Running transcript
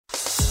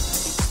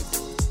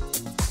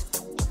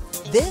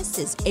This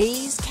is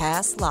A's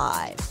Cast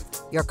Live,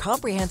 your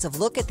comprehensive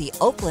look at the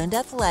Oakland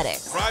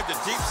Athletics. Drive to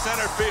deep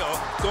center field.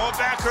 Going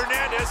back,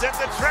 Hernandez at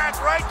the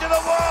track, right to the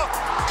wall.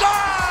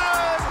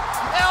 Gone!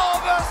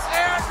 Elvis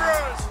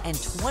Andrus!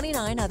 And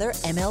 29 other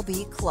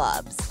MLB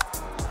clubs.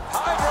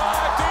 High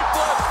drive, deep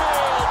left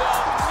field.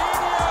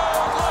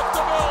 Nino left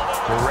the building.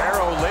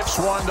 Guerrero lifts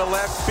one to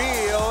left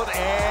field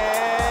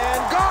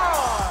and gone!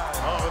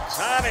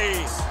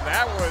 Ohtani,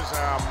 that was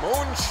a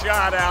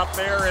moonshot out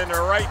there in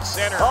the right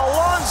center.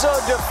 Alonso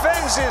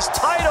defends his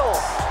title,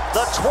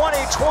 the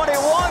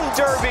 2021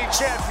 Derby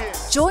champion.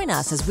 Join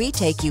us as we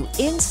take you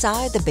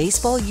inside the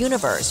baseball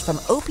universe, from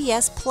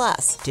OPS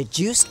Plus to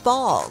juiced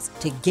balls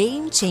to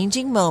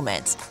game-changing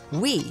moments.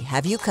 We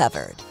have you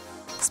covered.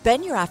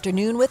 Spend your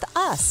afternoon with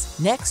us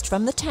next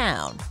from the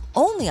town,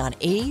 only on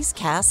A's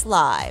Cast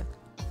Live.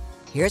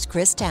 Here's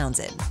Chris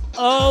Townsend.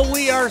 Oh,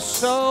 we are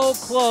so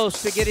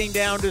close to getting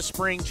down to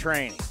spring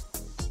training.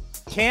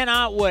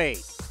 Cannot wait.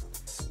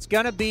 It's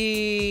going to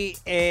be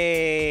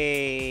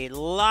a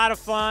lot of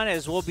fun,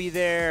 as we'll be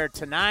there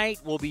tonight.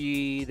 We'll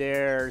be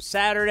there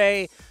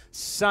Saturday,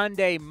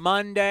 Sunday,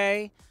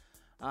 Monday,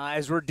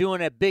 as we're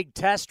doing a big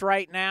test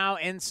right now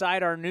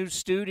inside our new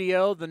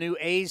studio, the new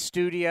A's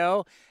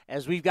studio,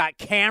 as we've got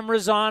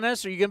cameras on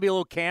us. Are you going to be a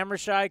little camera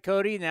shy,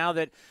 Cody, now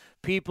that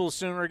people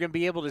soon are going to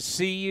be able to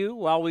see you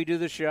while we do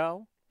the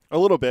show? A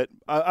little bit.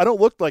 I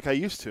don't look like I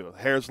used to.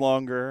 Hair's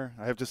longer.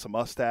 I have just a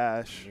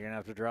mustache. You're going to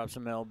have to drop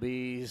some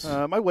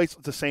LBs. My weight's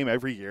the same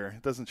every year.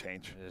 It doesn't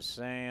change. Just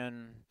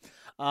saying.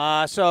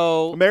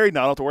 So I'm married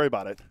now. I don't have to worry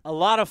about it. A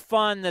lot of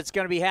fun that's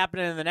going to be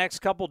happening in the next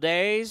couple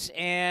days,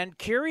 and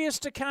curious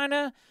to kind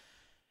of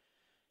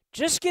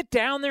just get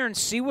down there and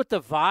see what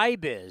the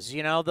vibe is.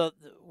 You know,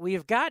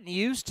 we've gotten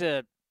used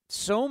to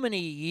so many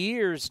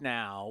years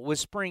now with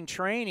spring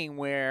training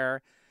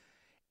where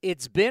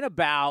it's been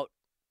about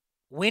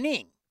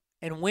winning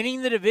and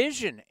winning the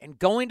division and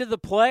going to the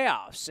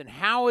playoffs, and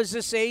how is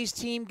this A's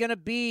team going to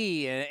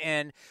be,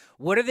 and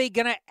what are they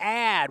going to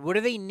add? What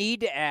do they need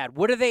to add?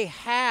 What do they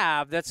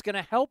have that's going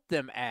to help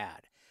them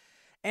add?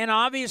 And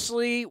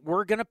obviously,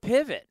 we're going to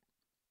pivot.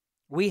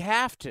 We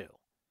have to.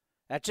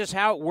 That's just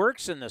how it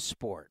works in this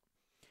sport.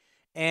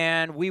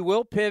 And we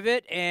will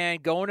pivot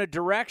and go in a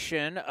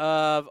direction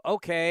of,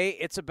 okay,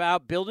 it's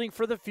about building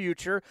for the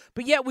future,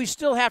 but yet we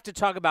still have to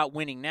talk about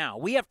winning now.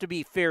 We have to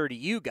be fair to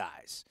you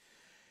guys.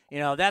 You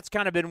know, that's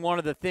kind of been one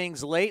of the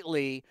things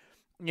lately.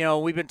 You know,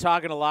 we've been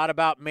talking a lot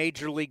about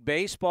Major League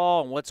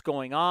Baseball and what's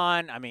going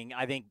on. I mean,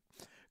 I think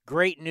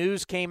great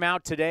news came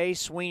out today.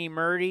 Sweeney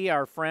Murdy,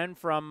 our friend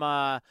from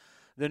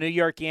the New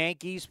York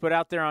Yankees, put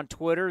out there on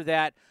Twitter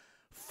that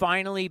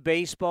finally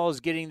baseball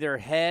is getting their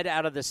head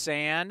out of the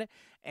sand,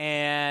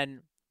 and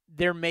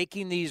they're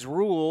making these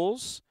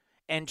rules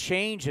and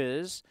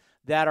changes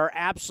that are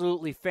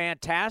absolutely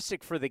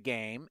fantastic for the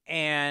game.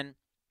 And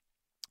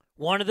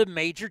one of the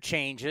major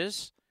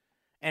changes,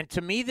 and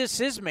to me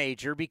this is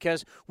major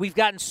because we've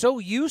gotten so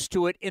used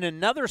to it in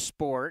another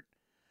sport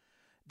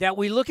that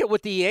we look at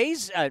what the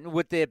A's,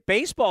 what the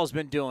baseball's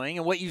been doing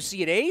and what you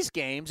see at A's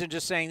games and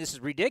just saying this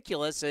is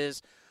ridiculous,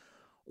 is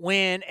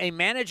when a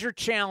manager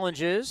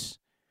challenges.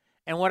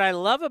 And what I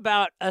love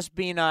about us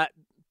being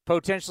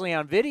potentially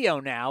on video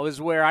now is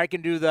where I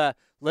can do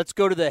let's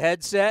go to the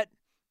headset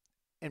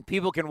and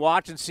people can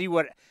watch and see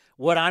what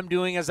I'm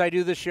doing as I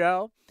do the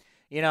show.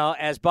 You know,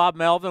 as Bob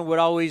Melvin would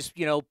always,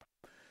 you know,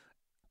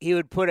 he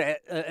would put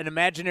an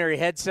imaginary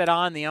headset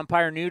on, the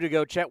umpire knew to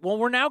go check. Well,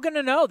 we're now going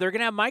to know. They're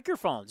going to have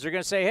microphones. They're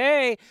going to say,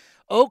 hey,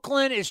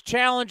 Oakland is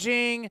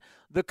challenging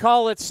the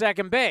call at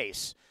second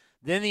base.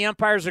 Then the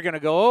umpires are going to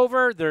go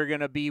over. They're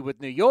going to be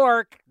with New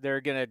York.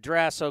 They're going to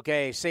address,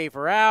 okay,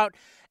 safer out.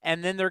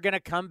 And then they're going to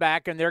come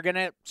back and they're going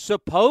to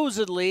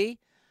supposedly,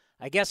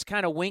 I guess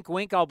kind of wink,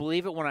 wink, I'll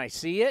believe it when I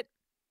see it.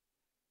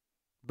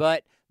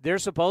 But they're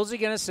supposedly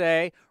going to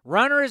say,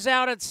 runner is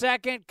out at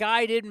second,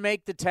 guy didn't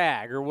make the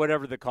tag, or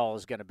whatever the call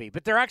is going to be.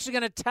 But they're actually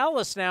going to tell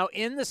us now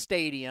in the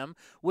stadium,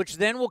 which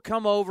then will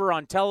come over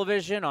on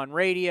television, on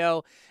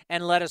radio,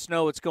 and let us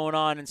know what's going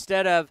on.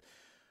 Instead of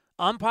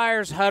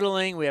umpires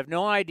huddling, we have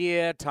no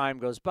idea, time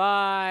goes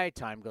by,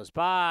 time goes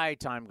by,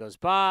 time goes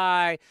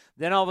by.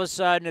 Then all of a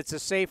sudden it's a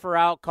safer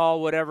out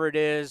call, whatever it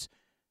is,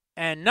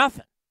 and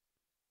nothing.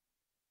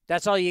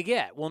 That's all you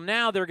get. Well,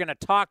 now they're going to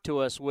talk to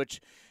us, which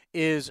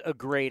is a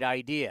great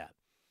idea.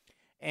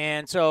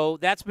 And so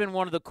that's been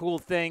one of the cool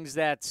things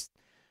that's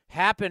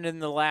happened in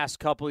the last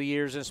couple of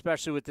years,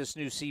 especially with this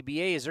new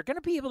CBA, is they're going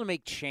to be able to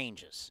make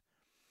changes.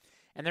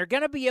 And they're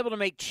going to be able to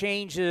make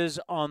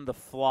changes on the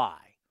fly.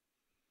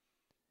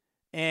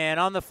 And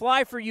on the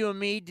fly for you and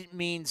me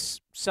means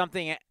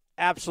something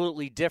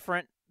absolutely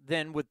different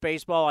than with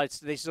baseball.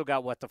 They still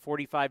got, the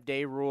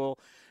 45-day rule,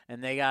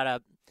 and they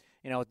got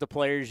the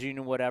players'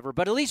 union, whatever.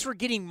 But at least we're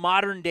getting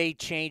modern-day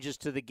changes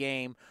to the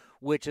game,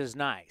 which is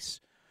nice.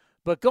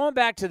 But going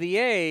back to the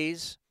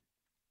A's,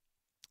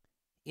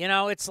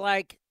 it's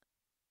like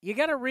you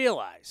got to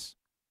realize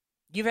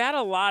you've had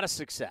a lot of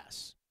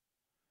success.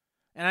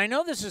 And I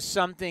know this is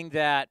something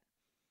that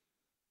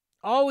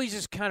always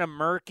is kind of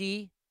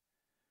murky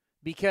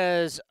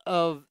because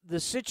of the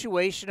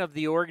situation of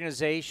the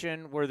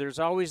organization where there's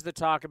always the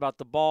talk about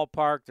the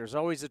ballpark, there's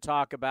always the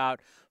talk about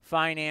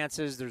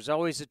finances, there's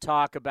always the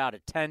talk about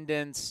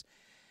attendance.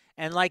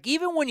 And, like,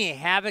 even when you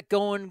have it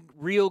going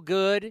real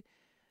good,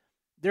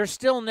 there's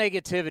still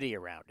negativity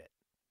around it.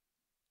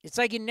 It's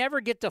like you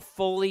never get to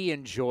fully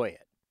enjoy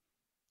it.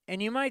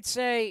 And you might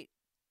say,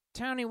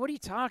 Townie, what are you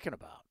talking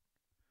about?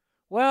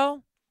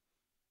 Well,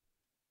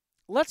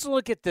 let's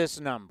look at this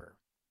number.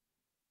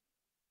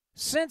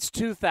 Since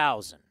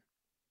 2000,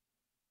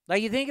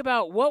 like, you think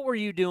about what were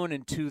you doing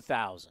in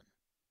 2000?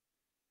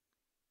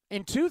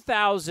 In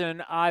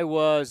 2000, I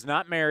was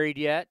not married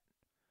yet.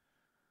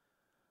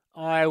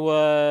 I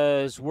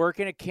was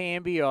working at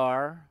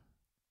KMBR.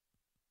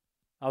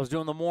 I was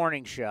doing the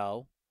morning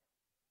show.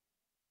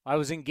 I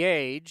was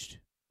engaged.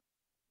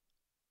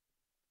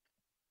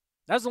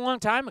 That was a long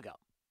time ago.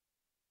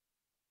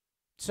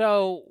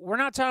 So we're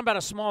not talking about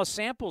a small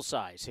sample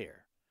size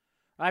here.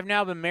 I've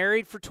now been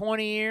married for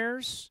 20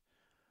 years.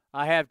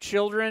 I have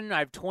children. I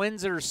have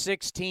twins that are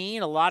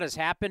 16. A lot has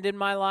happened in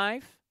my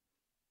life.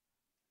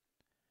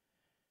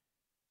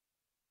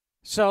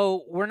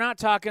 So we're not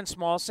talking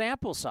small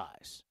sample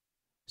size.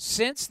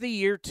 Since the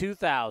year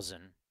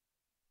 2000,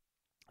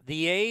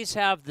 the A's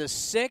have the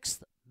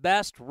 6th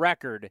best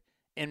record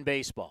in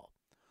baseball.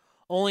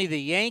 Only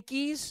the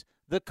Yankees,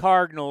 the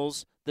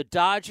Cardinals, the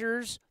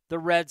Dodgers, the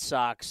Red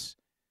Sox,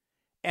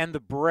 and the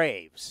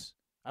Braves.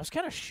 I was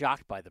kind of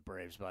shocked by the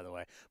Braves, by the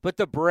way. But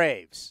the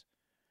Braves,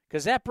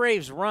 because that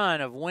Braves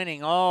run of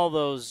winning all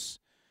those,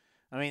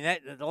 I mean,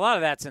 a lot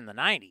of that's in the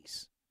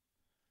 90s.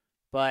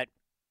 But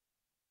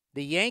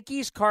the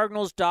Yankees,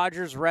 Cardinals,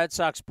 Dodgers, Red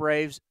Sox,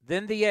 Braves,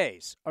 then the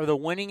A's are the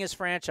winningest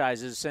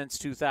franchises since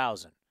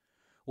 2000.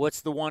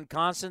 What's the one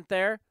constant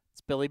there?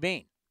 It's Billy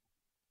Beane.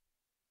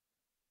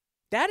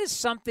 That is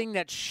something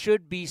that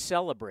should be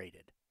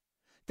celebrated.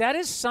 That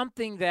is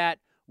something that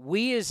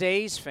we as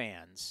A's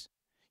fans,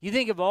 you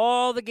think of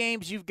all the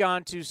games you've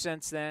gone to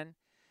since then,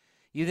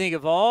 you think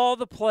of all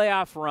the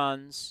playoff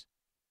runs,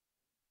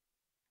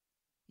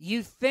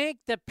 you think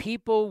that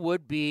people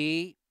would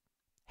be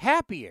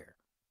happier.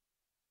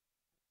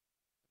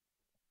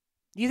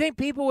 You think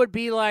people would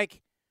be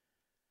like,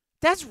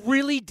 that's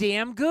really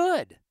damn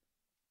good.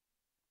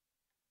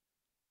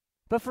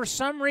 But for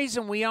some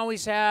reason, we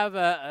always have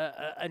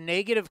a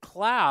negative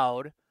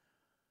cloud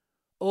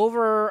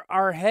over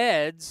our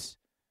heads,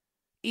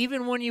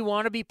 even when you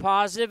want to be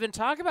positive and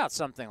talk about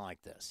something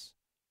like this.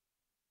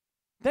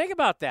 Think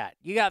about that.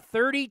 You got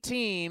 30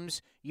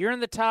 teams. You're in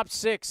the top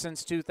 6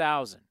 since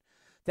 2000.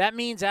 That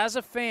means as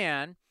a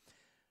fan,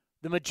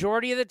 the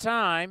majority of the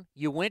time,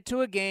 you went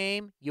to a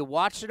game, you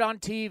watched it on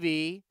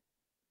TV.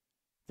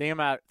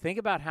 Think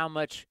about how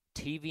much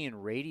TV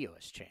and radio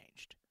has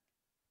changed.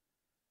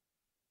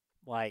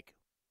 Like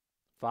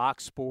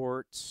Fox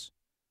Sports,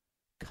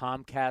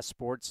 Comcast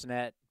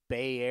Sportsnet,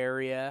 Bay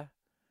Area,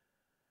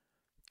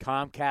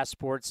 Comcast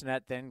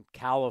Sportsnet, then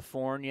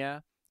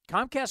California.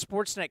 Comcast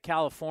Sportsnet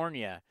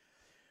California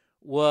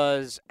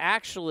was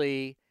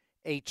actually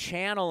a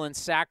channel in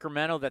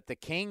Sacramento that the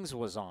Kings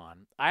was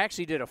on. I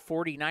actually did a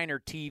 49er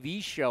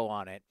TV show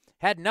on it.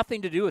 Had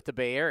nothing to do with the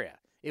Bay Area.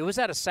 It was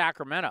out of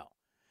Sacramento.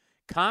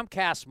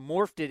 Comcast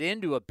morphed it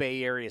into a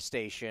Bay Area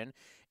station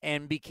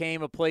and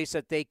became a place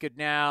that they could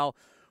now,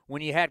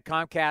 when you had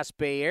Comcast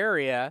Bay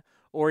Area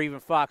or even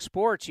Fox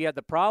Sports, you had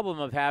the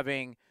problem of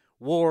having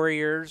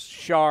Warriors,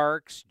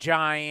 Sharks,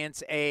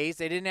 Giants, A's.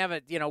 They didn't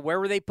have where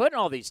were they putting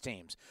all these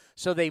teams?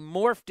 So they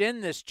morphed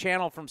in this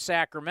channel from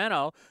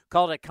Sacramento,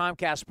 called it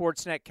Comcast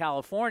Sportsnet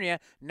California.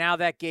 Now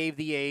that gave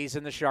the A's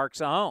and the Sharks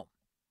a home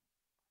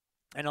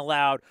and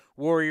allowed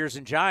Warriors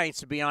and Giants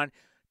to be on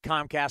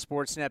Comcast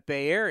Sportsnet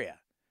Bay Area,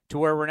 to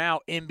where we're now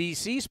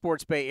NBC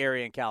Sports Bay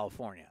Area in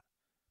California.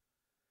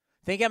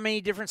 Think how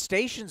many different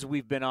stations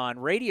we've been on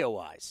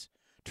radio-wise,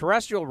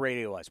 terrestrial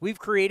radio-wise. We've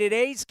created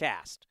A's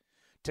Cast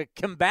to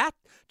combat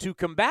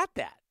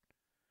that.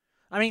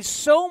 I mean,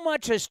 so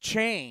much has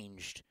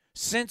changed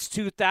since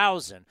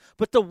 2000,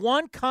 but the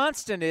one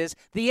constant is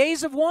the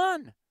A's have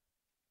won,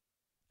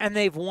 and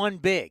they've won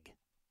big.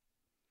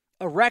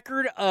 A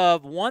record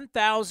of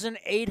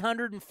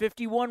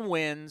 1,851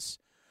 wins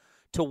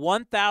to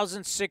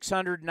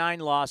 1,609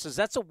 losses.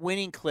 That's a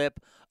winning clip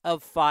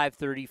of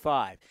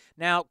 535.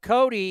 Now,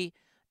 Cody,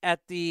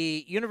 at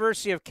the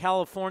University of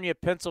California,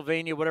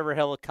 Pennsylvania, whatever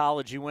hell of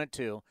college you went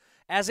to,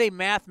 as a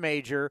math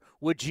major,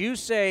 would you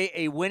say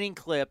a winning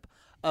clip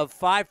of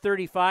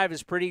 535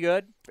 is pretty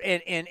good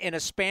in a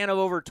span of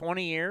over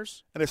 20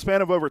 years? In a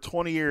span of over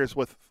 20 years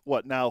with,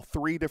 now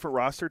 3 different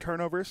roster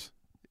turnovers?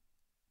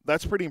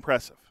 That's pretty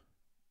impressive.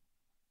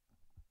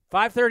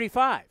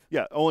 535.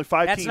 Yeah, only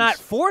 5 teams. That's not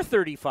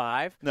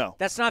 435. No.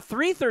 That's not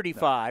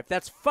 335. No.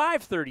 That's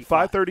 535.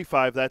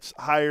 535, that's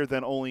higher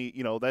than only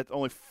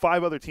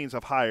 5 other teams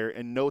have higher,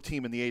 and no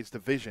team in the A's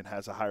division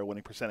has a higher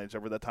winning percentage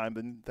over that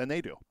time than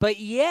they do. But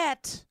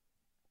yet,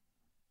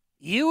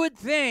 you would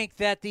think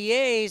that the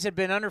A's had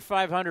been under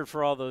 500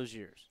 for all those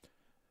years.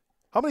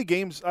 How many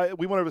games,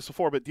 we went over this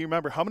before, but do you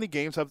remember how many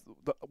games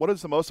what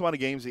is the most amount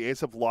of games the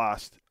A's have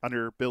lost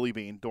under Billy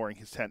Beane during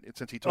his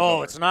since he took over?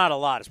 Oh, it's not a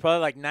lot. It's probably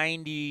like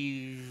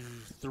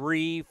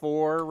 93,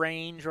 4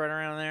 range, right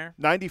around there.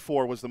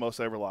 94 was the most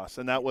they ever lost,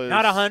 and that was...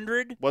 Not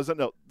 100? Wasn't,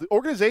 no. The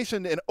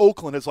organization in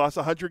Oakland has lost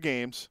 100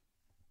 games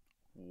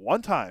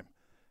one time,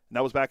 and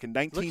that was back in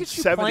 1979. Look at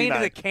you playing to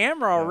the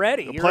camera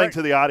already. Yeah, playing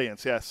to the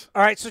audience, yes.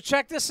 All right, so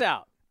check this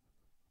out.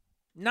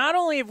 Not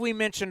only have we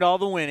mentioned all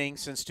the winning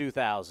since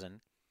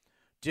 2000,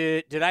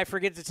 did I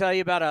forget to tell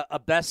you about a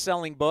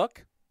best-selling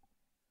book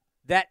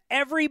that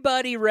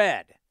everybody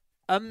read?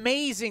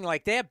 Amazing.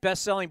 Like, they have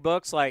best-selling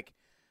books like,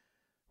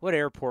 what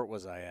airport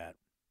was I at?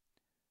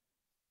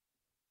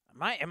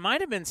 It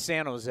might have been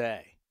San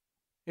Jose.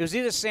 It was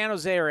either San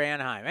Jose or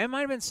Anaheim. It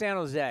might have been San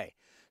Jose.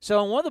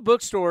 So in one of the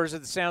bookstores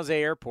at the San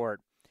Jose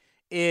airport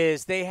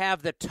is they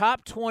have the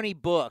top 20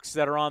 books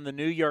that are on the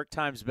New York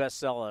Times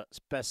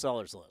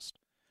bestsellers list.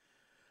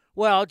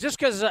 Well, just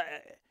because...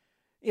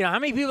 how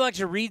many people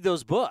actually read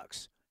those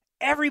books?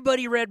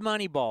 Everybody read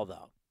Moneyball,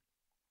 though.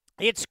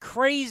 It's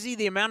crazy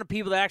the amount of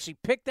people that actually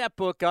picked that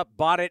book up,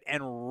 bought it,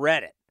 and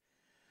read it.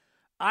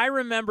 I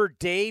remember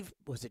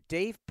was it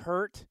Dave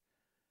Pert?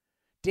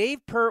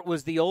 Dave Pert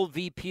was the old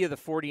VP of the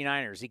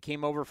 49ers. He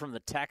came over from the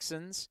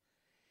Texans.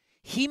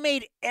 He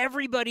made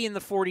everybody in the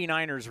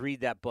 49ers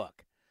read that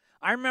book.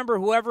 I remember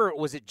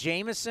was it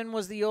Jameson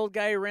was the old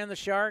guy who ran the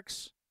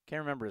Sharks?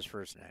 Can't remember his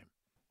first name.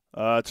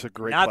 It's a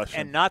great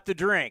question. And not the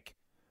drink.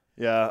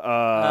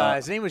 Yeah.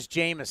 His name was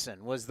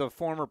Jameson, was the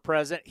former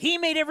president. He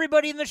made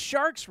everybody in the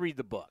Sharks read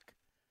the book.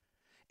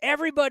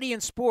 Everybody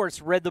in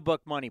sports read the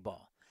book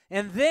Moneyball.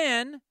 And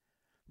then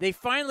they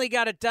finally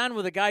got it done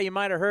with a guy you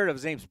might have heard of.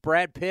 His name's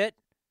Brad Pitt.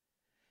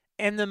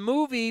 And the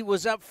movie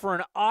was up for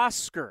an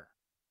Oscar.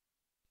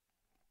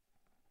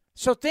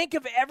 So think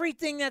of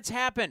everything that's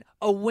happened.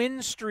 A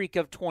win streak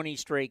of 20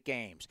 straight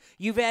games.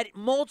 You've had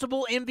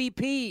multiple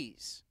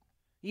MVPs.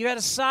 You've had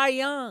a Cy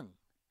Young.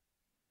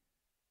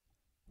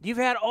 You've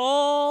had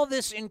all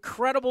this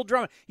incredible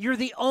drama. You're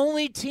the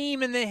only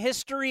team in the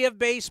history of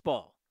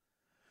baseball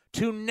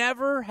to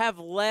never have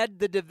led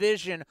the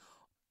division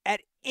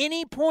at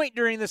any point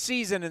during the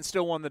season and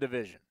still won the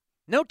division.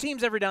 No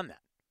team's ever done that.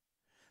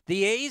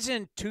 The A's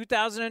in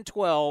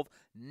 2012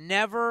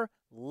 never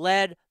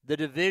led the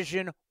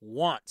division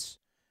once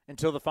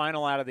until the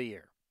final out of the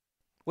year.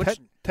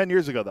 10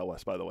 years ago that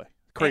was, by the way.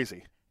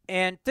 Crazy.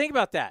 And think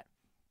about that.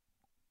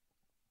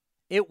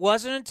 It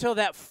wasn't until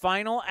that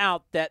final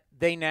out that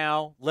they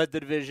now led the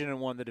division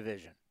and won the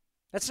division.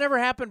 That's never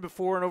happened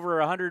before in over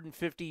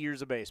 150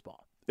 years of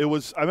baseball. It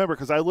was. I remember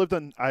because I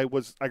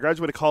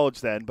graduated college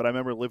then, but I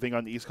remember living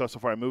on the East Coast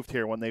before I moved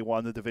here when they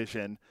won the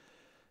division,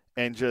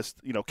 and just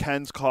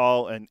Ken's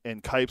call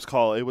and Kipe's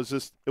call. It was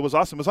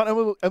awesome. It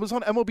was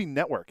on MLB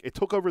Network. It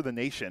took over the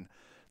nation.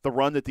 The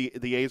run that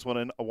the A's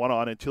won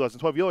on in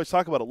 2012. You always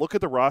talk about it. Look at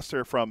the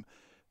roster from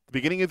the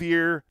beginning of the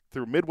year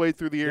through midway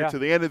through the year to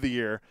the end of the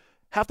year.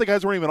 Half the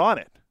guys weren't even on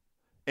it.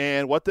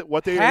 And what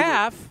they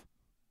half?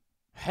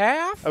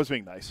 I was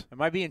being nice. Am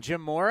I being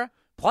Jim Mora?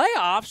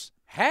 Playoffs?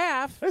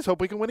 Half? I just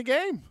hope we can win a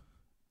game.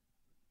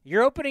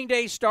 Your opening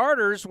day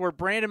starters were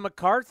Brandon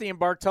McCarthy and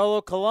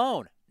Bartolo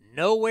Colon.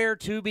 Nowhere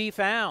to be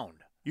found.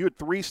 You had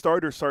 3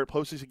 starters start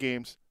postseason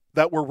games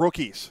that were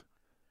rookies.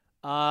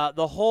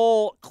 The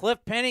whole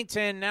Cliff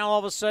Pennington now all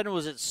of a sudden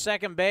was at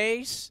second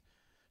base.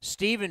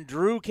 Stephen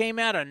Drew came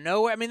out of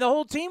nowhere. I mean, the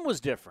whole team was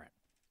different.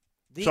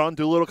 Sean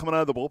Doolittle coming out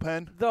of the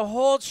bullpen. The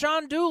whole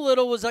Sean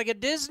Doolittle was like a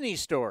Disney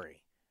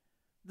story.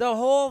 The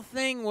whole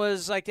thing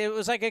was like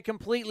a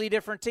completely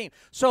different team.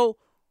 So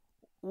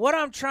what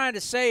I'm trying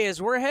to say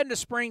is we're heading to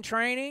spring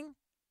training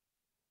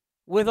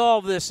with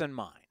all this in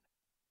mind.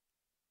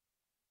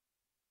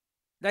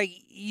 Like,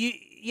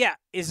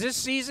 is this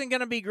season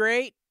going to be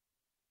great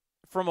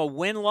from a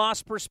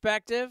win-loss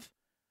perspective?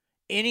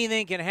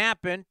 Anything can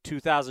happen.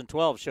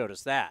 2012 showed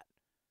us that.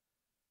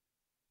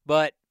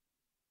 But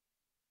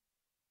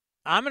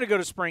I'm going to go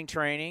to spring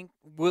training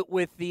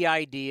with the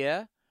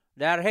idea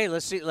that, hey,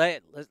 let's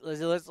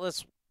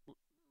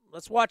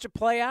watch it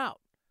play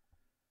out.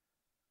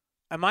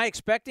 Am I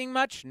expecting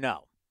much?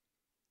 No.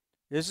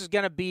 This is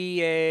going to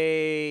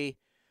be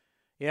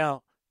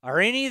are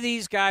any of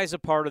these guys a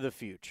part of the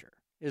future?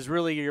 Is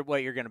really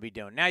what you're going to be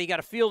doing. Now you got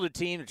to field a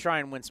team to try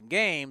and win some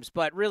games,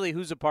 but really,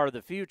 who's a part of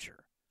the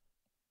future?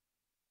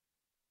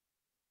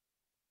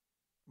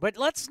 But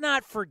let's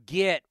not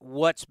forget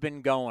what's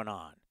been going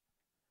on.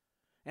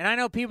 And I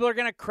know people are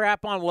going to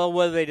crap on, well,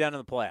 what have they done in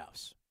the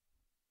playoffs?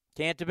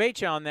 Can't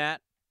debate you on that.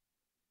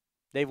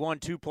 They've won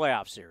 2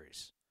 playoff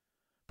series.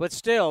 But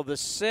still, the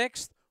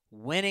 6th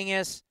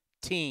winningest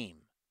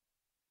team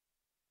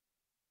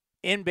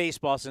in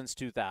baseball since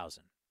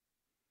 2000.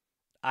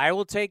 I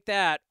will take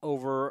that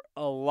over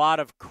a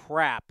lot of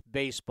crap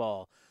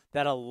baseball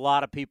that a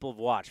lot of people have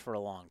watched for a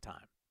long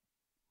time.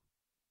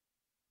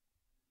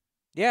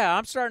 Yeah,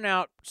 I'm starting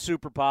out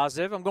super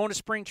positive. I'm going to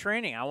spring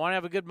training. I want to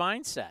have a good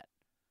mindset.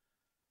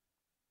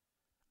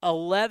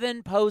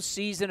 11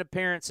 postseason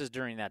appearances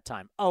during that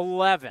time.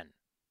 11.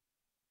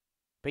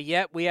 But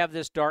yet we have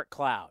this dark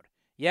cloud.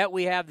 Yet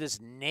we have this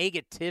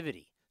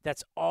negativity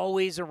that's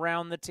always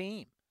around the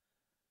team.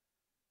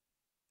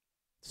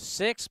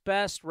 6th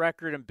best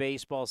record in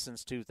baseball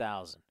since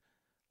 2000.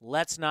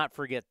 Let's not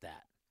forget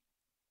that.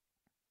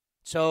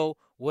 So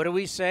what do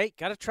we say?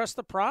 Got to trust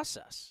the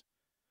process.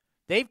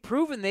 They've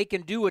proven they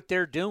can do what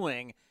they're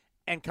doing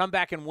and come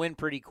back and win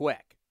pretty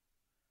quick.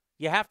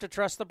 You have to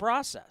trust the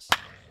process.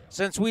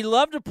 Since we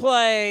love to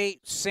play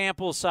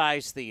sample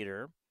size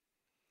theater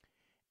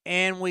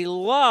and we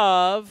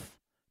love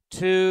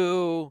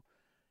to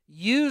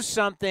use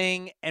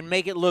something and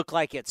make it look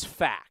like it's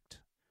fact,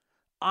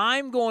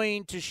 I'm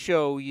going to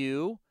show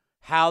you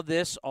how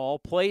this all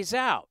plays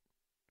out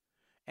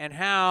and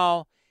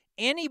how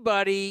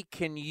anybody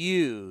can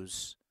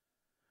use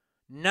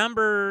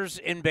numbers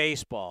in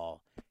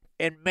baseball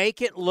and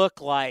make it look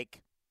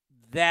like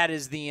that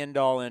is the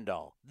end-all,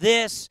 end-all.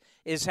 This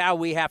is how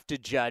we have to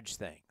judge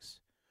things.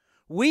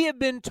 We have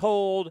been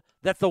told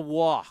that the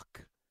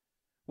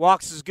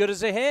walk's as good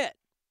as a hit.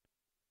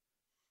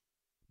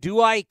 Do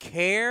I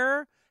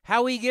care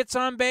how he gets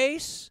on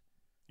base?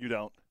 You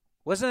don't.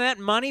 Wasn't that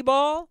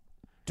Moneyball?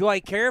 Do I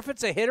care if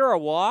it's a hit or a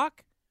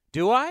walk?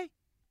 Do I?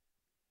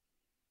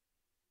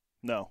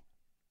 No.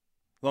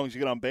 As long as you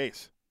get on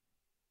base.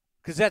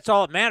 Because that's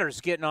all that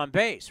matters, getting on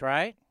base,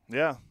 right?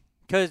 Yeah.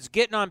 Because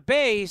getting on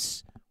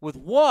base with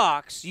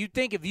walks, you'd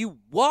think if you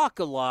walk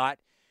a lot,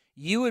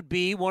 you would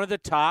be one of the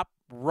top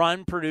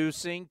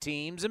run-producing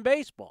teams in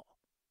baseball.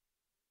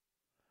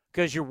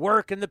 Because you're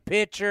working the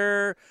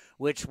pitcher,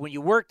 which when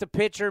you work the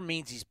pitcher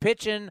means he's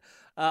pitching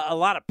a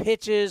lot of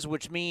pitches,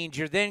 which means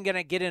you're then going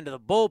to get into the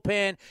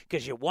bullpen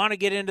because you want to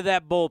get into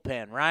that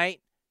bullpen, right?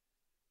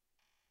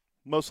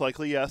 Most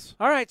likely, yes.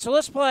 All right, so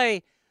let's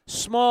play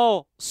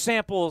small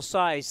sample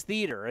size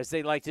theater, as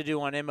they like to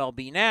do on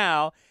MLB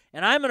Now,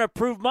 and I'm going to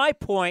prove my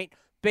point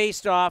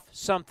based off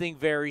something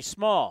very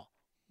small.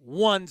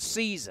 One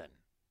season.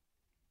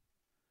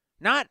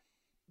 Not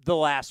the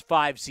last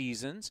 5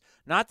 seasons,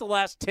 not the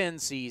last 10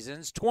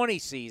 seasons, 20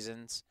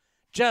 seasons,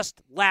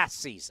 just last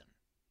season.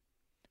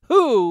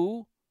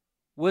 Who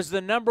was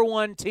the number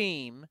 1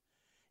 team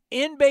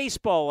in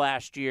baseball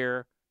last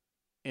year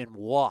in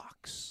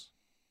walks?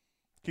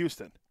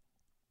 Houston.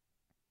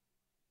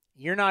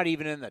 You're not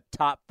even in the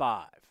top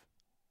 5.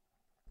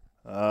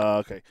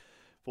 Okay. If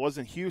it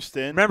wasn't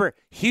Houston. Remember,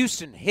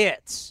 Houston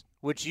hits,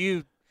 which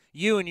you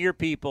and your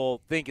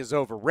people think is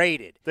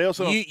overrated. They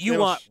also you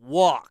want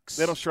walks.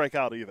 They don't strike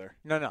out either.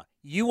 No.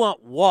 You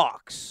want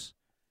walks.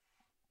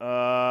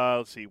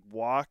 Let's see.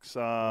 Walks.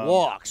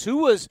 Walks. Who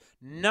was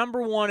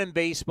number 1 in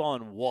baseball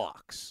in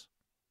walks?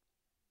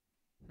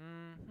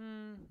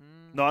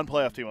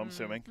 Non-playoff team, I'm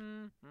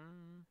assuming.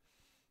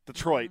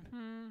 Detroit.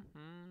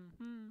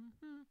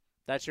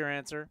 That's your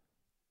answer?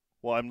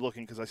 Well, I'm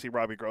looking because I see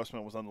Robbie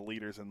Grossman was on the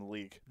leaders in the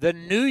league. The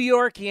New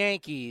York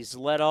Yankees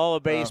led all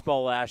of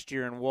baseball last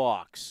year in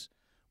walks,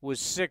 was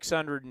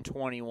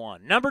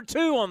 621. Number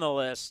 2 on the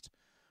list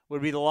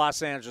would be the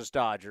Los Angeles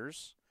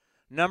Dodgers.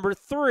 Number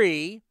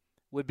 3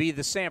 would be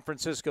the San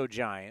Francisco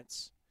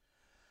Giants.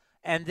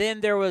 And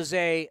then there was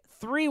a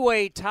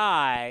 3-way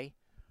tie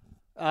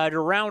to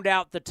round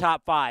out the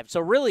top 5. So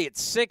really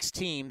it's 6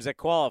 teams that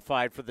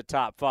qualified for the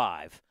top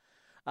 5.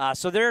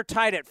 So they're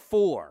tied at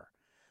 4.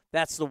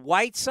 That's the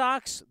White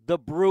Sox, the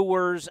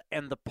Brewers,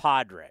 and the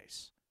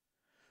Padres.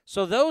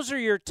 So those are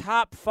your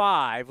top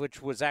 5, which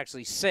was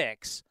actually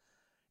 6,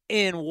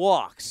 in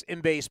walks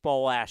in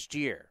baseball last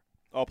year.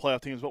 All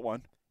playoff teams but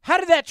 1. How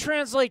did that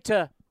translate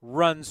to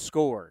runs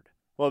scored?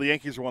 Well, the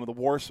Yankees are one of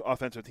the worst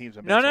offensive teams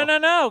in baseball.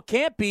 No.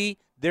 Can't be.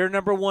 They're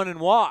number 1 in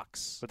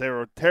walks. But they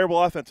were a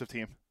terrible offensive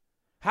team.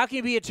 How can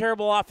you be a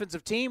terrible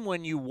offensive team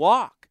when you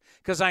walk?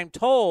 Because I'm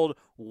told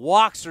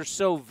walks are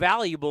so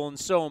valuable and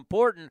so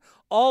important,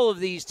 all of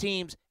these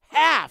teams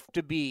have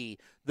to be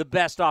the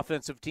best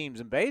offensive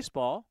teams in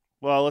baseball.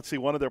 Well, let's see.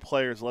 One of their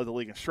players led the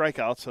league in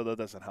strikeouts, so that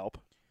doesn't help.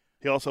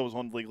 He also was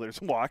one of the league leaders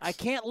in walks. I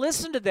can't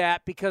listen to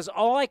that because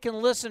all I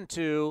can listen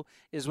to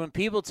is when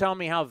people tell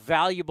me how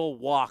valuable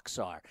walks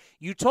are.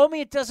 You told me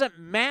it doesn't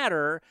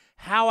matter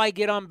how I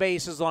get on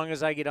base as long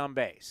as I get on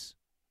base.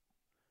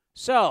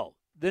 So,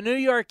 the New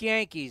York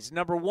Yankees,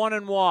 number 1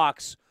 in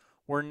walks,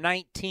 were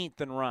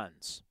 19th in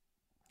runs.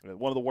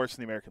 One of the worst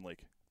in the American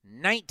League.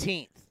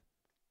 19th.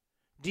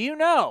 Do you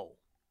know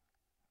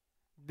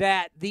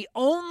that the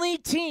only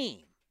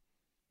team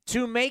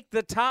to make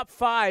the top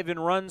 5 in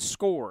runs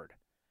scored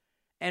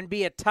and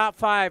be a top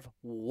 5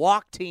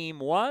 walk team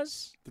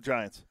was? The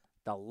Giants.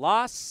 The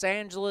Los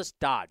Angeles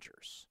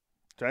Dodgers.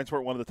 Giants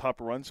weren't one of the top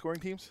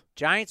run-scoring teams?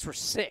 Giants were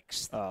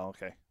 6th. Oh,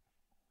 okay.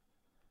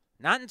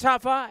 Not in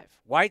top 5.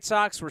 White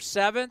Sox were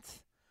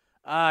 7th.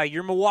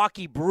 Your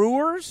Milwaukee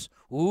Brewers,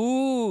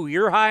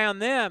 you're high on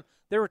them.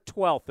 They were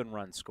 12th in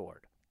runs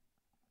scored.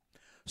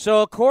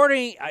 So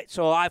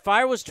if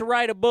I was to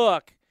write a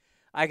book,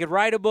 I could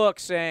write a book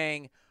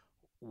saying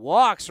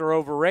walks are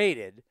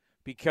overrated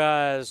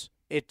because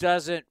it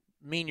doesn't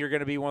mean you're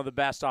going to be one of the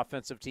best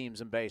offensive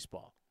teams in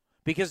baseball.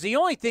 Because the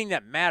only thing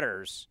that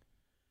matters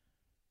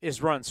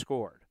is runs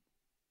scored.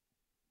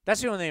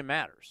 That's the only thing that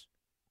matters.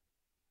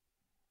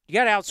 You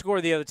got to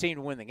outscore the other team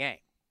to win the game.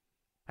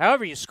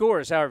 However you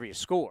score is however you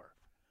score.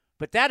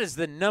 But that is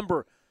the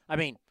number. I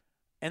mean,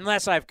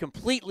 unless I've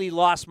completely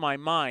lost my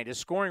mind, is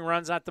scoring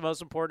runs not the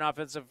most important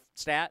offensive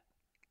stat?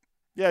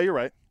 Yeah, you're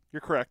right.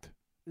 You're correct.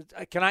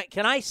 Can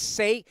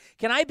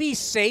I be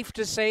safe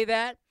to say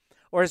that?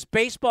 Or has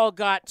baseball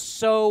got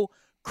so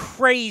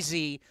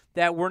crazy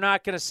that we're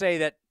not going to say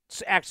that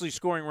actually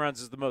scoring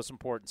runs is the most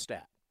important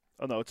stat?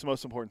 Oh, no, it's the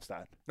most important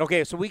stat.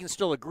 Okay, so we can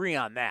still agree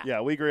on that. Yeah,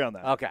 we agree on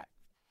that. Okay.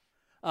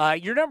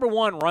 Your number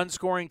one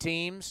run-scoring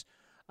teams,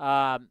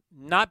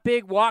 not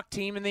big walk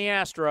team in the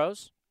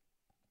Astros.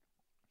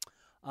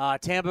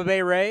 Tampa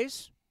Bay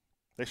Rays.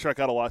 They struck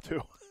out a lot,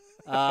 too.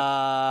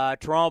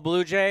 Toronto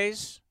Blue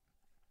Jays,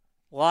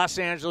 Los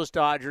Angeles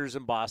Dodgers,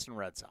 and Boston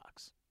Red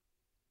Sox.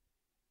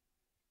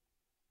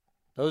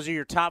 Those are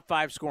your top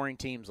 5 scoring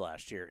teams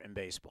last year in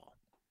baseball.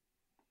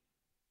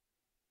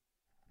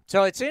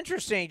 So it's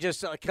interesting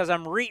just because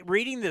I'm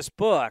reading this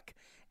book,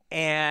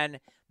 and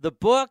the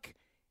book,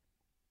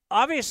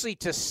 obviously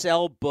to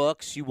sell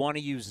books, you want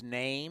to use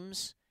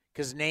names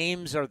because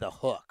names are the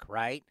hook,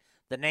 right?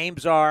 The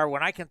names are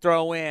when I can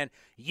throw in,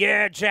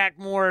 yeah, Jack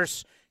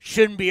Morris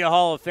shouldn't be a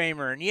Hall of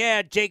Famer, and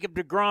yeah, Jacob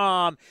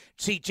deGrom.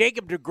 See,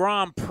 Jacob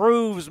deGrom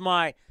proves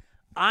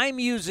I'm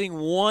using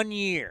 1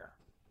 year.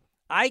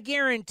 I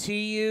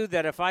guarantee you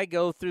that if I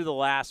go through the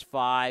last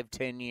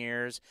 5-10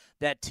 years,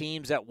 that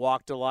teams that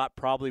walked a lot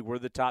probably were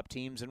the top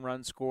teams in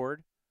runs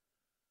scored.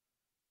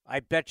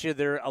 I bet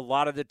you a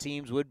lot of the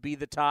teams would be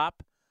the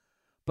top.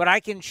 But I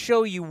can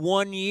show you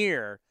 1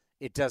 year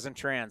it doesn't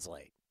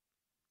translate.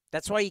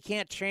 That's why you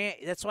can't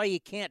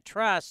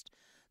trust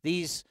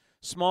these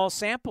small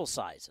sample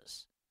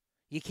sizes.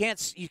 You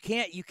can't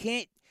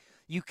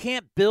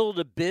build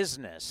a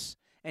business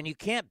and you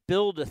can't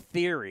build a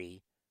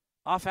theory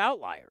off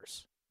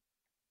outliers.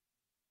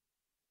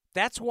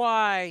 That's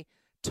why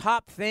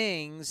top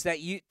things that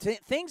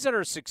things that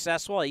are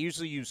successful, I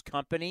usually use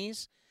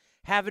companies,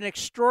 have an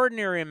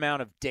extraordinary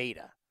amount of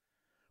data.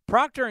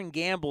 Procter &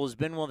 Gamble has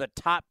been one of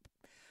the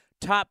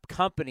top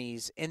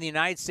companies in the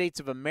United States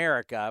of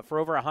America for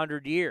over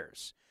 100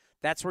 years.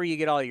 That's where you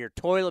get all your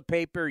toilet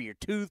paper, your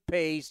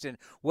toothpaste, and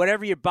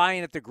whatever you're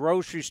buying at the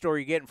grocery store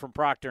you're getting from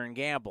Procter &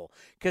 Gamble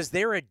because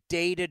they're a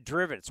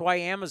data-driven. That's why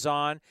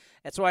Amazon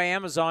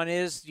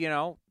is,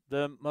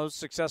 the most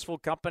successful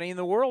company in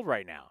the world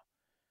right now.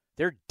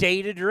 They're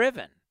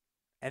data-driven,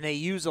 and they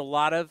use a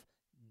lot of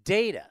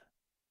data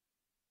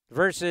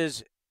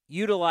versus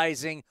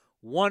utilizing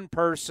one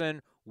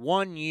person,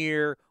 1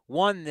 year,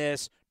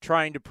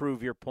 trying to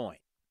prove your point,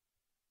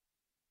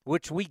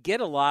 which we get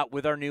a lot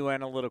with our new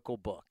analytical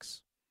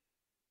books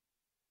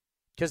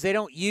because they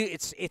don't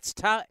use it's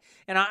tough.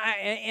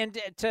 And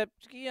to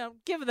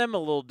give them a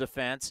little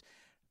defense,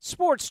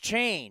 sports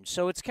change,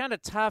 so it's kind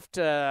of tough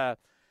to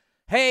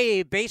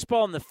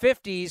baseball in the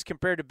 50s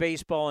compared to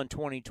baseball in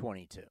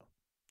 2022.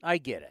 I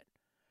get it,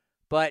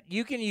 but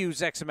you can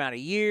use X amount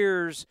of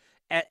years,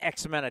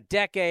 X amount of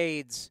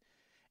decades,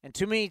 and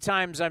too many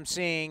times I'm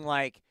seeing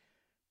like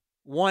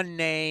one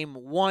name,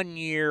 1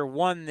 year,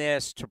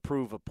 to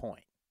prove a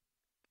point.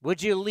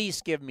 Would you at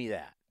least give me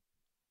that?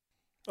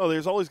 Oh,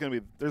 there's always going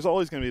to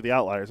be the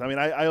outliers. I mean,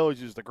 I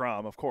always use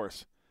DeGrom, of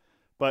course,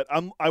 but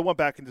I went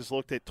back and just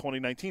looked at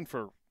 2019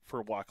 for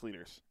walk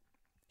leaders.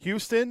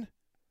 Houston,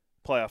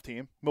 playoff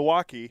team.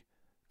 Milwaukee,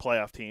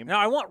 playoff team. Now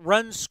I want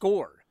runs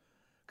scored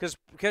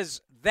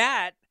because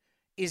that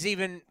is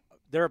even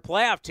they're a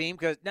playoff team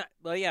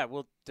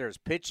there's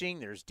pitching,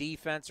 there's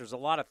defense, there's a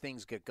lot of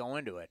things that go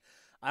into it.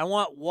 I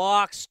want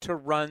walks to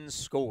runs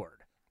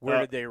scored.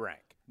 Where did they rank?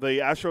 The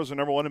Astros are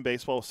number 1 in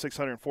baseball with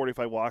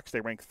 645 walks.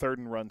 They rank 3rd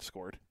in runs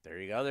scored. There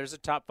you go. There's a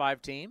top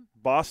 5 team.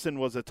 Boston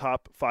was a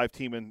top 5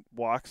 team in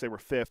walks. They were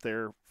 5th.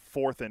 They're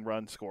 4th in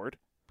runs scored.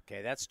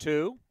 Okay, that's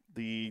 2.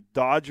 The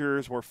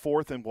Dodgers were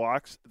 4th in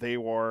walks. They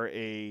were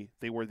the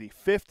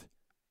 5th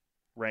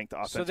ranked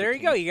offensive team. So there you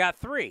go. You got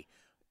 3.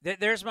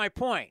 There's my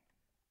point.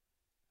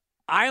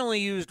 I only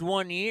used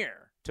 1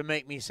 year to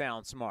make me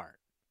sound smart.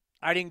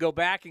 I didn't go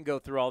back and go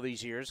through all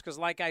these years because,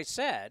 like I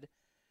said,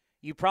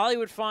 you probably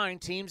would find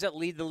teams that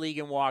lead the league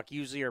in walk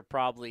usually are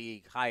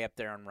probably high up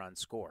there on runs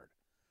scored.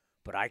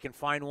 But I can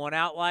find one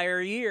outlier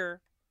a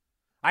year.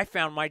 I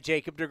found my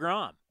Jacob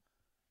deGrom.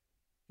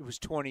 It was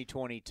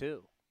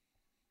 2022.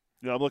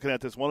 I'm looking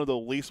at this. One of the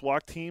least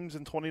walked teams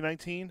in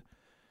 2019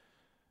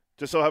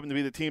 just so happened to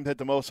be the team that had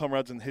the most home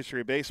runs in the history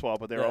of baseball,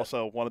 but they're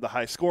also one of the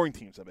highest scoring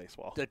teams in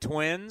baseball. The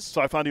Twins.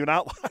 So I found you an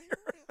outlier.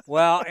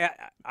 Well,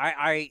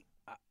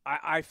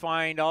 I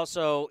find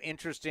also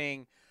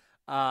interesting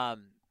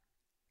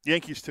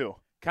Yankees, too.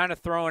 Kind of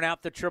throwing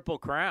out the Triple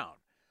Crown.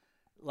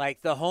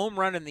 Like the home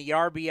run and the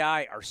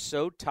RBI are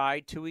so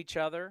tied to each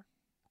other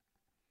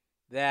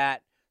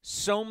that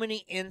so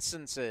many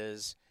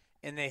instances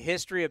in the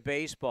history of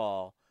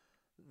baseball,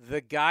 the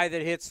guy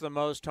that hits the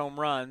most home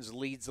runs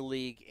leads the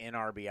league in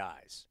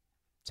RBIs.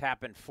 It's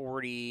happened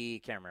 40,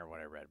 can't remember what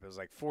I read, but it was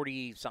like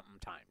 40-something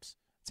times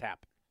it's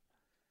happened.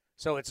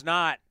 So it's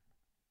not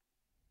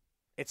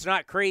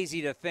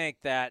crazy to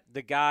think that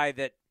the guy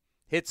that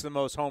hits the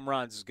most home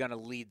runs is going to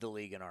lead the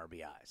league in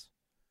RBIs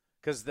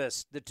because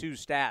the two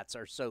stats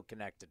are so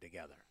connected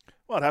together.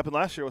 Well, it happened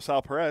last year with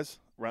Sal Perez,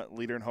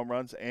 leader in home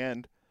runs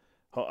and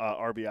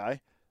RBI.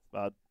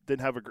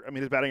 Didn't have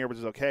his batting average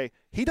is okay.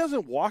 He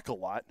doesn't walk a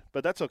lot,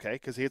 but that's okay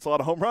because he hits a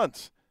lot of home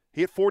runs.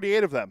 He hit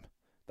 48 of them.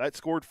 That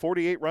scored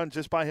 48 runs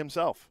just by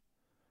himself.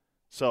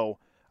 So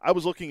I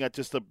was looking at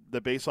just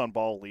the base on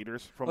ball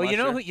leaders from last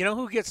year. You know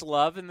who gets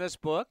love in this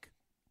book?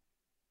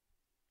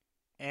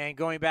 And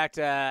going back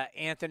to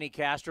Anthony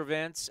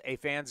Castrovince, A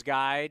Fan's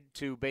Guide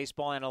to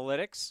Baseball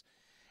Analytics,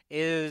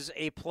 is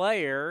a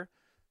player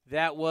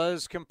that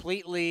was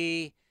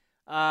completely,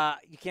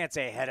 you can't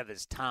say ahead of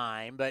his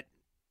time, but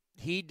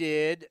he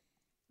did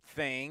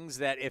things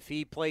that if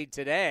he played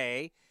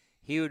today,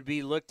 he would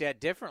be looked at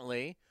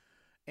differently.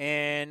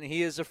 And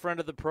he is a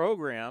friend of the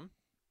program.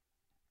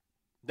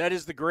 That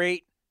is the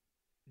great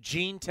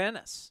Gene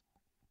Tennis.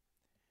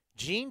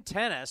 Gene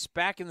Tennis,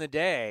 back in the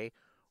day,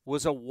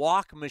 was a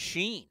walk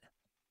machine.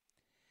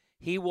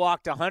 He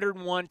walked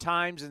 101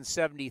 times in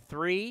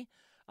 73,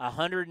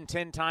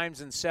 110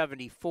 times in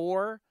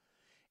 74,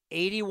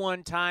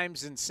 81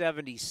 times in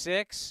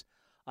 76,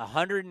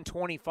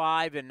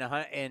 125 in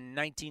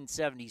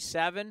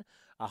 1977,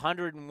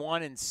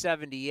 101 in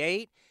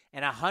 78,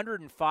 and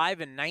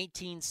 105 in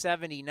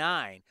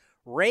 1979.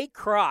 Ray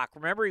Kroc,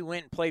 remember he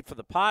went and played for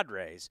the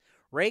Padres.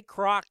 Ray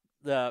Kroc,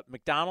 the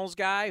McDonald's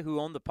guy who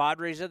owned the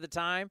Padres at the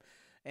time,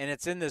 and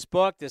it's in this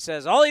book that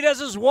says all he does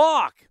is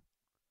walk.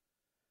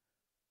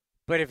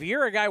 But if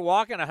you're a guy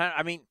walking,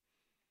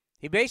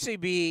 he'd basically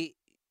be,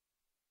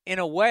 in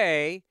a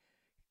way,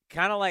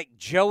 kind of like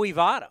Joey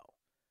Votto.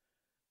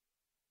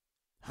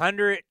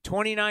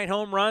 129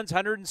 home runs,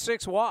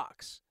 106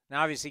 walks.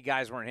 Now, obviously,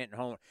 guys weren't hitting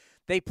home.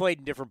 They played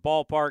in different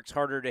ballparks,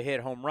 harder to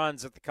hit home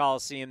runs at the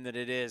Coliseum than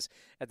it is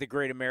at the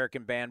Great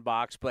American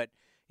Bandbox. But,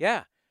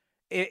 yeah,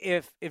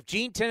 if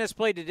Gene Tennis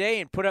played today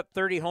and put up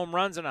 30 home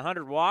runs and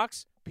 100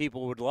 walks,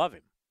 people would love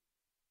him.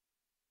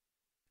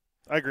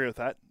 I agree with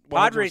that.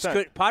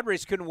 100%.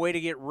 Padres couldn't wait to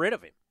get rid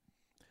of him.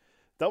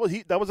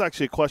 That was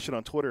actually a question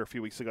on Twitter a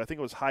few weeks ago. I think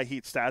it was High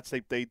Heat Stats.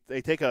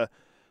 They take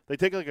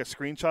like a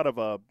screenshot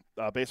of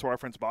a Baseball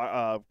Reference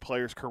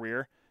player's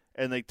career,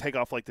 and they take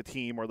off like the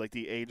team or like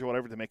the age or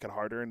whatever to make it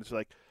harder. And it's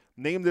like,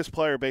 name this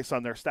player based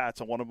on their stats.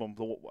 And one of them,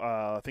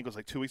 I think it was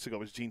like 2 weeks ago,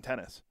 was Gene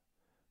Tennis,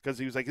 because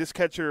he was like, this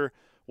catcher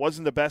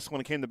wasn't the best when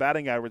it came to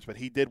batting average, but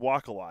he did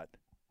walk a lot.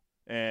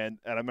 And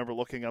I remember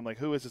looking, I'm like,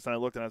 who is this? And I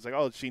looked and I was like,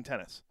 oh, it's Gene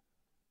Tennis.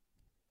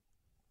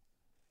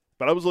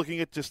 But I was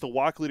looking at just the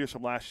walk leaders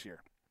from last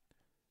year.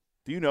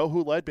 Do you know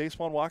who led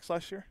baseball in walks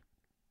last year?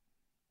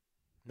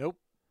 Nope.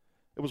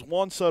 It was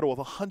Juan Soto with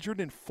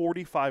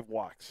 145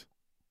 walks.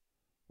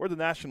 Where'd the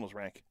Nationals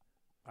rank?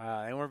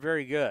 They weren't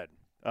very good.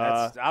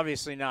 That's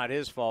obviously not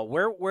his fault.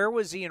 Where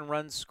was he in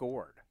runs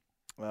scored?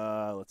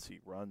 Let's see,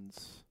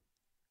 runs.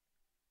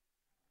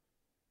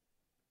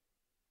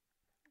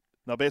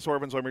 Now, Baseball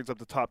Reference brings up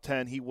the top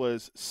 10. He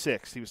was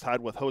 6th. He was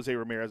tied with Jose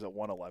Ramirez at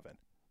 111.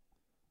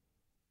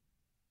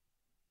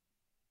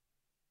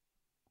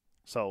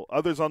 So,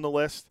 others on the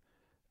list,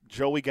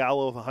 Joey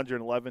Gallo with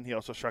 111. He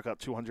also struck out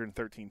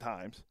 213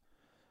 times.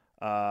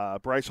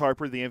 Bryce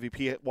Harper, the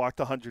MVP, walked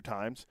 100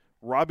 times.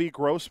 Robbie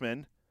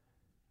Grossman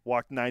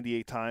walked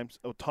 98 times.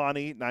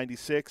 Ohtani,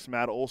 96.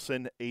 Matt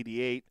Olson,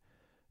 88.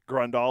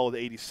 Grandal with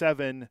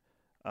 87.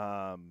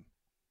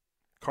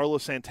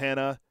 Carlos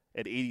Santana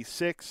at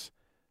 86.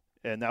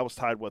 And that was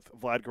tied with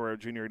Vlad Guerrero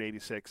Jr. at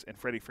 86 and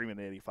Freddie Freeman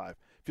at 85.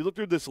 If you look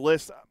through this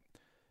list,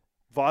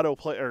 Gallo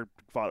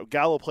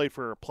played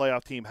for a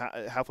playoff team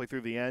halfway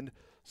through the end,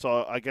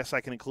 so I guess I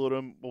can include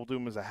him. We'll do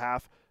him as a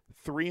half.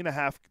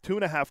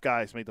 2.5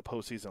 guys made the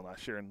postseason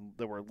last year, and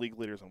they were league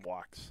leaders in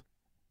walks.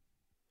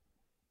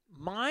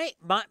 My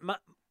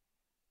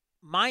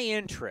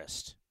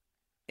interest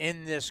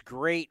in this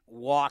great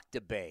walk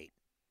debate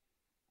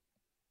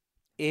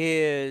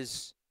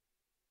is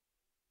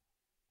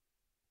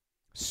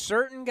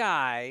certain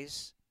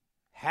guys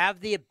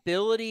have the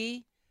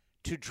ability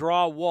to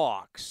draw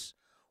walks.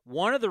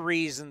 One of the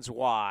reasons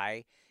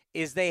why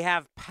is they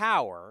have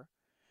power,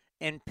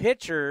 and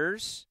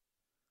pitchers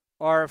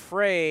are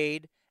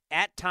afraid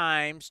at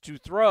times to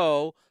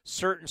throw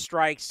certain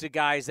strikes to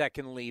guys that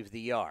can leave the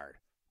yard.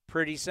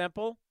 Pretty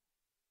simple?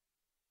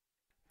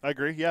 I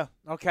agree, yeah.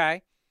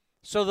 Okay.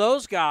 So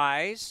those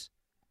guys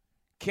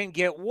can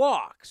get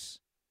walks.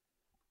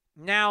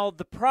 Now,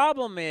 the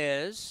problem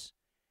is,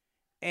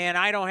 and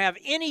I don't have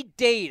any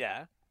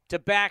data to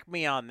back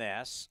me on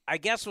this, I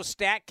guess with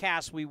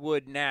StatCast we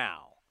would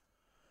now.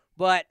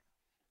 But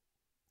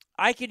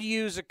I could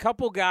use a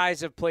couple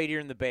guys that have played here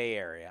in the Bay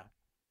Area.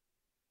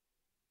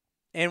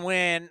 And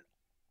when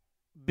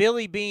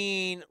Billy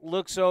Bean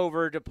looks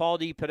over to Paul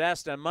D.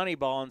 Podesta and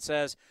Moneyball and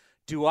says,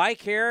 do I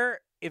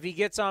care if he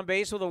gets on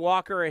base with a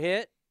walk or a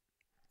hit?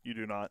 You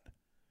do not.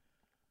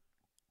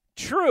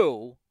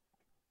 True,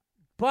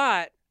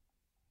 but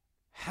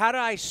how do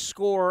I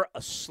score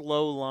a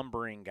slow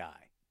lumbering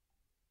guy?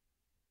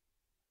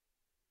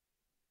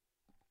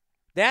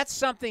 That's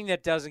something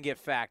that doesn't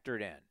get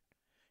factored in.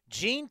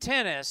 Gene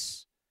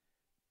Tennis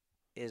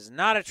is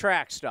not a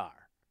track star.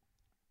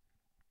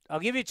 I'll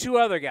give you two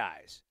other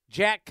guys,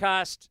 Jack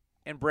Cust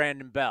and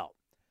Brandon Belt.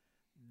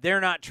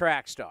 They're not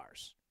track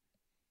stars.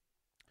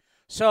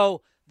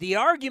 So the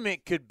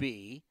argument could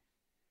be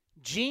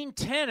Gene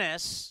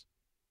Tennis,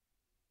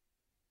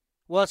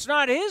 well, it's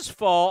not his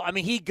fault. I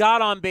mean, he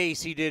got on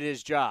base. He did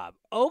his job.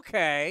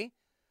 Okay.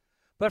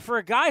 But for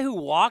a guy who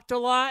walked a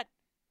lot,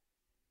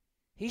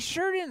 he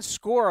sure didn't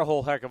score a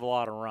whole heck of a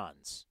lot of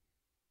runs.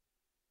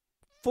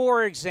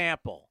 For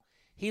example,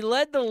 he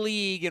led the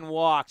league in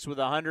walks with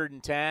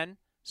 110,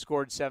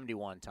 scored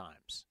 71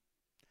 times.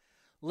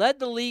 Led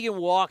the league in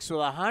walks with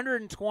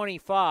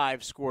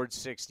 125, scored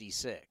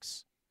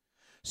 66.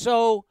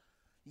 So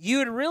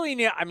you'd really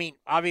need, I mean,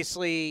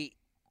 obviously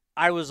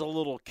I was a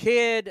little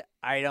kid.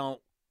 I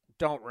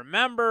don't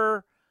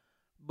remember,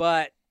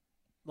 but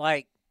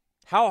like,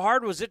 how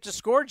hard was it to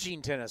score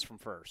Gene Tennis from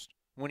first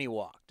when he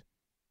walked?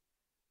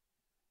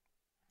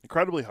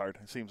 Incredibly hard,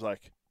 it seems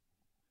like.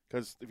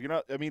 Because if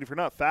you're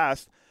not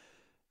fast,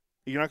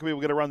 you're not going to be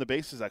able to get around the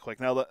bases that quick.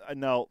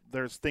 Now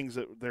there's things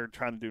that they're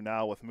trying to do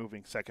now with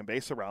moving second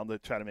base around to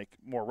try to make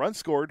more runs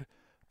scored.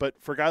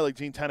 But for a guy like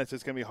Gene Tennis,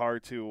 it's going to be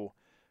hard to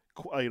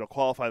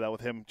qualify that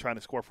with him trying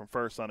to score from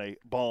first on a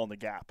ball in the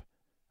gap.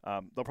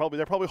 They're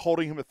probably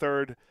holding him to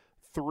third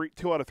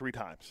 2 out of 3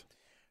 times.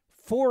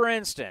 For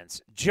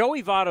instance,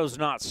 Joey Votto's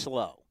not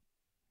slow.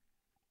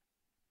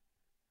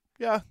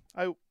 Yeah,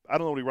 I don't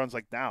know what he runs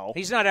like now.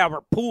 He's not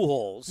Albert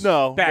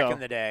Pujols. Back in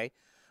the day.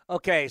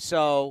 Okay,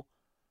 so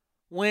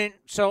I'm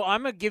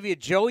gonna give you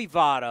Joey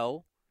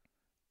Votto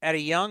at a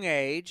young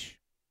age,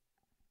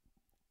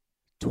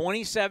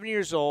 27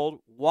 years old,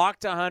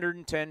 walked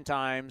 110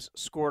 times,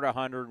 scored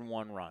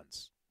 101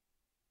 runs.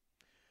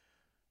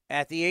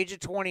 At the age of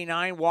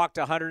 29, walked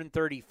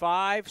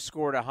 135,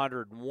 scored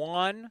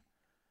 101.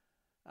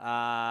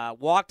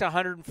 Walked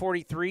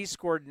 143,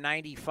 scored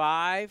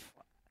 95.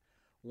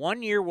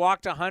 1 year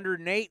walked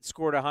 108,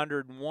 scored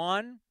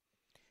 101.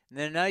 And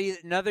then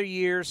another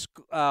year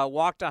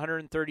walked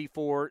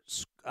 134,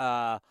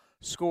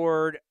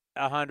 scored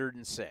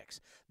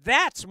 106.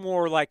 That's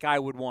more like I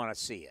would want to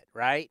see it,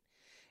 right?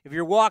 If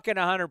you're walking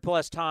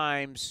 100-plus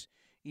times,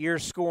 you're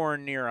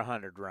scoring near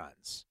 100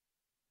 runs.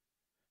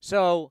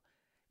 So,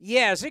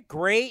 yeah, is it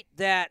great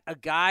that a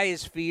guy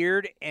is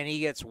feared and he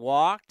gets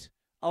walked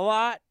a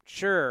lot?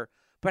 Sure.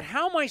 But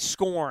how am I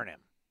scoring him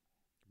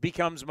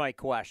becomes my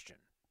question.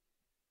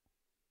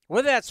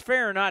 Whether that's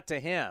fair or not to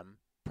him,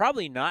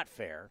 probably not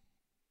fair.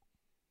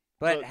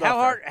 But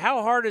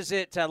how hard is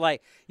it to,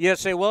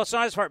 say, well, it's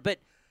not as hard. But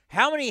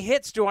how many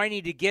hits do I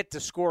need to get to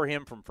score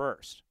him from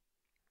first?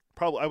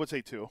 Probably, I would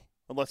say 2,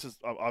 unless it's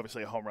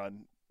obviously a home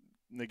run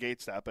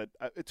negates that. But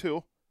 2.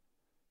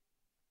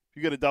 If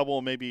you get a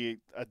double, maybe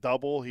a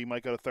double, he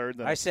might go to third.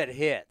 Then I said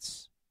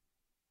hits.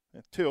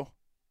 2.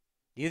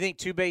 Do you think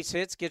 2 base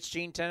hits gets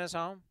Gene Tennis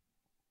home?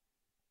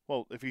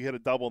 Well, if you hit a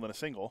double and then a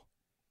single.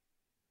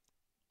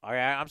 All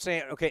right, I'm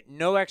saying, okay,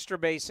 no extra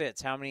base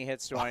hits. How many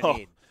hits do I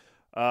need?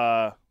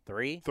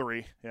 3?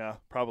 3, yeah,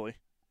 probably.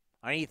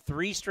 I need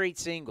 3 straight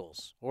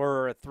singles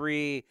or a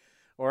 3,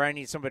 or I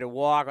need somebody to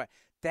walk.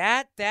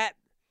 That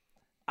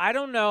I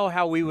don't know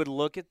how we would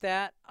look at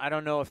that. I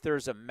don't know if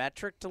there's a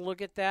metric to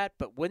look at that,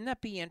 but wouldn't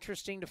that be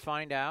interesting to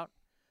find out?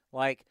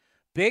 Like,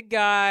 big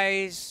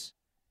guys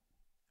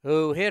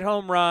who hit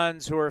home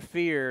runs, who are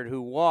feared,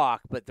 who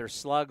walk, but they're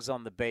slugs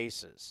on the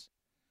bases.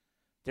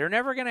 They're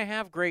never going to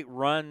have great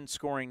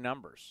run-scoring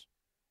numbers.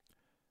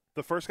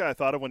 The first guy I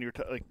thought of when you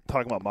were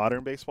talking about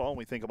modern baseball, and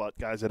we think about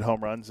guys that hit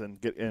home runs and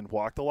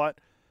walked a lot,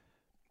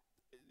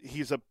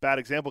 he's a bad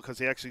example because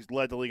he actually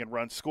led the league in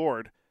runs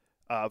scored.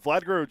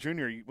 Vlad Guerrero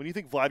Jr., when you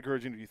think Vlad Guerrero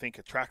Jr., you think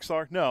a track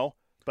star? No,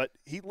 but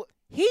he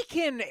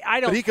can – I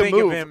don't think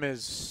move. of him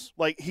as –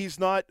 like, he's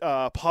not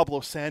Pablo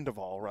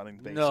Sandoval running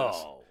the bases.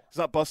 No. He's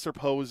not Buster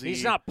Posey.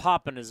 He's not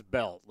popping his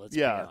belt, let's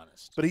be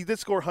honest. But he did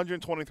score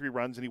 123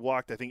 runs, and he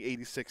walked, I think,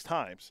 86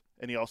 times.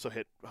 And he also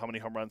hit how many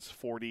home runs?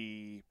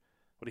 40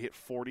 – what did he hit,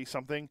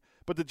 40-something?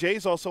 But the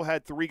Jays also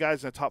had 3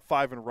 guys in the top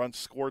 5 in runs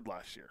scored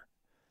last year.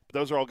 But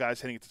those are all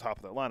guys hitting at the top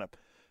of their lineup.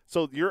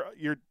 So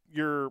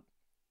your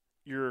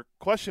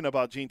question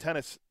about Gene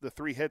Tennis, the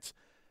 3 hits,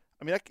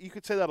 I mean, you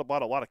could say that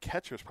about a lot of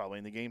catchers probably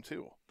in the game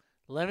too.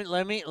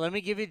 Let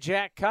me give you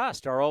Jack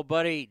Cust, our old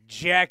buddy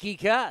Jackie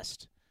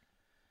Cust.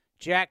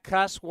 Jack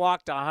Cust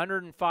walked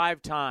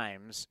 105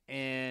 times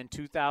in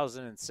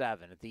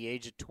 2007 at the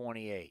age of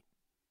 28.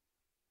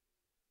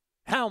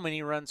 How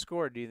many runs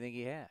scored do you think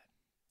he had?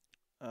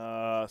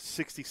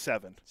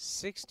 67.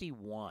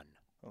 61.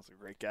 That was a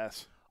great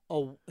guess.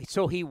 Oh,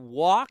 so he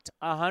walked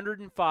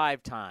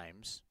 105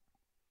 times,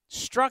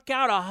 struck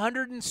out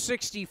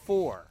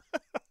 164.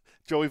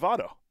 Joey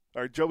Votto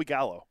or Joey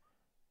Gallo.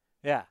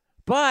 Yeah,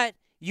 but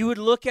you would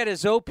look at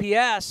his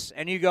OPS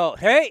and you go,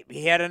 hey,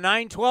 he had a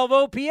 912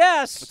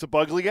 OPS. It's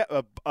above league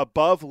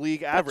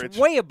average. That's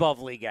way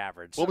above league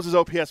average. What was his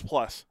OPS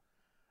plus?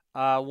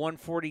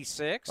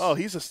 146. Oh,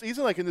 he's in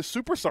the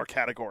superstar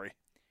category.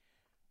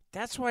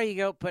 That's why you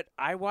go, but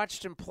I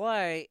watched him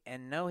play,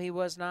 and no, he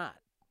was not.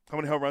 How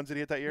many home runs did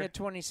he hit that year? He had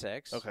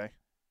 26. Okay.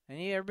 And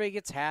everybody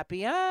gets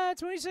happy.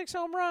 26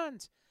 home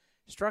runs.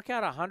 Struck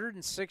out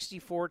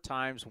 164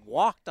 times,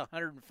 walked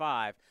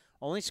 105,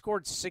 only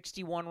scored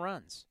 61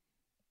 runs.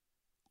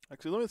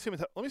 Actually, let me see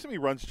how many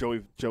runs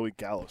Joey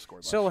Gallo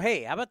scored. So,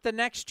 hey, how about the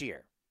next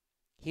year?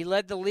 He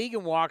led the league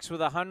in walks with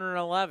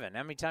 111.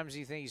 How many times do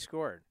you think he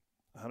scored?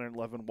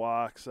 111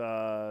 walks,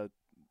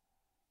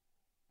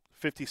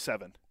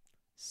 57.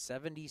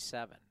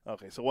 77.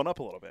 Okay, so one up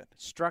a little bit.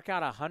 Struck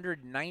out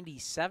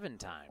 197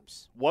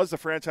 times. Was the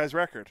franchise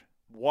record.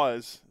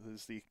 Was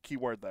is the key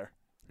word there.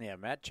 Yeah,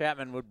 Matt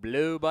Chapman would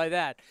blow by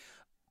that.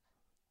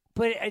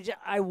 But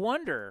I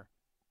wonder,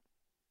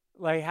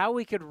 like, how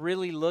we could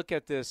really look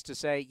at this to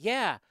say,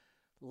 yeah,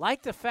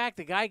 like the fact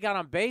the guy got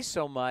on base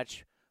so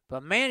much,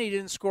 but, man, he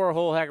didn't score a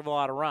whole heck of a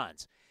lot of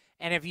runs.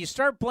 And if you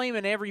start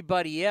blaming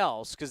everybody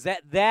else, because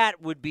that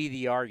would be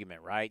the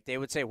argument, right? They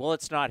would say, well,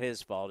 it's not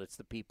his fault. It's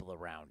the people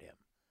around him.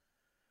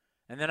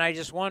 And then I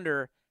just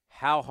wonder,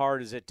 how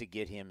hard is it to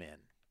get him in?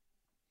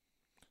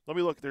 Let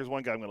me look. There's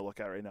one guy I'm going to look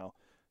at right now.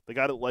 The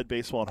guy that led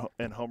baseball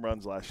in home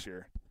runs last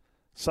year.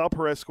 Sal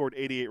Perez scored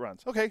 88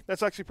 runs. Okay,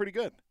 that's actually pretty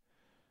good.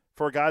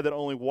 For a guy that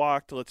only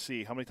walked, let's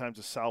see, how many times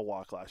did Sal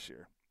walk last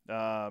year?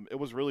 It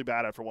was really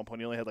bad after one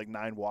point. He only had like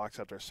 9 walks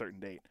after a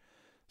certain date.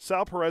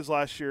 Sal Perez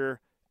last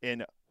year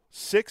in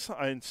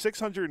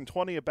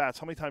 620 at-bats,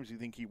 how many times do you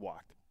think he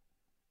walked?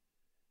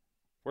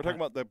 We're talking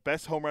about the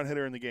best home run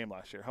hitter in the game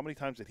last year. How many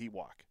times did he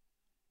walk?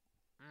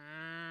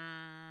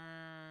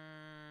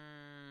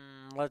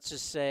 Let's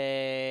just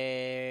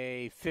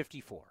say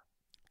 54.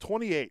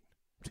 28.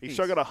 He Jeez.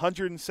 struck out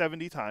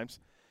 170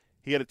 times.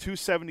 He had a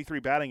 273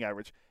 batting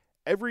average.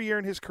 Every year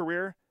in his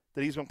career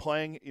that he's been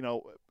playing,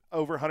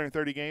 over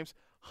 130 games,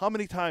 how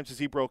many times has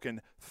he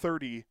broken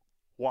 30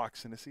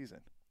 walks in a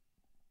season?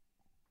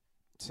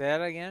 Say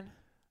that again?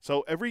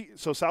 So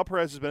Sal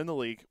Perez has been in the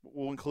league.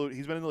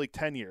 He's been in the league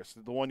 10 years.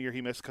 The one year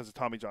he missed because of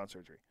Tommy John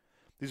surgery.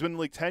 He's been in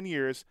the league 10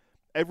 years.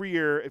 Every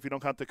year, if you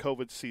don't count the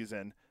COVID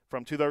season,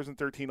 from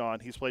 2013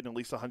 on, he's played in at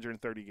least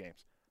 130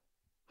 games.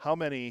 How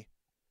many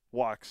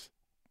walks?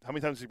 How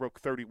many times has he broke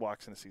 30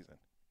 walks in a season?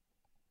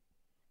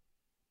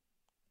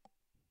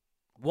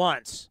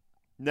 Once.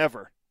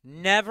 Never.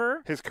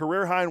 Never? His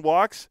career high in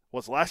walks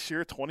was last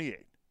year,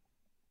 28.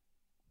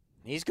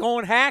 He's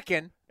going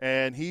hacking.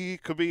 And he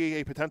could be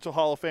a potential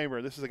Hall of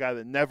Famer. This is a guy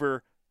that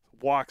never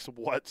walks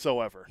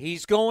whatsoever.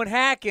 He's going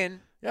hacking.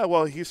 Yeah,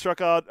 well, he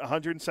struck out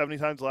 170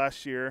 times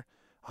last year,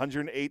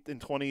 108 in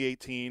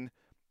 2018,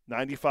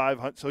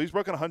 95. So he's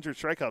broken 100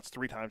 strikeouts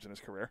 3 times in his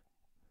career.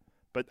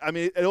 But, I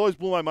mean, it always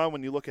blew my mind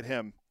when you look at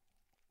him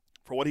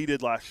for what he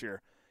did last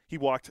year. He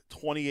walked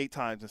 28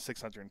 times in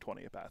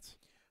 620 at-bats.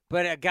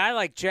 But a guy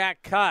like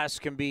Jack Cuss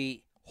can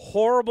be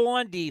horrible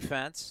on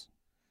defense,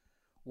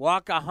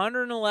 walk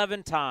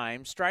 111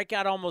 times, strike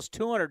out almost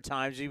 200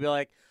 times. You'd be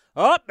like,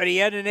 oh, but he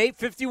had an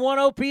 851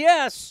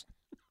 OPS.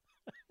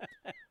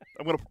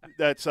 I'm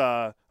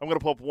gonna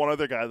pull up one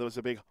other guy that was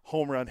a big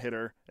home run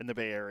hitter in the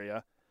Bay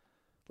Area.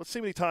 Let's see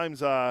how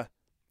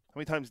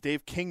many times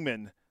Dave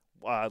Kingman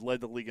led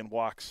the league in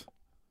walks.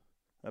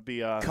 That'd be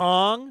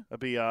Kong.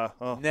 That'd be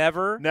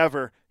Never.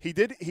 Never. He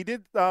did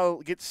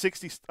get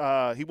 60.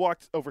 He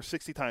walked over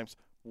 60 times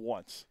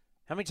once.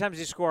 How many times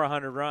did he score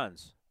 100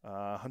 runs?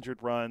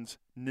 100 runs.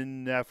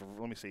 Never.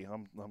 Let me see.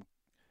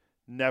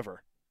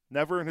 Never.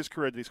 Never in his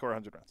career did he score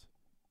 100 runs.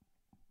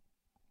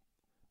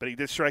 But he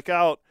did strike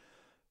out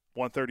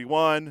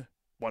 131,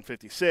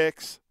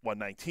 156,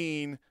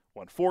 119,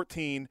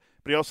 114.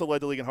 But he also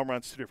led the league in home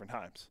runs 2 different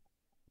times.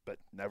 But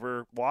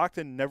never walked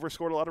and never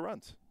scored a lot of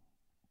runs.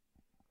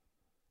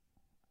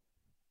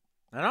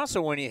 And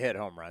also when you hit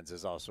home runs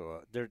is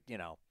also,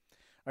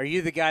 are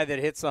you the guy that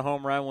hits the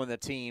home run when the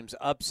team's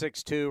up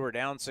 6-2 or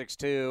down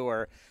 6-2?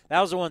 Or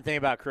that was the one thing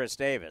about Chris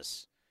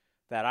Davis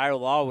that I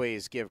will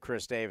always give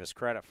Chris Davis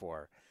credit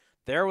for.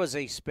 There was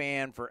a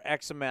span for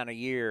X amount of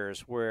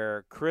years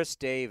where Chris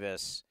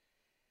Davis,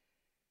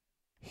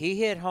 he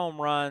hit home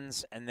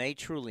runs and they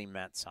truly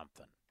meant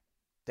something.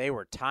 They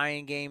were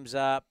tying games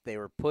up. They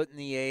were putting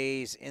the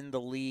A's in the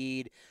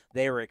lead.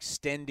 They were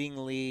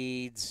extending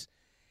leads.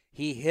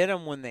 He hit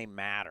them when they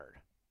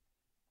mattered.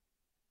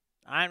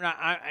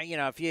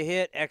 If you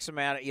hit X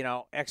amount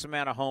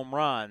of home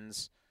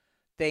runs,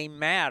 they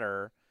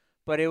matter.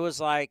 But it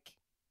was like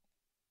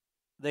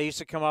they used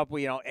to come up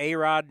with,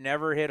 A-Rod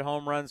never hit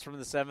home runs from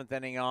the 7th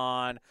inning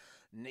on.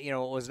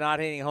 Was not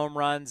hitting home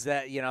runs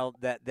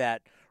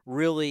that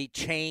really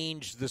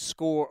changed the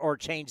score or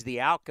changed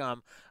the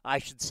outcome, I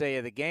should say,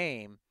 of the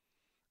game.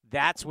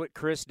 That's what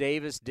Chris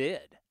Davis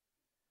did.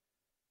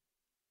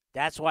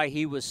 That's why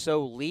he was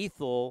so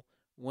lethal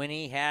when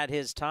he had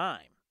his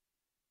time.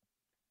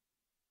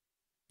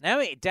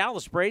 Now,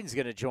 Dallas Braden's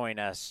going to join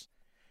us.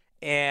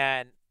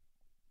 And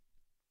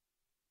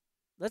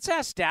let's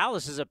ask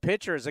Dallas as a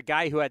pitcher, as a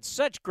guy who had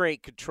such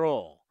great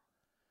control.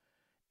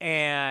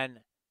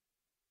 And,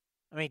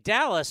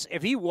 Dallas,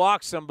 if he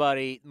walked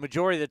somebody,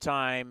 majority of the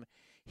time,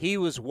 he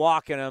was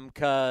walking them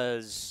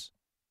because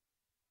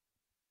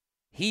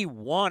he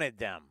wanted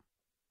them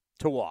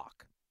to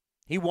walk.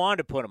 He wanted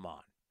to put them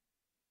on.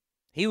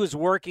 He was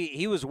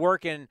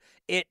working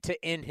it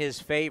in his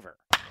favor.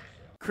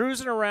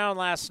 Cruising around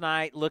last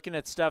night, looking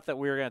at stuff that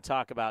we were going to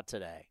talk about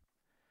today.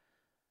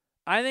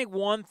 I think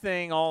one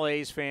thing all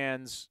A's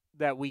fans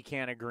that we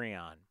can't agree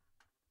on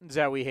is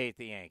that we hate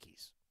the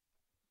Yankees.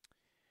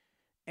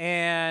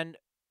 And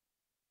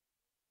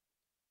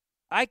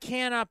I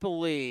cannot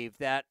believe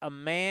that a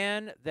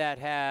man that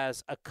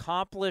has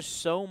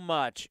accomplished so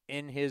much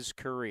in his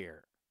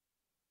career,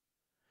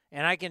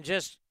 and I can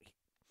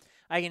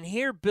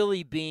hear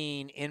Billy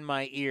Beane in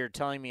my ear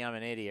telling me I'm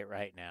an idiot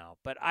right now,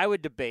 but I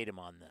would debate him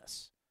on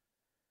this.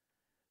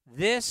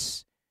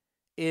 This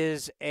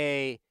is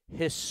a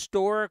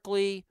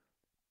historically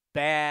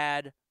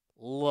bad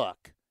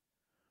look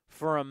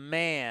for a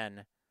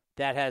man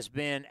that has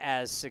been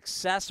as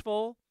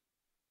successful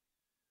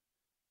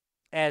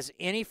as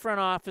any front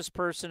office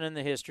person in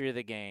the history of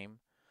the game,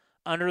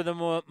 under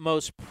the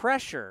most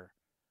pressure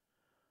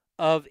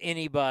of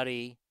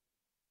anybody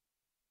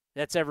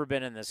that's ever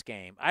been in this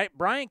game.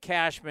 Brian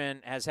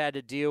Cashman has had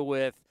to deal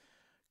with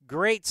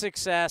great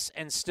success,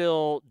 and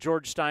still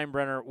George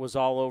Steinbrenner was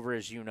all over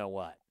his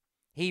you-know-what.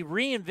 He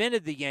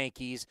reinvented the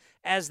Yankees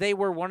as they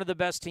were one of the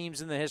best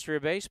teams in the history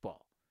of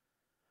baseball.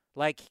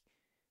 Like,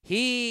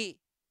 he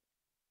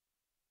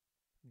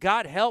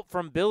got help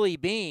from Billy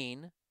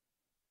Beane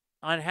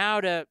on how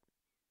to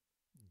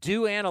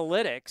do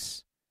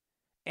analytics,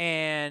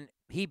 and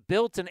he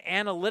built an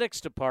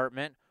analytics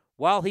department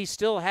while he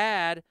still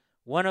had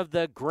one of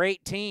the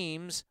great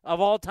teams of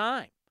all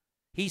time.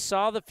 He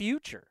saw the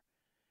future,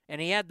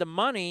 and he had the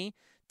money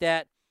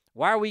that,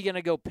 why are we going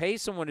to go pay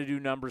someone to do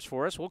numbers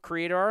for us? We'll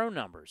create our own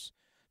numbers.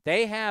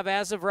 They have,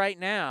 as of right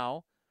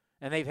now,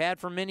 and they've had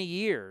for many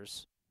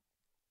years,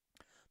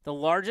 the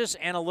largest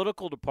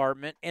analytical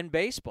department in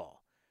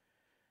baseball.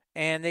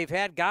 And they've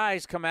had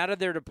guys come out of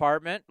their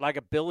department, like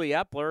a Billy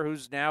Epler,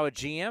 who's now a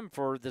GM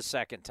for the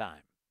second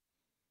time.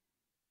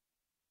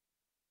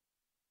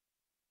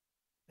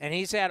 And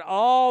he's had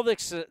all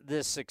this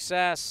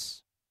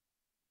success.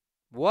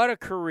 What a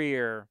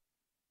career.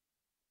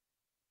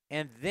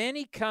 And then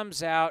he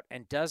comes out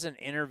and does an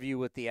interview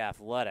with The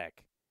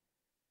Athletic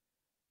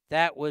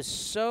that was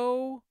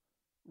so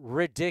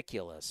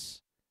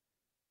ridiculous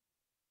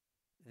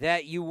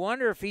that you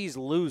wonder if he's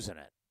losing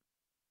it.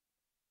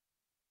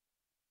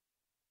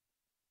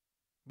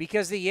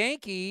 Because the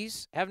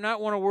Yankees have not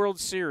won a World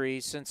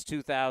Series since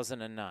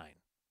 2009.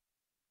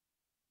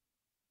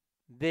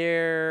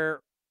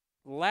 Their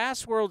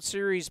last World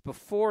Series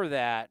before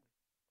that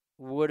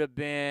would have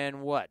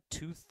been,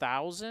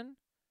 2000?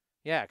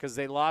 Yeah, because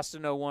they lost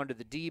in 01 to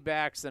the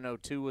D-backs, then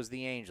 02 was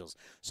the Angels.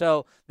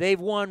 So they've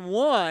won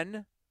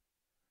one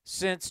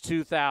since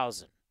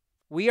 2000.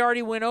 We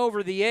already went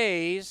over the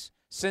A's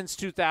since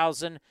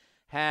 2000.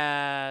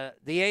 The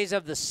A's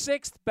have the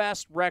sixth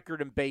best record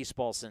in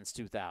baseball since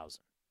 2000.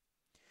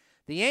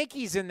 The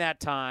Yankees in that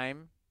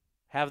time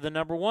have the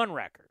number one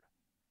record.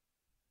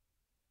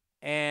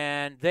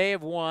 And they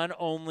have won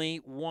only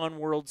one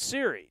World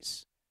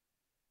Series.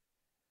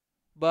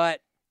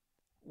 But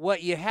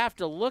what you have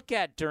to look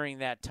at during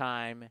that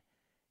time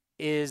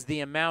is the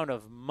amount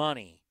of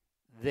money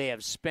they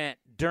have spent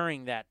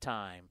during that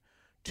time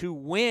to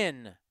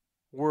win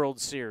World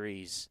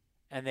Series,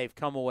 and they've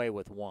come away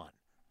with one.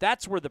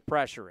 That's where the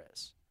pressure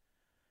is.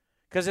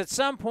 Because at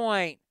some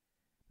point,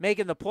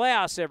 making the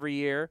playoffs every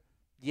year,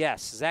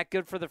 yes. Is that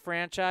good for the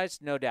franchise?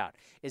 No doubt.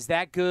 Is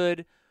that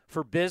good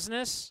for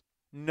business?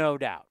 No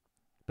doubt.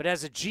 But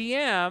as a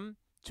GM,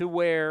 to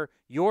where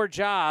your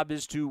job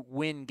is to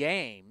win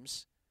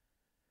games,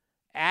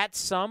 at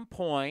some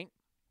point,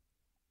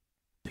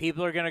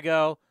 people are going to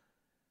go,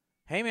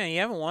 hey, man, you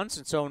haven't won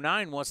since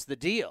 2009. What's the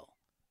deal?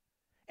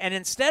 And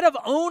instead of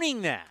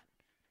owning that,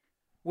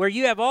 where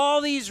you have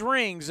all these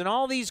rings and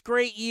all these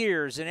great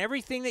years and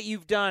everything that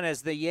you've done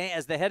as the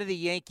head of the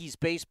Yankees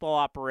baseball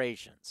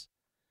operations,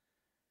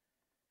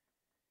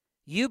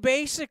 you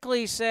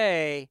basically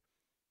say,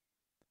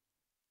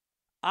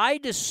 I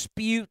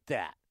dispute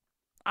that.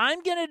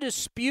 I'm going to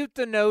dispute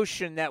the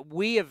notion that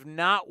we have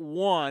not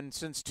won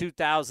since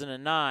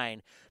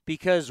 2009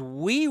 because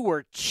we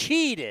were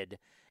cheated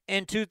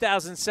in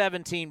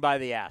 2017 by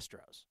the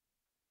Astros.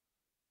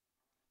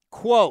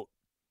 Quote,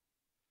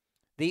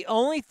 the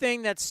only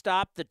thing that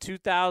stopped the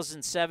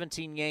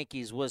 2017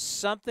 Yankees was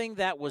something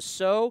that was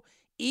so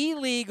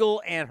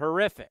illegal and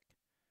horrific.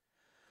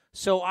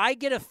 So I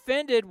get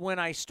offended when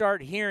I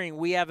start hearing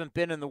we haven't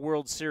been in the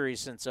World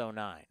Series since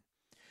 2009.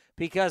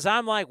 Because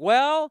I'm like,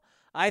 well,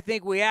 I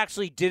think we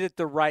actually did it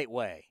the right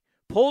way.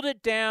 Pulled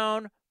it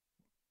down,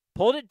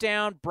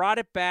 brought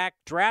it back,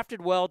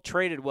 drafted well,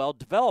 traded well,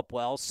 developed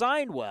well,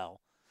 signed well.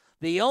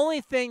 The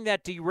only thing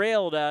that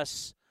derailed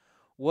us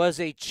was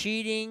a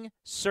cheating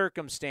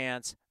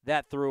circumstance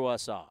that threw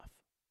us off.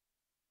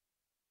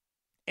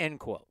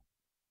 End quote.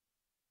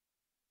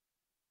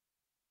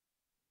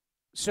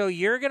 So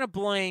you're going to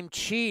blame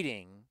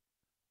cheating,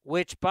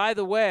 which, by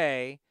the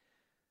way,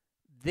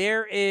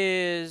 there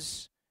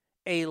is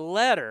a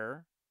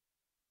letter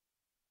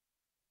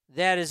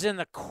that is in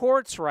the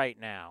courts right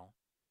now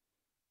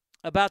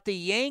about the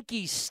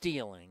Yankees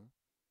stealing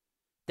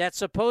that's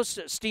supposed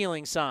to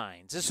stealing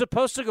signs. It's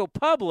supposed to go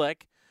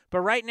public,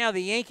 but right now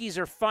the Yankees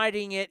are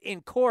fighting it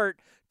in court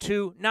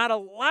to not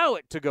allow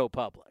it to go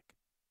public.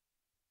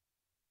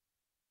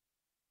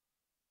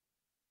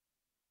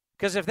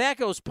 Because if that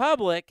goes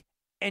public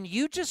and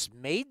you just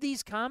made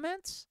these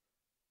comments,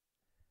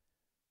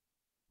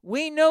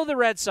 we know the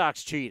Red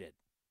Sox cheated.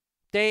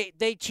 They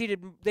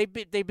cheated.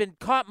 They've been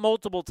caught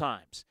multiple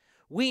times.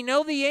 We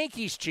know the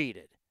Yankees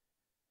cheated.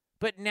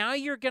 But now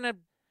you're going to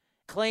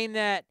claim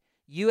that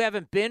you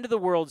haven't been to the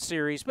World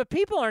Series. But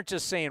people aren't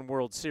just saying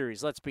World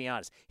Series, let's be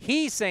honest.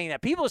 He's saying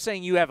that. People are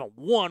saying you haven't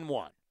won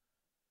one.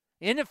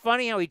 Isn't it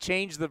funny how he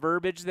changed the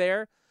verbiage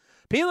there?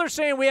 People are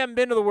saying we haven't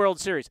been to the World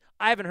Series.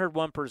 I haven't heard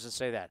one person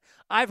say that.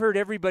 I've heard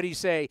everybody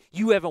say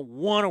you haven't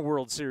won a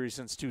World Series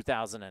since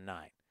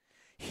 2009.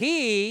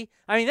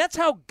 That's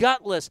how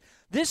gutless.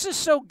 This is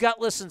so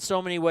gutless in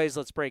so many ways.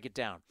 Let's break it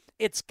down.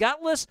 It's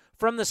gutless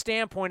from the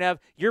standpoint of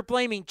you're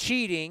blaming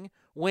cheating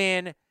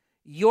when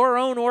your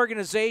own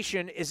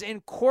organization is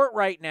in court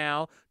right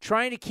now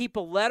trying to keep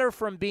a letter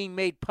from being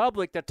made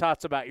public that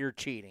talks about your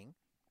cheating.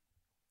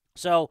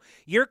 So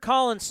you're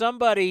calling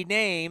somebody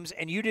names,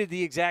 and you did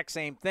the exact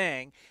same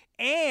thing.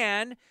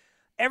 And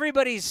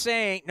everybody's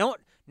saying no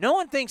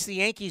one thinks the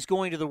Yankees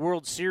going to the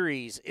World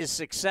Series is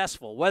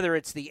successful, whether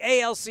it's the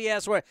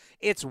ALCS or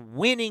it's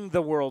winning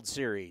the World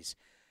Series.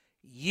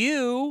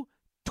 You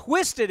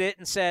twisted it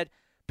and said,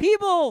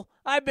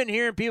 I've been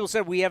hearing people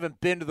said we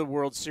haven't been to the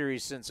World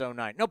Series since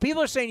 2009. No,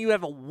 people are saying you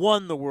haven't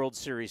won the World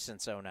Series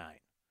since 2009.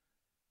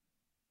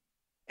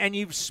 And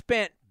you've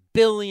spent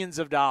billions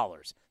of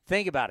dollars.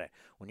 Think about it.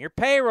 When your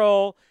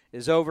payroll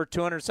is over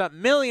 200-something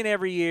million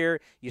every year,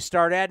 you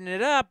start adding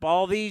it up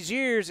all these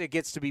years, it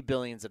gets to be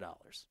billions of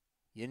dollars.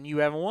 And you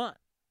haven't won.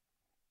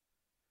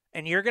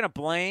 And you're going to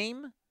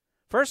blame?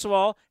 First of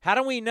all, how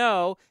do we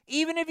know,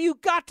 even if you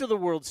got to the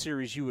World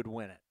Series, you would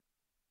win it?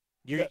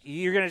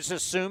 You're going to just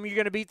assume you're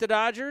going to beat the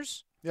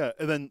Dodgers? Yeah,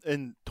 and then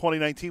in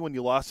 2019 when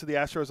you lost to the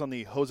Astros on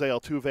the Jose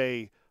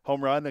Altuve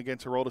home run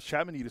against Aroldis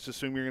Chapman, you just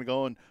assume you're going to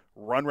go and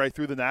run right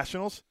through the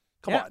Nationals?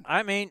 Come on.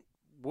 I mean,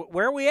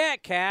 where are we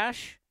at,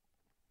 Cash?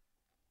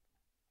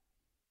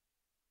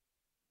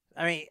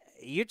 I mean,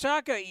 you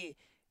talk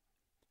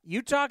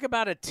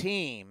about a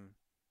team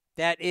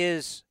that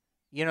is,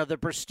 the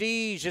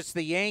prestige, it's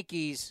the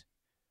Yankees.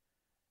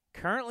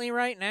 Currently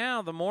right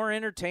now, the more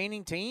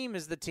entertaining team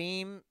is the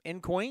team in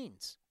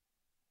Queens.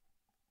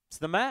 It's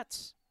the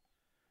Mets.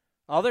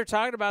 All they're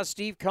talking about is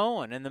Steve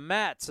Cohen and the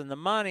Mets and the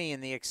money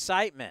and the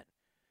excitement.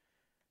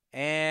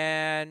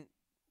 And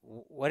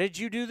what did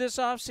you do this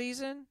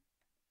offseason?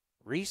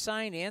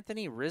 Re-signed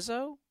Anthony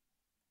Rizzo?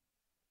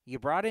 You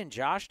brought in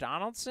Josh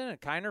Donaldson and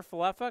Kiner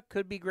Falefa.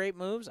 Could be great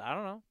moves. I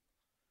don't know.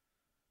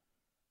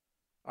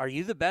 Are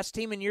you the best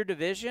team in your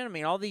division? I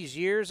mean, all these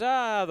years,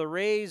 the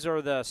Rays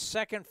are the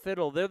second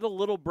fiddle. They're the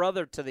little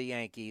brother to the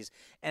Yankees,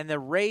 and the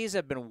Rays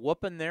have been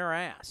whooping their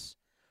ass,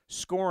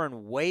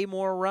 scoring way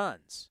more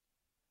runs.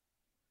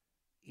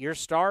 Your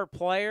star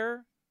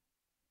player,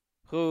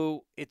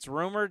 who it's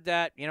rumored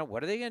that,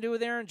 what are they going to do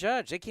with Aaron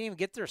Judge? They can't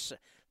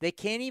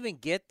even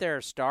get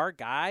their star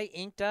guy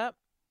inked up.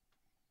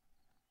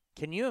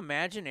 Can you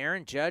imagine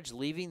Aaron Judge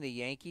leaving the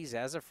Yankees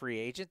as a free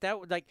agent? That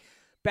would,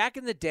 back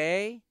in the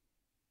day,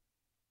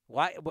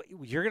 why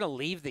you're going to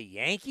leave the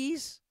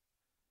Yankees?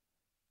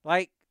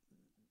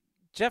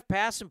 Jeff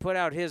Passan put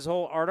out his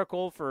whole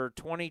article for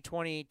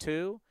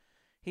 2022.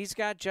 He's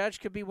got Judge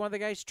could be one of the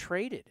guys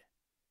traded.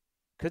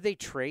 Could they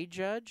trade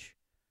Judge?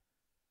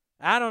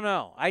 I don't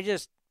know.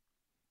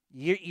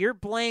 You're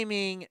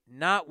blaming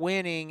not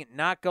winning,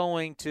 not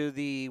going to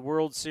the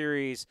World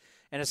Series,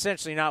 and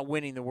essentially not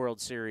winning the World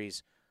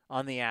Series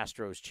on the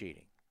Astros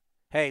cheating.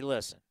 Hey,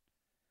 listen.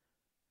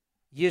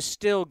 You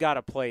still got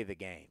to play the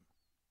game.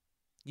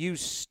 You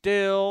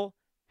still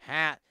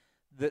have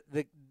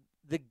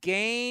the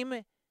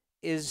game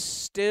is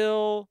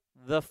still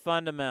the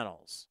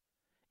fundamentals.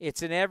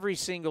 It's in every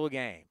single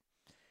game.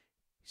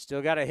 You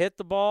still got to hit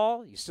the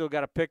ball. You still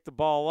got to pick the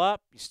ball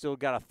up. You still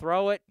got to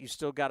throw it. You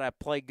still got to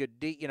play good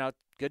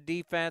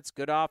defense,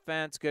 good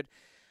offense, good.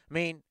 I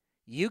mean,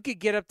 you could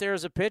get up there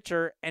as a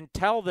pitcher and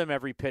tell them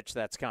every pitch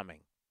that's coming.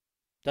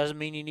 Doesn't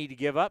mean you need to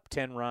give up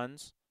 10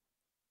 runs.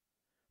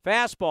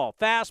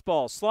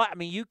 Fastball, slide. I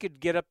mean, you could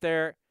get up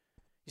there.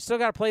 You still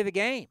got to play the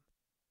game.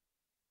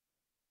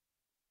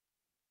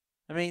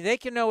 I mean, they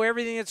can know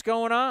everything that's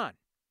going on.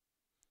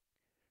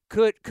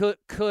 Could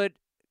put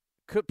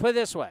it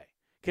this way,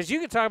 because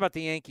you could talk about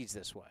the Yankees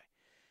this way.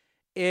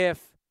 If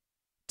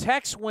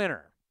Tex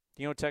Winter,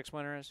 do you know what Tex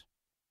Winter is?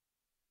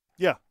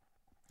 Yeah,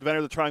 the inventor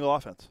of the triangle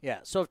offense. Yeah,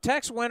 so if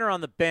Tex Winter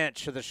on the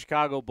bench of the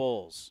Chicago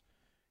Bulls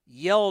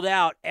yelled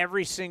out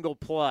every single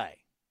play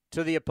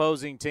to the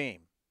opposing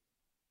team,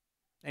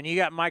 and you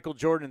got Michael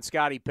Jordan and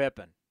Scottie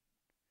Pippen,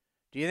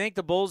 do you think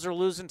the Bulls are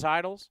losing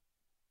titles?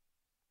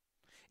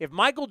 If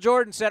Michael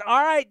Jordan said,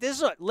 all right, this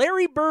is what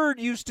Larry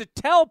Bird used to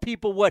tell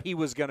people what he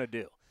was going to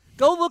do.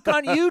 Go look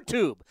on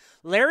YouTube.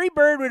 Larry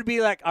Bird would be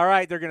like, all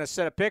right, they're going to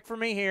set a pick for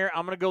me here.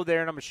 I'm going to go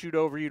there, and I'm going to shoot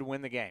over you to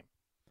win the game.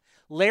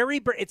 Larry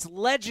Bird, it's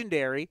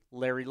legendary,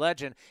 Larry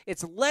Legend.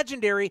 It's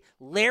legendary.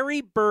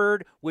 Larry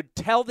Bird would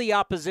tell the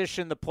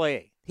opposition the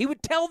play. He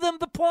would tell them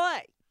the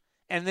play,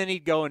 and then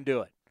he'd go and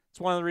do it. It's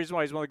one of the reasons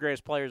why he's one of the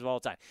greatest players of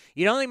all time.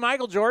 You don't think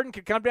Michael Jordan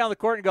could come down the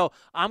court and go,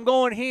 I'm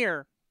going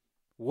here.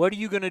 What are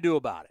you going to do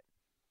about it?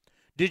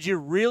 Did you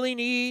really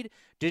need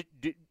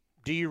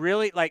do you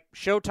really, like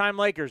Showtime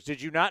Lakers,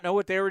 did you not know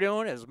what they were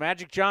doing? It was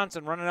Magic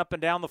Johnson running up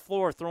and down the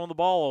floor, throwing the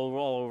ball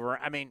all over.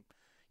 I mean,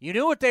 you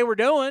knew what they were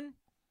doing.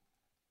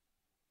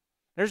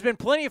 There's been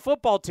plenty of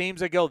football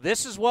teams that go,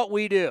 this is what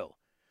we do.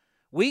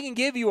 We can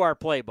give you our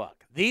playbook.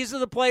 These are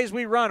the plays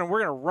we run, and we're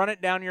going to run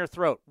it down your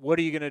throat. What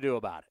are you going to do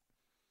about it?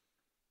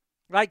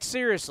 Like,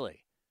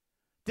 seriously,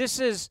 this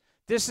is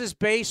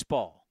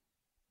baseball.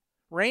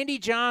 Randy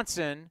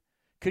Johnson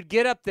could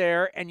get up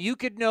there, and you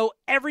could know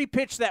every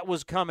pitch that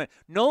was coming.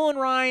 Nolan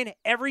Ryan,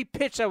 every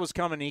pitch that was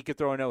coming, he could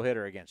throw a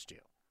no-hitter against you.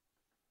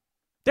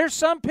 There's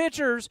some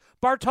pitchers,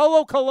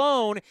 Bartolo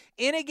Colon,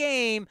 in a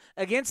game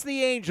against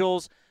the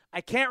Angels, I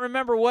can't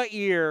remember what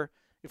year.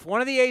 If one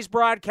of the A's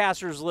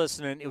broadcasters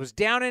listening, it was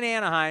down in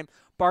Anaheim,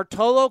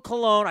 Bartolo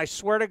Colon, I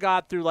swear to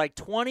God, threw like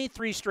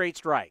 23 straight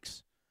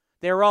strikes.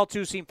 They were all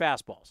two-seam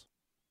fastballs.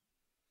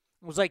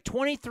 It was like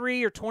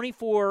 23 or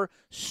 24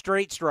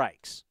 straight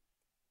strikes.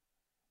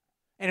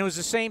 And it was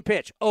the same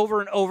pitch over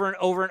and over and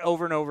over and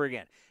over and over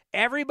again.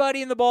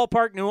 Everybody in the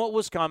ballpark knew what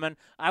was coming.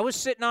 I was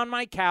sitting on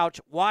my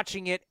couch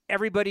watching it.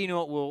 Everybody knew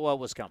what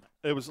was coming.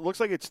 It looks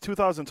like it's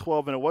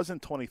 2012, and it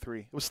wasn't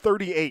 23. It was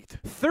 38.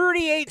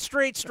 38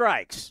 straight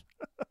strikes.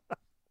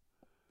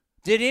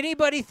 Did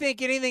anybody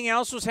think anything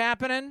else was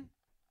happening?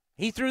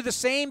 He threw the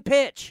same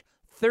pitch.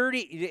 30.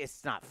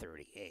 It's not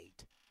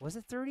 38. Was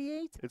it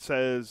 38? It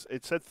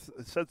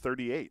said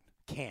 38.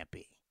 Can't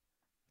be.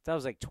 That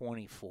was like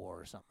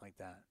 24 or something like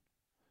that.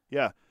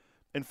 Yeah.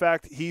 In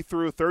fact, he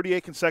threw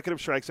 38 consecutive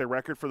strikes, a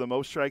record for the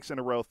most strikes in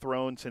a row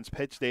thrown since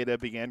pitch data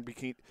beginning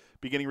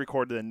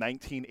recorded in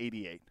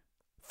 1988.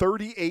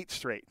 38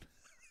 straight.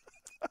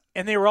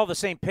 And they were all the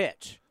same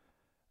pitch.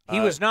 He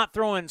was not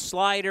throwing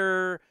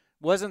slider,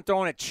 wasn't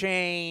throwing a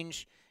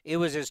change. It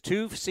was his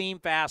two-seam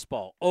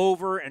fastball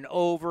over and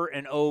over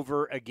and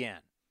over again.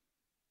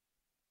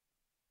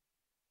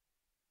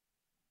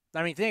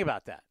 I mean, think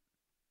about that.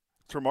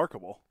 It's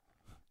remarkable.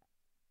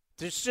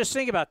 Just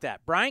think about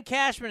that. Brian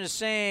Cashman is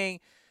saying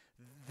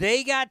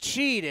they got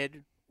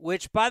cheated,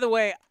 which, by the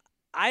way,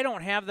 I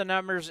don't have the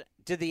numbers.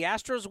 Did the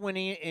Astros win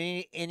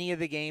any of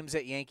the games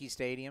at Yankee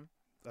Stadium?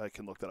 I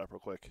can look that up real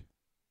quick.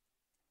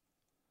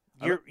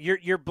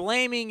 You're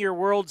blaming your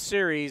World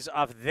Series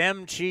off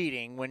them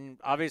cheating when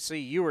obviously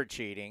you were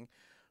cheating.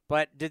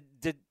 But did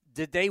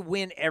they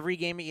win every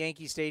game at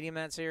Yankee Stadium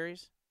that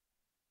series?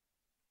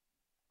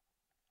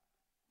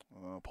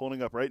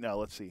 Pulling up right now.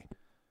 Let's see.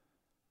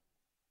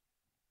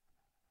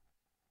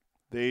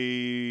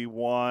 They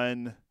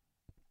won.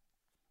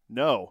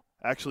 No,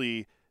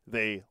 actually,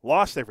 they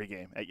lost every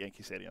game at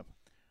Yankee Stadium.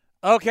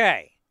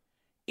 Okay.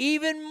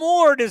 Even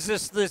more does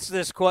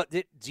this quote.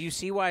 Do you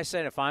see why I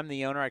said if I'm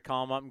the owner, I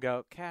call him up and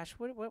go, Cash,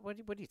 what are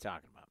you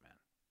talking about, man?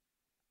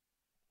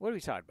 What are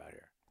we talking about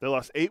here? They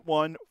lost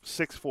 8-1,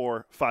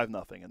 6-4,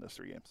 5-0 in those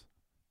 3 games.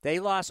 They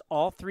lost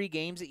all 3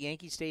 games at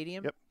Yankee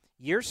Stadium? Yep.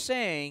 You're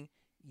saying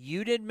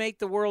you didn't make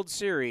the World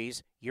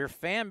Series. Your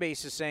fan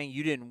base is saying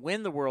you didn't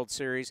win the World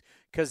Series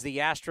because the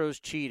Astros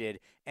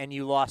cheated and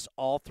you lost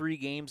all 3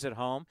 games at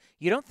home.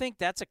 You don't think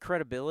that's a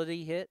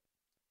credibility hit?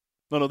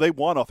 No, they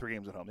won all 3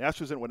 games at home. The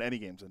Astros didn't win any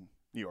games in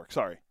New York.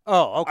 Sorry.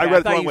 Oh, okay. I read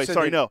it the wrong way.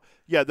 Sorry, no.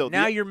 Yeah,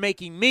 now you're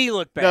making me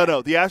look bad.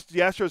 No. The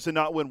Astros did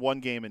not win 1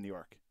 game in New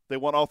York. They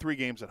won all 3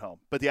 games at home.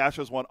 But the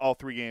Astros won all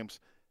 3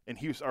 games in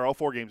Houston, or all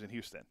 4 games in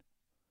Houston.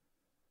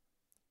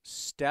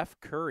 Steph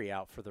Curry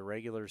out for the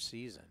regular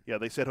season. Yeah,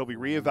 they said he'll be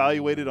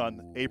reevaluated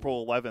on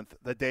April 11th,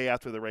 the day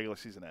after the regular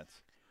season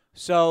ends.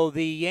 So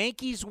the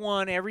Yankees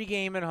won every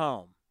game at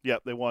home.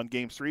 Yep, they won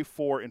games 3,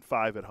 4, and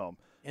 5 at home.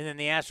 And then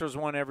the Astros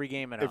won every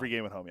game at home. Every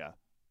game at home, yeah.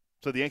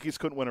 So the Yankees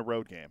couldn't win a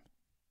road game.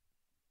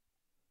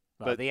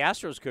 Well, but the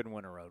Astros couldn't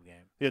win a road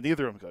game. Yeah,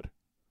 neither of them could.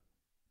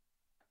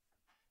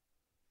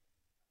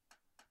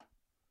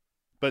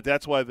 But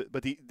that's why the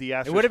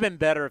Astros. It would have been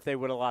better if they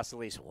would have lost at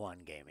least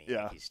 1 game at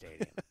Yankee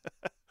Stadium.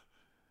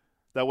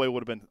 That way it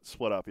would have been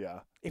split up,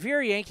 yeah. If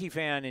you're a Yankee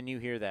fan and you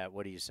hear that,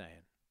 what are you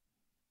saying?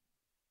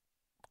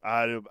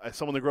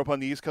 Someone that grew up on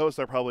the East Coast,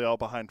 they're probably all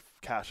behind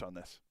Cash on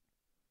this.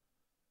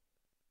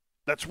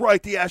 That's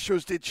right, the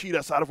Astros did cheat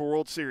us out of a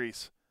World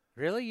Series.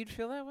 Really? You'd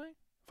feel that way?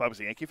 If I was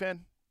a Yankee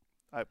fan,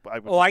 I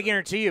would. Oh, I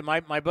guarantee you,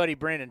 my buddy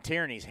Brandon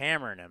Tierney's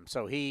hammering him.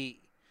 So the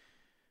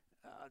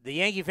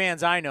Yankee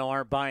fans I know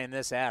aren't buying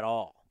this at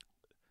all.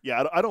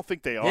 Yeah, I don't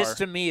think they are. This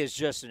to me is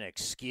just an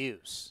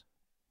excuse.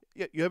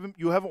 Yeah, you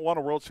haven't won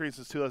a World Series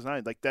since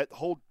 2009. Like that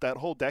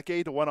whole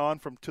decade went on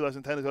from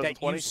 2010 to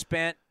 2020. That you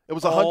spent it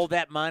was all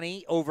that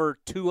money, over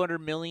 $200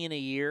 million a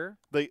year.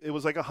 It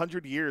was like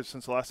 100 years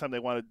since the last time they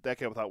won a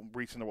decade without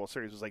reaching the World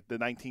Series. It was like the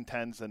 1910s,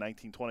 the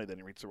 1920 they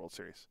didn't reach the World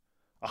Series.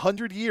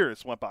 100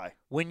 years went by.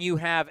 When you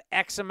have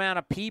X amount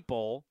of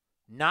people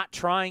not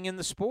trying in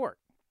the sport.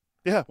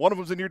 Yeah, one of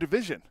them's in your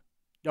division.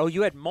 Oh,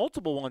 you had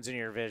multiple ones in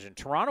your division.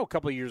 Toronto a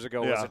couple of years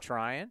ago Yeah. wasn't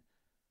trying.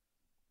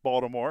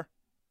 Baltimore.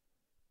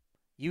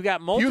 You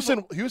got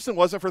multiple. Houston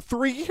wasn't for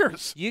 3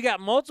 years. You got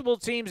multiple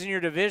teams in your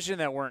division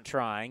that weren't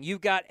trying.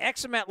 You've got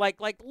X amount, like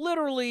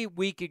literally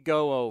we could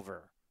go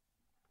over.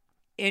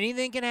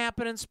 Anything can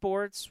happen in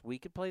sports. We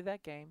could play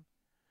that game.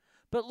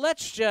 But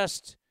let's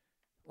just,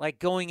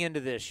 going into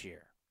this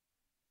year.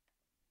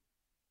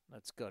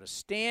 Let's go to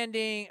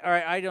standing. All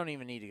right, I don't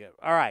even need to go.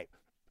 All right.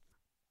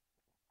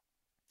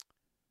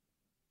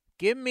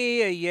 Give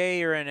me a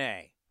yay or an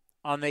A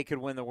on they could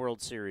win the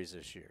World Series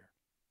this year.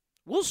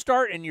 We'll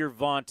start in your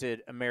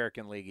vaunted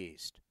American League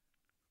East.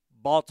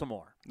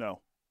 Baltimore.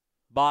 No.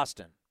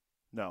 Boston.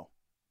 No.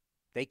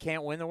 They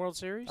can't win the World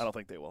Series? I don't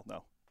think they will,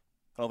 no.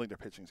 I don't think their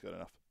pitching's good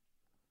enough.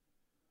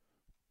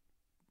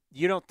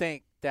 You don't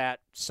think that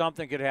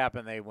something could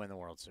happen, they win the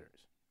World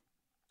Series?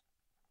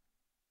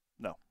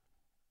 No.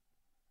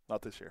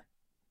 Not this year.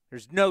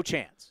 There's no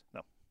chance.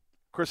 No.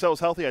 Chris Sale was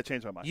healthy, I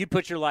changed my mind. You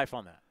put your life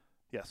on that?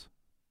 Yes.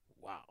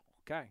 Wow.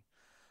 Okay.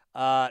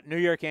 New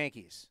York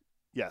Yankees.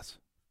 Yes.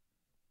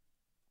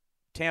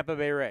 Tampa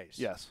Bay Rays.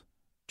 Yes.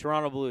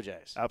 Toronto Blue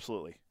Jays.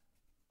 Absolutely.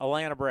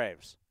 Atlanta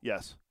Braves.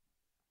 Yes.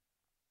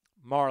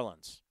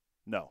 Marlins.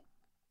 No.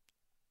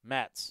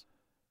 Mets.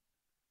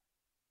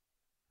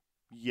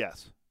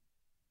 Yes.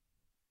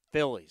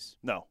 Phillies.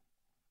 No.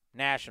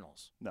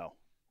 Nationals. No.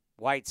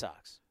 White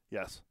Sox.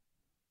 Yes.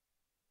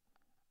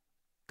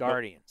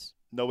 Guardians.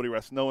 Nobody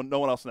rests. No one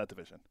else in that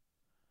division.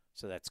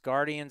 So that's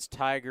Guardians,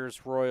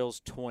 Tigers, Royals,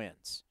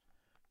 Twins.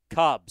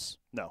 Cubs.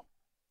 No.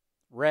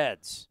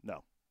 Reds.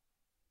 No.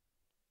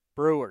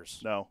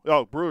 Brewers. No.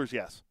 Oh, Brewers,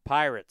 yes.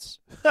 Pirates.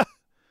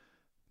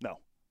 No.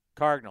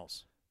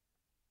 Cardinals.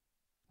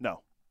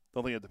 No.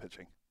 Don't think of the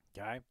pitching.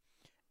 Okay.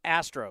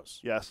 Astros.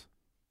 Yes.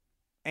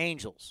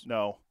 Angels.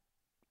 No.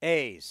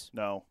 A's.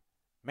 No.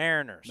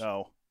 Mariners.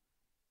 No.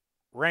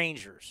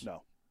 Rangers.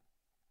 No.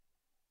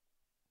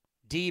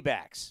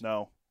 D-backs.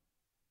 No.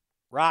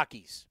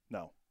 Rockies.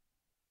 No.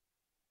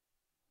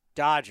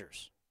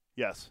 Dodgers.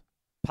 Yes.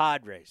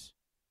 Padres.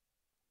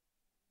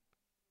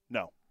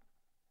 No.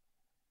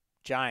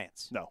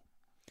 Giants. No.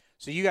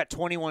 So you got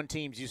 21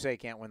 teams you say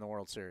can't win the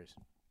World Series.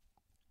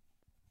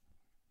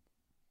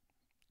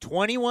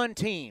 21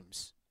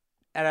 teams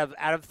out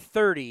of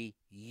 30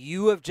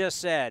 you have just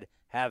said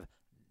have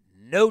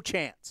no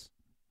chance.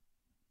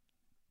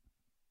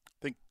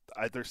 I think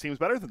their team's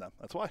better than them.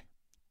 That's why.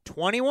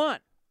 21.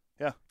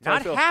 Yeah.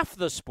 Not half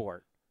the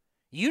sport.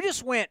 You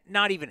just went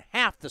not even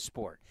half the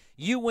sport.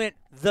 You went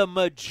the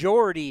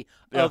majority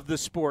of the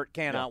sport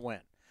cannot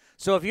win.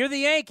 So if you're the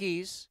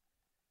Yankees,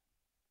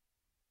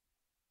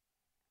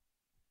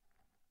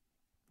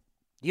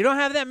 you don't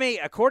have that many.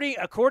 According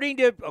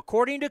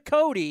to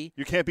Cody,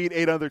 You can't beat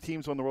 8 other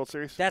teams win the World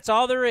Series that's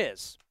all there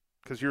is.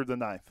 because you're the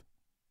 9th.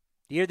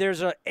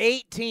 There's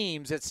 8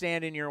 teams that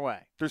stand in your way.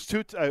 There's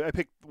 2. I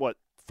picked,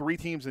 3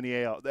 teams in the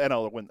NL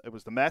that win. It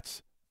was the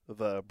Mets,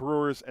 the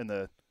Brewers, and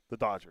the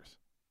Dodgers.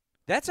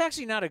 That's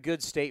actually not a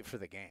good state for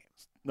the games.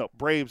 No,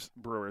 Braves,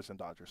 Brewers, and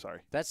Dodgers.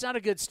 Sorry. That's not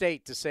a good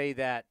state to say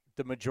that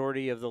the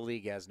majority of the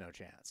league has no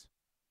chance.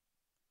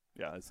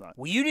 Yeah, it's not.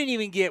 Well, you didn't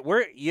even get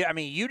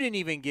you didn't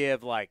even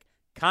give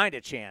kind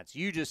of chance.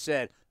 You just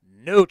said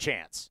no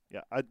chance.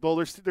 Yeah.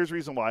 There's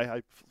reason why.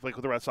 I like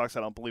with the Red Sox.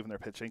 I don't believe in their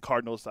pitching.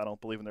 Cardinals. I don't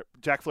believe in their.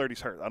 Jack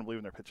Flaherty's hurt. I don't believe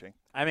in their pitching.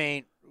 I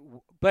mean,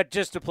 but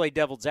just to play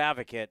devil's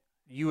advocate,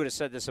 you would have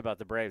said this about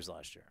the Braves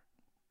last year.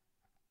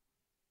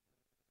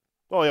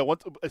 Oh yeah,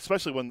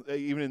 especially when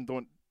even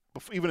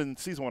in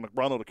season 1,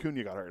 Ronald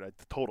Acuna got hurt.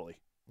 Totally.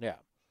 Yeah,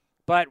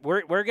 but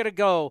we're gonna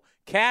go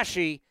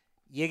Cashy.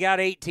 You got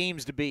 8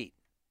 teams to beat.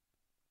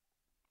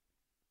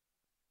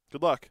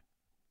 Good luck.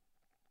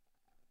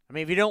 I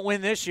mean, if you don't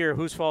win this year,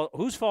 whose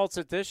fault's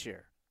it this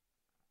year?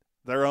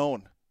 Their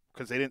own,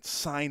 because they didn't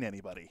sign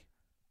anybody.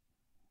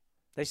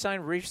 They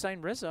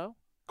re-signed Rizzo.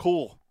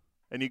 Cool.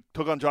 And you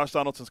took on Josh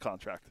Donaldson's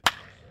contract.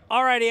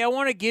 All righty, I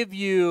want to give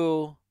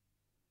you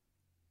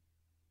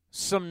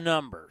some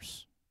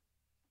numbers.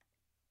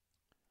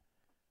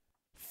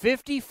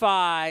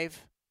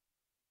 55,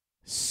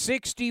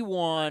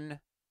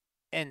 61,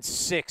 and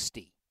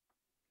 60.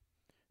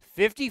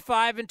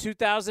 55 in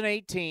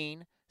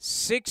 2018,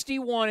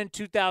 61 in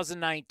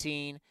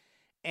 2019,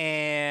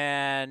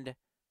 and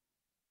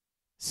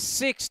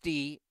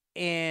 60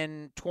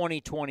 in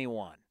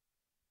 2021.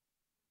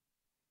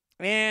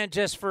 And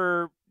just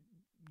for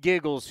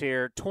giggles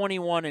here,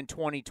 21 in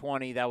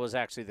 2020, that was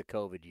actually the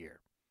COVID year.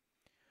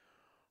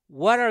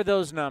 What are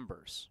those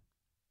numbers?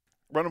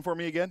 Run them for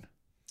me again.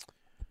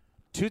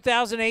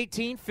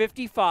 2018,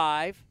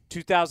 55,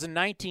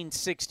 2019,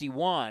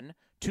 61,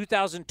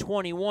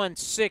 2021,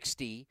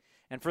 60,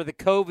 and for the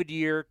COVID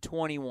year,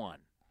 21.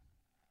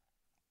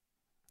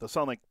 Those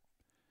sound like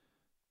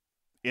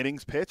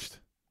innings pitched.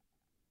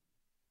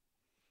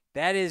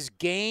 That is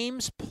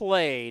games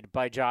played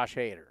by Josh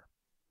Hader.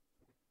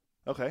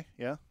 Okay,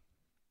 yeah.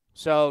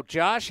 So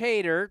Josh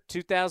Hader,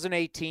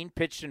 2018,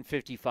 pitched in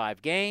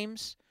 55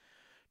 games.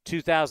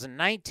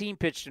 2019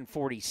 pitched in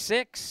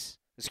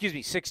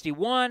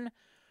 61.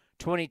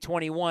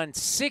 2021,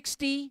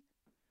 60.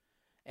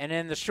 And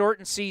in the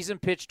shortened season,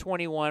 pitched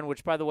 21,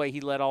 which, by the way,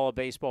 he led all of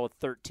baseball with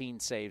 13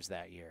 saves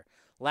that year.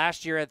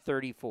 Last year had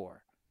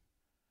 34.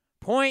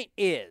 Point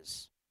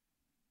is,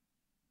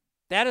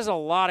 that is a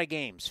lot of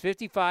games.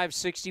 55,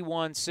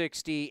 61,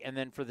 60, and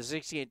then for the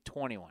 68,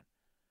 21.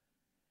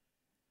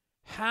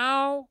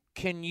 How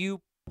can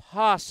you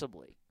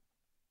possibly,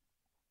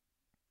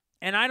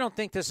 and I don't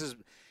think this is,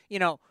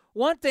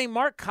 one thing,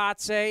 Mark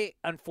Kotsay,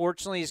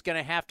 unfortunately, is going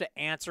to have to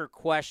answer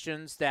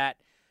questions that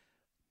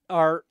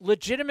are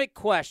legitimate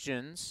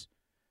questions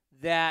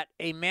that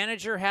a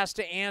manager has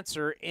to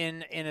answer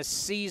in a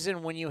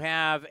season when you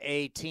have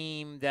a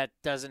team that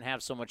doesn't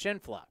have so much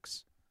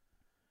influx.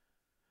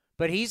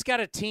 But he's got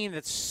a team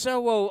that's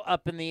so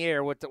up in the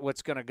air with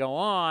what's going to go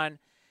on.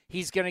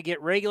 He's going to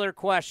get regular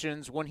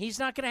questions when he's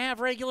not going to have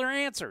regular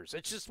answers.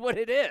 It's just what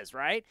it is,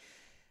 right?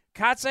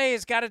 Kotsay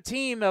has got a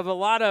team of a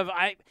lot of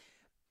I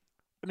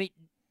mean,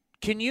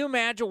 can you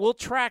imagine? We'll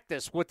track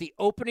this, what the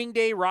opening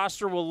day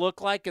roster will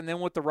look like and then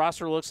what the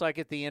roster looks like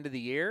at the end of the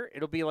year.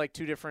 It'll be like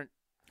two different.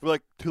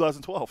 Like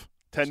 2012,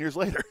 10 years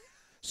later.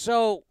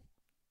 So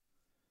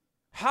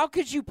how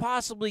could you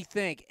possibly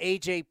think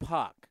A.J.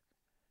 Puck?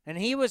 And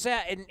he was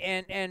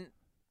and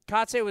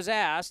Kotsay was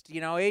asked,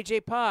 A.J.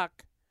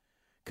 Puck,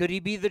 could he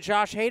be the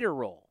Josh Hader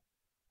role?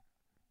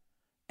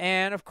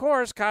 And, of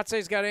course,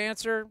 Kotsay's got to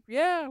answer,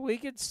 yeah, we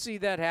could see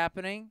that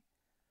happening.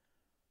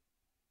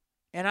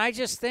 And I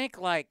just think,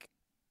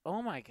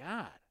 oh, my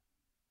God.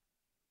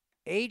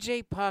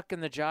 A.J. Puck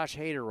in the Josh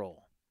Hader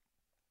role.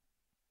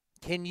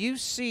 Can you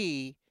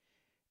see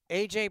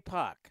A.J.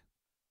 Puck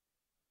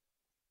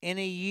in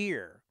a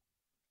year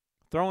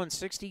throwing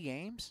 60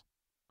 games?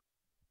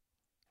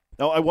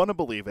 No, I want to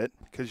believe it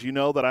because you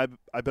know that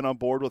I've been on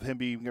board with him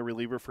being a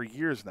reliever for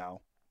years now.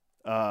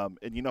 And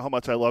you know how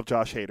much I love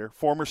Josh Hader.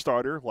 Former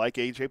starter like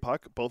A.J.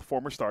 Puck, both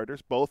former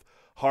starters, both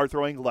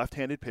hard-throwing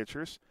left-handed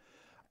pitchers.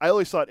 I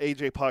always thought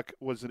A.J. Puck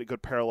was in a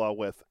good parallel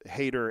with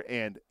Hader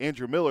and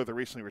Andrew Miller, the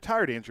recently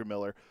retired Andrew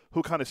Miller,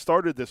 who kind of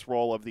started this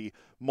role of the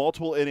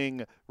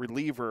multiple-inning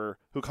reliever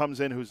who comes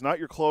in, who's not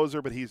your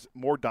closer, but he's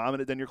more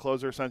dominant than your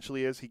closer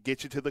essentially is. He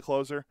gets you to the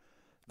closer,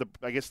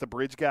 I guess the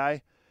bridge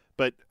guy.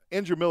 But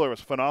Andrew Miller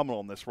was phenomenal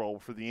in this role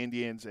for the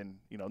Indians and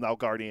now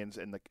Guardians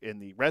and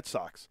the Red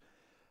Sox.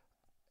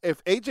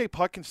 If A.J.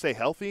 Puck can stay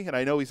healthy, and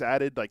I know he's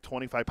added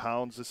 25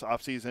 pounds this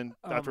offseason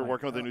after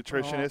working with a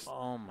nutritionist.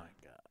 Oh, my God.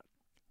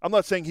 I'm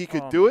not saying he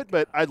could do it,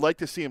 but I'd like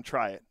to see him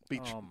try it.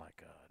 Oh, my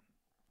God.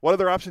 What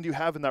other option do you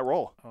have in that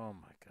role? Oh,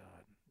 my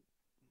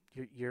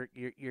God.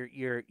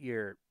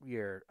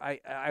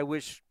 I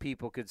wish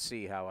people could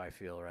see how I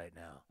feel right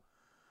now.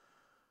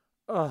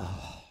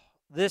 Oh,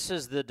 this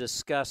is the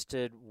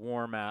disgusted,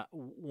 worn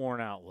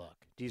out look.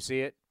 Do you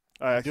see it?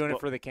 I'm doing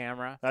it for the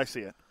camera. I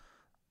see it.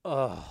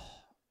 Oh,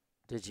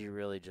 did you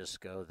really just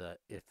go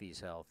if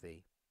he's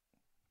healthy?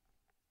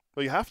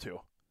 Well, you have to.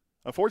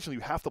 Unfortunately,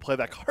 you have to play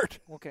that card.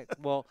 Okay.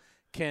 Well,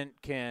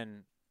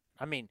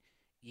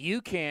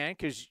 you can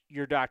because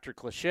you're Dr.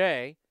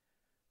 Cliche.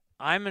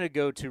 I'm going to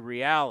go to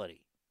reality.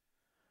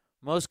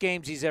 Most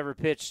games he's ever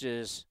pitched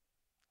is,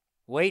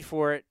 wait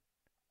for it,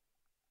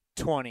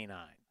 29.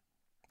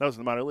 That was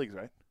in the minor leagues,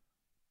 right?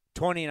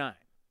 29.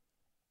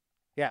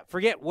 Yeah,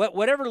 forget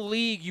whatever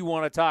league you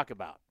want to talk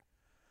about.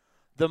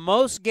 The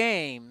most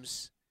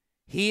games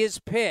he has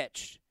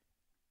pitched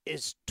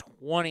is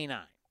 29.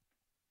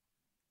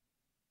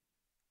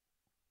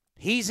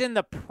 He's in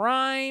the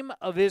prime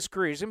of his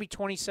career. He's going to be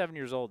 27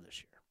 years old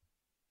this year.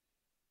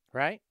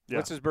 Right? Yeah.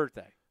 What's his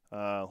birthday?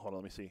 Hold on,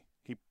 let me see.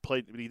 He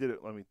did it.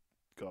 Let me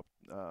go up.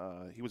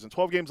 He was in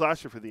 12 games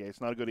last year for the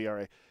A's. Not a good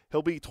ERA.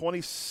 He'll be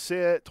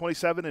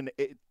 27 in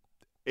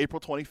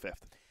April 25th.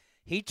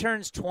 He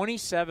turns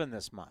 27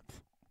 this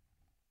month.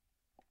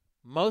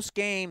 Most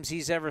games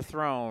he's ever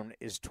thrown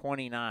is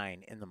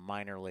 29 in the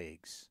minor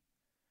leagues.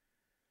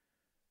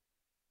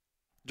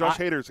 Josh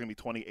Hader is going to be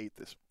 28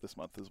 this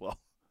month as well.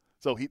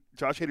 So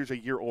Josh Hader's a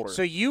year older.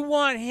 So you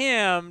want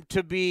him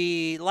to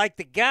be like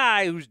the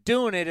guy who's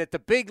doing it at the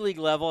big league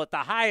level, at the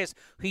highest.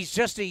 He's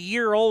just a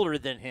year older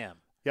than him.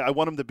 Yeah, I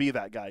want him to be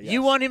that guy. Yes.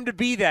 You want him to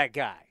be that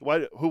guy.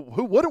 Why?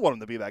 Who wouldn't want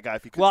him to be that guy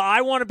if he could? Well,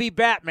 I want to be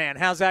Batman.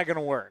 How's that going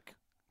to work?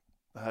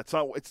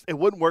 It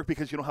wouldn't work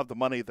because you don't have the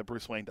money that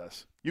Bruce Wayne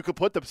does. You could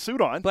put the suit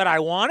on. But I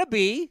want to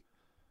be.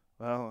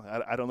 Well,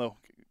 I don't know.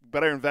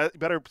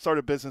 Better start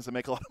a business and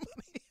make a lot of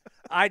money.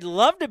 I'd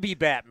love to be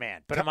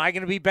Batman, but am I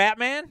going to be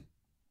Batman?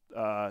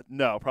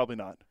 No, probably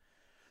not.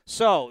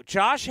 So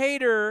Josh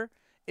Hader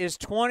is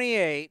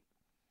 28.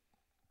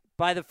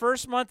 By the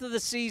first month of the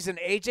season,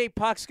 A.J.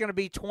 Puck's going to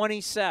be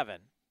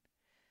 27.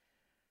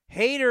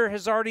 Hader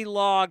has already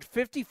logged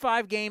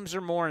 55 games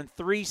or more in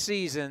 3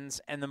 seasons,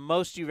 and the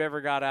most you've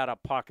ever got out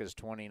of Puck is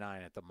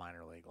 29 at the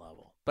minor league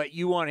level. But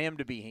you want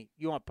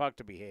Puck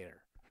to be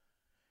Hader.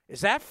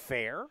 Is that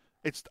fair?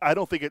 I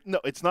don't think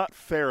it's not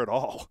fair at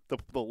all.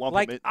 The lump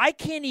I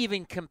can't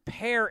even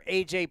compare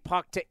A.J.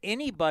 Puck to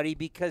anybody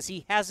because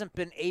he hasn't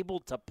been able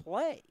to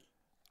play.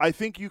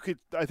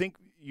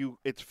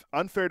 It's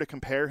unfair to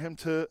compare him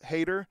to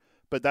Hader,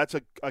 but that's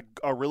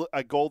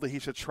a goal that he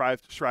should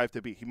strive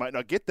to be. He might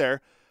not get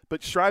there,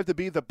 but strive to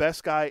be the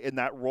best guy in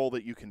that role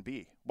that you can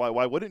be.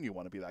 Why wouldn't you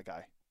want to be that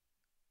guy?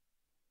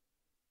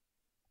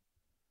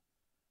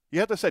 You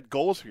have to set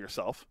goals for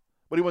yourself.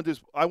 What do you want to do?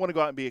 I want to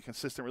go out and be a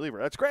consistent reliever.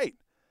 That's great.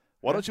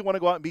 Why don't you want to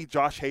go out and be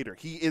Josh Hader?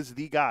 He is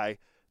the guy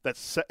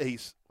that's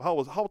he's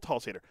how tall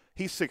is Hader?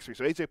 He's 6'3",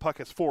 so A.J. Puck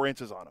has 4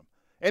 inches on him,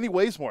 and he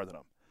weighs more than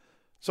him.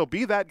 So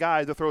be that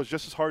guy that throws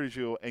just as hard as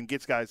you and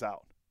gets guys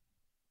out.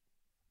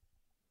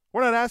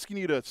 We're not asking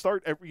you to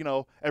start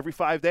every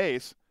 5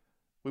 days.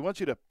 We want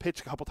you to pitch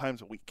a couple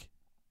times a week.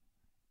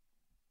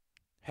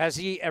 Has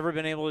he ever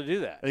been able to do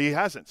that? He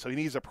hasn't, so he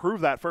needs to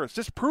prove that first.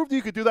 Just prove that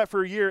you could do that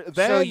for a year.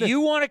 Then so you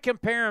want to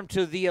compare him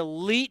to the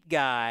elite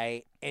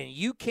guy, and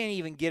you can't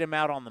even get him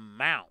out on the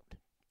mound.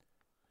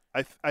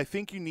 I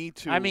think you need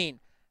to. I mean,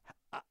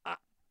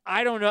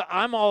 I don't know.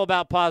 I'm all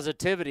about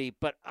positivity,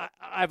 but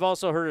I've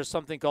also heard of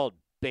something called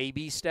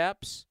baby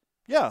steps.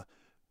 Yeah.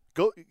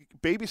 Go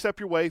baby step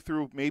your way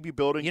through maybe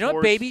building. You know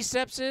what baby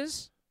steps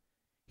is?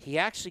 He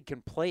actually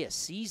can play a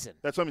season.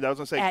 That's what I mean. I was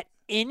going to say. At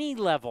any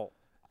level.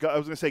 I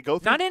was going to say go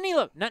through. Not any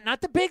level. Not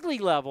the big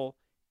league level.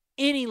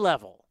 Any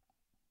level.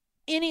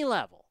 Any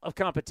level of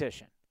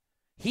competition.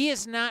 He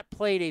has not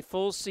played a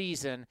full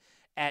season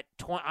at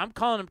I'm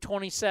calling him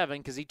 27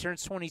 because he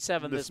turns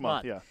 27 this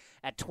month. Yeah.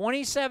 At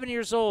 27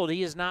 years old,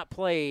 he has not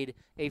played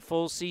a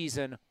full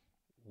season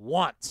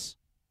once.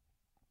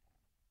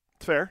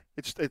 It's fair.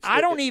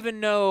 I don't even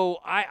know.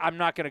 I'm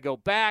not going to go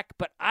back,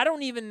 but I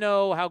don't even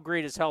know how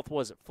great his health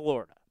was at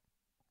Florida.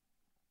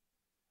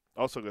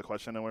 Also a good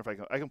question. I wonder if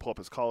I can pull up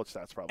his college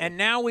stats probably. And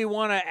now we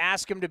want to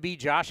ask him to be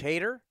Josh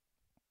Hader?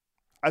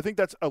 I think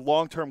that's a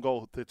long-term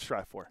goal to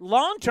strive for.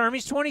 Long-term?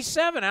 He's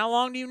 27. How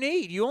long do you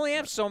need? You only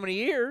have so many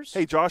years.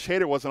 Hey, Josh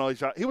Hader wasn't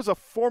always – he was a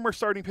former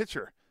starting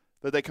pitcher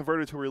that they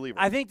converted to a reliever.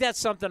 I think that's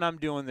something I'm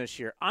doing this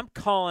year. I'm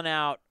calling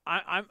out –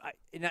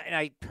 and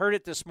I heard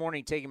it this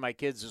morning taking my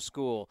kids to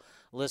school,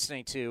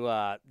 listening to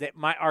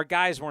our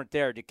guys weren't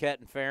there, Duquette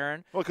and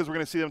Farron. Well, because we're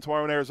going to see them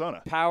tomorrow in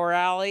Arizona. Power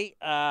Alley.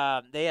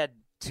 They had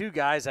two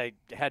guys. I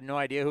had no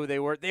idea who they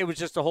were. It was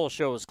just the whole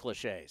show was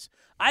cliches.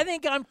 I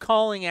think I'm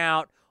calling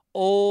out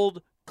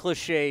old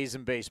cliches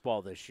in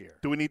baseball this year.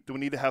 Do we need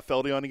to have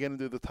Feldy on again and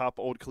do the top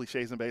old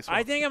cliches in baseball?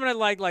 I think I'm gonna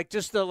like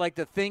just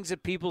the things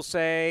that people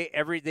say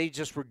they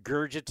just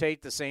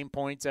regurgitate the same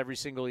points every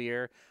single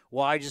year.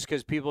 Why? Just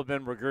because people have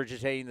been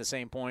regurgitating the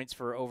same points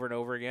for over and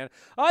over again.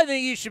 I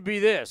think you should be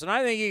this, and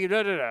I think you could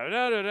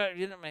da.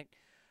 You know,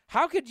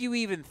 how could you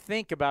even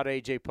think about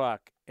A.J.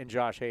 Puck and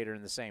Josh Hader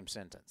in the same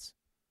sentence?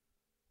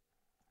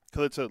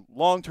 Because it's a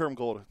long-term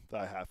goal that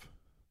I have.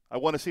 I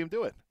want to see him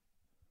do it.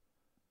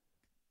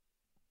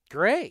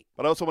 Great.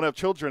 But I also want to have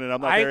children, and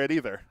I'm not there yet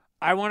either.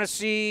 I want to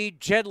see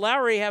Jed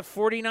Lowry have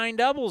 49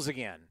 doubles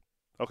again.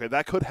 Okay,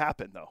 that could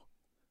happen, though.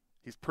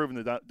 He's proven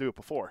to not do it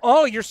before.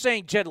 Oh, you're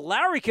saying Jed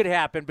Lowry could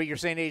happen, but you're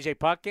saying A.J.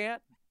 Puck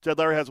can't? Jed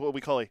Lowry has what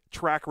we call a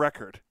track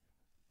record.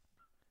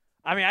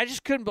 I mean, I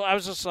just couldn't – I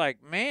was just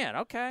like, man,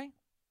 okay.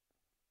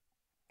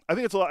 I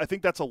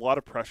think that's a lot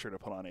of pressure to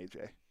put on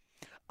A.J.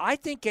 I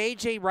think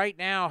A.J. right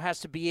now has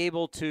to be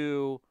able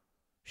to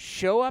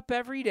show up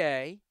every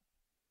day,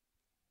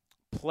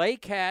 play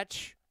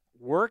catch,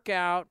 work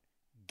out,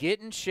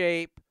 get in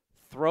shape,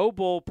 throw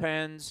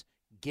bullpens,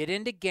 get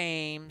into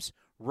games,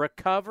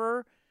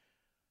 recover,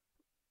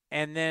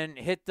 and then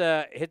hit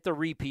the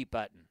repeat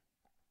button.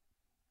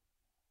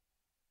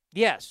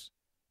 Yes,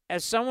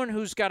 as someone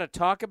who's got to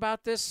talk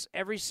about this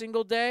every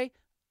single day,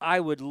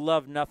 I would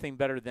love nothing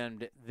better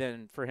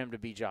than for him to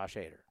be Josh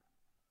Hader.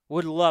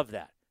 Would love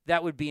that.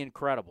 That would be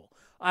incredible.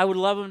 I would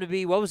love him to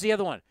be, what was the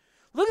other one?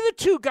 Look at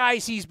the two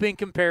guys he's been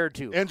compared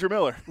to. Andrew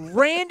Miller.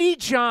 Randy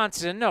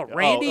Johnson. No,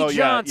 Randy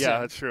Johnson. Yeah,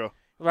 that's true.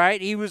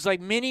 Right? He was like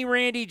mini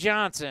Randy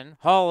Johnson,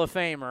 Hall of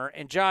Famer,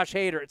 and Josh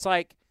Hader. It's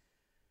like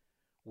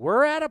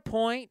we're at a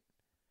point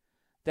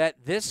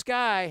that this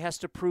guy has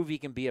to prove he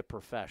can be a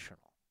professional.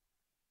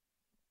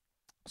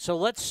 So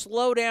let's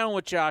slow down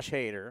with Josh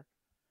Hader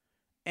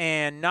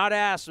and not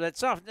ask.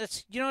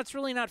 It's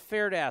really not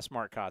fair to ask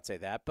Mark Kotsay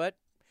that, but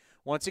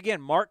once again,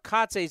 Mark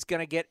Kotsay is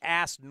going to get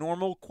asked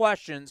normal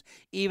questions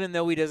even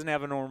though he doesn't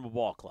have a normal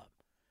ball club.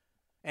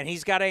 And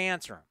he's got to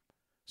answer them.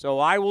 So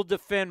I will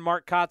defend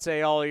Mark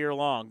Kotsay all year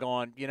long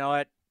going, you know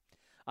what,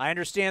 I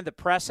understand the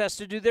press has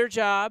to do their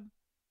job.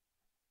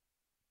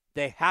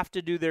 They have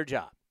to do their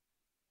job.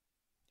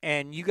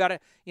 And you got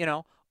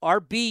to,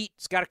 our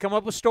beat's got to come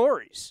up with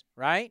stories,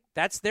 right?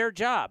 That's their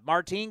job.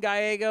 Martin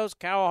Gallegos,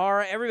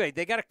 Kawahara, everybody,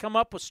 they got to come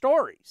up with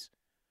stories.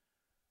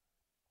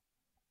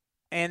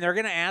 And they're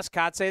going to ask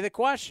Kotsay the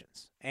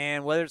questions.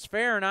 And whether it's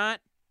fair or not,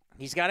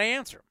 he's got to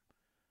answer them.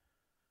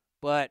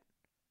 But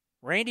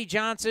Randy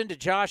Johnson to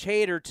Josh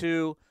Hader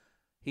to,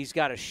 he's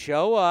got to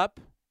show up,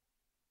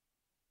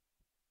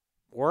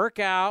 work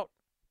out,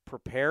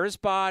 prepare his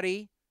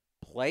body,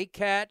 play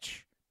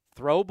catch,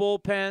 throw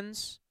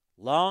bullpens,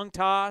 long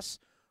toss,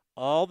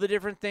 all the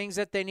different things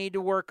that they need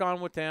to work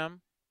on with him.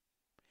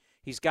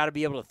 He's got to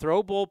be able to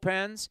throw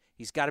bullpens.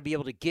 He's got to be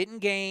able to get in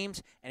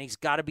games, and he's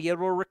got to be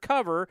able to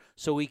recover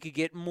so he could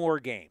get more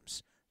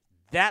games.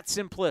 That's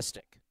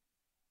simplistic.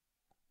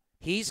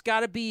 He's got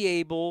to be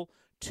able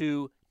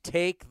to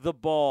take the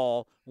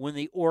ball when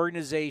the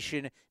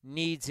organization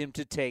needs him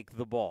to take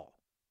the ball.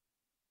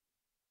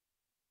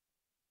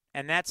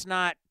 And that's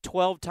not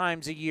 12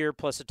 times a year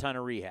plus a ton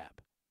of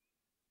rehab.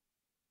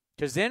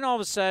 Because then all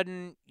of a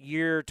sudden,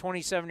 you're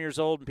 27 years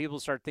old and people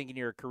start thinking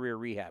you're a career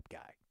rehab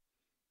guy.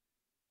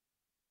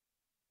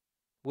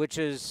 Which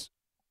is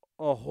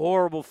a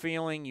horrible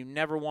feeling you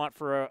never want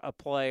for a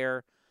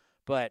player.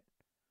 But,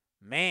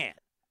 man,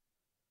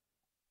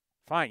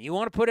 fine. You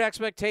want to put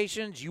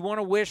expectations. You want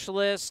a wish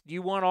list.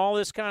 You want all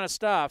this kind of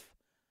stuff.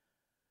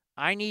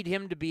 I need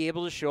him to be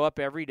able to show up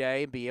every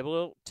day and be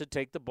able to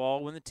take the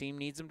ball when the team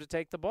needs him to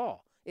take the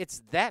ball.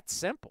 It's that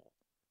simple.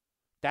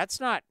 That's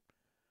not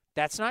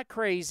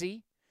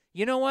crazy.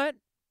 You know what?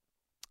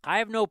 I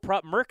have no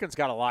problem. Merkin's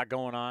got a lot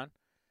going on.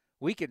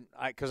 We can,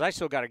 because I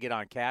still got to get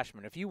on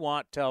Cashman. If you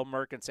want, tell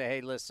Merkin, say,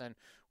 hey, listen,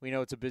 we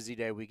know it's a busy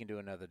day. We can do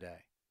another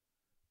day.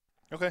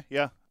 Okay,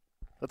 yeah.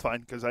 That's fine,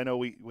 because I know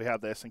we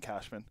have this in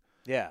Cashman.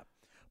 Yeah.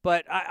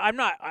 But I'm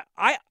not –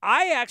 I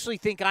actually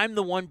think I'm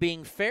the one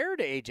being fair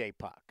to A.J.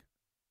 Puck.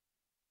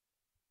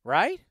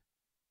 Right?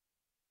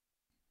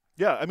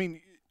 Yeah, I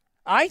mean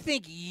 – I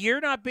think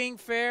you're not being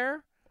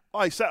fair.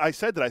 I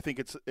said that I think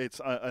it's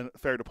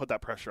unfair to put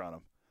that pressure on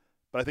him.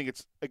 But I think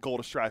it's a goal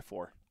to strive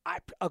for.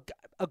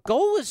 A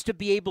goal is to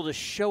be able to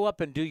show up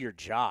and do your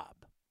job.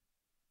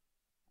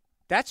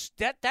 That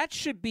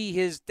should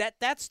be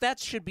that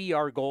should be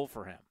our goal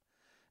for him.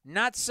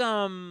 Not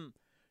some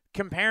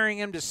comparing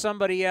him to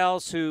somebody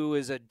else who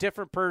is a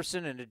different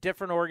person in a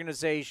different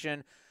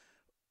organization.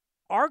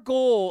 Our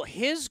goal,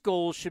 his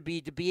goal should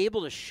be to be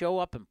able to show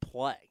up and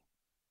play.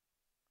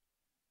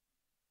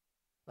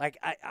 Like,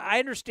 I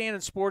understand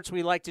in sports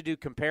we like to do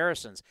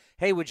comparisons.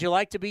 Hey, would you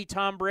like to be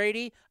Tom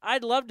Brady?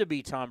 I'd love to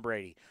be Tom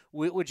Brady.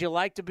 Would you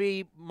like to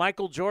be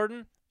Michael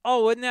Jordan?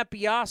 Oh, wouldn't that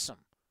be awesome?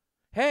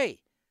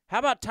 Hey, how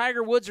about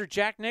Tiger Woods or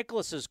Jack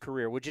Nicklaus's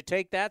career? Would you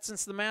take that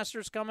since the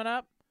Masters coming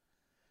up?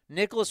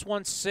 Nicklaus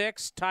won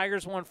 6,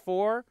 Tiger's won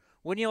 4.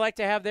 Wouldn't you like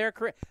to have their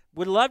career?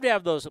 Would love to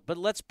have those, but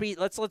let's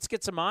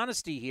get some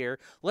honesty here.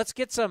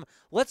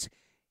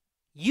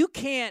 You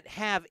can't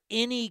have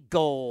any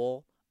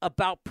goal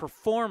about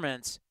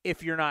performance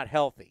if you're not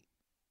healthy.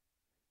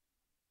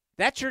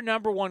 That's your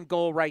number one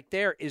goal right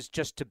there, is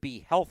just to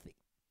be healthy.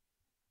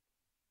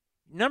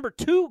 Number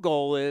 2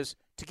 goal is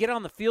to get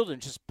on the field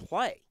and just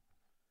play.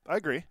 I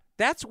agree.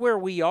 That's where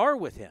we are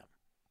with him.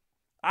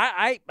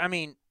 I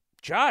mean,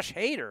 Josh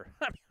Hader,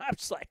 I'm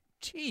just like,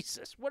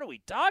 Jesus, what are we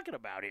talking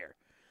about here?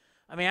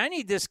 I mean, I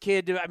need this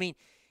kid to,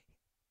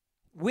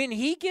 when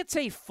he gets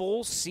a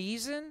full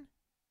season,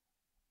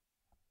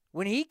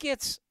 when he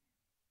gets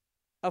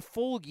a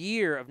full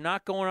year of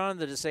not going on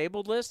the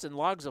disabled list and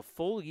logs a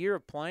full year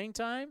of playing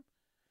time,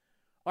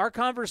 our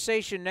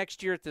conversation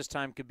next year at this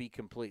time could be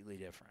completely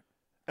different.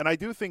 And I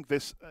do think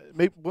this.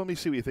 Let me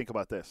see what you think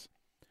about this.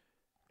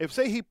 If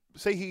say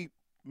he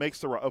makes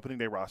the opening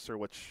day roster,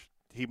 which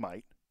he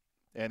might,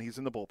 and he's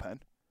in the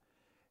bullpen,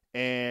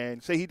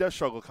 and say he does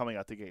struggle coming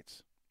out the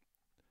gates,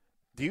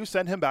 do you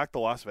send him back to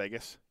Las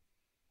Vegas,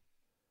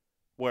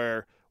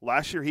 where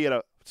last year he had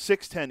a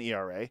 6.10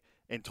 ERA?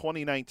 In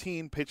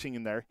 2019, pitching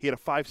in there, he had a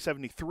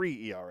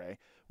 5.73 ERA.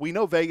 We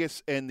know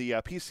Vegas and the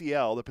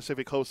PCL, the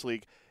Pacific Coast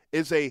League,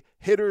 is a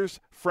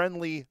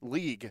hitters-friendly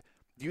league.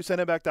 Do you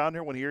send him back down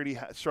here when he already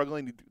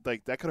struggling?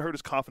 Like, that could hurt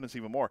his confidence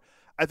even more.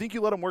 I think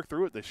you let him work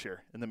through it this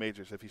year in the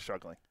majors if he's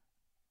struggling.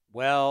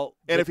 Well,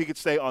 and if he could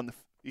stay on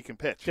he can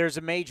pitch. There's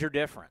a major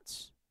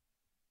difference.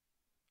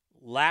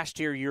 Last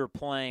year, you were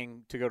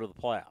playing to go to the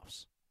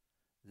playoffs.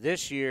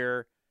 This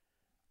year,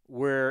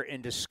 we're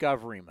in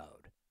discovery mode.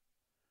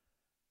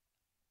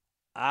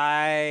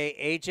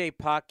 AJ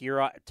Puck,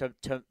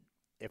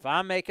 if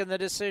I'm making the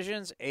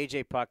decisions,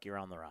 AJ Puck, you're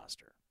on the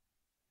roster.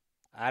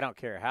 I don't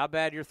care how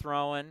bad you're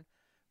throwing.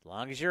 As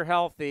long as you're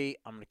healthy,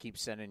 I'm going to keep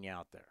sending you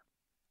out there.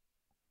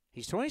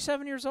 He's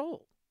 27 years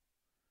old.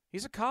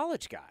 He's a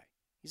college guy.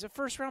 He's a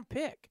first-round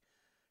pick.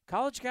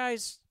 College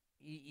guys,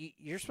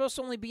 you're supposed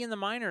to only be in the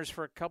minors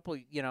for a couple,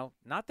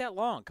 not that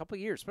long, a couple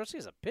years, especially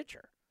as a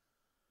pitcher.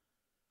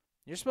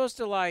 You're supposed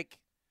to,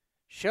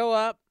 show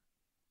up,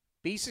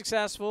 be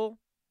successful.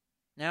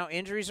 Now,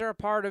 injuries are a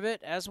part of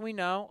it, as we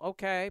know,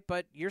 okay,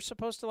 but you're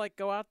supposed to,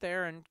 go out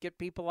there and get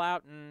people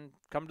out and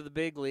come to the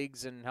big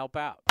leagues and help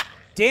out.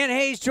 Dan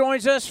Hayes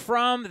joins us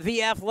from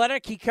The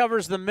Athletic. He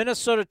covers the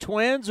Minnesota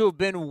Twins, who have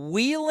been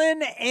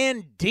wheeling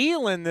and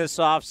dealing this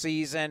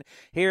offseason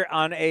here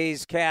on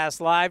A's Cast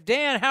Live.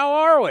 Dan, how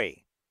are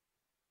we?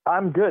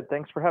 I'm good.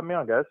 Thanks for having me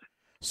on, guys.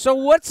 So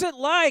what's it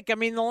like? I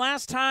mean, the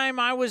last time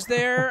I was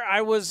there,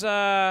 I was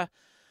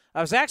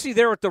actually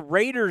there with the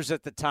Raiders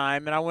at the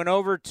time, and I went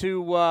over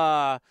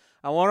to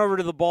I went over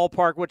to the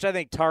ballpark, which I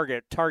think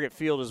Target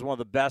Field is one of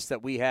the best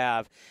that we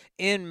have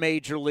in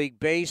Major League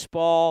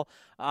Baseball.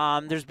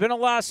 There's been a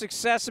lot of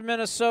success in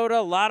Minnesota,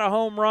 a lot of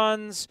home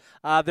runs.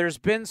 There's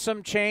been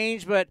some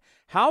change, but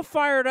how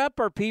fired up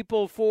are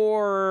people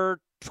for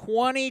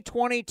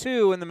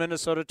 2022 in the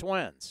Minnesota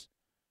Twins?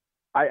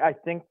 I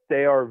think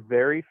they are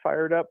very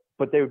fired up,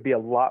 but they would be a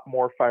lot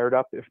more fired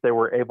up if they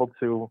were able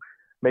to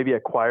maybe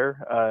acquire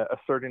a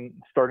certain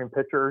starting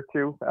pitcher or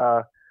two.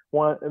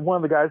 One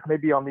of the guys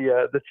maybe on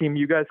the team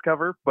you guys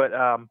cover, but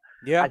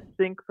yeah, I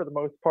think for the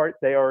most part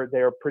they are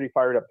pretty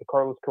fired up. The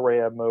Carlos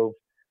Correa move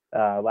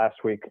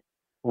last week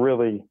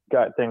really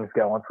got things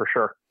going for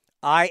sure.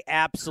 I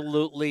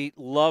absolutely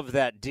love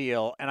that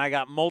deal, and I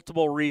got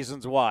multiple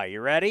reasons why.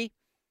 You ready?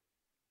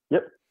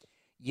 Yep.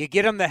 You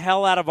get them the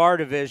hell out of our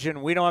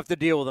division. We don't have to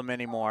deal with them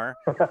anymore.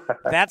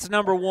 That's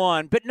number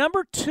one. But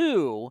number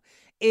two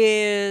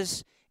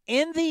is,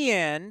 in the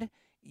end,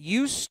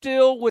 you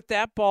still, with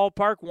that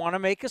ballpark, want to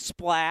make a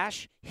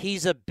splash.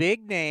 He's a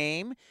big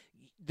name.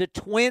 The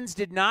Twins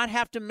did not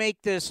have to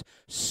make this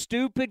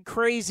stupid,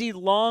 crazy,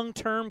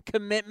 long-term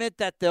commitment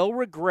that they'll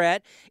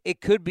regret. It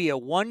could be a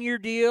 1-year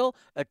deal,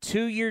 a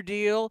 2-year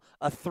deal,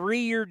 a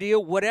 3-year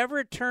deal. Whatever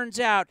it turns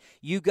out,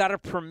 you got a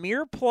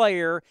premier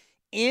player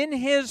in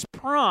his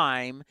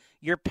prime.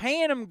 You're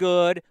paying him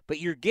good, but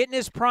you're getting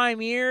his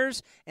prime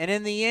years, and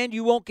in the end,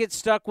 you won't get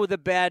stuck with a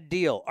bad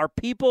deal. Are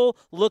people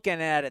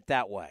looking at it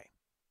that way?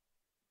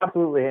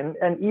 Absolutely,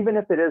 and even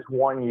if it is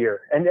 1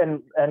 year,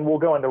 and we'll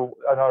go into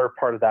another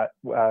part of that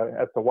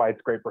as to why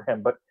it's great for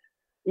him, but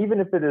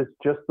even if it is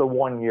just the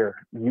 1 year,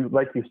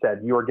 like you said,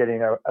 you are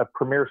getting a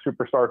premier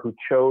superstar who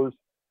chose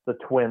the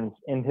Twins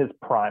in his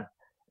prime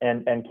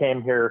and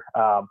came here.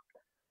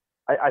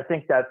 I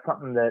think that's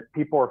something that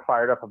people are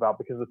fired up about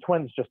because the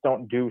Twins just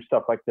don't do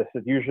stuff like this.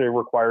 It usually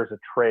requires a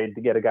trade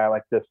to get a guy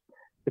like this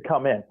to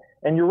come in.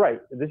 And you're right.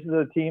 This is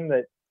a team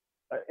that,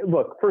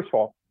 look, first of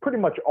all, pretty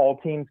much all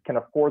teams can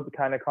afford the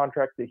kind of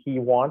contract that he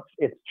wants.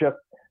 It just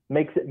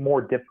makes it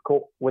more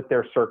difficult with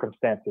their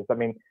circumstances. I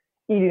mean,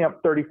 eating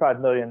up $35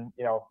 million,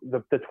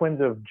 the Twins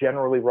have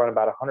generally run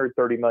about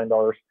 $130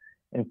 million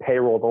in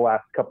payroll the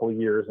last couple of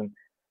years.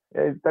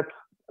 And that's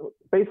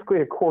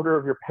basically a quarter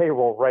of your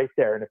payroll right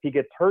there. And if he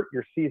gets hurt,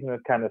 your season is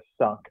kind of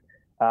sunk.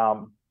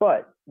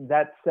 But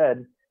that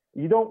said,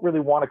 you don't really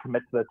want to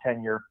commit to the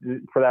 10-year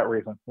for that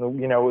reason.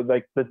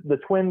 Like the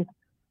Twins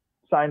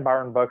signed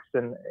Byron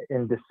Buxton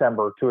in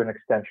December to an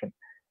extension.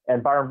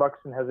 And Byron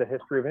Buxton has a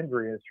history of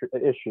injury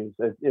issues.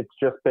 It's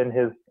just been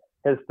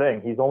his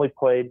thing. He's only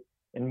played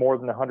in more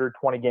than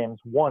 120 games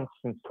once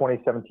since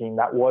 2017.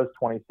 That was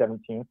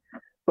 2017.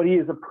 But he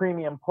is a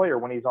premium player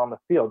when he's on the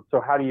field.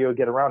 So how do you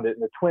get around it?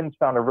 And the Twins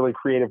found a really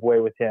creative way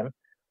with him,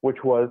 which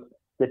was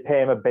they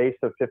pay him a base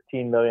of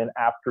 $15 million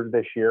after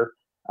this year.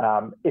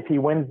 If he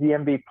wins the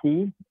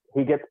MVP,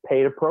 he gets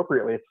paid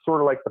appropriately. It's sort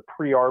of like the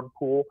pre-arb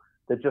pool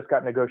that just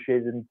got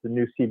negotiated into the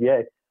new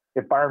CBA.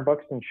 If Byron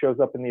Buxton shows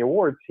up in the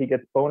awards, he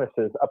gets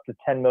bonuses up to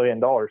 $10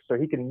 million. So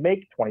he can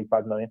make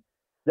 $25 million.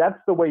 That's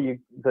the way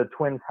the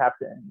Twins have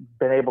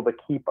been able to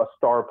keep a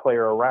star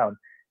player around,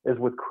 is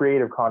with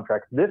creative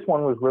contracts. This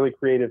one was really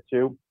creative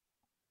too.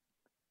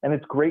 And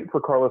it's great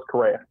for Carlos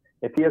Correa.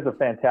 If he has a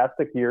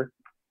fantastic year,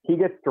 he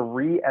gets to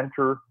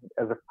re-enter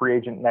as a free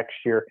agent next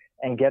year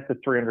and get the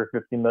 $350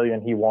 million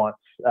he wants.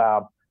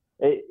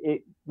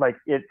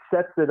 It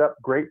sets it up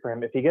great for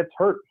him. If he gets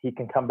hurt, he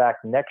can come back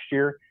next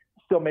year,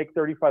 still make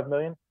 $35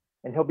 million,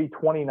 and he'll be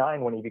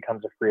 29 when he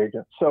becomes a free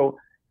agent. So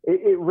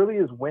it really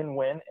is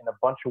win-win in a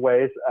bunch of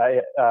ways.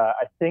 I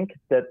think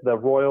that the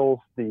Royals,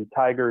 the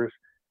Tigers,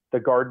 the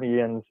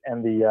Guardians,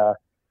 and the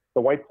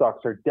White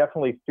Sox are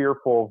definitely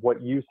fearful of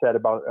what you said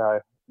about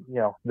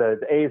the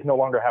A's no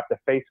longer have to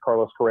face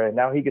Carlos Correa.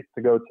 Now he gets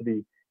to go to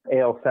the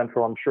AL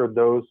Central. I'm sure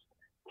those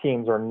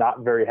teams are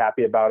not very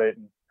happy about it.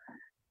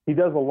 He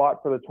does a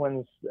lot for the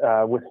Twins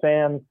with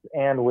fans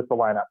and with the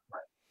lineup.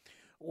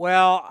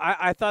 Well,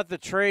 I thought the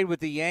trade with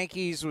the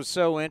Yankees was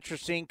so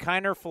interesting.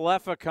 Kiner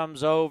Falefa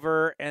comes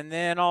over, and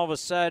then all of a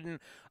sudden,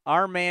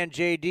 our man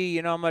JD,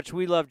 you know how much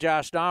we love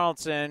Josh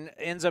Donaldson,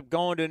 ends up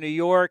going to New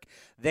York.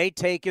 They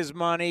take his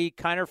money.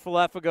 Kiner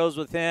Falefa goes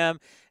with him.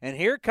 And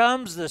here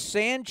comes the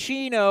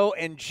Sanchino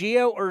and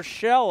Gio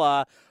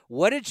Urshela.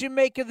 What did you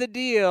make of the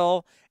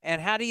deal,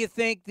 and how do you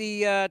think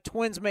the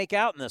Twins make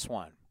out in this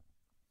one?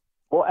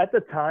 Well, at the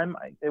time,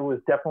 it was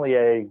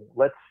definitely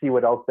let's see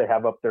what else they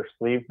have up their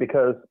sleeve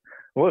because,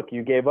 look,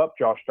 you gave up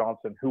Josh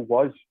Johnson, who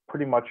was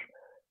pretty much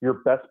your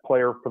best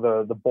player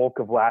for the bulk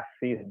of last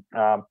season.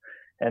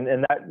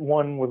 And that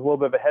one was a little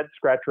bit of a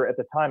head-scratcher at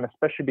the time,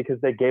 especially because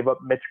they gave up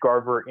Mitch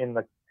Garver in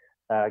the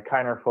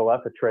Kiner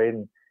Falefa trade,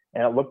 and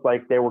it looked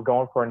like they were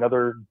going for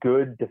another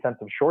good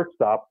defensive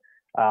shortstop.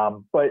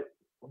 But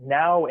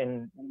now,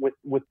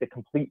 with the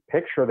complete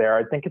picture there,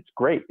 I think it's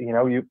great.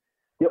 The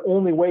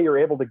only way you're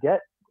able to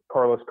get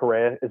Carlos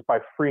Correa is by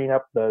freeing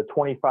up the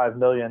 $25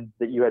 million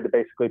that you had to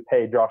basically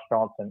pay Josh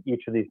Donaldson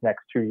each of these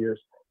next 2 years.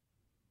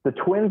 The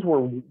Twins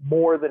were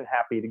more than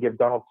happy to give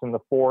Donaldson the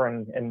 $4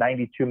 and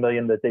 $92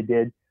 million that they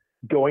did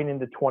going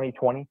into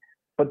 2020,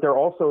 but there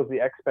also is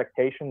the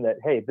expectation that,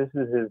 hey, this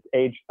is his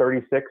age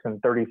 36 and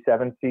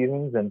 37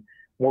 seasons, and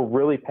we're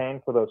really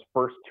paying for those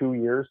first 2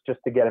 years just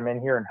to get him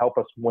in here and help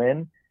us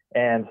win.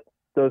 And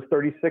those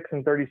 36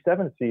 and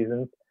 37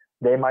 seasons,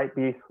 they might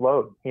be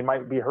slowed. He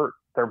might be hurt.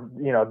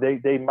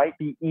 They might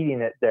be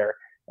eating it there.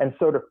 And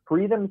so to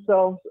free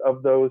themselves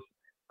of those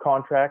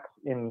contracts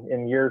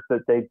in years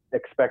that they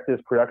expect his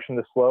production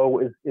to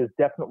slow is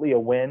definitely a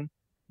win,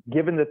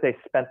 given that they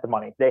spent the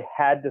money. They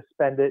had to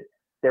spend it.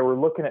 They were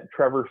looking at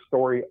Trevor's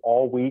story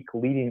all week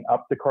leading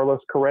up to Carlos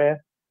Correa.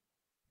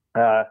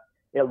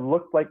 It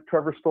looked like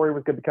Trevor's story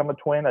was going to become a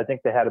Twin. I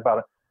think they had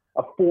about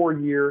a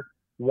 4-year,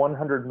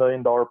 $100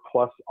 million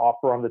plus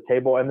offer on the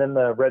table. And then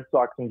the Red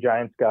Sox and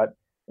Giants got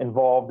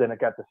involved, and it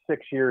got to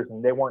 6 years,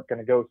 and they weren't going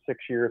to go 6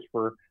 years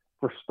for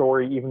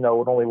Story, even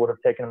though it only would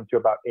have taken him to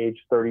about age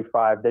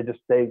 35.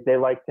 They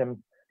liked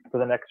him for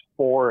the next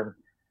 4. And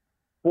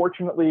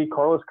fortunately,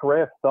 Carlos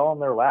Correa fell on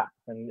their lap.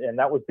 And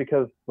that was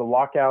because the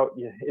lockout,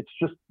 it's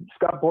just,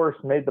 Scott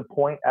Boras made the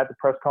point at the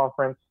press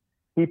conference.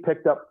 He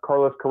picked up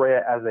Carlos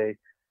Correa as a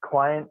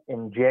client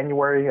in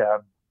January.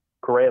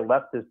 Correa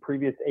left his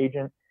previous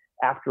agent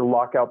after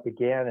lockout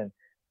began, and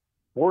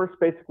Boras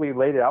basically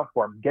laid it out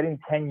for him. Getting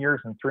 10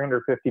 years and $350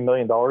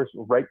 million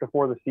right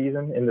before the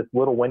season in this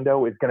little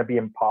window is going to be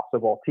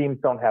impossible. Teams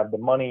don't have the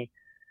money.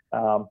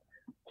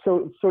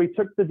 So he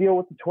took the deal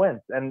with the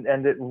Twins,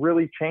 and it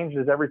really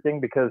changes everything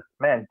because,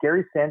 man,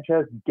 Gary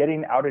Sanchez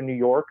getting out of New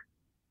York,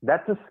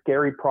 that's a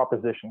scary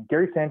proposition.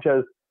 Gary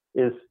Sanchez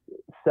is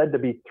said to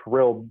be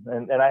thrilled,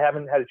 and I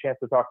haven't had a chance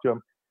to talk to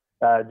him,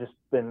 just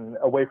been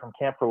away from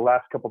camp for the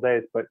last couple of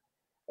days, but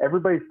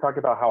everybody's talking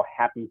about how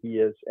happy he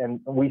is. And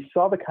we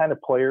saw the kind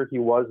of player he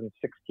was in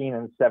 16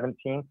 and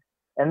 17.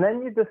 And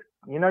then you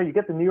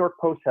get the New York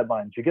Post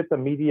headlines. You get the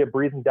media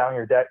breathing down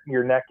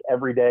your neck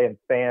every day, and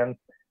fans.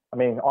 I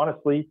mean,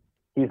 honestly,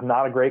 he's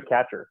not a great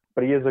catcher,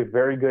 but he is a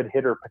very good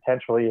hitter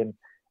potentially.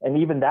 And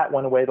even that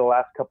went away the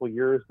last couple of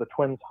years. The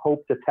Twins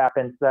hope to tap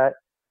into that.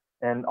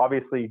 And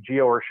obviously,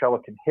 Gio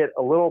Urshela can hit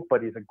a little,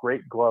 but he's a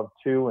great glove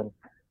too. And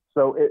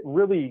so it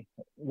really,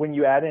 when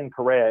you add in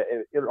Correa,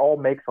 it all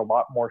makes a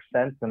lot more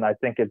sense. And I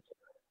think it's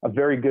a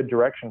very good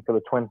direction for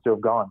the Twins to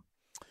have gone.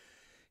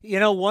 You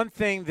know, one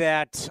thing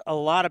that a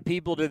lot of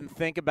people didn't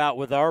think about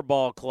with our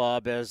ball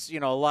club is,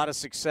 a lot of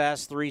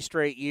success, 3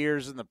 straight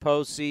years in the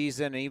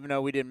postseason. Even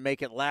though we didn't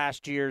make it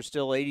last year,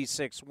 still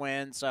 86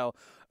 wins. So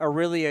a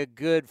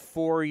good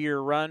 4-year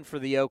run for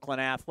the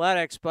Oakland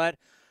Athletics. But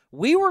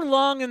we were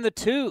long in the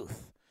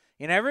tooth.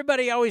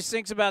 Everybody always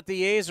thinks about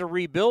the A's are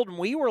rebuilding.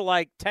 We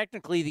were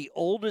technically the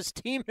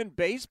oldest team in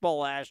baseball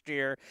last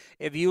year.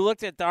 If you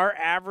looked at our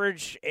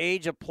average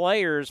age of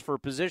players for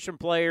position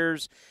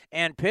players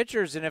and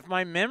pitchers, and if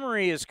my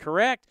memory is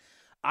correct,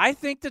 I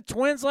think the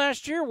Twins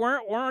last year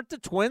weren't the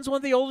Twins one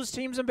of the oldest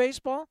teams in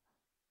baseball?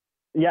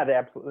 Yeah, they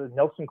absolutely.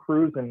 Nelson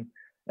Cruz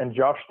and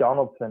Josh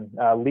Donaldson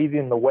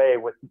leading the way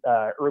with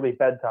early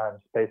bedtimes,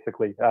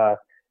 basically.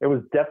 It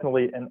was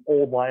definitely an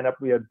old lineup.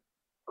 We had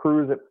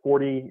Cruz at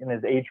 40 in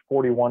his age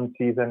 41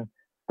 season,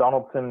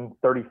 Donaldson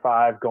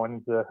 35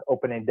 going into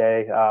opening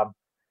day.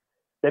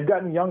 They've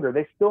gotten younger.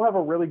 They still have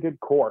a really good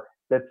core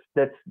that's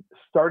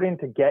starting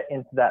to get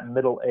into that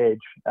middle age.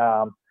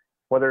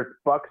 Whether it's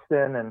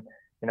Buxton and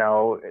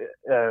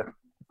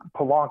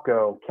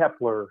Polanco,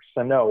 Kepler,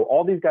 Sano,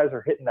 all these guys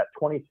are hitting that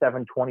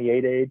 27,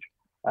 28 age.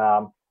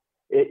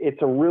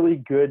 It's a really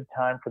good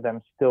time for them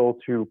still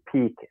to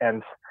peak,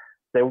 and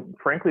they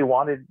frankly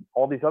wanted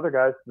all these other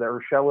guys, the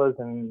Urschelas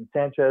and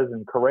Sanchez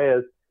and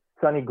Correas,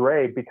 Sonny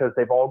Gray, because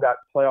they've all got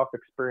playoff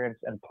experience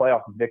and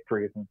playoff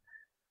victories.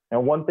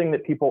 And one thing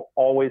that people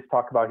always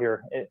talk about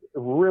here, it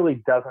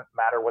really doesn't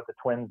matter what the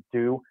Twins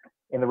do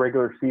in the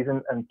regular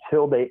season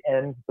until they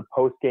end the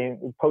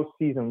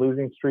postseason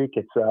losing streak.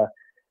 It's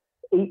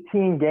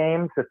 18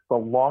 games. It's the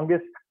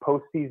longest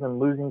postseason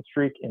losing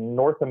streak in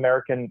North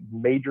American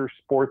major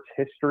sports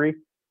history.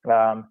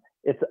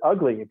 It's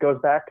ugly. It goes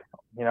back,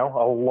 a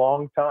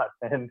long time.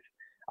 And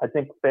I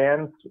think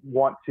fans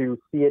want to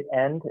see it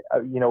end.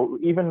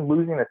 Even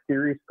losing a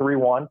series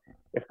 3-1,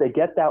 if they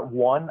get that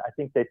one, I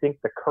think they think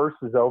the curse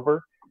is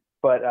over.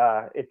 But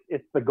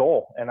it's the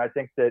goal. And I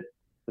think that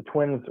the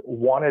Twins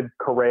wanted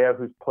Correa,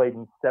 who's played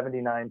in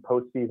 79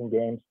 postseason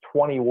games,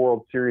 20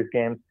 World Series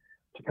games,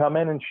 to come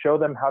in and show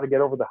them how to get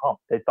over the hump.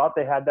 They thought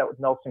they had that with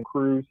Nelson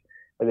Cruz,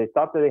 or they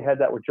thought that they had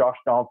that with Josh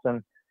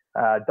Donaldson.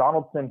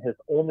 Donaldson, his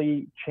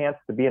only chance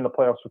to be in the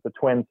playoffs with the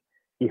Twins,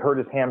 he hurt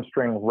his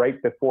hamstring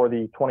right before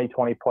the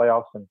 2020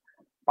 playoffs, and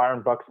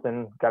Byron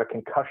Buxton got a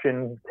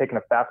concussion, taking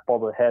a fastball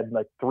to the head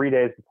 3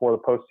 days before the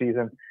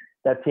postseason.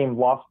 That team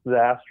lost to the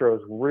Astros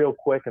real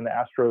quick, and the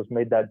Astros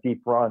made that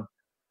deep run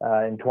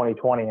in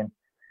 2020. And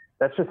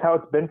that's just how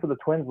it's been for the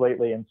Twins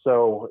lately. And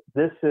so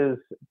this is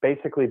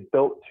basically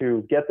built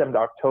to get them to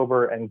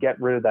October and get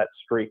rid of that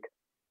streak.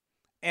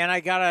 And I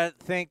got to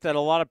think that a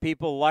lot of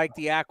people like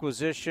the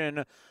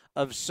acquisition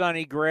of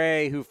Sonny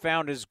Gray, who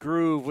found his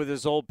groove with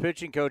his old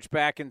pitching coach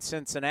back in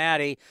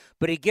Cincinnati.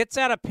 But he gets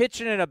out of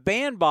pitching in a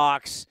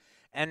bandbox,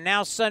 and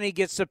now Sonny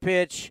gets to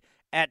pitch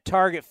at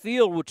Target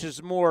Field, which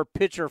is more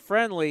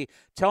pitcher-friendly.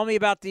 Tell me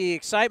about the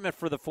excitement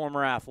for the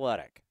former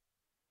Athletic.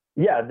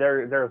 Yeah,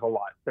 there's a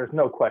lot. There's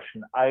no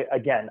question. I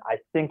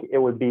think it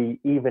would be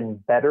even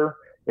better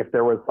if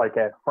there was like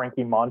a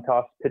Frankie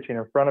Montas pitching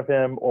in front of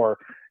him, or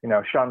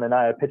Sean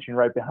Manaea pitching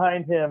right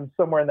behind him,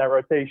 somewhere in that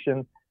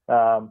rotation.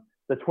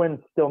 The Twins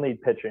still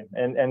need pitching,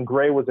 and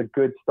Gray was a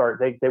good start.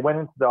 They went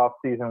into the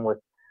offseason with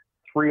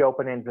 3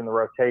 openings in the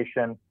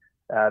rotation.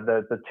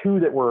 The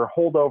 2 that were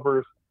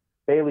holdovers,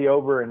 Bailey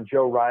Over and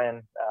Joe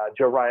Ryan.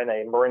 Joe Ryan,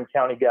 a Marin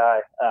County guy.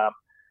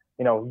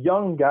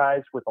 Young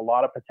guys with a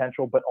lot of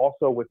potential, but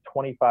also with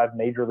 25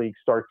 major league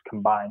starts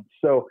combined.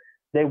 So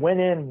they went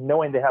in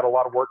knowing they had a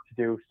lot of work to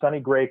do. Sonny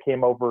Gray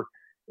came over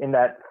in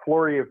that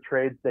flurry of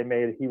trades they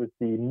made. He was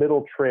the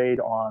middle trade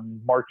on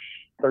March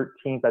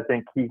 13th. I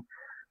think it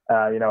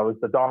was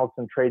the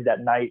Donaldson trade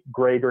that night,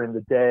 Gray during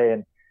the day.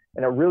 And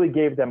it really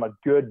gave them a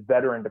good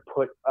veteran to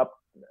put up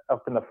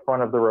in the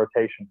front of the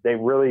rotation. They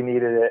really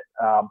needed it.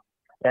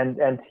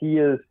 And he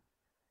is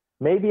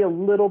maybe a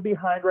little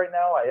behind right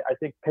now. I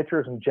think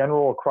pitchers in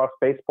general across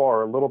baseball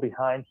are a little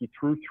behind. He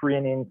threw 3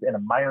 innings in a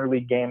minor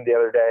league game the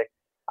other day.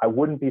 I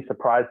wouldn't be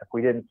surprised if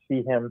we didn't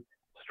see him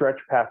stretch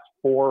past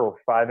 4 or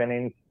 5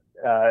 innings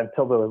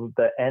until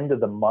the end of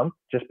the month,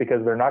 just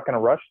because they're not going to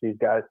rush these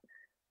guys.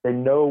 They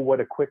know what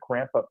a quick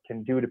ramp up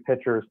can do to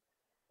pitchers,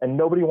 and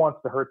nobody wants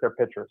to hurt their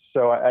pitchers.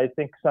 So I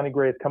think Sonny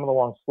Gray is coming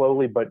along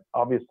slowly, but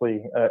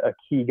obviously a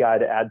key guy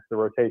to add to the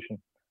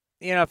rotation.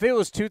 If it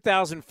was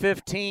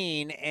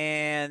 2015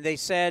 and they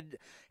said,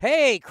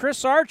 hey,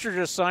 Chris Archer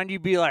just signed,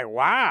 you'd be like,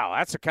 wow,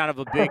 that's a kind of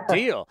a big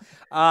deal.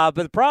 But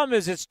the problem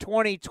is it's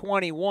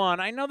 2021.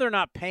 I know they're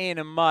not paying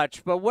him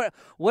much, but what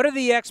are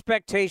the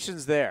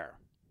expectations there?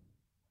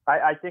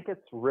 I think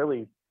it's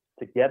really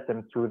to get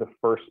them through the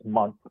first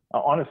month.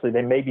 Honestly,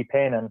 they may be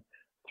paying him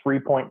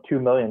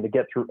 $3.2 million to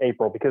get through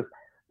April, because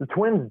the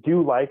Twins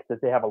do like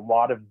that they have a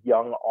lot of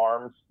young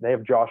arms. They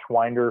have Josh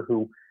Winder,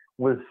 who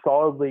was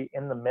solidly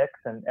in the mix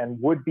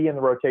and would be in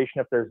the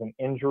rotation if there's an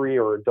injury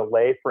or a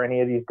delay for any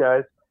of these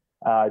guys.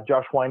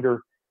 Josh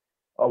Winder,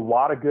 a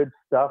lot of good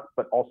stuff,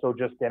 but also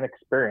just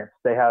inexperience.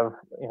 They have,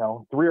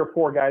 3 or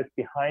 4 guys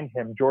behind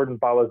him, Jordan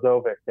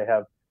Balazovic. They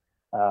have,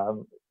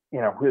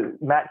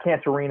 Matt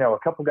Cantorino, a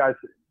couple guys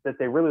that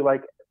they really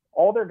like.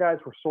 All their guys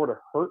were sort of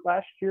hurt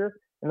last year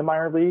in the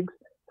minor leagues.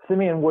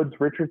 Simeon Woods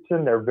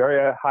Richardson, they're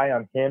very high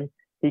on him.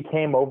 He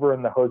came over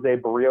in the Jose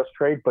Barrios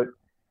trade, but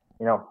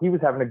he was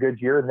having a good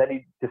year, and then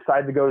he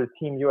decided to go to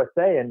Team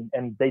USA,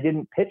 and they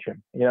didn't pitch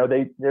him.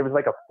 There was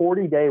like a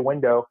 40-day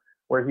window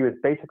where he was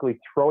basically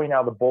throwing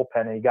out of the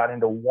bullpen, and he got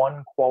into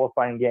 1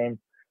 qualifying game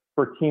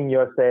for Team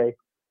USA.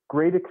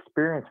 Great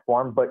experience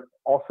for him, but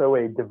also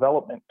a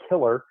development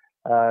killer.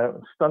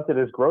 Stunted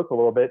his growth a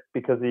little bit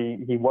because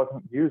he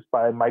wasn't used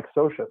by Mike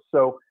Scioscia.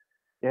 So,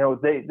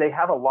 they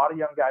have a lot of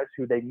young guys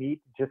who they need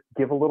to just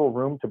give a little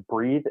room to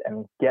breathe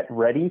and get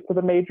ready for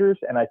the majors.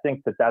 And I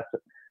think that's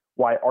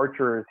why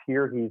Archer is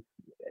here. He's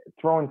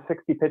throwing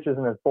 60 pitches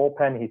in his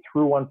bullpen. He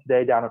threw 1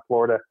 today down in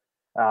Florida.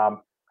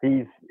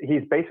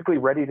 He's basically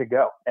ready to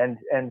go. And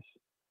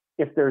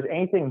if there's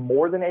anything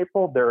more than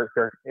April, they're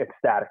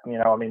ecstatic.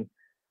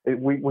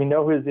 We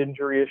know his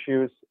injury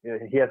issues.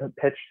 He hasn't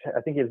pitched.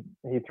 I think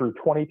he threw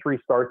 23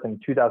 starts in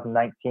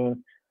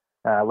 2019.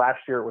 Last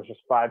year it was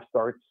just 5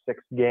 starts,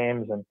 6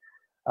 games, and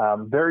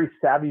very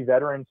savvy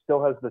veteran.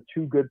 Still has the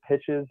 2 good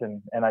pitches,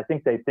 and I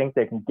think they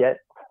can get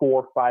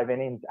 4 or 5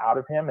 innings out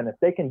of him. And if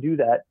they can do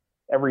that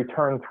every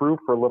turn through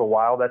for a little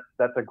while,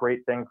 that's a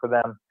great thing for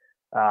them.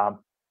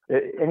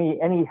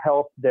 Any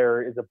help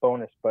there is a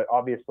bonus, but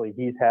obviously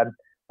he's had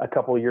a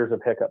couple of years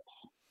of hiccups.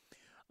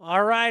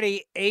 All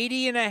righty,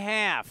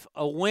 80.5,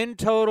 a win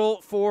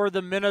total for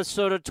the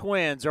Minnesota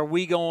Twins. Are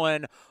we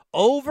going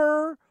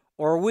over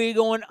or are we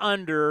going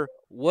under?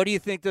 What do you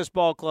think this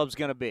ball club's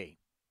going to be?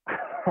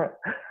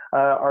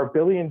 Are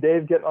Billy and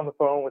Dave getting on the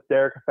phone with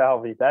Derek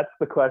Falvey? That's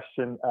the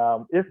question.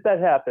 If that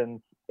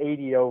happens,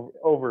 80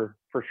 over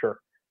for sure.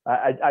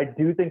 I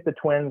do think the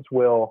Twins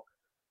will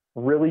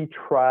really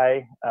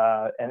try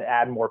and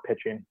add more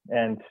pitching,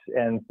 and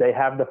they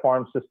have the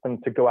farm system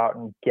to go out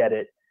and get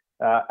it.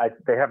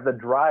 They have the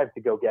drive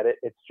to go get it.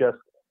 It's just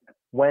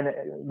when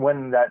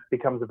that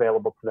becomes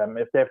available to them.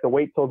 If they have to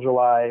wait till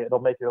July, it'll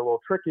make it a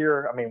little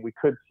trickier. I mean, we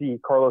could see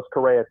Carlos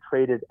Correa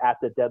traded at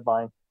the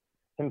deadline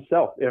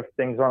himself if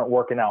things aren't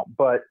working out.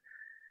 But,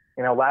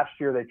 last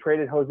year they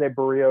traded Jose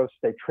Barrios.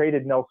 They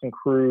traded Nelson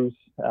Cruz.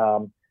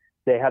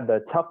 They had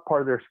the tough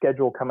part of their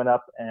schedule coming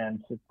up,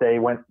 and they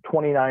went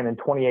 29 and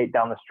 28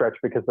 down the stretch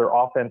because their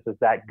offense is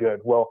that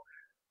good. Well,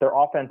 their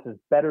offense is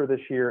better this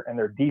year, and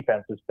their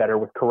defense is better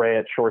with Correa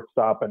at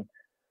shortstop and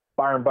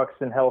Byron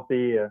Buxton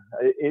healthy.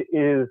 It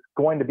is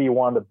going to be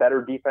one of the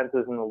better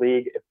defenses in the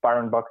league if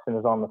Byron Buxton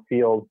is on the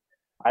field.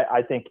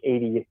 I think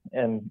 80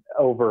 and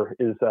over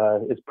is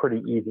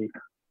pretty easy.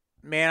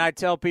 Man, I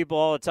tell people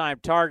all the time,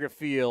 Target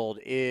Field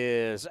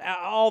is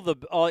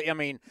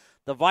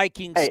the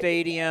Viking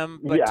Stadium,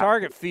 but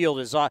Target Field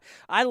is on.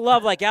 I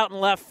love, like, out in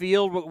left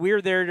field. We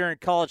were there during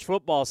college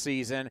football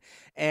season,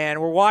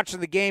 and we're watching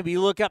the game. But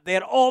you look up, they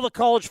had all the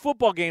college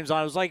football games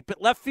on. It was like,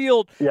 but left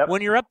field,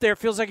 when you're up there, it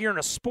feels like you're in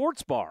a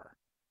sports bar.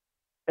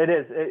 It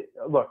is.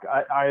 Look,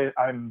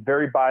 I'm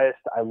very biased.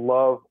 I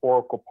love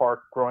Oracle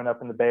Park growing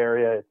up in the Bay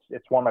Area.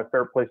 It's one of my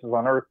favorite places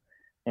on earth.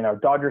 You know,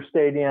 Dodger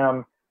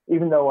Stadium,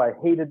 even though I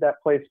hated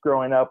that place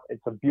growing up,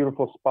 it's a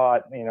beautiful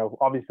spot. You know,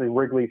 obviously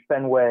Wrigley,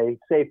 Fenway,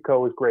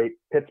 Safeco is great.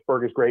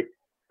 Pittsburgh is great.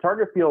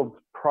 Target Field's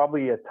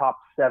probably a top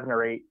 7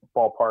 or 8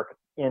 ballpark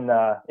in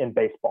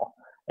baseball.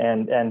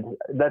 And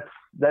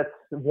that's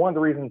one of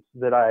the reasons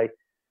that I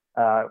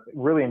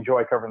really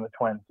enjoy covering the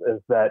Twins,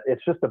 is that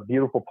it's just a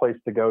beautiful place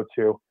to go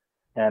to.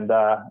 And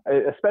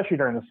especially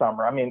during the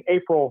summer. I mean,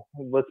 April.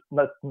 Let's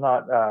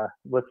not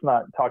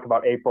talk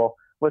about April.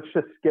 Let's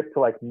just skip to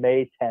like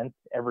May 10th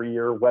every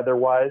year,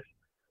 weather-wise.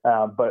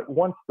 But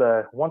once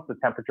the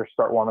temperatures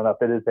start warming up,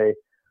 it is a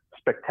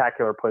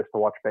spectacular place to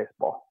watch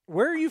baseball.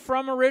 Where are you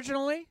from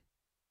originally?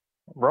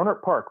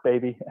 Roanoke Park,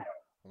 baby.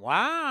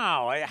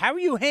 Wow. How are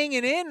you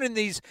hanging in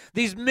these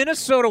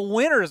Minnesota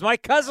winters? My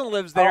cousin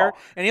lives there,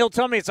 and he'll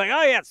tell me it's like,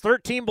 oh yeah, it's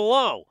 13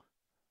 below.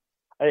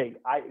 Hey,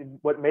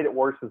 what made it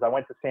worse is I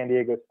went to San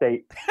Diego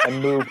State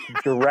and moved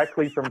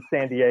directly from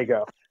San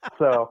Diego.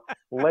 So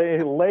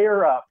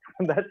layer up.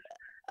 That's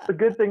the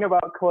good thing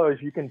about clothes.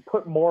 You can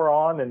put more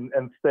on and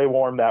stay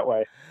warm that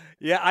way.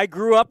 Yeah, I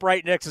grew up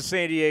right next to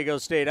San Diego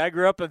State. I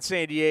grew up in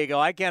San Diego.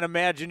 I can't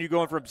imagine you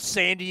going from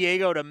San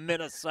Diego to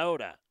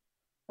Minnesota.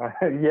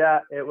 Yeah,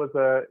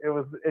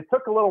 it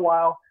took a little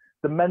while.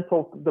 The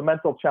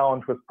mental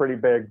challenge was pretty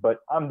big, but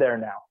I'm there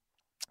now.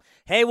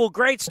 Hey, well,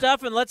 great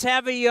stuff, and let's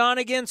have you on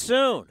again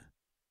soon.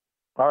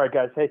 All right,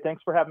 guys. Hey,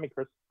 thanks for having me,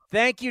 Chris.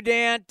 Thank you,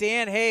 Dan.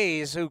 Dan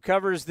Hayes, who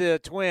covers the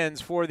Twins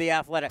for the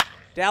Athletic.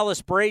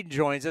 Dallas Braden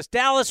joins us.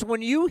 Dallas,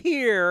 when you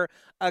hear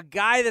a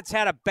guy that's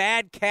had a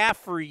bad calf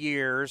for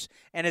years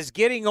and is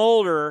getting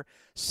older,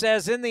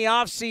 says in the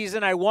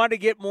offseason, I want to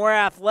get more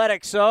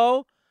athletic,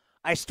 so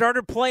I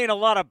started playing a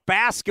lot of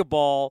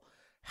basketball.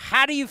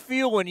 How do you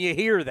feel when you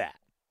hear that?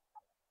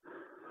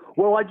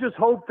 Well, I just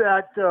hope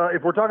that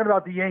if we're talking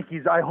about the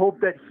Yankees, I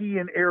hope that he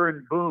and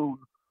Aaron Boone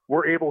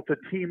were able to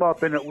team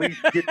up and at least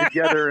get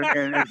together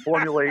and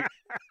formulate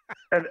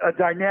a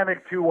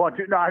dynamic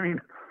 2-1-2. No, I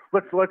mean,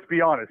 let's be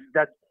honest.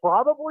 That's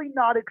probably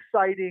not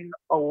exciting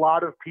a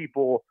lot of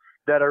people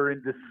that are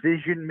in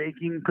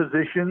decision-making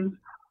positions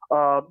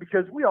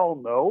because we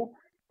all know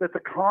that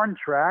the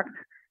contract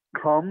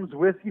comes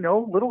with,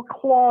 little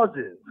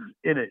clauses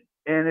in it.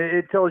 And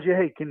it tells you,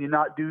 hey, can you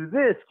not do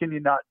this? Can you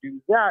not do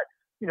that?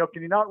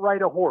 Can you not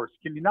ride a horse?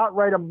 Can you not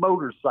ride a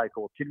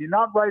motorcycle? Can you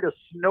not ride a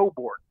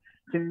snowboard?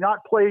 Can you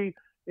not play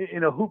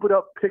in a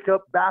hoop-it-up,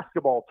 pick-up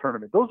basketball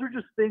tournament? Those are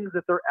just things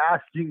that they're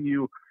asking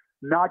you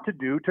not to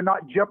do, to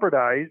not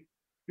jeopardize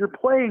your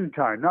playing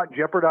time, not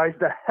jeopardize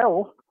the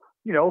health,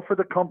 for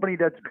the company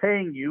that's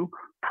paying you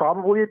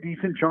probably a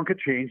decent chunk of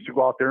change to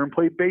go out there and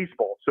play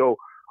baseball. So,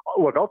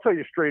 look, I'll tell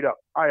you straight up,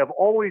 I have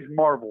always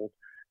marveled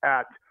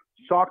at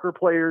soccer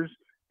players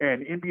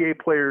and NBA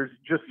players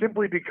just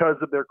simply because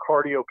of their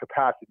cardio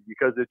capacity,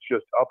 because it's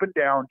just up and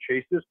down,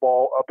 chase this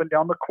ball up and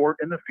down the court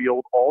in the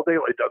field all day.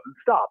 It doesn't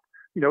stop.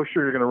 Sure,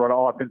 you're going to run an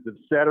offensive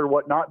set or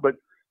whatnot, but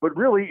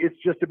really it's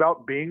just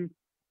about being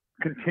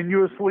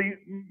continuously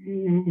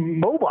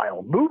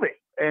mobile, moving.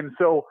 And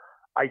so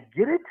I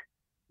get it,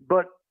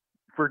 but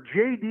for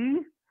JD,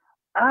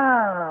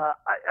 I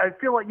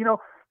feel like,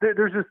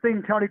 there's this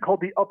thing, Tony,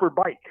 called the upper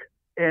bike,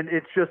 and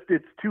it's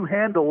 2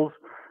 handles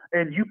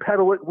and you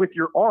pedal it with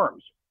your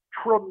arms.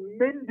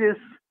 Tremendous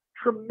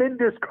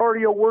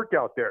cardio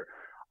workout there.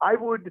 I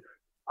would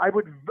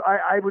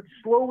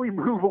slowly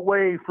move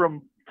away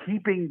from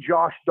keeping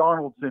Josh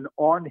Donaldson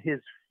on his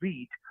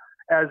feet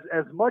as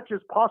much as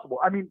possible.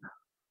 I mean,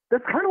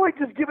 that's kind of like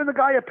just giving the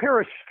guy a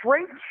pair of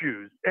strength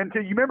shoes. And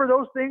you remember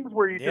those things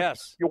where you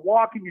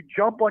walk and you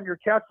jump on your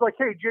cats like,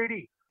 hey,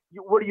 JD,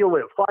 where do you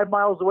live? 5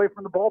 miles away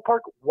from the ballpark?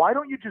 Why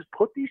don't you just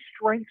put these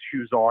strength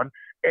shoes on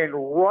and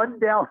run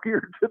down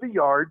here to the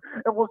yard,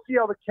 and we'll see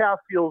how the calf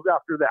feels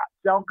after that.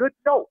 Sound good?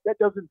 No, that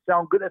doesn't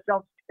sound good. That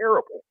sounds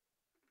terrible.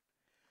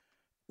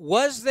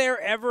 Was there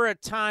ever a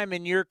time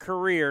in your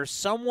career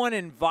someone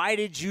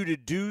invited you to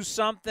do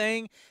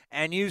something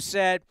and you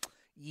said,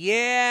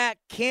 yeah,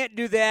 can't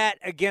do that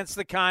against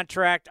the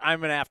contract, I'm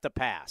going to have to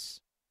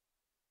pass?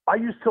 I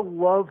used to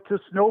love to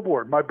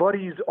snowboard. My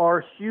buddies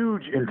are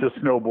huge into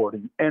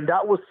snowboarding, and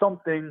that was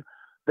something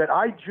that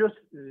I just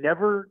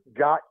never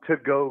got to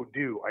go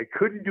do. I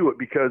couldn't do it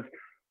because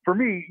for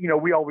me,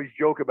 we always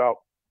joke about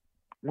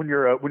when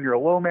you're a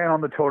low man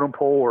on the totem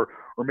pole or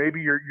maybe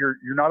you're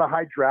not a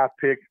high draft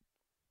pick.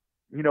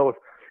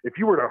 If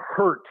you were to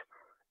hurt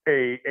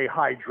a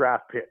high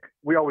draft pick,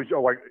 we always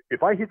joke, like,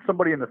 if I hit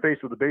somebody in the face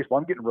with a baseball,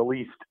 I'm getting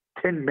released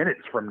 10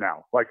 minutes from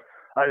now. Like,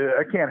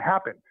 that can't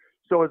happen.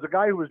 So as a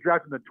guy who was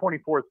drafted in the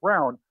 24th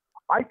round,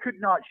 I could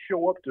not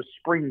show up to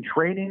spring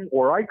training,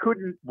 or I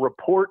couldn't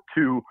report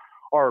to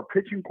our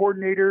pitching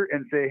coordinator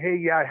and say, hey,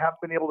 yeah, I have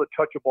been able to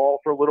touch a ball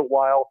for a little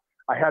while.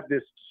 I had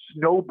this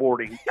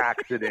snowboarding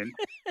accident.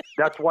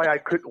 That's why I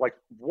could, like,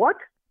 what?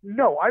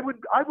 No, I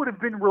would have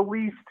been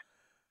released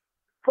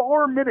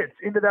 4 minutes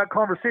into that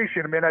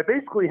conversation. I mean, I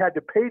basically had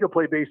to pay to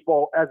play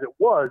baseball as it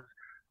was.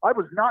 I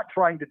was not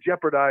trying to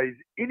jeopardize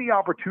any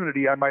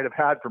opportunity I might have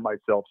had for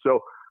myself.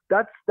 So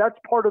that's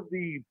part of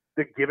the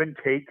give and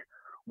take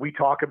we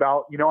talk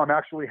about. You know, I'm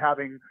actually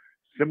having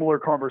similar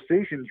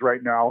conversations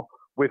right now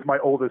with my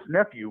oldest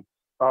nephew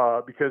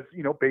because,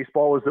 you know,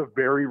 baseball is a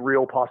very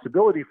real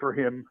possibility for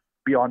him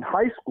beyond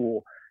high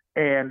school.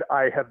 And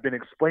I have been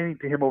explaining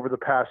to him over the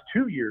past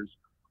 2 years,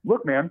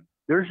 look, man,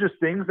 there's just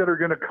things that are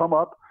going to come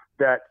up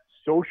that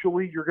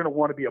socially you're going to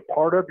want to be a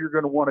part of, you're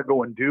going to want to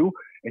go and do,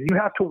 and you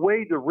have to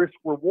weigh the risk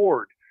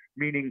reward,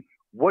 meaning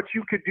what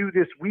you could do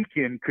this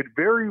weekend could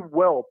very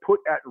well put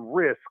at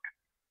risk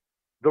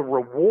the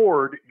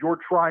reward you're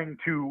trying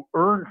to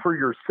earn for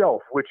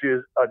yourself, which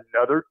is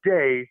another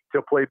day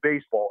to play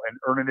baseball and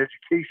earn an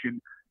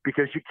education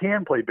because you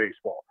can play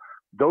baseball.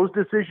 Those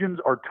decisions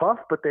are tough,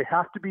 but they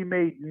have to be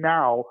made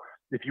now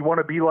if you want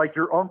to be like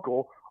your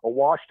uncle, a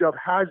washed up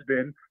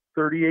has-been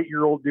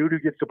 38-year-old dude who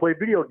gets to play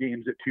video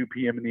games at 2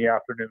 p.m. in the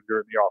afternoon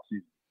during the off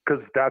season.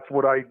 Because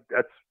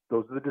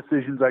those are the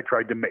decisions I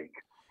tried to make.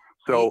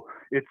 So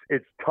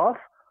it's tough,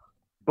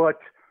 but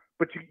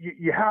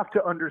you have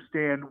to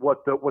understand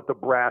what the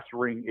brass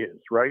ring is,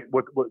 right?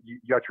 What you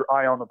got your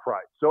eye on the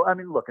prize. So I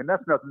mean, look, and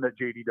that's nothing that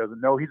JD doesn't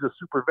know. He's a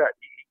super vet.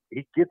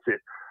 He gets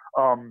it.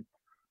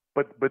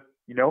 But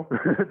you know,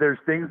 there's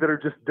things that are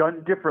just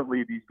done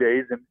differently these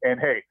days. And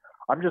hey,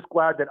 I'm just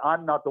glad that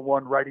I'm not the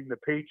one writing the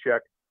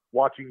paycheck,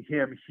 watching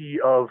him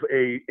of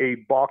a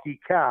balky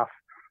calf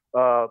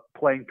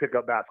playing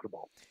pickup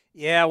basketball.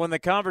 Yeah, when the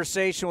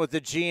conversation with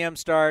the GM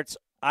starts,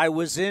 I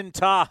was in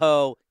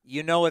Tahoe,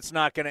 you know it's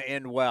not going to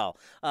end well.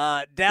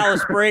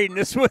 Dallas Braden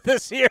is with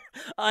us here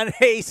on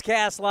Hayes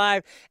Cast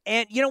Live.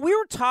 And, you know, we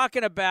were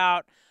talking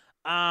about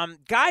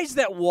guys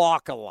that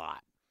walk a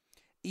lot.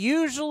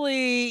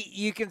 Usually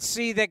you can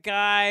see that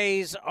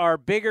guys are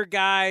bigger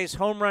guys,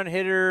 home run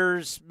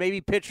hitters,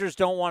 maybe pitchers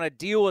don't want to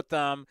deal with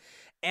them,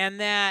 and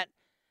that,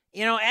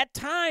 you know, at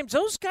times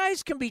those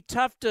guys can be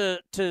tough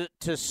to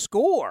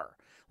score.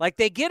 Like,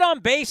 they get on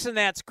base, and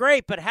that's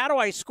great, but how do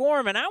I score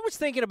them? And I was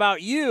thinking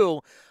about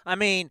you. I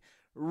mean,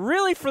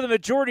 really for the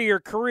majority of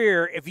your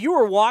career, if you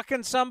were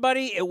walking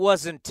somebody, it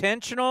was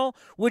intentional.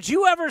 Would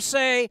you ever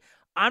say,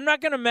 I'm not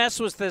going to mess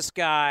with this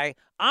guy,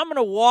 I'm going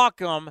to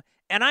walk him,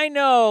 and I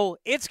know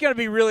it's going to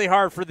be really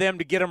hard for them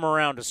to get him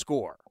around to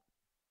score?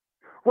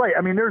 Right.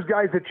 I mean, there's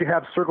guys that you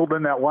have circled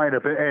in that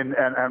lineup,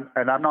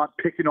 and I'm not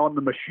picking on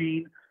the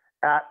machine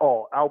at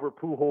all. Albert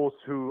Pujols,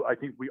 who I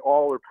think we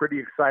all are pretty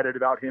excited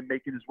about him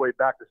making his way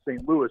back to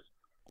St. Louis.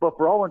 But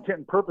for all intent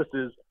and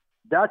purposes,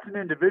 that's an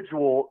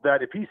individual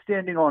that if he's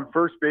standing on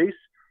first base,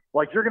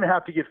 like, you're going to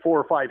have to get 4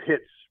 or 5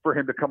 hits for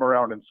him to come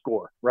around and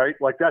score, right?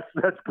 Like, that's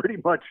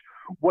pretty much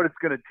what it's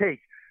going to take.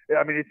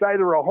 I mean, it's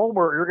either a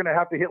homer or you're going to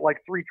have to hit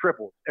like 3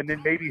 triples, and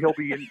then maybe he'll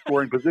be in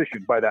scoring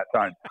position by that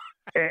time.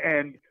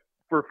 And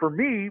for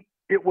me,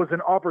 it was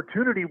an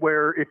opportunity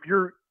where if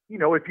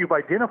you've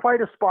identified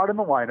a spot in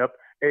the lineup,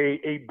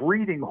 a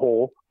breathing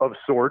hole of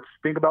sorts,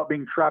 think about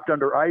being trapped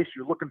under ice,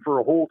 you're looking for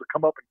a hole to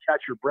come up and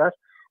catch your breath.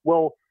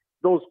 Well,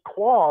 those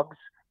clogs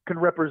can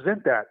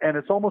represent that. And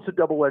it's almost a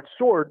double-edged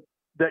sword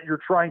that you're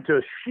trying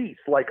to sheath.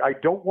 Like, I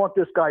don't want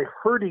this guy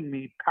hurting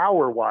me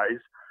power-wise,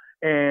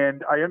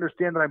 and I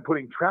understand that I'm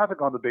putting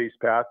traffic on the base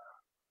path,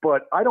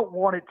 but I don't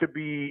want it to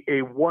be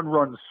a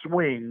one-run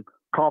swing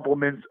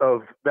compliments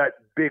of that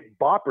big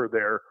bopper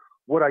there.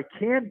 What I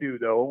can do,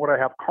 though, and what I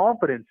have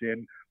confidence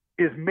in,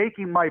 is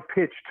making my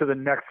pitch to the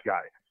next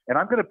guy. And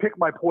I'm going to pick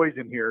my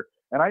poison here.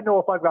 And I know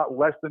if I've got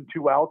less than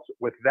 2 outs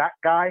with that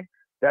guy,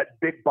 that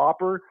big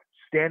bopper,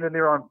 standing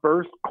there on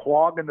first,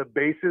 clogging the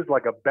bases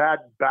like a bad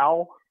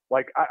bow,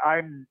 like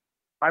I'm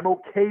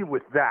okay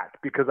with that,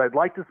 because I'd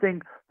like to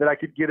think that I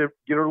could get a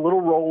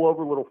little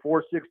rollover, a little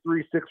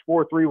 4-6-3,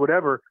 6-4-3,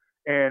 whatever,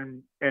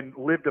 and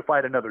live to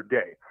fight another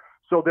day.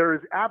 So there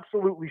is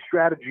absolutely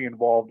strategy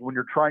involved when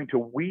you're trying to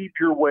weave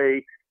your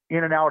way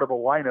in and out of a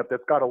lineup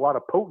that's got a lot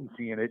of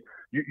potency in it.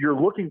 You're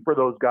looking for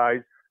those guys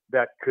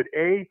that could,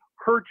 A,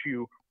 hurt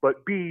you,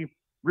 but B,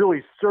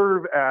 really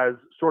serve as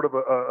sort of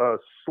a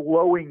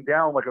slowing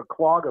down, like a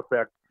clog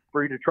effect,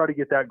 for you to try to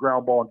get that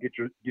ground ball and get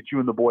you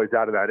and the boys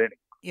out of that inning.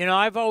 You know,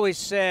 I've always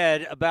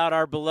said about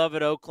our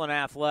beloved Oakland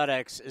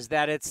Athletics is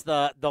that it's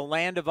the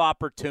land of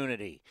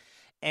opportunity.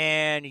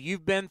 And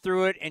you've been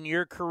through it in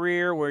your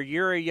career where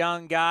you're a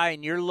young guy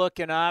and you're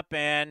looking up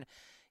and,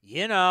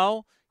 you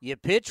know, you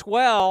pitch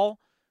well,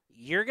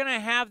 you're going to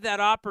have that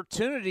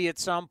opportunity at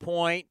some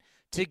point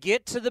to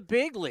get to the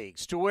big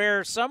leagues, to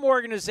where some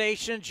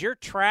organizations you're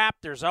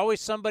trapped. There's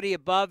always somebody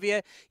above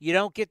you. You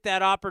don't get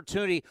that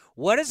opportunity.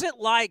 What is it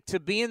like to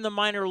be in the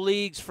minor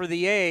leagues for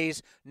the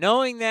A's,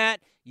 knowing that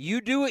you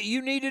do what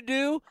you need to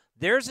do,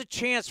 there's a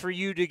chance for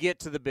you to get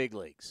to the big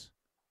leagues?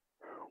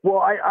 Well,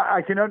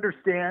 I can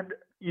understand,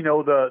 you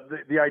know,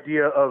 the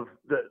idea of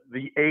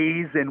the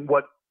A's and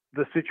what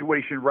the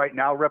situation right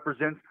now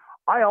represents.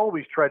 I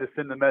always try to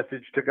send the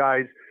message to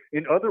guys,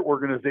 in other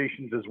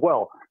organizations as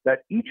well, that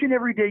each and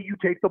every day you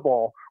take the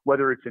ball,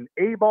 whether it's an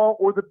A ball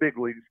or the big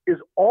leagues, is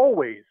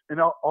always an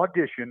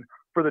audition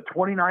for the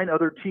 29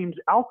 other teams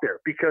out there,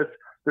 because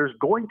there's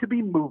going to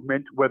be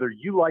movement, whether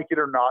you like it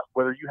or not,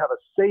 whether you have a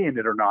say in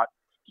it or not.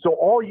 So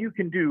all you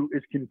can do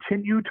is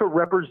continue to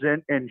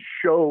represent and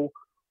show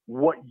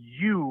what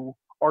you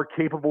are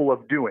capable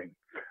of doing.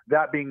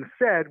 That being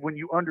said, when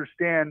you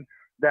understand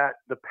that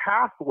the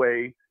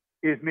pathway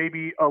is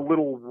maybe a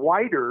little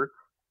wider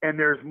and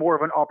there's more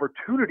of an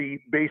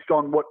opportunity based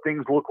on what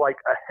things look like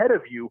ahead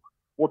of you,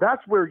 well,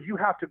 that's where you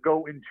have to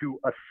go into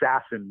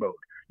assassin mode.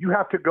 You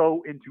have to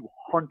go into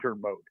hunter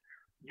mode.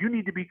 You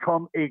need to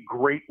become a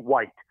great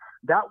white.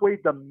 That way,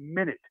 the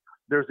minute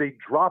there's a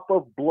drop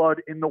of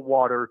blood in the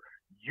water,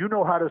 you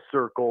know how to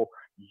circle,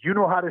 you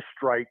know how to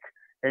strike,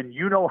 and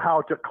you know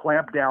how to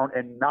clamp down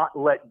and not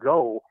let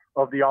go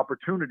of the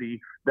opportunity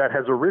that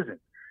has arisen.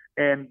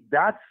 And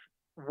that's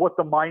what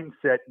the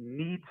mindset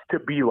needs to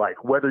be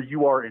like, whether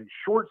you are in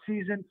short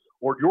season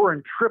or you're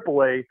in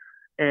AAA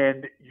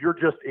and you're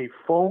just a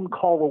phone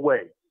call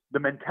away. The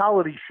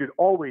mentality should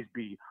always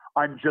be,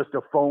 I'm just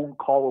a phone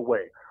call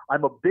away.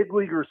 I'm a big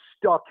leaguer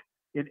stuck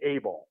in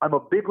A-ball. I'm a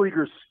big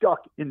leaguer stuck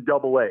in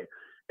AA.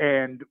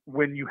 And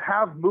when you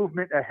have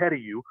movement ahead of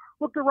you,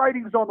 look, the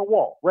writing's on the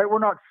wall, right? We're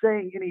not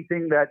saying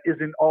anything that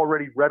isn't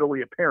already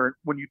readily apparent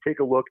when you take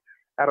a look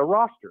at a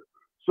roster.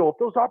 So if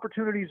those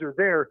opportunities are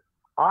there,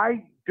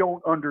 I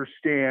don't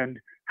understand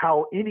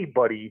how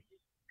anybody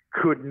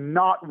could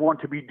not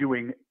want to be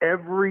doing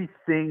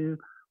everything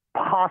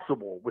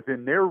possible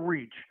within their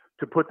reach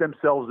to put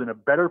themselves in a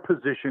better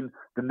position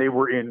than they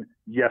were in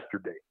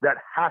yesterday. That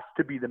has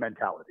to be the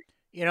mentality.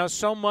 You know,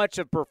 so much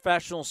of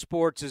professional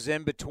sports is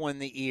in between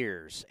the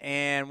ears,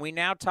 and we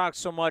now talk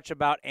so much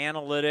about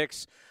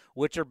analytics,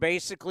 which are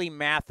basically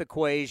math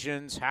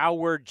equations, how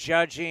we're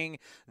judging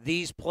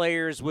these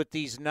players with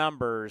these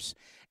numbers.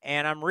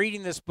 And I'm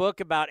reading this book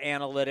about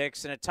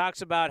analytics, and it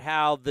talks about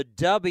how the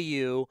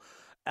W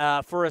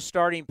for a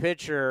starting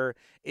pitcher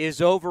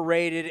is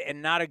overrated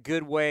and not a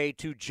good way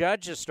to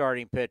judge a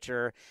starting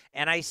pitcher.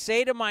 And I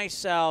say to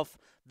myself,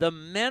 the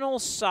mental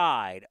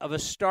side of a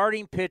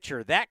starting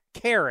pitcher, that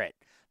carrot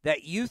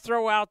that you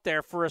throw out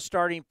there for a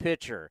starting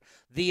pitcher,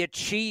 the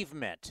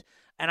achievement.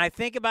 And I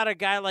think about a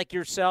guy like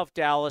yourself,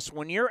 Dallas,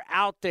 when you're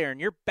out there and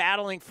you're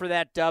battling for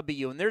that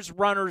W and there's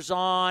runners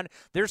on,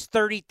 there's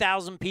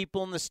 30,000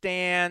 people in the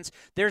stands,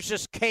 there's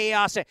just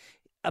chaos.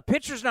 A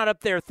pitcher's not up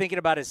there thinking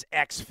about his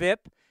xFIP.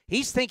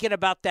 He's thinking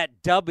about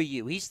that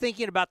W. He's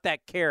thinking about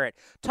that carrot.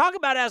 Talk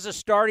about, as a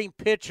starting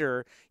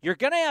pitcher, you're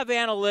going to have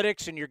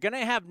analytics and you're going to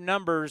have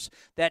numbers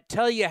that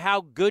tell you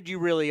how good you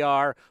really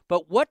are,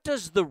 but what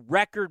does the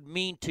record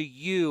mean to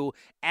you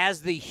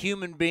as the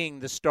human being,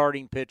 the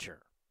starting pitcher?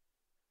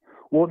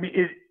 Well,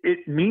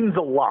 it means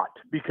a lot,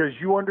 because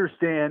you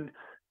understand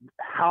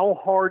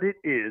how hard it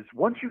is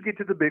once you get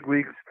to the big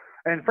leagues,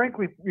 and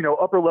frankly,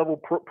 upper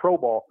level pro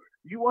ball,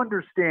 you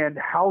understand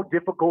how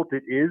difficult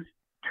it is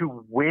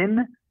to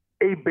win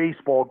a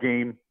baseball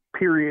game,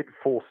 period,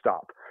 full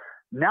stop.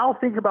 Now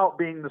think about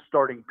being the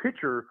starting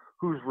pitcher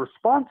who's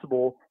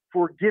responsible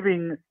for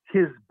giving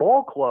his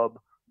ball club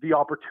the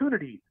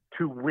opportunity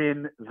to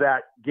win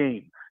that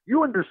game.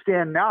 You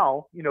understand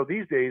now,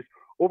 these days,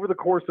 over the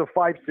course of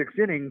 5-6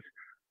 innings,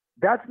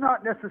 that's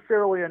not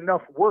necessarily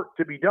enough work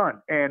to be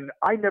done. And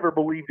I never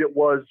believed it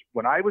was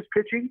when I was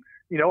pitching.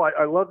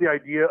 I love the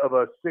idea of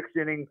a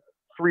 6-inning,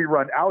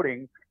 3-run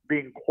outing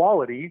being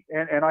quality.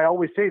 And I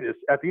always say this,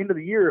 at the end of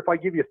the year, if I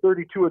give you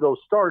 32 of those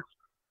starts,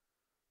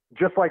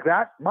 just like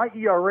that, my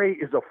ERA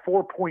is a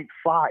 4.5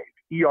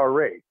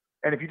 ERA.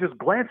 And if you just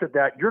glance at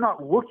that, you're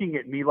not looking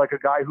at me like a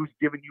guy who's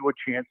giving you a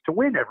chance to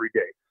win every day.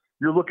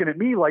 You're looking at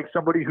me like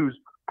somebody who's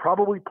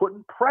probably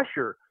putting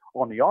pressure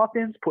on the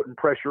offense, putting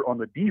pressure on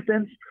the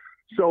defense.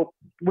 So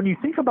when you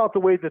think about the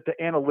way that the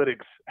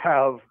analytics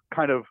have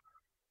kind of,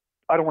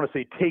 I don't want to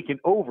say taken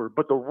over,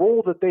 but the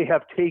role that they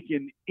have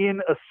taken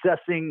in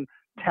assessing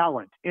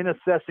talent, in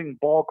assessing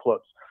ball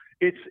clubs,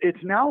 it's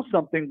now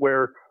something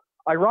where,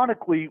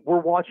 ironically, we're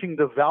watching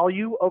the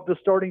value of the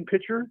starting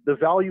pitcher, the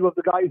value of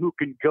the guy who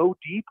can go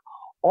deep,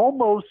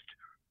 almost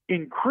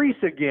increase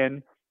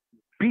again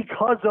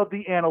because of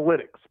the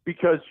analytics,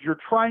 because you're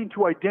trying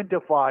to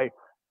identify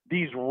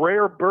these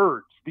rare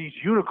birds, these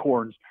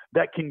unicorns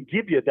that can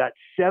give you that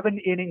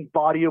 7-inning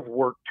body of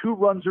work, 2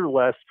 runs or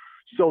less,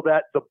 so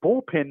that the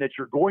bullpen that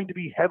you're going to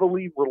be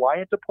heavily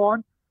reliant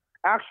upon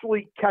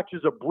actually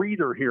catches a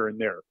breather here and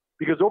there.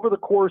 Because over the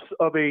course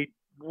of a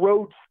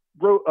road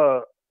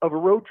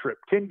trip,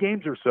 10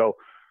 games or so,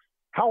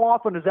 how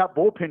often is that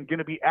bullpen going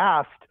to be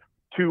asked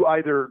to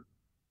either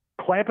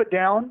clamp it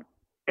down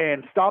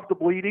and stop the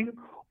bleeding,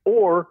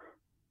 or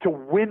to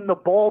win the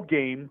ball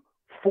game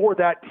for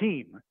that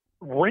team,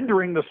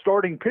 rendering the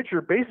starting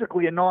pitcher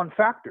basically a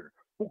non-factor?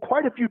 Well,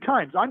 quite a few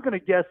times. I'm going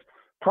to guess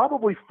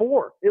probably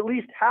 4, at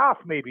least half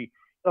maybe,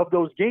 of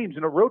those games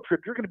in a road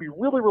trip, you're going to be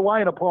really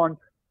relying upon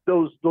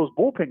those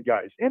bullpen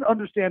guys, and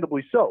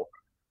understandably so.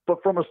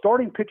 But from a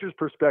starting pitcher's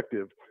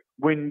perspective,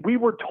 when we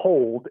were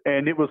told,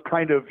 and it was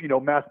kind of,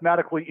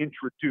 mathematically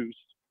introduced,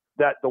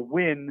 that the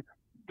win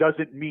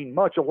doesn't mean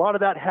much, a lot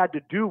of that had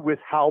to do with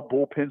how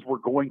bullpens were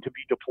going to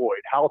be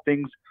deployed, how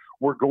things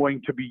were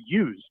going to be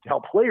used,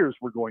 how players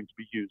were going to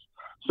be used.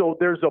 So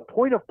there's a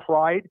point of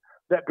pride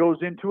that goes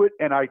into it,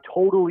 and I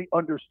totally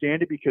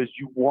understand it, because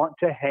you want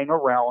to hang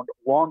around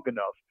long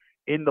enough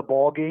in the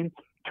ball game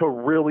to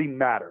really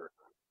matter.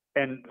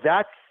 And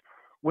that's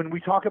when we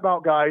talk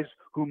about guys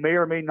who may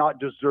or may not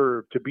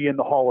deserve to be in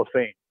the Hall of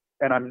Fame.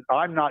 And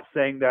I'm not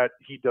saying that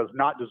he does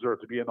not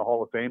deserve to be in the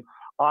Hall of Fame.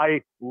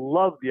 I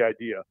love the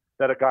idea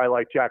that a guy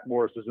like Jack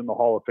Morris is in the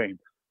Hall of Fame.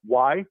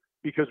 Why?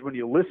 Because when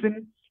you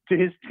listen to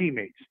his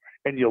teammates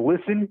and you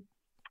listen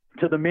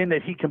to the men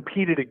that he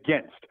competed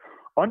against,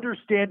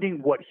 understanding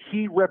what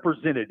he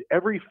represented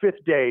every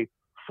fifth day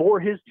for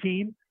his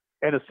team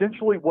and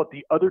essentially what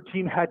the other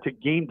team had to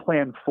game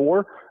plan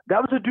for,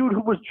 that was a dude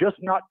who was just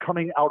not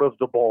coming out of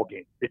the ball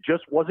game. It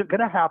just wasn't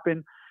going to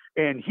happen.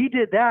 And he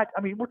did that.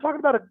 I mean, we're talking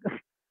about a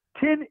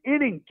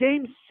 10-inning,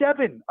 game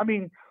 7. I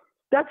mean,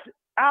 that's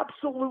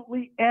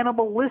absolutely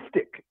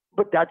animalistic.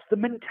 But that's the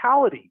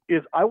mentality,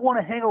 is I want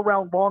to hang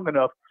around long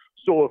enough.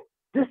 So if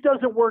this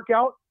doesn't work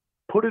out,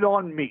 put it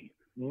on me.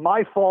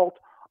 My fault.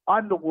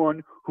 I'm the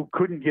one who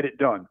couldn't get it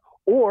done.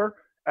 Or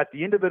at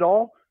the end of it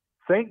all,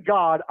 thank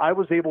God I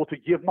was able to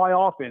give my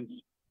offense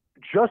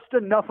just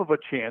enough of a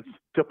chance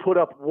to put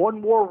up one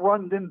more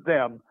run than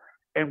them,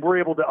 and we're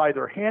able to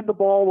either hand the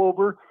ball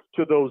over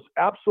to those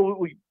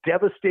absolutely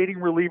devastating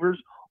relievers,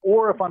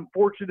 or if I'm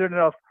fortunate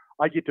enough,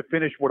 I get to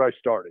finish what I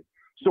started.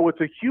 So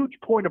it's a huge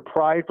point of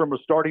pride from a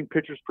starting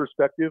pitcher's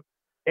perspective,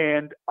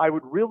 and I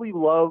would really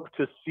love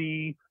to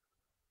see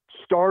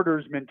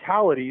starters'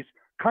 mentalities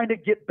kind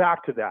of get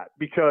back to that,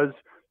 because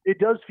it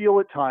does feel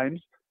at times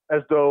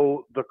as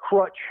though the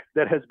crutch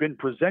that has been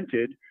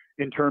presented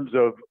in terms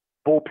of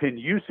bullpen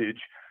usage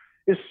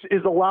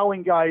is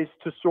allowing guys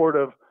to sort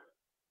of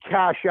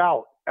cash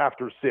out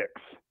after 6.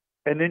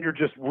 And then you're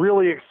just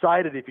really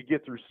excited if you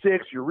get through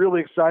 6. You're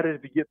really excited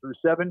if you get through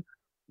 7,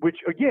 which,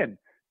 again,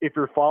 if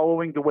you're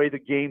following the way the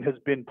game has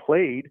been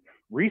played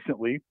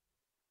recently,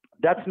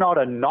 that's not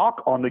a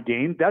knock on the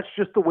game. That's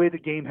just the way the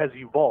game has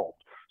evolved.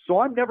 So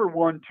I'm never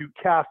one to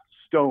cast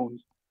stones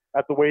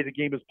at the way the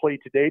game is played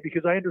today,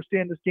 because I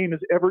understand this game is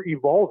ever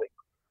evolving.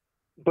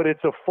 But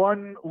it's a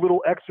fun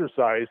little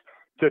exercise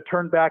to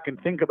turn back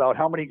and think about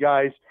how many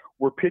guys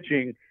were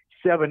pitching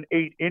 7,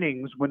 8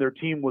 innings when their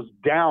team was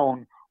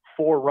down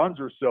 4 runs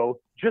or so,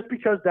 just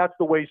because that's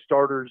the way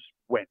starters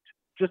went,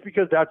 just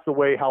because that's the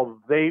way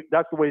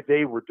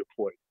they were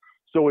deployed.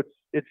 So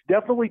it's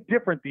definitely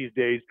different these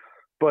days.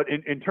 But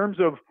in terms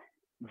of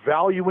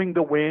valuing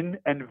the win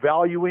and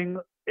valuing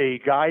a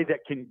guy that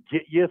can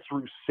get you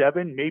through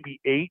 7,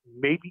 maybe 8,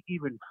 maybe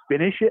even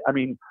finish it, I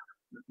mean,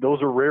 those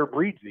are rare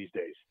breeds these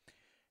days.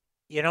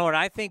 You know, and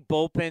I think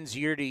bullpens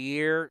year to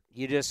year,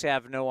 you just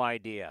have no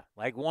idea.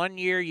 Like one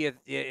year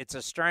it's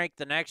a strength,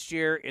 the next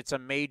year it's a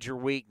major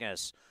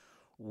weakness.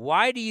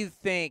 Why do you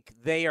think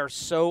they are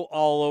so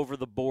all over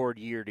the board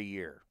year to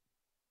year?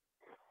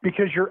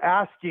 Because you're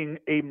asking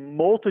a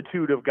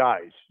multitude of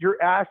guys.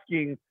 You're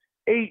asking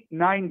 8,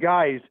 9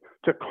 guys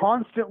to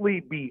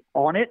constantly be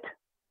on it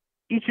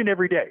each and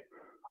every day.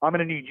 I'm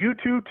going to need you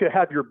two to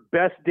have your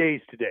best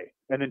days today.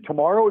 And then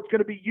tomorrow it's going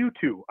to be you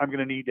two I'm going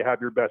to need to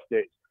have your best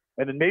days.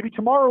 And then maybe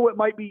tomorrow it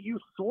might be you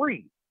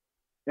 3.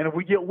 And if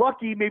we get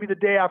lucky, maybe the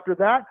day after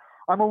that,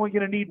 I'm only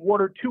going to need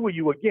 1 or 2 of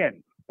you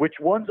again. Which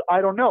ones? I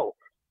don't know.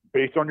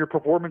 Based on your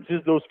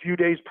performances those few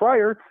days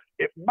prior,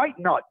 it might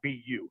not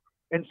be you.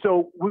 And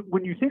so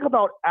when you think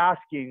about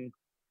asking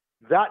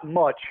that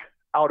much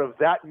out of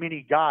that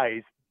many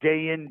guys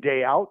day in,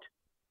 day out,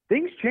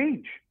 things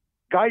change.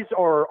 Guys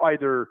are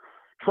either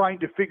trying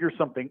to figure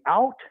something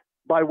out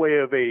by way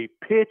of a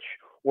pitch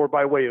or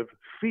by way of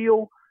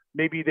feel.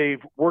 Maybe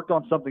they've worked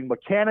on something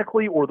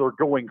mechanically, or they're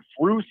going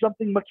through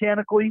something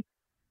mechanically.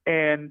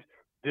 And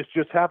this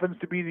just happens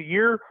to be the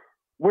year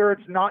where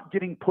it's not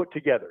getting put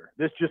together.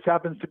 This just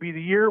happens to be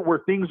the year where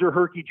things are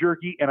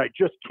herky-jerky and I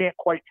just can't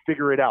quite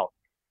figure it out.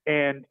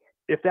 And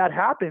if that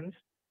happens,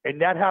 and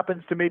that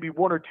happens to maybe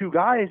 1 or 2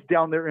 guys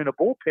down there in a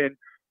bullpen,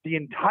 the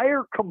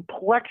entire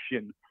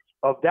complexion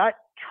of that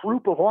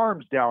troop of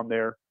arms down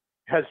there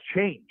has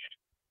changed.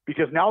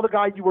 Because now the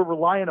guy you were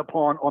relying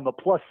upon on the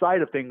plus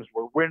side of things,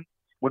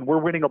 when we're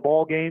winning a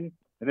ball game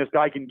and this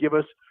guy can give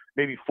us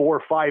maybe 4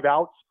 or 5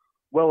 outs,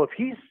 well, if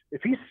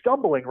he's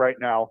stumbling right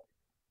now,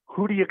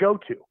 who do you go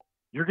to?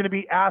 You're going to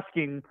be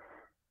asking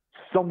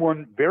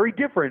someone very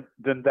different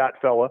than that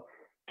fella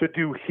to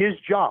do his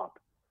job.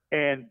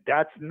 And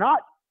that's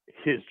not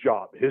his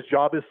job. His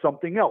job is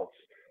something else.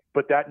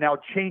 But that now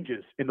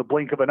changes in the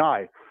blink of an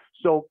eye.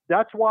 So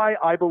that's why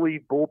I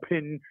believe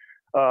bullpen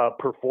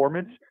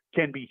performance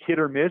can be hit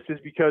or miss, is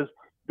because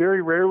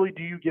very rarely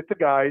do you get the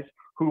guys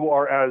who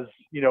are as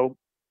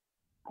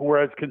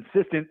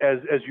consistent as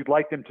you'd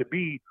like them to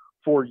be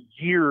for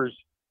years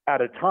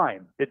at a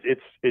time.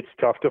 It's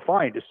tough to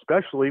find,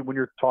 especially when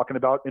you're talking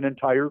about an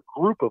entire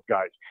group of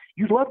guys.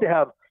 You'd love to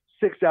have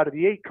 6 out of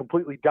the 8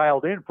 completely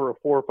dialed in for a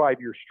 4 or 5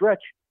 year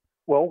stretch,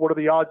 Well, what are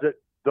the odds that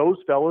those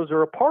fellas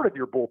are a part of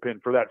your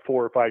bullpen for that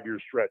 4 or 5 year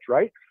stretch,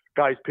 right?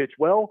 Guys pitch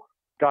well,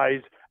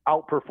 guys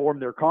outperform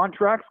their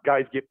contracts,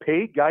 guys get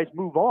paid, guys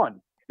move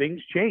on.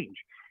 Things change.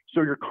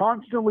 So you're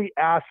constantly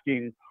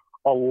asking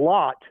a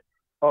lot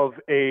of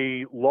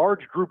a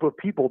large group of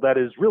people that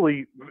is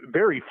really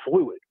very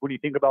fluid when you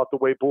think about the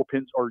way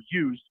bullpens are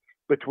used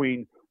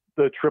between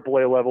the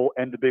AAA level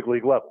and the big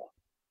league level.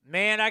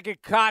 Man, I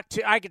could talk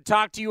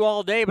to you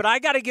all day, but I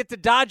got to get the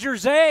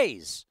Dodgers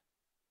A's.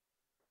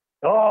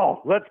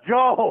 Oh, let's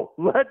go.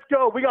 Let's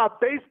go. We got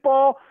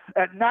baseball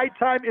at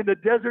nighttime in the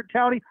desert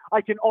county.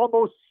 I can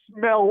almost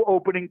smell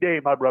opening day,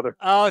 my brother.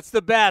 Oh, it's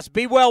the best.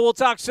 Be well. We'll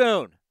talk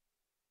soon.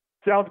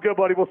 Sounds good,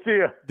 buddy. We'll see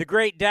you. The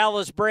great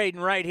Dallas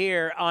Braden right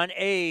here on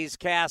A's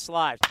Cast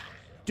Live.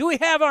 Do we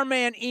have our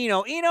man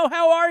Eno? Eno,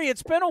 how are you?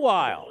 It's been a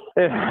while.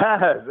 It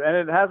has, and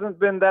it hasn't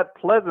been that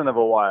pleasant of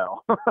a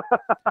while.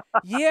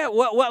 Yeah,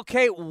 well,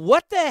 okay,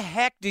 what the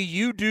heck do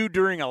you do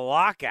during a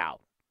lockout?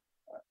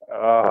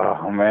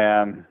 Oh,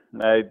 man.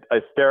 I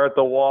stare at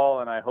the wall,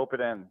 and I hope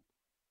it ends.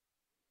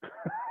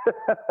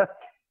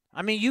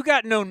 I mean, you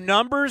got no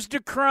numbers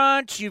to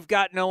crunch. You've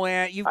got no –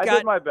 I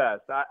did my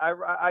best.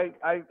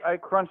 I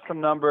crunched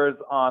some numbers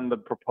on the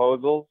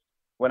proposals.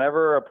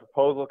 Whenever a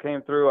proposal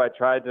came through, I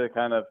tried to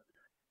kind of,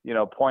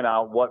 point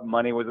out what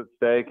money was at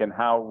stake and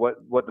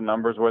what the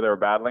numbers were they were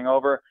battling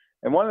over.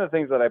 And one of the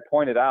things that I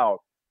pointed out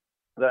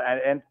that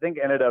I think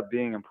ended up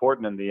being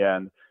important in the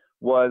end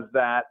was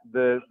that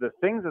the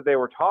things that they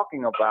were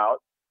talking about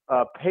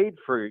paid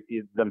for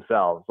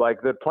themselves.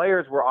 Like the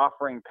players were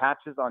offering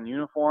patches on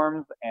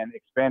uniforms and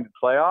expanded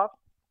playoffs,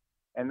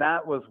 and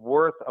that was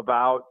worth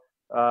about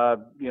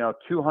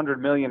 $200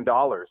 million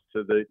to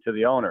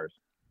the owners.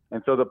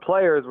 And so the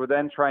players were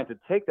then trying to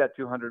take that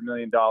 $200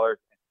 million and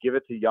give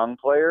it to young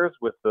players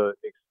with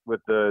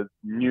the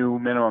new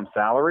minimum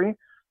salary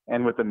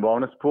and with the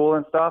bonus pool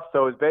and stuff.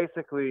 So it was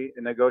basically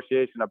a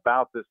negotiation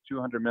about this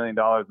 $200 million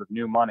of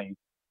new money.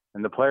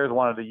 And the players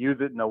wanted to use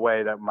it in a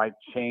way that might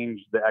change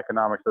the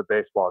economics of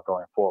baseball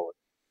going forward.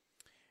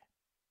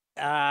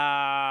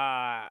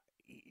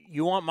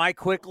 You want my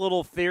quick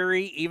little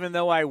theory? Even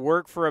though I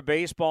work for a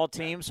baseball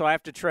team, so I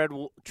have to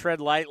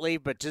tread lightly.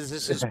 But this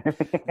is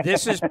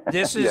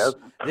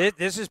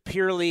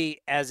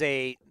purely as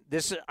a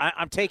this.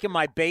 I'm taking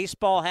my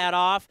baseball hat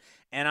off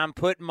and I'm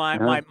putting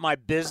my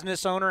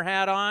business owner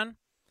hat on.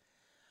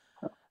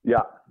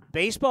 Yeah,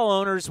 baseball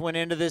owners went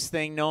into this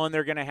thing knowing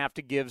they're going to have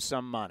to give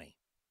some money.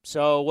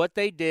 So what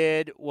they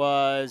did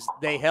was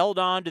they held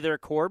on to their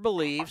core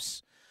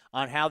beliefs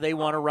on how they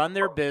want to run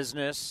their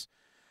business.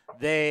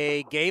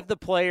 They gave the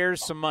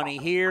players some money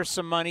here,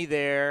 some money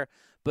there.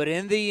 But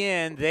in the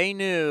end, they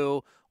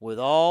knew with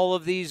all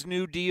of these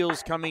new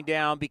deals coming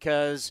down,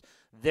 because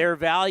their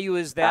value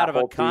is that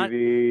Apple of a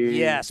TV.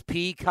 Yes,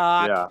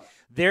 Peacock.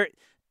 Yeah.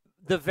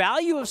 The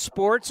value of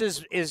sports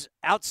is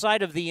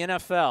outside of the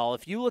NFL.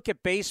 If you look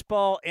at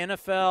baseball,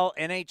 NFL,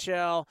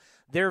 NHL,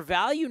 their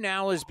value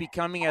now is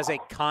becoming as a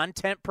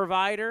content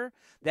provider,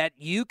 that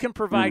you can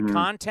provide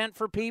content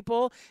for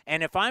people.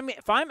 And if I'm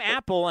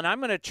Apple and I'm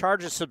going to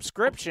charge a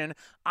subscription,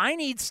 I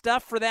need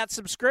stuff for that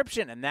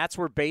subscription. And that's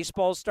where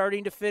baseball's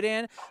starting to fit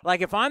in.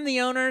 Like if I'm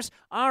the owners,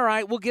 all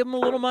right, we'll give them a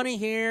little money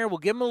here, we'll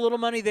give them a little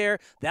money there.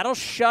 That'll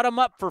shut them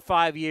up for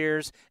 5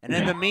 years. And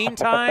in the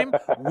meantime,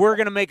 we're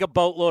going to make a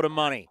boatload of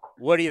money.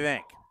 What do you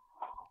think?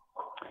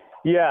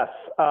 Yes.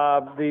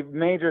 The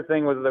major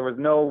thing was there was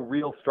no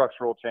real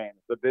structural change.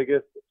 The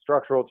biggest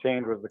structural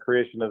change was the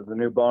creation of the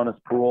new bonus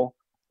pool.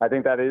 I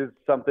think that is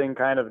something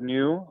kind of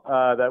new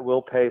that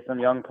will pay some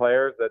young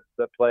players that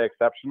play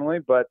exceptionally,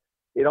 but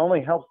it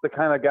only helps the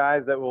kind of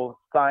guys that will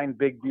sign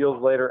big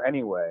deals later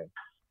anyway.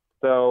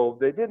 So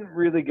they didn't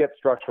really get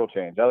structural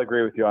change. I'll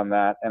agree with you on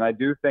that. And I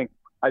do think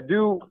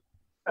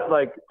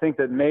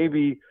that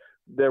maybe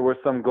there was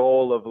some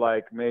goal of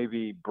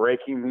maybe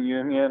breaking the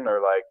union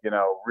or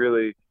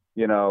really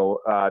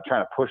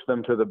trying to push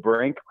them to the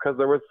brink, because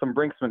there was some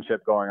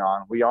brinksmanship going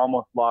on. We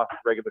almost lost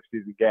regular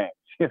season games,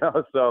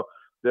 so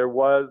there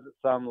was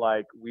some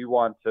we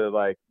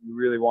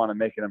really want to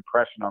make an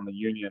impression on the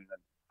union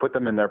and put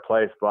them in their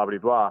place, blah, blah,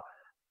 blah.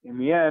 In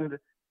the end,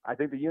 I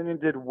think the union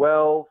did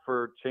well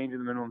for changing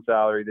the minimum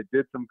salary. They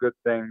did some good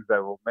things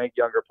that will make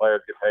younger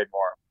players get paid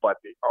more, but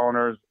the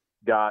owners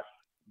got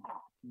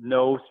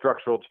no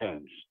structural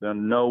change. There are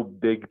no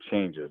big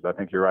changes. I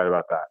think you're right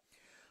about that.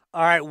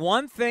 All right,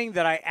 one thing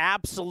that I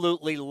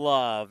absolutely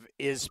love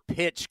is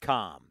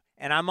PitchCom.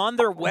 And I'm on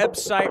their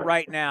website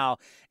right now.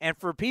 And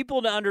for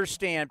people to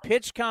understand,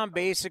 PitchCom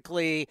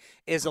basically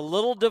is a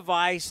little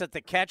device that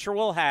the catcher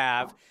will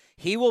have.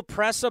 He will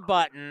press a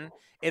button.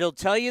 It'll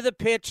tell you the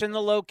pitch and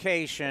the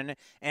location,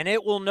 and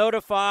it will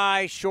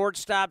notify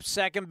shortstop,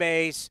 second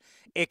base.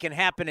 It can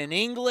happen in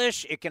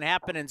English. It can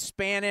happen in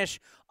Spanish.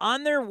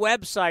 On their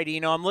website,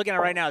 I'm looking at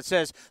it right now, it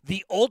says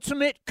the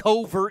ultimate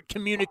covert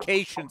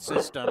communication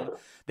system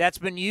that's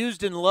been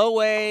used in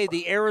Low A,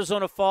 the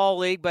Arizona Fall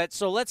League. But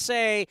so let's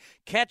say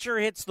catcher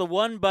hits the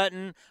one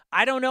button.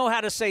 I don't know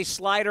how to say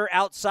slider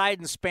outside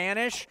in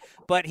Spanish,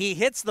 but he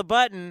hits the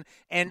button,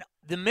 and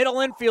the middle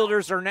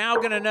infielders are now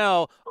going to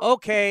know,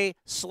 okay,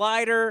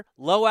 slider,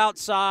 low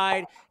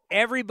outside.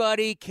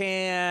 Everybody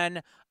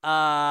can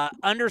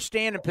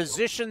understand and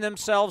position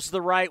themselves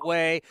the right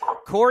way.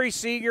 Corey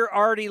Seager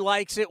already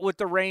likes it with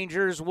the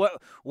Rangers.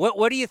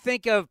 What do you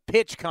think of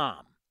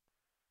PitchCom?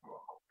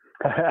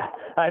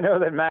 I know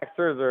that Max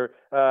Scherzer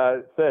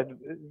said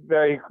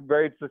very,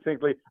 very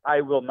succinctly,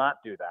 I will not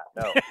do that.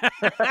 No.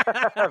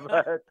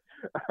 But,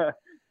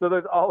 so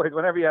there's always,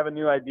 whenever you have a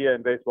new idea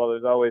in baseball,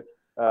 there's always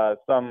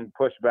some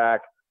pushback.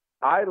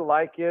 I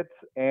like it,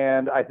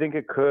 and I think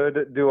it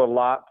could do a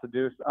lot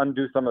to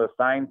undo some of the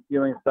sign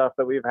stealing stuff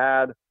that we've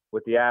had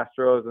with the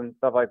Astros and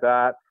stuff like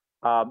that.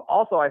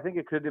 Also, I think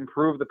it could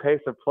improve the pace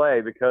of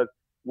play, because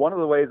one of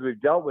the ways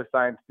we've dealt with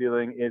sign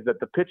stealing is that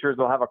the pitchers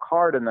will have a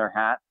card in their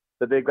hat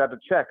that they've got to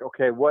check.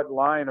 Okay, what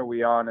line are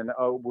we on? And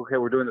okay,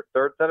 we're doing the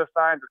third set of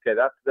signs. Okay,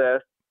 that's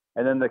this.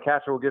 And then the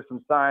catcher will give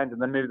some signs, and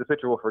then maybe the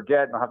pitcher will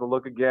forget and I'll have to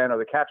look again, or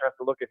the catcher has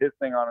to look at his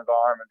thing on his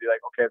arm and be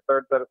like, okay,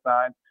 third set of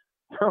signs.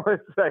 So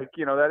it's like,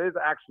 that is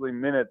actually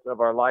minutes of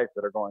our life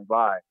that are going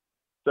by.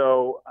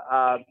 So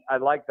I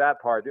like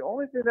that part. The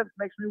only thing that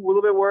makes me a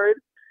little bit worried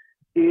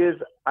is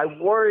I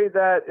worry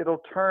that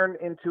it'll turn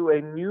into a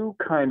new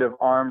kind of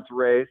arms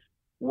race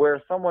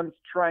where someone's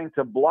trying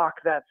to block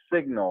that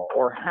signal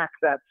or hack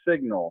that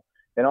signal.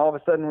 And all of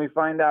a sudden we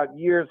find out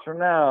years from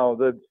now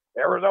the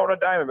Arizona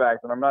Diamondbacks,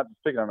 and I'm not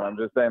just picking on them, I'm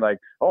just saying like,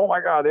 oh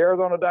my God, the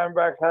Arizona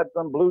Diamondbacks had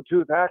some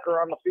Bluetooth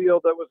hacker on the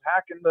field that was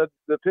hacking the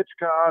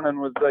PitchCon and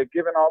was like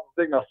giving all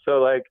the signals. So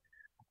like,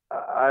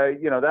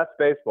 that's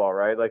baseball,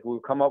 right? Like we'll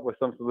come up with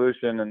some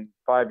solution, and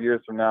 5 years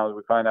from now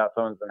we find out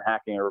someone's been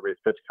hacking everybody's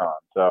PitchCon.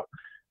 So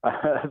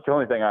that's the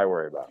only thing I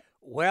worry about.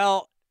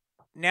 Well,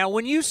 now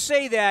when you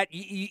say that,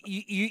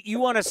 you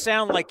want to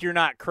sound like you're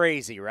not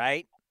crazy,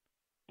 right?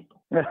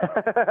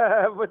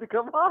 But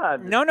come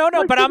on. No.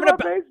 But I'm going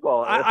to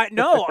baseball. I'm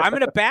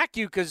going to back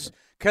you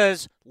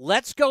because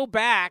let's go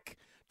back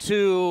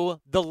to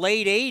the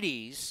late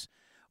 '80s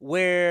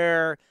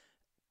where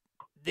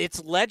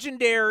it's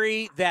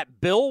legendary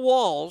that Bill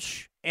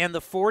Walsh and the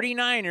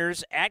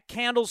 49ers at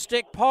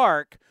Candlestick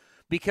Park,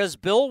 because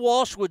Bill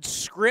Walsh would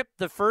script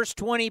the first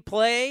 20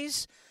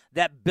 plays,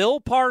 that Bill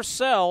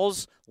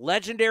Parcells,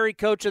 legendary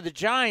coach of the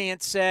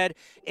Giants, said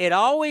it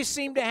always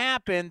seemed to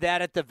happen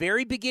that at the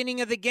very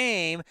beginning of the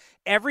game,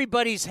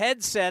 everybody's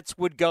headsets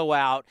would go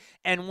out,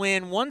 and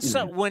when one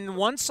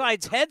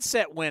side's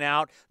headset went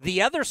out,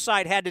 the other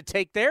side had to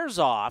take theirs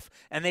off,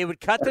 and they would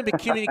cut them to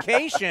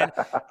communication.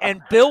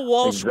 And Bill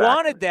Walsh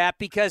wanted that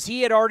because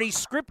he had already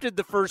scripted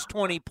the first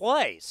 20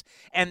 plays.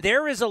 And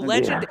there is a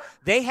legend. Yeah.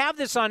 They have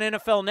this on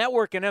NFL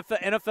Network and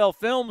NFL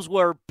Films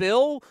where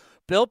Bill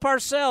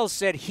Parcells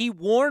said he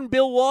warned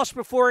Bill Walsh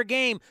before a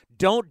game,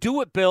 don't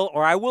do it, Bill,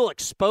 or I will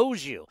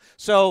expose you.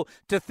 So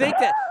to think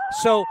that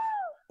 – so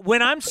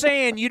when I'm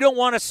saying you don't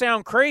want to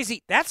sound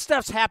crazy, that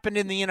stuff's happened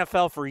in the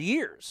NFL for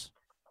years.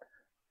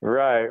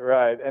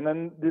 Right. And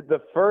then the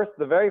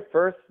very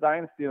first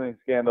sign stealing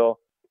scandal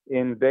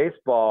in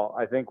baseball,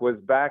 I think, was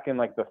back in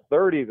like the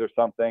 30s or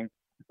something,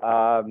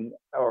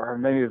 or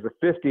maybe it was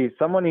the 50s.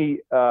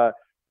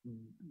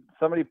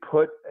 Somebody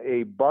put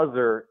a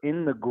buzzer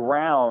in the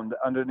ground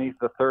underneath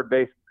the third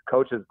base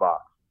coach's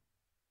box.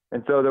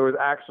 And so there was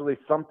actually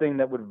something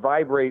that would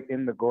vibrate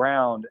in the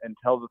ground and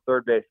tell the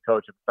third base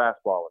coach if a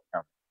fastball was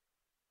coming.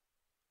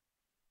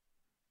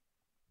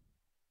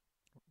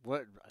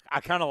 What?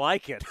 I kind of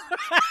like it.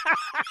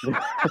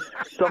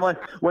 Someone,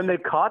 when they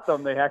caught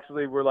them, they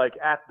actually were like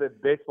at the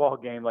baseball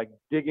game, like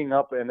digging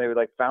up, and they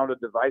like found a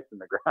device in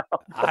the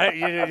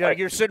ground.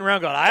 You're sitting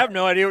around going, I have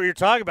no idea what you're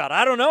talking about.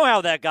 I don't know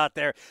how that got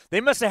there.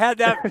 They must have had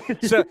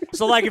that.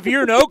 So like if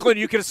you're in Oakland,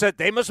 you could have said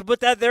they must have put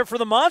that there for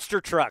the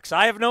monster trucks.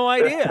 I have no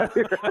idea.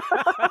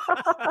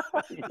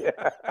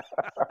 Yeah.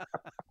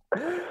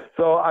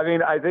 So I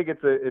mean, I think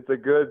it's a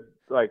good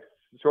like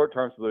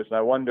short-term solution.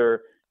 I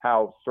wonder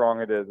how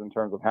strong it is in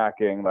terms of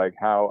hacking, like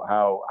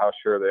how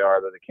sure they are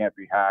that it can't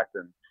be hacked.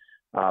 And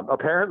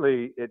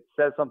apparently it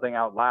says something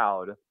out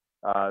loud,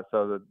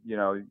 so that,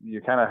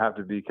 you kind of have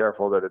to be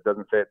careful that it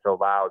doesn't say it so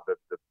loud that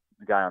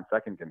the guy on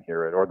second can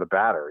hear it, or the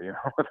batter,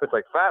 if it's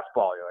like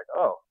fastball, you're like,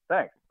 oh,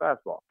 thanks,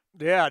 fastball.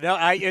 Yeah, no,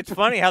 it's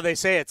funny how they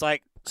say it. It's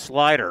like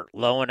slider,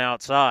 low and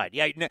outside.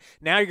 Yeah,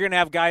 now you're going to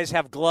have guys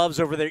have gloves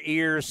over their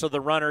ears so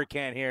the runner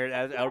can't hear it.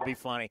 That would be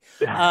funny.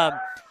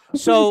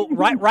 So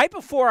right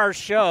before our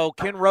show,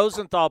 Ken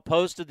Rosenthal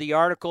posted the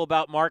article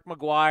about Mark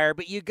McGwire,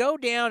 but you go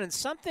down and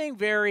something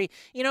very,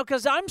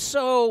 because I'm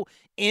so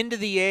into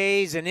the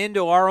A's and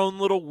into our own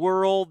little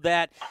world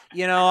that,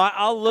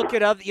 I'll look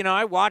at other,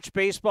 I watch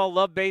baseball,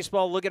 love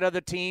baseball, look at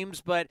other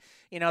teams, but,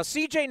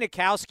 C.J.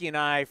 Nikowski and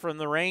I from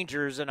the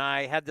Rangers and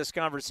I had this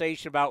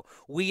conversation about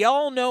we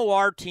all know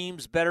our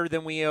teams better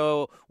than we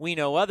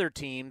know other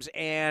teams.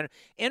 And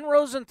in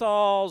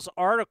Rosenthal's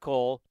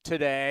article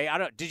today,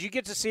 did you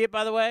get to see it,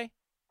 by the way?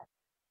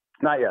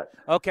 Not yet.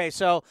 Okay,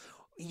 so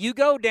you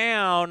go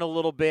down a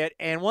little bit,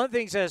 and one of the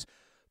things says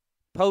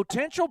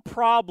potential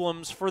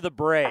problems for the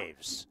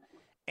Braves.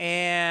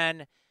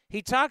 And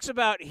he talks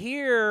about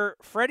here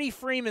Freddie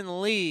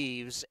Freeman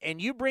leaves, and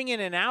you bring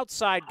in an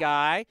outside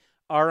guy,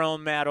 our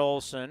own Matt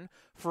Olson,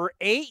 for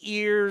 8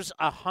 years,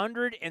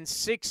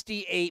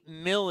 $168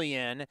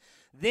 million.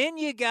 Then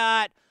you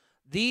got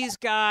these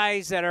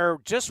guys that are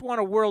just won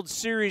a World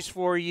Series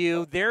for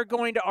you. They're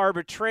going to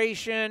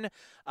arbitration.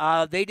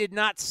 They did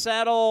not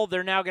settle.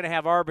 They're now going to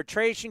have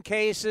arbitration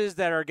cases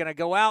that are going to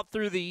go out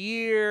through the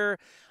year.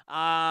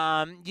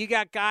 You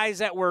got guys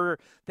that were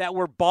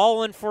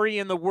balling for you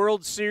in the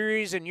World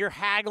Series, and you're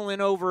haggling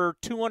over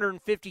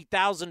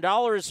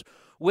 $250,000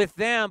 with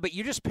them, but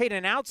you just paid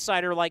an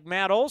outsider like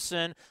Matt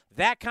Olson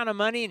that kind of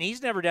money, and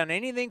he's never done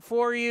anything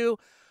for you.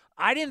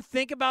 I didn't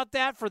think about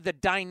that for the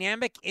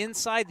dynamic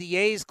inside the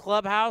A's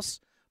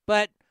clubhouse,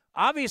 but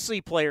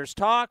obviously players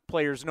talk,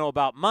 players know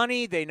about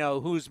money, they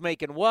know who's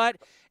making what,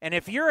 and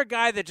if you're a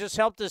guy that just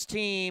helped this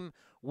team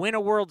win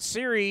a World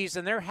Series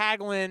and they're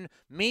haggling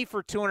me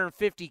for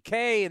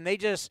 $250K and they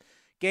just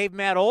gave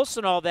Matt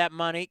Olson all that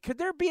money, could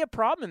there be a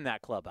problem in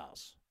that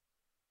clubhouse?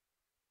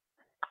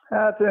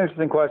 That's an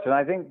interesting question.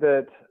 I think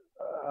that,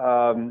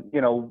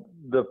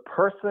 the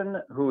person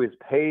who is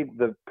paid,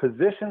 the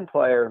position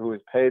player who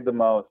is paid the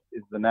most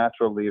is the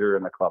natural leader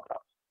in the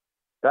clubhouse.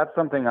 That's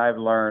something I've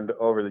learned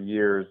over the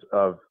years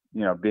of,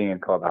 being in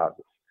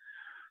clubhouses.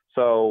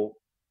 So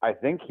I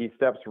think he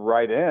steps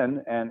right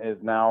in and is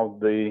now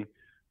the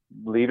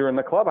leader in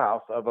the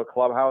clubhouse of a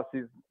clubhouse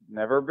he's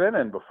never been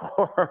in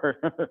before.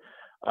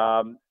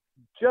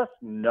 Just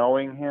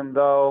knowing him,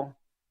 though,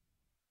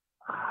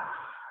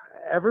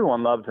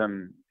 everyone loved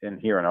him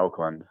here in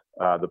Oakland,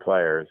 the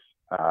players.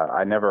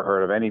 I never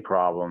heard of any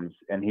problems,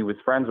 and he was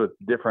friends with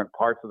different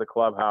parts of the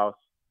clubhouse.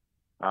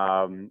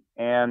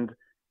 And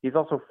he's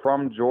also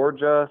from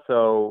Georgia,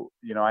 so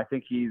I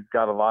think he's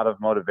got a lot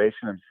of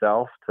motivation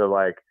himself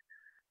to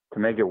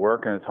make it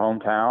work in his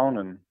hometown.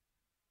 And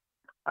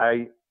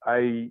I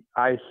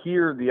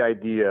hear the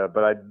idea,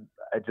 but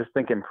I just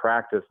think in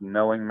practice,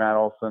 knowing Matt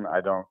Olson,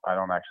 I don't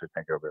actually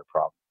think it'll be a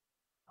problem.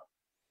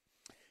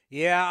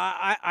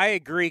 Yeah, I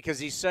agree because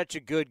he's such a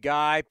good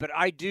guy, but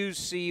I do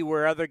see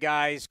where other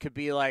guys could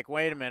be like,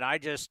 wait a minute, I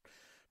just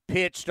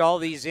pitched all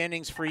these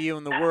innings for you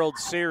in the World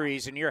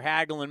Series, and you're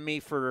haggling me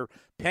for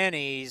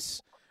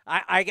pennies.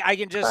 I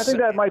can just – I think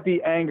that might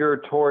be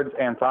anger towards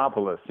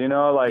Anthopoulos,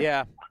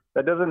 yeah.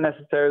 That doesn't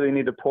necessarily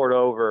need to port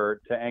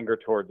over to anger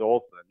towards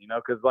Olson,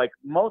 because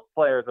most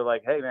players are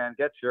like, hey, man,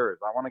 get yours.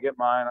 I want to get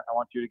mine. I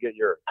want you to get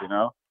yours,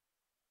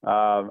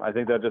 I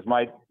think that just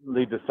might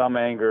lead to some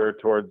anger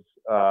towards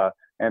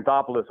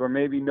Anthopoulos, where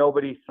maybe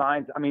nobody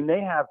signs. I mean,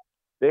 they have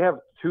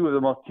two of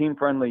the most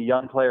team-friendly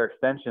young player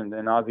extensions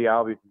in Ozzie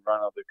Albies and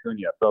Ronald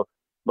Acuna. So,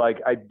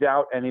 I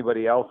doubt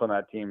anybody else on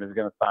that team is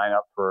going to sign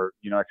up for,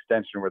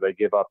 extension where they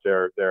give up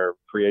their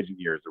free agent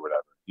years or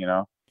whatever,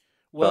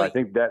 Well, so I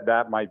think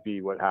that might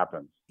be what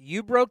happens.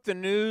 You broke the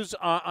news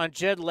on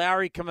Jed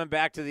Lowry coming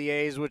back to the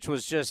A's, which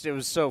was it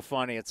was so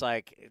funny. It's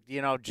like,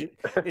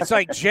 it's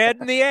like Jed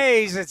and the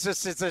A's. It's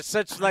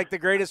such the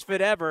greatest fit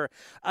ever.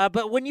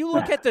 But when you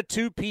look at the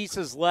two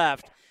pieces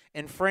left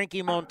and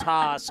Frankie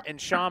Montas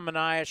and Sean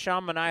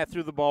Manaea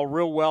threw the ball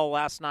real well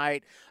last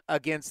night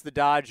against the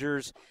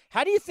Dodgers.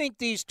 How do you think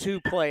these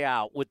two play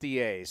out with the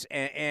A's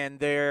and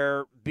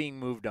they're being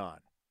moved on?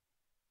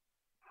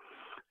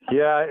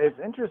 Yeah, it's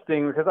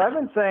interesting because I've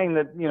been saying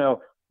that,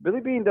 Billy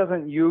Beane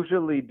doesn't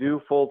usually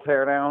do full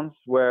teardowns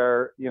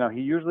where, he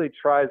usually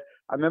tries.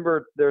 I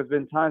remember there's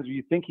been times where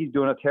you think he's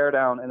doing a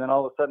teardown and then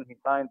all of a sudden he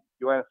signs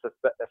Yoenis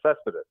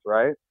Cespedes,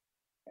 right?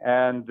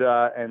 And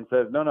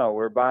says, no,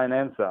 we're buying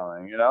and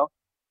selling,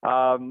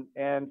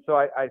 And so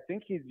I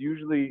think he's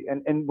usually,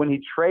 and when he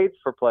trades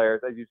for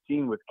players, as you've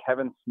seen with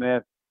Kevin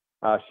Smith,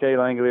 Shea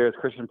Langeliers,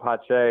 Christian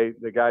Pache,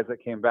 the guys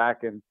that came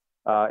back in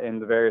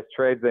the various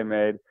trades they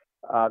made,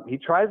 he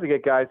tries to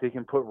get guys he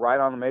can put right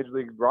on the major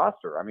league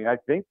roster. I mean, I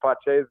think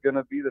Pache is going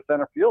to be the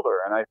center fielder,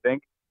 and I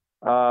think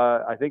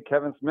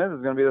Kevin Smith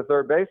is going to be the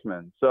third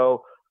baseman.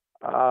 So,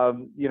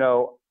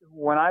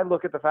 when I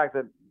look at the fact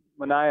that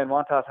Manaea and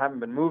Montas haven't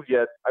been moved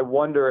yet, I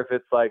wonder if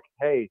it's like,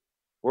 hey,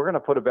 we're going to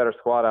put a better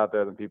squad out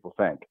there than people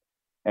think.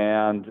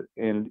 And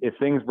if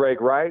things break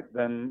right,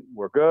 then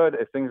we're good.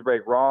 If things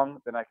break wrong,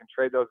 then I can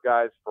trade those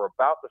guys for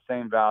about the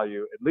same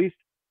value, at least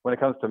when it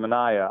comes to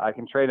Manaea. I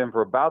can trade him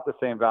for about the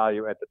same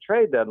value at the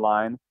trade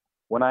deadline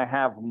when I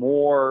have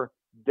more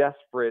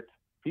desperate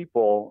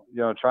people,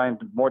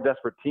 more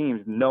desperate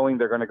teams knowing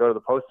they're going to go to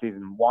the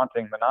postseason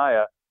wanting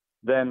Manaea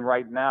than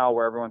right now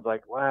where everyone's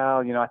like, well,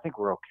 I think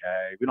we're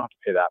okay. We don't have to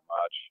pay that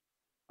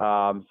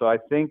much. So I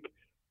think,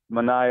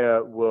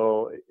 Manaea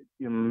will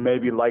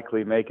maybe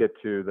likely make it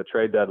to the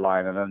trade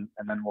deadline, and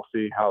then we'll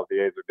see how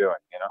the A's are doing.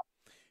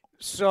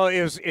 So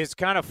it's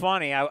kind of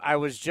funny. I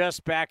was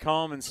just back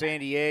home in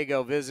San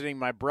Diego visiting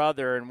my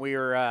brother, and we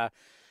were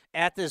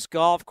at this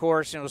golf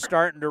course, and it was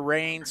starting to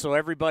rain, so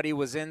everybody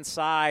was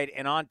inside.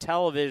 And on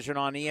television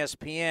on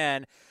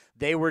ESPN,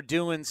 they were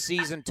doing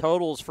season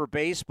totals for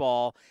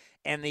baseball,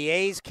 and the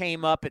A's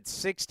came up at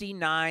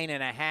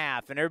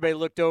 69.5, and everybody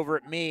looked over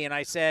at me, and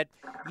I said,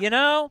 you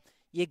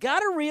got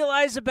to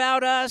realize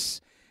about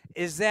us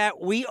is that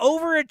we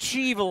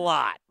overachieve a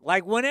lot.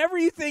 Like, whenever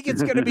you think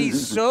it's going to be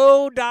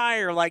so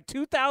dire, like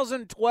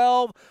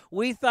 2012,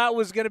 we thought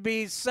was going to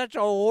be such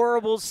a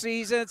horrible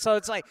season. So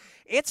it's like,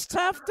 it's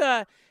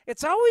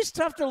always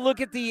tough to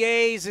look at the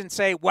A's and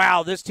say,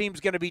 wow, this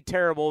team's going to be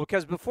terrible,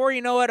 because before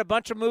you know it, a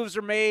bunch of moves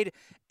are made,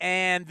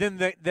 and then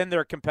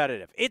they're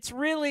competitive. It's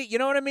really, you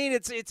know what I mean?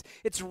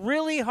 It's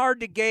really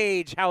hard to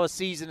gauge how a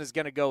season is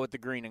going to go with the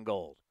green and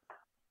gold.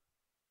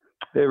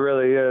 It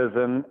really is,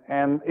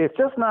 and it's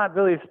just not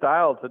really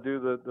styled to do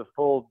the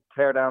full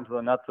tear down to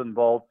the nuts and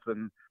bolts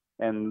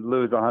and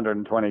lose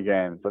 120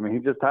 games. I mean, he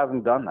just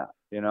hasn't done that,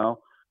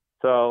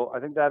 So I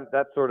think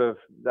that's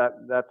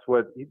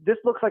what this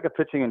looks like, a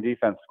pitching and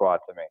defense squad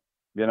to me.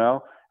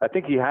 I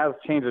think he has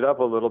changed it up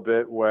a little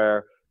bit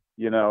where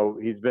he's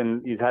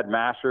had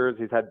mashers,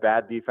 he's had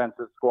bad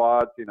defensive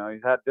squads, he's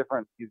had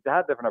different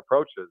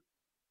approaches.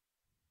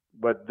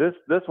 But this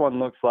one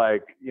looks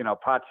like,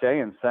 Pache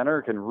in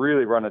center can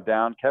really run it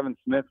down. Kevin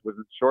Smith was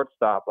at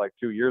shortstop like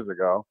 2 years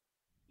ago.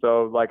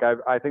 So,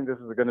 I think this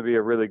is going to be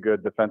a really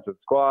good defensive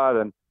squad,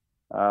 and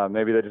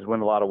maybe they just win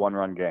a lot of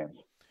one-run games.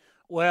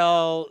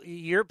 Well,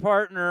 your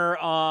partner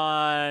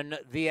on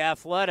The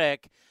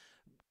Athletic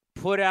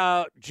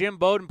Jim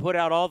Bowden put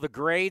out all the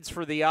grades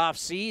for the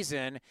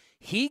offseason.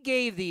 He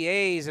gave the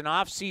A's an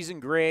offseason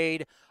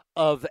grade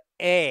of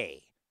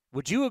A.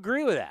 Would you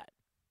agree with that?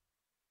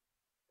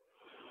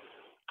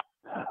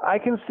 I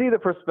can see the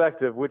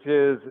perspective, which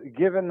is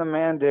given the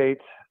mandate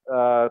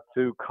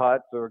to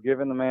cut, or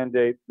given the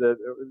mandate that,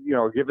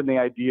 given the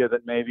idea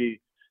that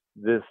maybe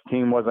this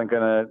team wasn't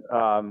going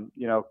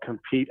to,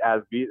 compete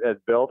as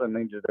built, and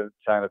they just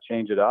kind of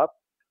change it up.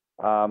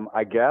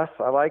 I guess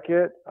I like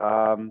it.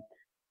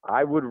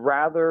 I would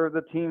rather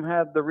the team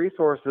had the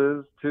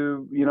resources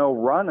to,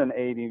 run an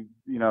 80,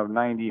 90,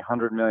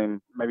 100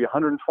 million, maybe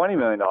 $120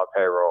 million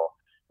payroll.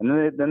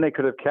 And then they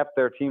could have kept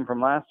their team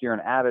from last year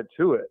and added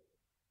to it.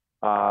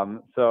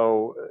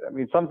 So, I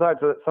mean, some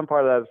part of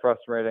that is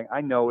frustrating.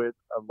 I know it's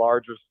a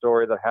larger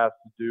story that has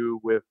to do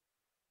with,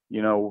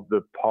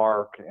 the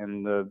park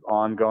and the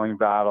ongoing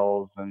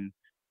battles and,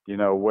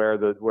 where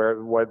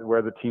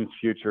the team's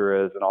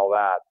future is and all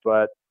that.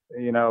 But,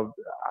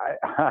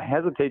 I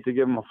hesitate to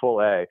give them a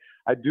full A.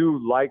 I do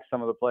like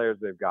some of the players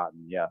they've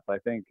gotten. Yes. I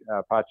think,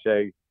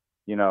 Pache,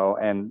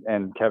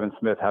 and Kevin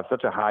Smith have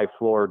such a high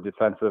floor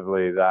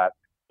defensively that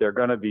they're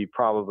going to be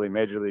probably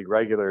major league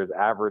regulars,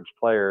 average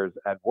players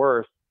at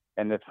worst.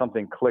 And if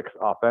something clicks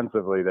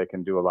offensively, they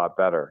can do a lot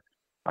better.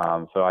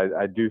 So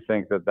I do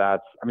think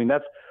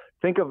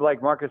think of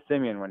like Marcus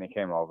Semien when he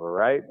came over,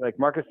 right? Like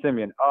Marcus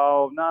Semien,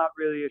 not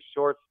really a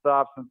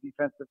shortstop, some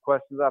defensive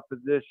questions about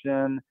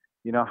position.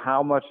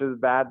 How much as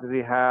bad does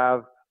he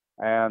have?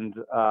 And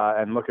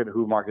look at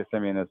who Marcus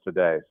Semien is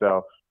today.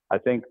 So I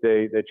think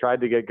they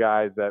tried to get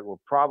guys that were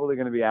probably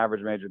going to be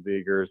average major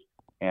leaguers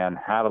and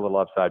had a little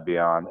upside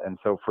beyond. And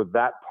so for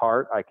that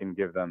part, I can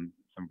give them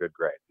some good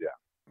grades. Yeah.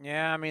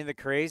 Yeah. I mean, the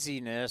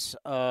craziness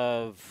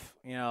of,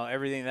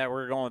 everything that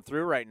we're going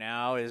through right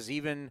now is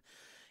even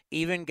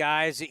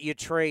guys that you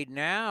trade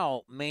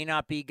now may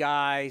not be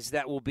guys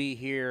that will be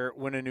here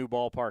when a new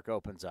ballpark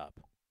opens up.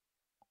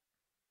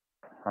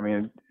 I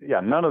mean,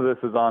 yeah, none of this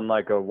is on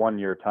like a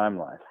 1-year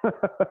timeline.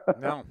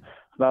 No.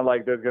 It's not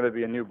like there's going to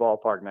be a new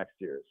ballpark next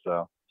year.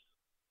 So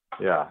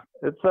yeah,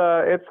 it's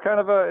kind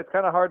of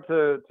hard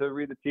to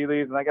read the tea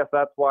leaves, and I guess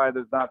that's why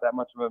there's not that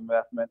much of an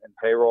investment in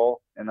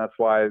payroll, and that's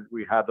why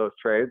we had those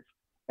trades.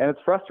 And it's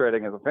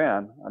frustrating as a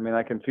fan. I mean,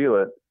 I can feel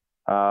it.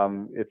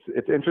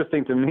 It's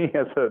interesting to me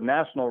as a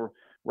national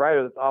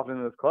writer that's often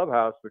in this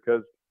clubhouse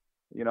because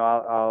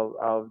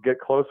I'll get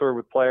closer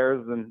with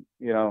players and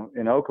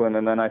in Oakland,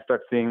 and then I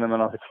start seeing them on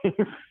other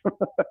teams.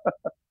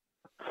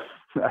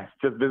 I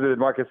just visited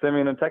Marcus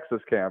Semien in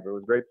Texas camp. It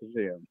was great to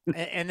see him.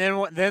 And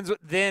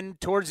then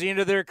towards the end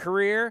of their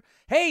career,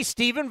 hey,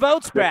 Stephen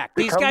Vogt's back.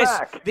 These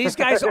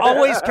guys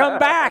always come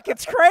back.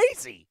 It's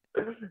crazy.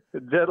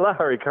 Jed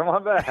Lowry, come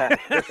on back.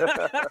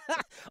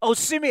 Oh,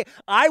 Semien,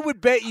 I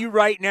would bet you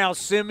right now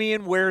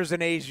Semien wears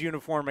an A's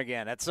uniform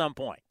again at some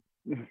point.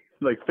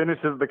 Like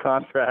finishes the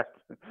contract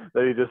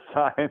that he just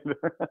signed.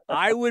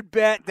 I would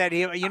bet that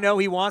he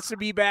wants to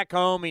be back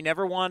home. He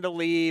never wanted to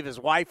leave. His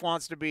wife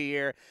wants to be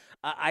here.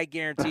 I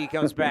guarantee he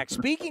comes back.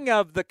 Speaking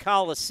of the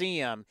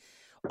Coliseum,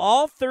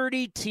 all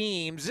 30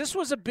 teams. This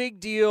was a big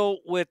deal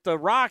with the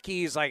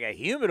Rockies, like a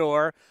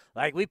humidor.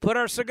 Like we put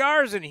our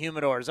cigars in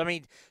humidors. I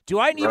mean, do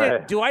I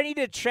need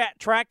to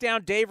track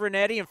down Dave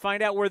Renetti and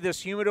find out where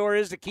this humidor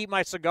is to keep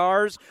my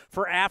cigars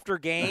for after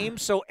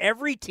games? So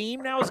every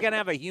team now is going to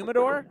have a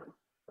humidor?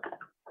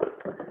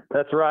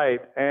 That's right.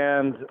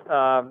 And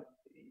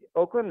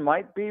Oakland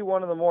might be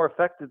one of the more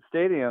affected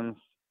stadiums.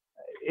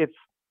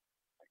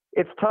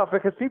 It's tough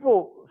because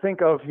people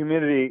think of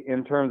humidity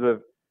in terms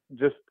of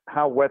just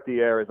how wet the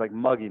air is, like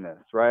mugginess,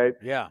 right?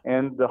 Yeah.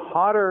 And the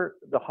hotter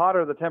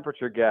the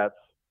temperature gets,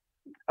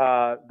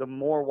 the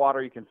more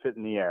water you can fit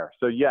in the air.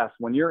 So yes,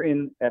 when you're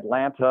in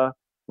Atlanta,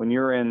 when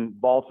you're in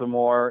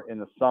Baltimore in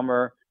the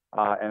summer,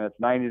 and it's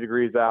 90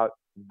 degrees out,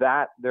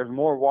 there's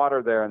more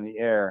water there in the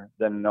air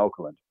than in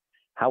Oakland.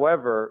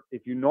 However,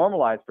 if you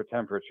normalize for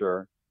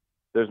temperature,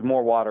 there's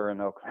more water in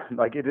Oakland.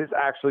 Like it is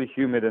actually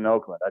humid in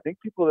Oakland. I think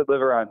people that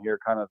live around here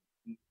kind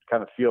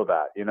of feel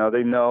that. You know,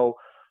 they know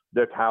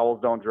their towels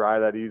don't dry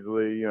that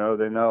easily. You know,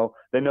 they know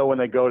when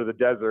they go to the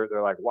desert,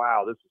 they're like,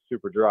 wow, this is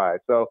super dry.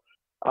 So,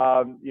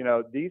 you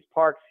know, these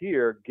parks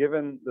here,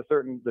 given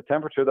the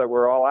temperature that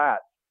we're all at,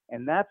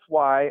 and that's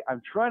why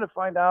I'm trying to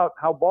find out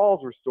how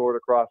balls were stored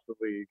across the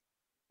league,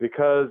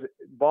 because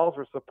balls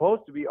were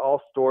supposed to be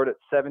all stored at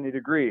 70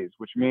 degrees,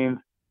 which means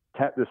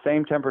the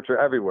same temperature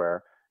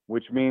everywhere,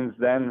 which means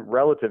then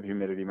relative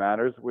humidity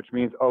matters, which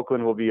means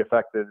Oakland will be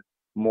affected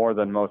more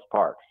than most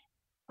parks.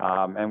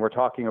 And we're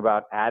talking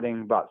about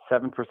adding about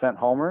 7%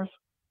 homers.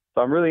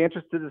 So I'm really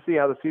interested to see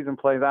how the season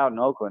plays out in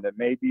Oakland. It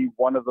may be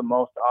one of the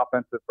most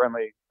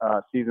offensive-friendly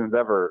seasons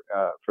ever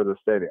for the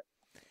stadium.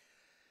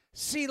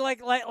 See,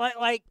 like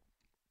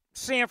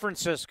San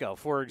Francisco,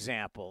 for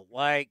example,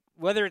 like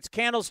whether it's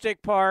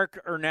Candlestick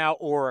Park or now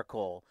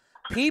Oracle,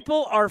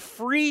 people are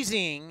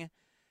freezing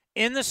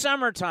in the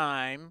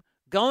summertime,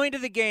 going to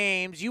the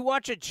games. You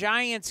watch a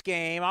Giants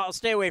game. I'll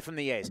stay away from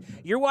the A's.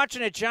 You're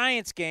watching a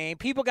Giants game.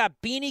 People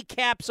got beanie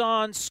caps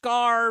on,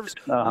 scarves,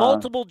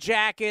 multiple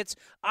jackets.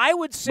 I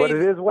would say, but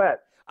it is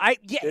wet.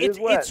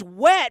 It's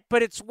wet,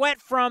 but it's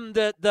wet from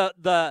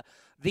the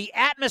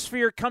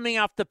atmosphere coming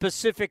off the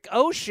Pacific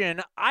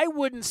Ocean. I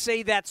wouldn't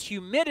say that's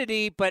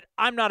humidity, but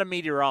I'm not a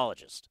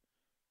meteorologist.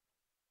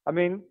 I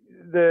mean,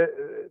 the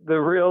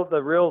real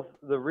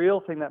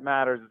thing that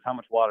matters is how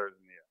much water is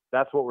in the air.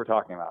 That's what we're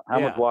talking about. How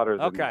much water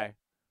is in the air.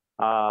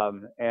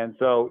 And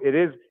so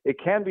it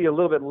can be a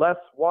little bit less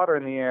water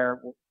in the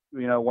air,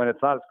 you know, when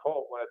it's not as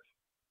cold.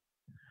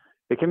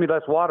 It can be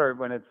less water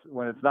when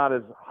it's not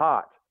as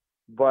hot,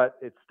 but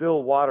it's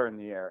still water in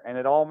the air. And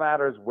it all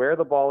matters where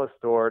the ball is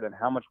stored and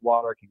how much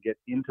water can get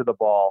into the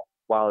ball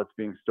while it's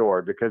being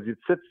stored, because it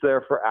sits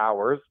there for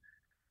hours.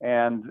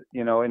 And,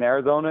 you know, in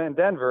Arizona and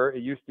Denver,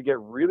 it used to get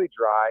really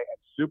dry and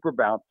super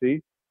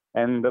bouncy,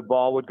 and the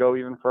ball would go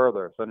even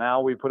further. So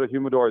now we put a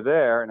humidor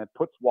there, and it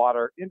puts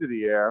water into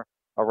the air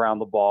around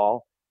the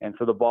ball, and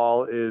so the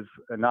ball is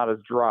not as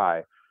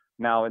dry.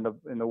 Now in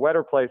the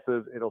wetter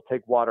places, it'll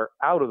take water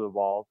out of the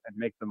balls and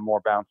make them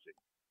more bouncy.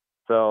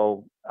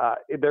 So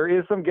there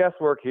is some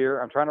guesswork here.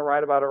 I'm trying to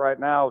write about it right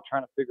now,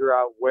 trying to figure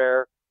out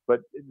where.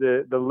 But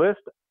the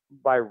list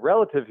by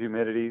relative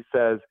humidity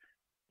says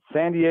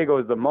San Diego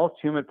is the most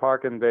humid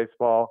park in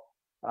baseball,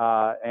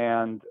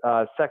 and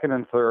second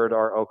and third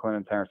are Oakland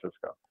and San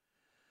Francisco.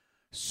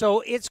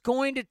 So it's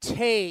going to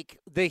take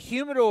 – the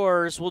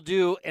humidors will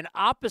do an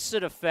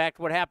opposite effect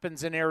what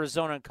happens in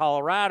Arizona and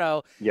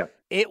Colorado. Yeah.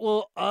 It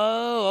will –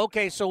 oh,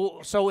 okay.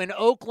 So in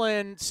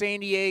Oakland, San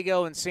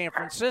Diego, and San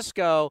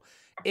Francisco,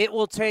 it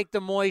will take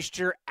the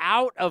moisture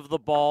out of the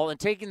ball, and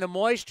taking the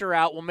moisture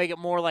out will make it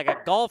more like a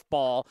golf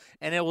ball,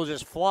 and it will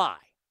just fly.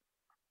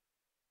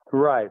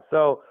 Right.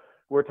 So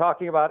we're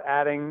talking about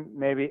adding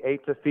maybe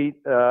 8 to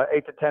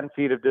 10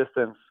 feet of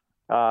distance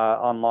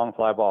on long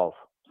fly balls.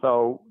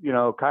 So, you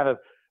know, kind of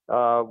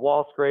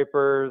wall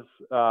scrapers,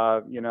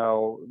 you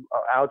know,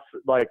 outs,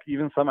 like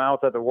even some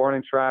outs at the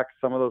warning track,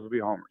 some of those will be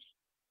homers.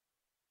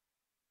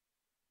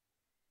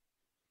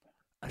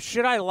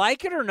 Should I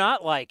like it or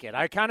not like it?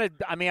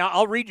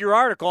 I'll read your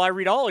article. I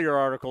read all your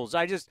articles.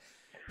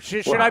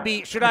 Should I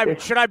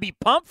be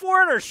pumped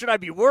for it, or should I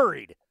be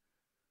worried?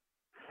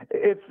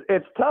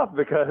 It's tough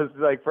because,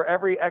 like, for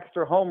every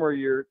extra homer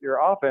your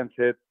offense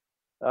hits,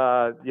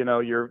 you know,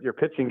 your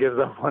pitching gives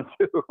up one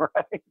too,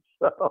 right?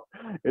 So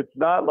it's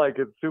not like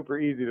it's super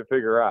easy to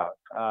figure out.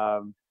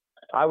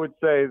 I would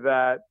say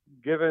that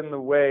given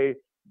the way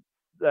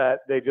that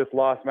they just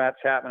lost Matt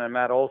Chapman and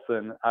Matt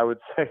Olson, I would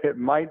say it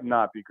might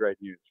not be great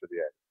news for the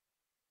A's.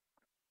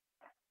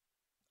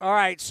 All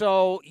right,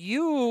 so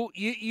you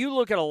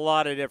look at a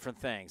lot of different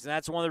things, and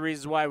that's one of the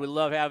reasons why we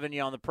love having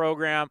you on the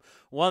program.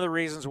 One of the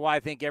reasons why I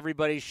think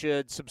everybody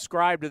should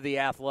subscribe to The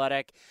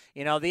Athletic.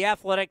 You know, The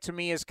Athletic to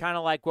me is kind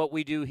of like what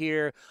we do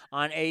here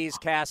on A's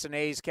Cast and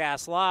A's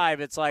Cast Live.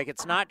 It's like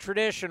it's not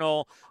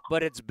traditional,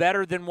 but it's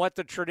better than what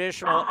the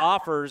traditional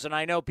offers. And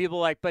I know people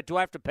are like, but do I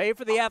have to pay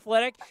for The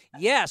Athletic?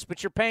 Yes,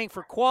 but you're paying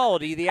for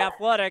quality. The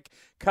Athletic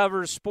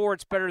covers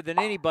sports better than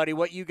anybody.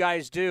 What you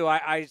guys do,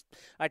 I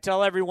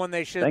tell everyone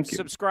they should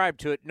subscribe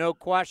to it, no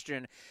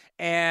question.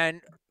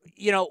 And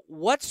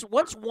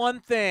what's one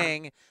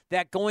thing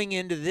that going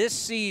into this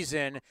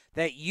season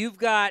that you've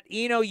got,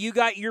 you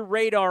got your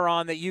radar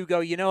on that you go,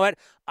 you know what,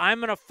 I'm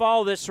going to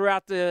follow this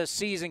throughout the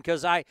season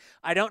because I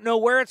don't know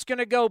where it's going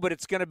to go, but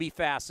it's going to be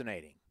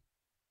fascinating?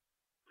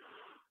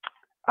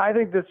 I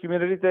think this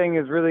humidity thing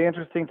is really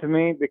interesting to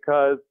me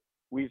because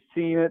we've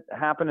seen it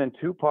happen in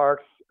two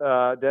parks,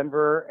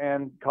 Denver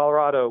and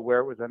Colorado, where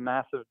it was a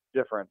massive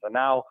difference. And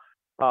now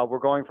we're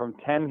going from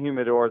 10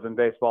 humidors in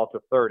baseball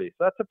to 30.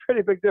 So that's a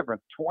pretty big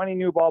difference. 20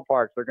 new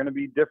ballparks are going to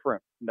be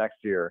different next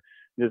year.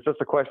 It's just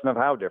a question of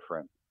how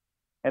different.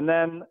 And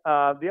then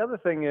the other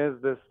thing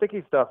is the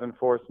sticky stuff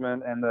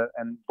enforcement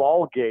and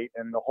ball gate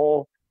and the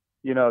whole,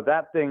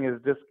 that thing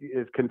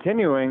is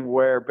continuing,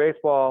 where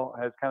baseball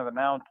has kind of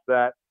announced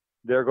that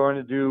they're going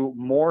to do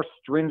more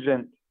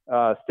stringent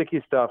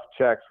sticky stuff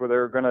checks, where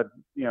they're going to,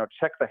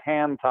 check the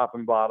hand top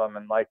and bottom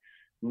and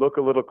look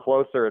a little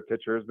closer at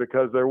pitchers,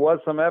 because there was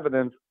some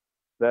evidence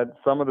that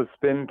some of the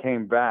spin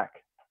came back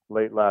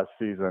late last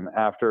season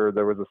after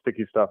there was a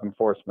sticky stuff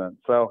enforcement.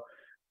 So,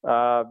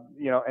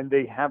 and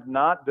they have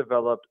not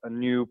developed a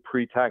new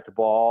pre-tacked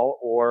ball,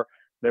 or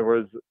there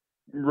was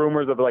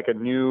rumors of a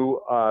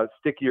new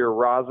stickier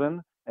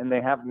rosin, and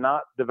they have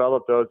not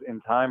developed those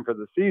in time for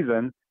the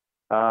season.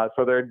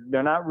 So they're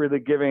not really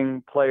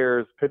giving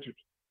pitchers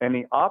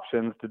any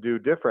options to do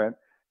different,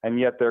 and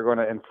yet they're going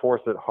to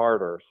enforce it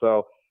harder.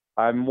 So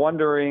I'm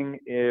wondering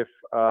if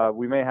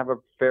we may have a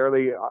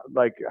fairly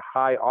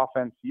high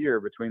offense year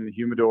between the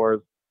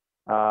humidors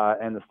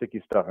and the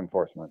sticky stuff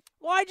enforcement.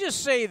 Well, I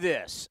just say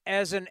this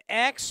as an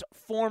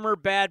ex-former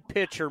bad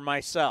pitcher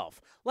myself.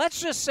 Let's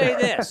just say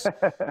this.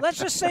 Let's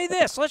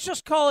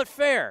just call it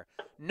fair.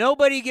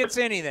 Nobody gets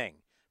anything.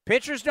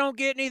 Pitchers don't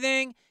get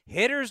anything.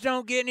 Hitters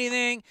don't get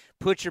anything.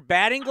 Put your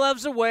batting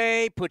gloves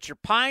away. Put your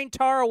pine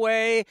tar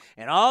away.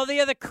 And all the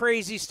other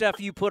crazy stuff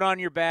you put on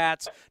your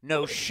bats.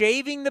 No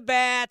shaving the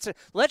bats.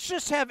 Let's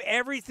just have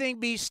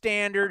everything be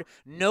standard.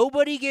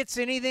 Nobody gets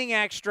anything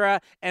extra.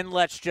 And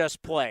let's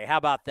just play. How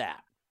about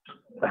that?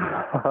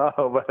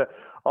 But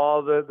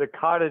all the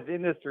cottage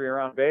industry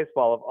around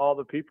baseball, of all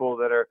the people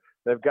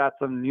they've got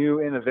some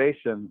new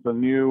innovations, some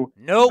new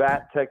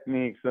bat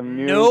techniques, some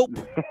new.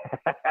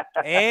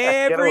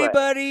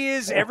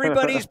 Everybody's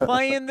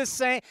playing the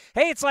same.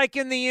 Hey, it's like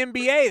in the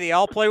NBA. They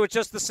all play with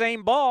just the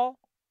same ball.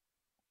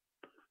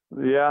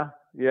 Yeah.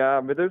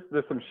 But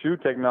there's some shoe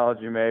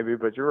technology maybe,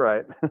 but you're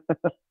right.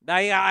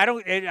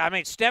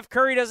 Steph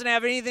Curry doesn't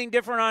have anything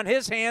different on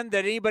his hand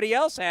that anybody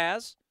else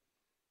has.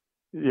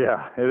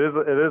 Yeah, it is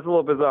a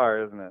little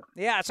bizarre, isn't it?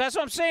 Yeah, so that's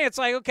what I'm saying. It's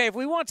like, okay, if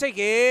we want to take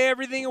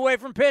everything away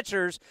from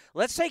pitchers,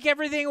 let's take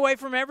everything away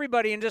from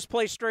everybody and just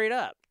play straight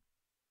up.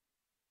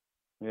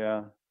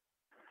 Yeah.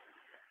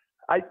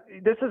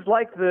 This is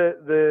like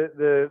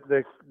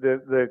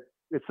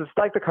it's just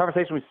like the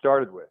conversation we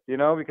started with,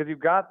 because you've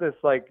got this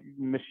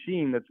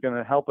machine that's going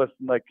to help us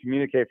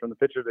communicate from the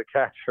pitcher to the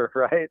catcher,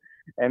 right?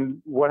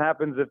 And what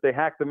happens if they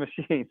hack the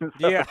machine?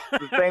 So yeah.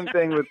 It's the same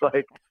thing with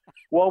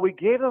we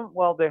gave them,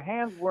 their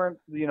hands weren't,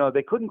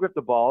 they couldn't grip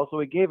the ball, so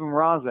we gave them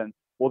rosin.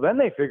 Well, then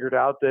they figured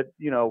out that,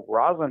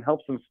 rosin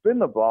helps them spin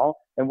the ball.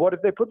 And what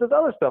if they put this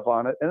other stuff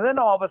on it? And then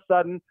all of a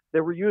sudden they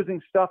were using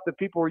stuff that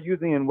people were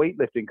using in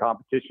weightlifting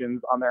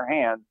competitions on their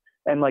hands,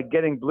 and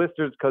getting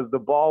blisters because the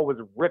ball was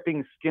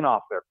ripping skin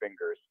off their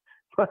fingers.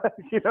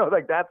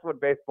 That's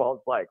what baseball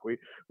is like. We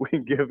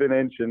give an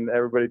inch and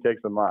everybody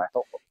takes a mile.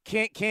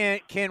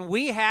 Can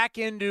we hack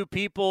into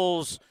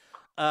people's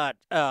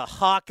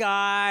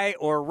Hawkeye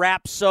or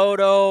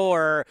Rapsodo,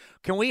 or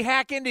can we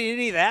hack into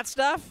any of that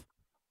stuff?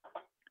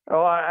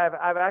 Oh,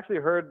 I've actually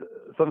heard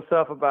some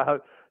stuff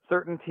about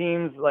certain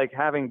teams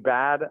having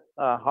bad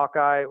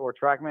Hawkeye or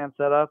TrackMan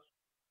setups.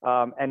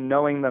 And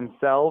knowing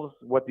themselves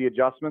what the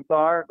adjustments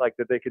are,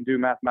 that they can do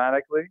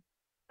mathematically.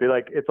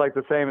 It's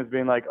the same as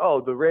being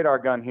the radar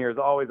gun here is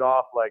always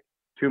off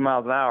 2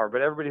 miles an hour. But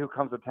everybody who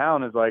comes to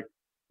town is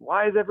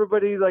why is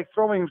everybody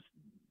throwing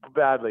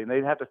badly? And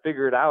they'd have to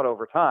figure it out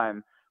over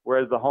time.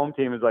 Whereas the home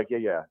team is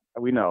yeah,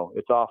 we know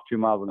it's off 2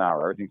 miles an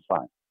hour. Everything's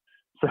fine.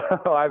 So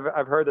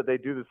I've heard that they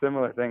do the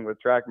similar thing with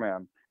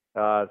TrackMan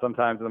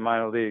sometimes in the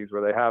minor leagues,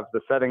 where they have the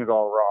settings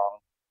all wrong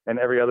and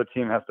every other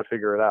team has to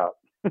figure it out.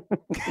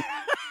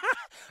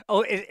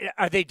 Oh,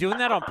 are they doing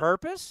that on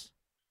purpose?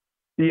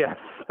 Yes,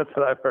 that's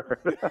what I've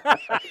heard.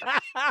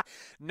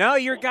 No,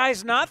 your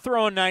guy's not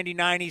throwing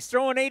 99. He's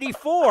throwing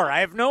 84. I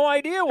have no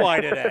idea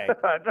why today.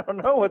 I don't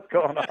know what's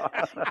going on.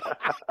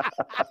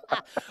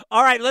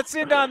 All right, let's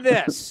end on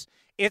this.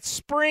 It's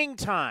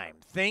springtime.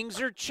 Things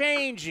are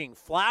changing.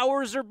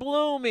 Flowers are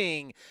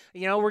blooming.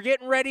 We're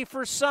getting ready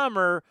for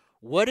summer.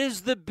 What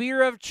is the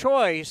beer of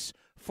choice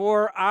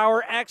for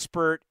our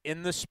expert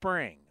in the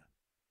spring?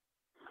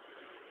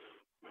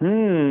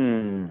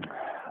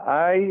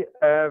 I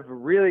have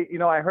really,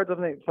 I heard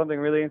something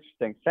really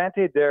interesting.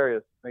 Sante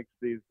Darius makes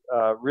these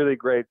really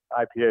great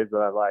IPAs that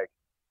I like.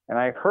 And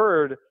I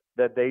heard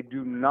that they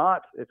do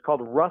not, it's called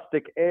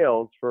rustic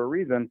ales for a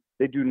reason,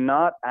 they do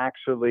not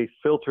actually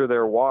filter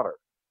their water.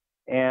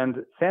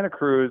 And Santa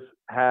Cruz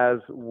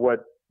has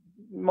what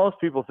most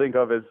people think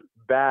of as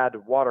bad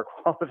water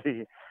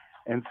quality.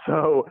 And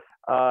so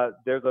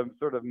there's a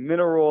sort of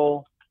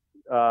mineral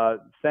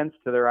sense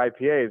to their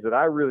IPAs that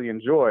I really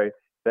enjoy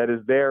that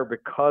is there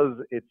because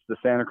it's the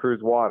Santa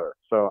Cruz water.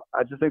 So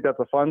I just think that's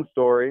a fun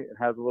story. It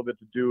has a little bit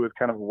to do with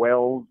kind of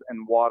wells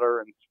and water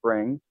and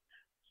springs.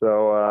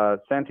 So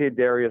Santa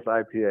Darius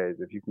IPAs,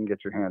 if you can get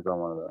your hands on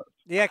one of those.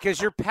 Yeah,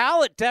 because your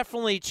palate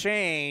definitely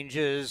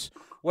changes,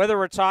 whether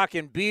we're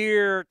talking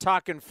beer,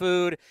 talking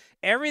food.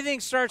 Everything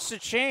starts to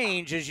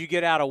change as you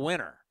get out of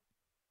winter.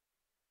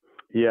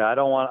 Yeah, I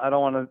don't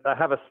want to. I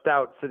have a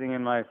stout sitting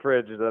in my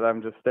fridge that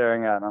I'm just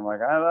staring at, and I'm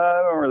like,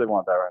 I don't really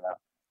want that right now.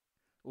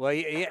 Well,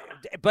 yeah,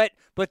 but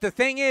the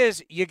thing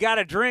is, you got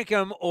to drink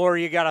them or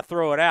you got to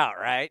throw it out,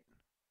 right?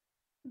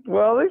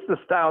 Well, at least the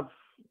stouts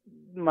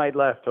might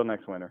last till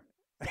next winter.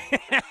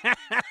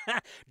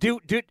 Do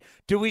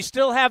we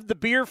still have the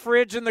beer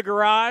fridge in the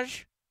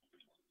garage?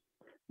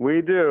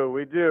 We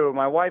do.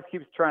 My wife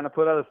keeps trying to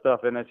put other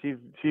stuff in it. She's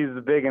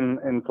big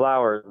in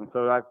flowers, and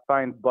so I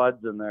find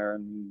buds in there,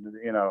 and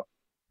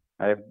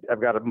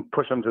I've got to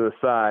push them to the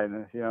side.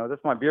 And,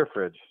 that's my beer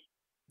fridge.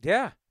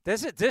 Yeah.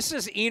 This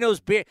is Eno's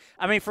beer.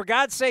 I mean, for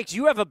God's sakes,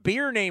 you have a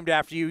beer named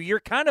after you. You're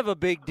kind of a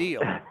big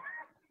deal.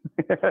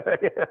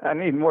 I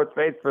need more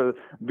space for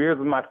beers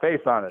with my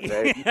face on it,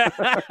 Dave.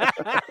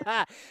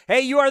 Hey,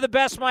 you are the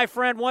best, my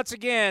friend. Once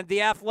again,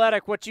 The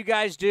Athletic, what you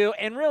guys do.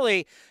 And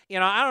really,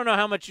 I don't know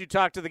how much you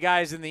talk to the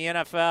guys in the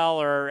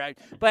NFL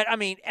but I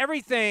mean,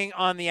 everything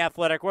on The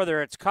Athletic,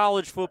 whether it's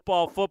college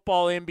football,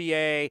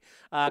 NBA,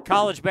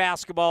 college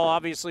basketball,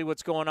 obviously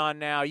what's going on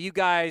now, you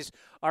guys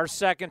are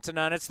second to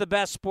none. It's the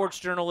best sports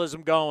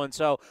journalism going.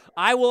 So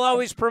I will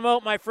always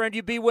promote, my friend.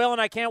 You be well, and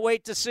I can't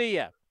wait to see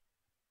you.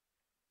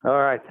 All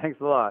right.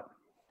 Thanks a lot.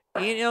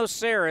 Eno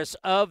Sarris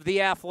of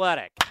The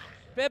Athletic.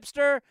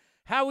 Bipster,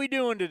 how we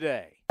doing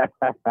today?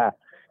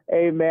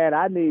 Hey, man,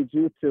 I need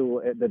you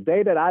to, the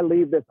day that I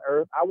leave this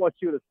earth, I want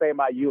you to say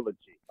my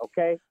eulogy,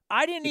 okay?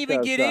 I didn't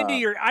even get into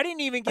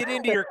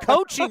your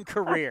coaching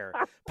career.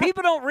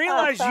 People don't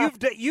realize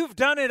you've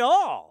done it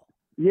all.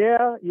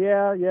 Yeah,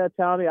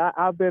 Tommy.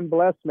 I've been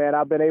blessed, man.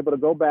 I've been able to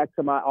go back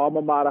to my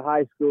alma mater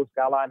high school,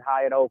 Skyline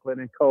High in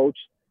Oakland, and coach,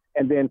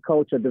 and then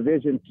coach a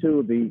Division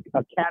II, the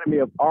Academy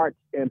of Arts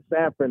in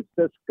San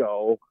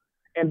Francisco.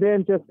 And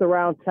then just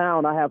around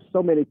town, I have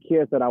so many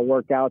kids that I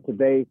work out.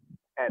 Today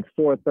at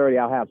 4:30,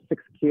 I'll have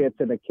 6 kids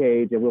in the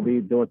cage, and we'll be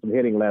doing some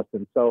hitting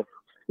lessons. So,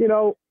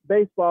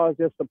 baseball is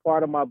just a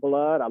part of my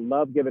blood. I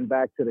love giving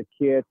back to the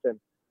kids. And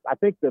I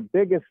think the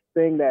biggest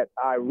thing that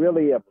I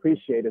really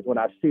appreciate is when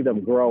I see them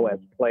grow as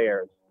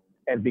players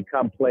and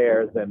become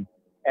players and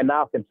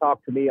now can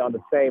talk to me on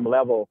the same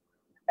level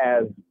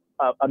as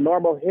a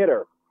normal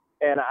hitter.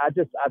 And I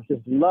just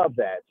love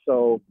that.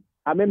 So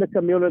I'm in the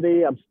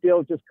community. I'm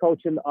still just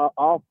coaching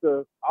off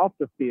the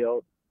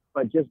field,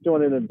 but just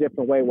doing it in a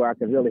different way where I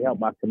can really help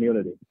my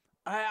community.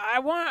 I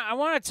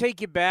want to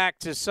take you back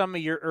to some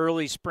of your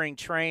early spring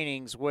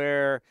trainings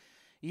where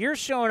you're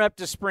showing up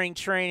to spring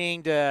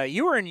training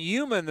you were in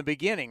Yuma in the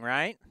beginning,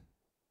 right?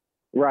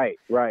 Right.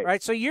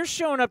 So you're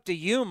showing up to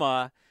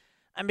Yuma.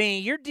 I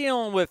mean, you're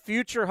dealing with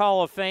future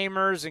Hall of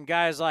Famers and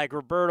guys like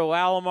Roberto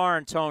Alomar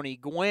and Tony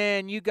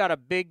Gwynn. You got a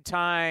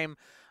big-time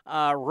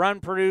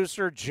run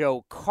producer,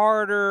 Joe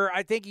Carter.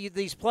 I think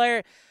these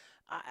players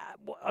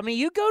I mean,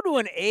 you go to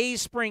an A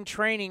spring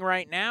training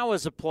right now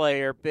as a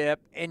player, Pip,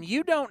 and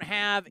you don't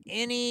have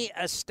any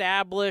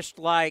established,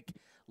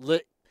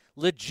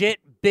 legit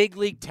big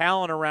league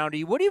talent around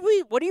you. What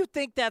do you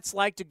think that's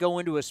like to go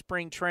into a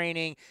spring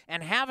training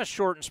and have a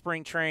shortened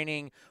spring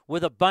training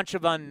with a bunch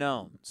of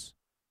unknowns?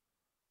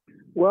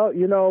 Well,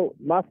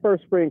 my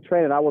first spring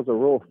training, I was a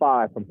Rule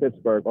 5 from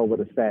Pittsburgh over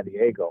to San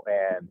Diego,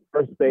 and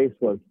first base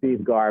was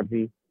Steve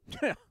Garvey.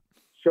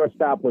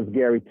 Shortstop was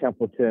Gary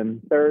Templeton.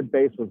 Third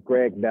base was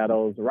Greg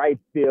Nettles. Right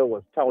field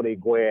was Tony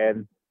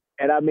Gwynn.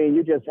 And, I mean,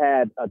 you just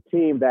had a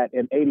team that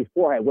in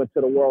 '84 had went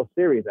to the World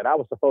Series, and I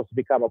was supposed to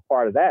become a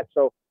part of that.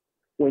 So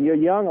when you're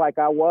young like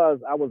I was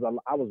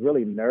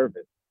really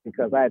nervous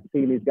because I had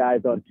seen these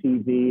guys on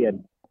TV,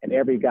 and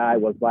every guy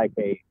was like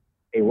a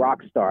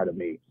rock star to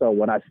me. So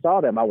when I saw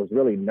them, I was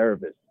really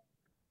nervous.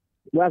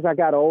 Well, as I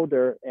got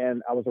older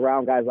and I was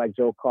around guys like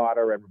Joe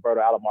Carter and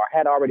Roberto Alomar, I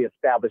had already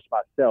established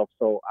myself.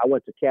 So I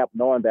went to camp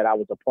knowing that I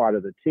was a part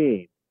of the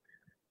team.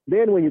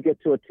 Then when you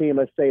get to a team,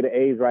 let's say the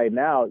A's right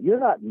now,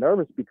 you're not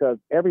nervous because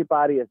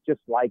everybody is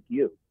just like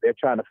you. They're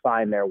trying to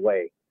find their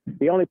way.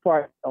 The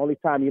only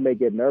time you may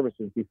get nervous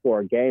is before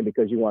a game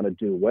because you want to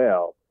do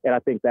well. And I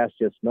think that's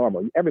just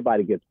normal.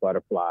 Everybody gets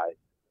butterflies.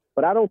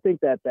 But I don't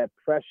think that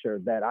pressure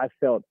that I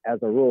felt as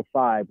a Rule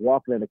 5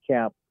 walking into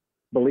camp,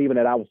 believing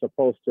that I was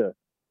supposed to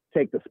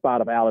take the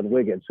spot of Alan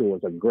Wiggins, who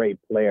was a great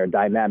player,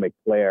 dynamic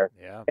player,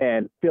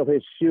 and fill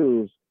his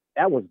shoes,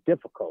 that was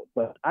difficult.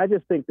 But I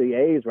just think the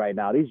A's right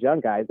now, these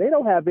young guys, they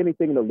don't have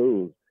anything to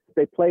lose. If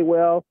they play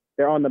well,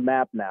 they're on the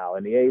map now.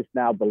 And the A's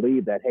now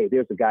believe that, hey,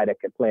 there's a guy that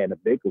can play in the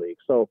big league.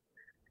 So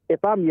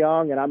if I'm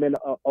young and I'm in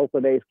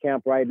Oakland A's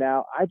camp right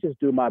now, I just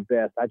do my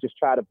best. I just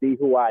try to be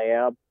who I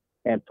am.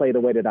 and play the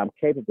way that I'm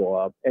capable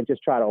of and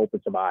just try to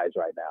open some eyes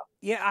right now.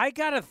 Yeah, I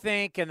got to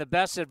think, and the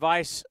best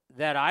advice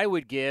that I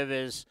would give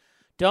is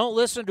don't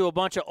listen to a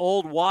bunch of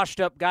old,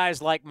 washed-up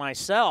guys like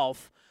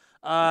myself.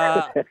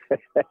 Right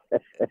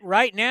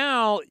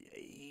now,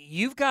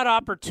 you've got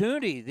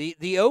opportunity.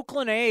 The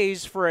Oakland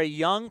A's, for a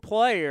young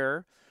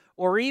player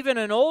or even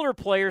an older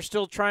player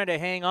still trying to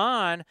hang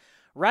on,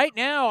 right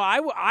now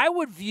I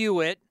would view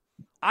it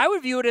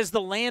as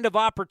the land of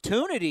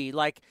opportunity.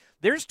 Like,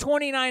 there's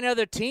 29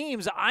 other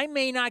teams. I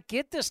may not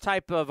get this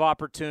type of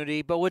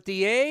opportunity, but with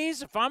the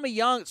A's, if I'm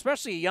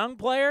especially a young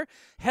player,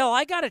 hell,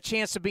 I got a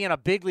chance to be in a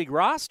big league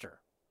roster.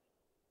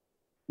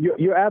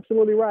 You're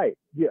absolutely right.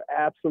 You're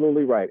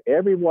absolutely right.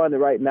 Everyone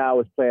right now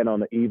is playing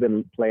on the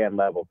even playing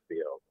level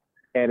field,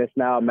 and it's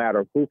now a matter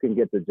of who can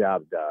get the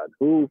job done.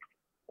 Who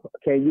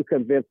can you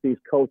convince these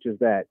coaches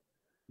that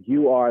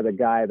you are the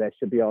guy that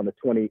should be on the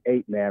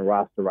 28-man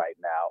roster right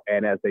now,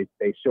 and as they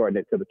shorten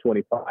it to the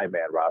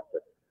 25-man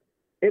roster.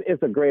 It is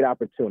a great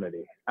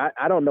opportunity.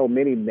 I don't know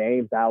many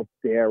names out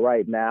there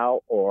right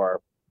now or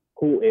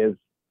who is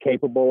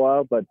capable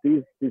of, but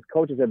these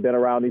coaches have been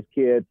around these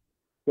kids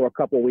for a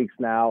couple of weeks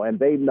now, and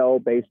they know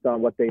based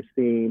on what they've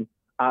seen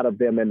out of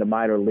them in the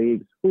minor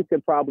leagues who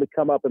can probably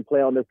come up and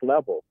play on this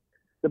level.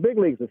 The big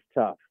leagues is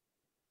tough.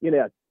 You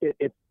know,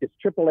 it's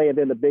AAA and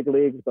then the big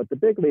leagues, but the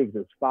big leagues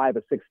is 5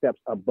 or 6 steps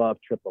above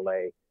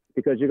AAA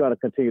because you're going to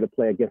continue to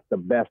play against the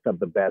best of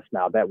the best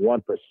now, that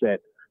 1%.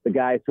 The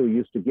guys who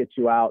used to get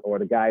you out or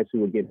the guys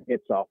who would get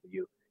hits off of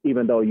you,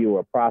 even though you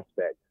were a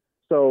prospect.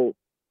 So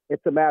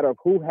it's a matter of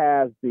who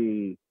has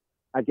the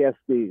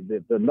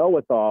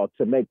know-it-all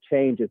to make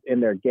changes in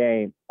their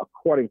game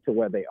according to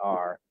where they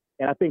are.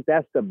 And I think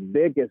that's the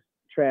biggest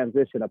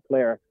transition a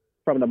player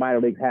from the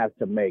minor league has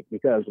to make,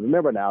 because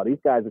remember now, these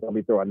guys are going to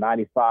be throwing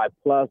 95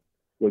 plus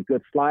with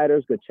good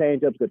sliders, good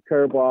changeups, good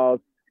curveballs,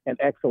 and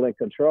excellent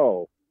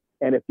control.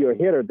 And if you're a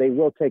hitter, they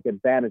will take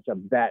advantage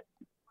of that.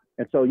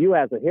 And so you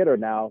as a hitter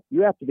now,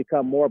 you have to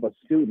become more of a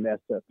student as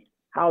to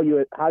how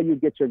you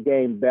get your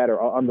game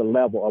better on the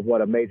level of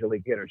what a major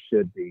league hitter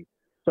should be.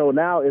 So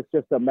now it's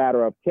just a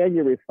matter of, can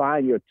you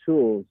refine your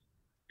tools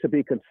to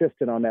be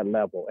consistent on that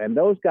level? And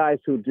those guys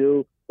who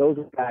do, those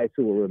are guys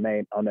who will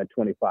remain on that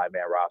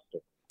 25-man roster.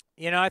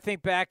 You know, I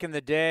think back in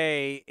the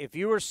day, if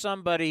you were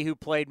somebody who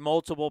played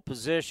multiple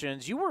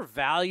positions, you were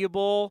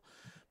valuable,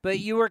 but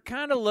you were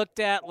kind of looked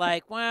at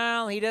like,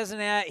 well, he doesn't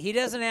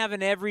have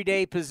an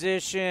everyday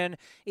position.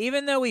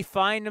 Even though we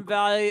find him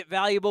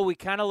valuable, we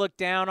kind of look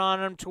down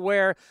on him, to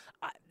where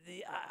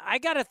I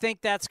got to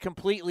think that's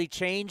completely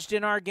changed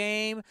in our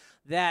game,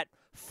 that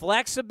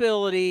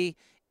flexibility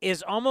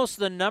is almost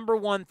the number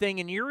one thing,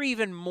 and you're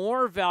even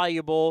more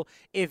valuable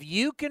if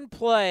you can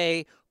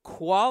play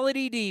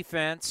quality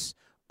defense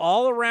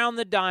all around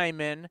the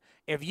diamond,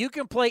 if you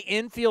can play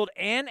infield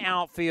and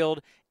outfield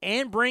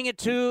and bring it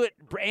to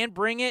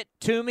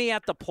me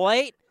at the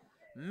plate.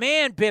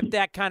 Man, Bip,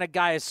 that kind of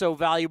guy is so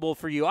valuable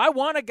for you. I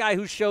want a guy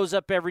who shows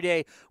up every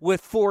day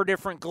with 4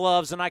 different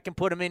gloves and I can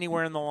put him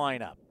anywhere in the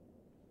lineup.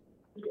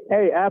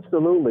 Hey,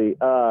 absolutely.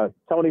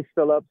 Tony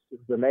Phillips is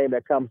the name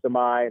that comes to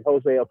mind,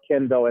 Jose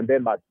Oquendo, and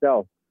then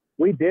myself.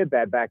 We did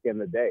that back in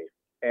the day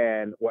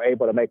and were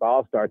able to make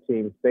all-star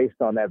teams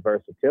based on that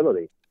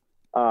versatility.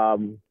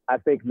 I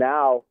think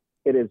now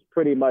it is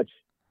pretty much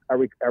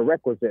a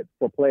requisite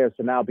for players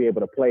to now be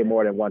able to play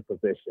more than one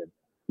position.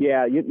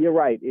 Yeah, you're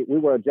right. We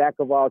were a jack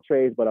of all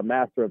trades, but a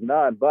master of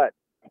none. But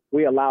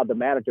we allowed the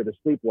manager to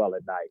sleep well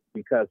at night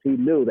because he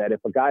knew that if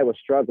a guy was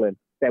struggling,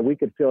 that we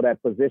could fill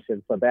that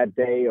position for that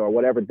day or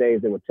whatever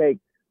days it would take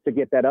to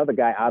get that other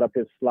guy out of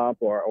his slump,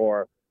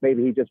 or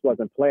maybe he just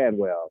wasn't playing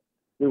well.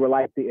 We were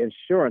like the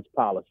insurance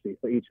policy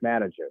for each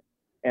manager.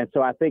 And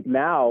so I think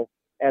now,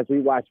 as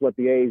we watch what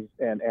the A's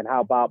and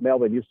how Bob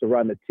Melvin used to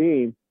run the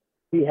team,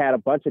 he had a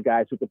bunch of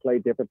guys who could play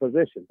different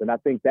positions. And I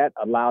think that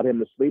allowed him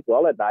to sleep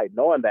well at night,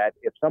 knowing that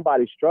if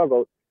somebody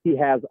struggled, he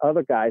has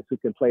other guys who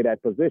can play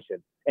that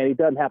position. And he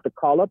doesn't have to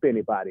call up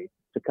anybody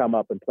to come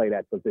up and play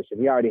that position.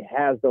 He already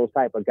has those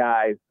type of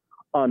guys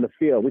on the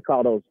field. We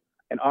call those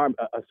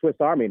a Swiss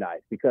Army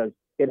knife, because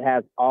it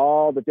has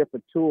all the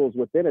different tools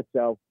within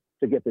itself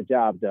to get the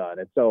job done.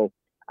 And so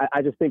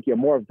I just think you're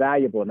more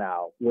valuable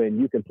now when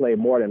you can play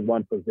more than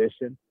one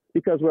position,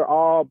 because we're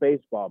all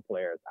baseball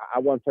players. I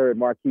once heard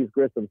Marquise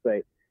Grissom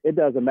say, it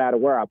doesn't matter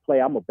where I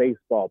play, I'm a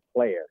baseball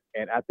player.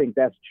 And I think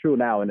that's true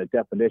now in the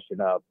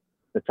definition of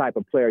the type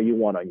of player you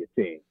want on your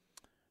team.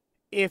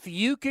 If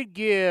you could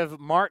give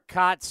Mark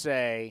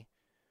Kotsay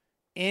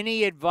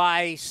any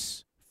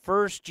advice,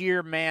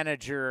 first-year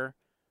manager,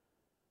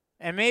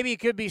 and maybe it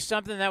could be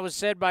something that was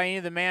said by any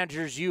of the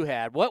managers you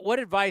had, what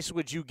advice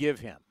would you give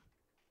him?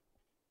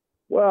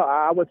 Well,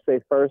 I would say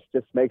first,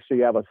 just make sure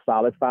you have a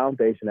solid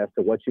foundation as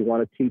to what you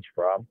want to teach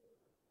from,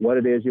 what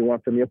it is you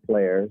want from your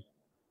players.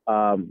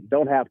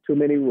 Don't have too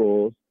many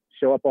rules.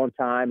 Show up on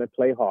time and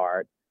play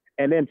hard,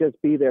 and then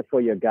just be there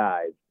for your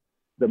guys.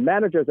 The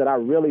managers that I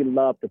really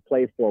loved to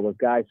play for was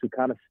guys who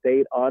kind of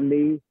stayed on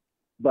me,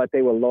 but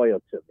they were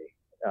loyal to me.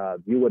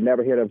 You would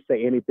never hear them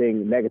say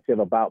anything negative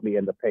about me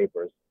in the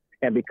papers.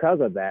 And because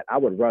of that, I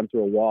would run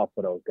through a wall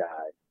for those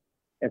guys.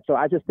 And so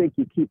I just think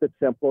you keep it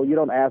simple. You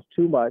don't ask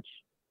too much.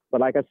 But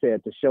like I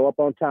said, to show up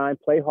on time,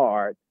 play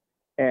hard,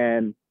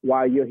 and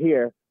while you're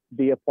here,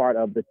 be a part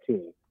of the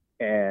team.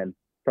 And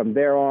from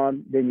there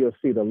on, then you'll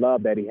see the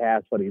love that he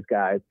has for these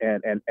guys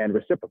and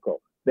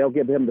reciprocal. They'll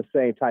give him the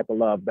same type of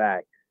love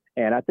back.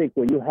 And I think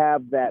when you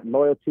have that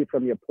loyalty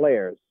from your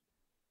players,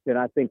 then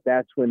I think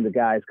that's when the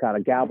guys kind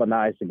of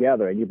galvanize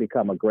together and you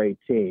become a great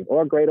team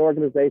or a great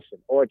organization,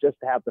 or just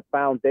to have the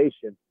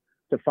foundation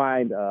to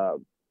find the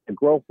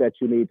growth that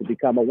you need to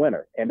become a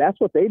winner. And that's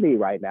what they need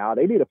right now.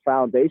 They need a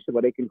foundation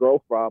where they can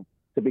grow from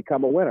to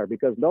become a winner,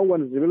 because no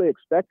one is really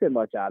expecting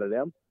much out of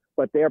them,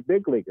 but they're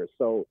big leaguers.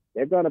 So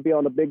they're going to be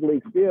on the big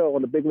league field,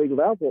 on the big league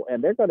level,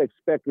 and they're going to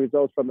expect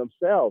results from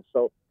themselves.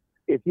 So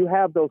if you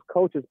have those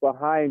coaches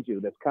behind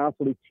you that's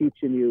constantly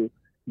teaching you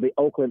the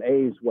Oakland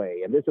A's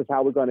way, and this is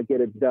how we're going to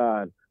get it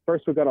done.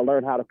 First, we're going to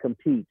learn how to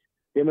compete.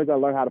 Then we're going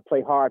to learn how to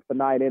play hard for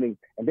 9 innings,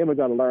 and then we're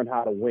going to learn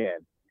how to win.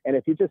 And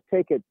if you just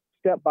take it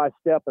step by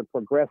step and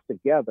progress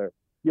together,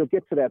 you'll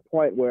get to that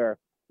point where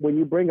when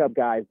you bring up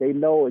guys, they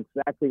know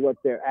exactly what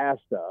they're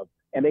asked of,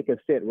 and they can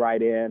fit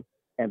right in.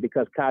 And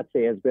because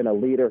Kotsay has been a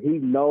leader, he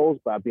knows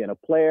by being a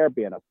player,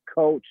 being a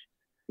coach,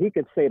 he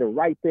can say the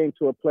right thing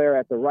to a player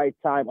at the right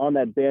time on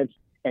that bench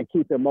and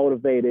keep them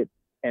motivated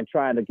and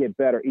trying to get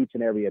better each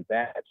and every at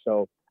bat.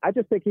 So I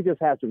just think he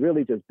just has to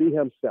really just be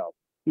himself.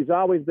 He's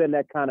always been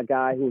that kind of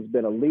guy who's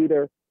been a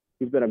leader.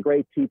 He's been a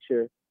great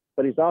teacher,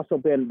 but he's also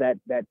been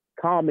that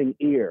calming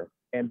ear.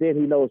 And then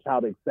he knows how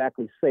to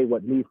exactly say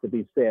what needs to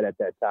be said at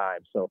that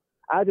time. So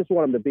I just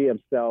want him to be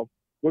himself.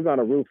 We're going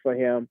to root for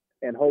him,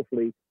 and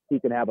hopefully he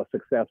can have a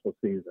successful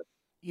season.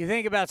 You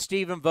think about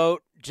Stephen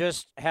Vogt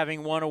just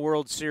having won a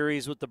World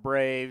Series with the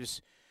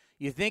Braves.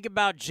 You think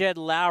about Jed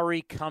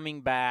Lowry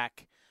coming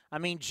back. I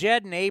mean,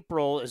 Jed in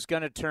April is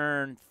going to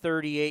turn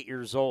 38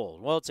 years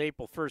old. Well, it's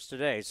April 1st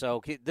today,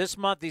 so this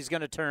month he's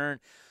going to turn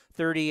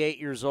 38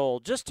 years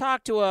old. Just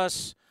talk to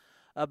us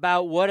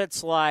about what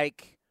it's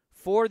like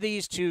for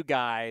these two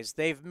guys.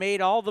 They've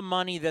made all the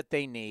money that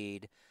they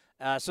need,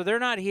 so they're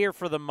not here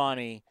for the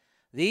money.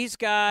 These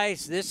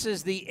guys, this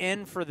is the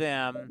end for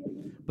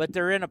them, but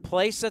they're in a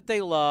place that they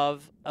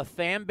love, a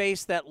fan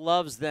base that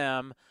loves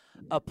them,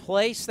 a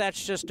place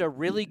that's just a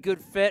really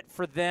good fit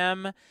for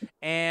them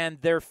and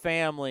their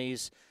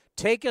families.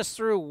 Take us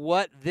through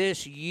what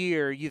this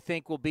year you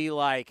think will be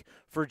like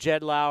for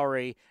Jed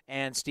Lowry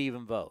and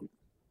Stephen Vogt.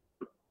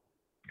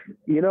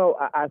 You know,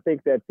 I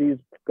think that these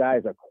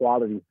guys are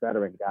quality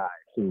veteran guys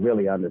who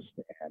really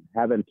understand.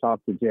 Having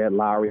talked to Jed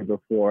Lowry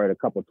before a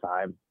couple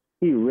times,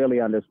 he really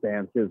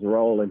understands his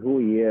role and who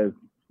he is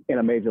in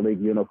a major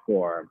league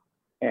uniform.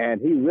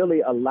 And he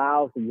really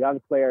allows the young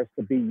players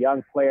to be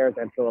young players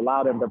and to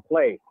allow them to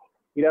play.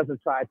 He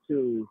doesn't try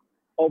to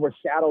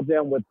overshadow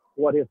them with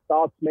what his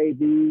thoughts may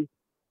be,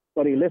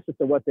 but he listens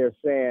to what they're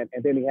saying,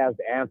 and then he has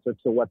the answer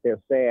to what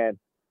they're saying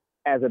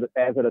as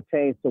it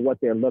attains to what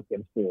they're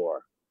looking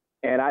for.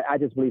 And I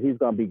just believe he's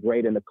going to be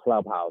great in the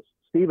clubhouse.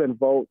 Stephen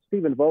Vogt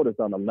is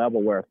on a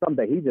level where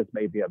someday he just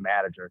may be a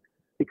manager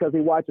because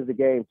he watches the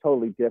game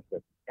totally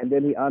different. And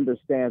then he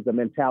understands the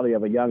mentality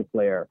of a young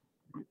player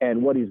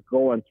and what he's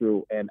going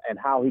through and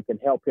how he can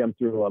help him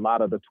through a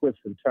lot of the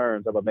twists and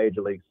turns of a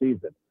major league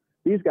season.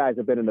 These guys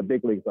have been in the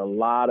big leagues a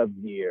lot of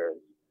years.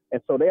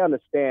 And so they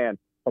understand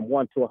from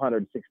 1 to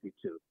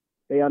 162.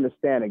 They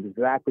understand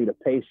exactly the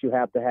pace you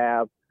have to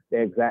have.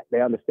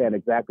 They understand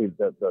exactly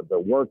the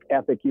work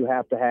ethic you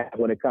have to have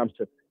when it comes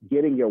to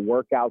getting your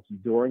workouts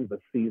during the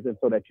season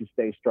so that you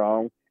stay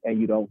strong and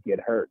you don't get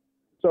hurt.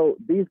 So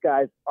these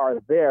guys are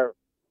there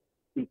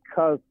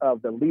because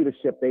of the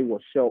leadership they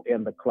will show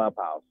in the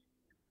clubhouse.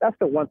 That's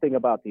the one thing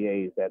about the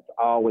A's that's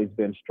always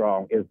been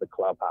strong is the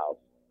clubhouse.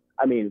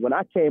 I mean, when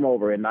I came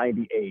over in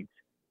 98,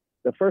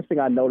 the first thing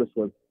I noticed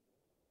was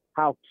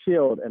how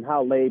chilled and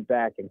how laid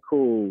back and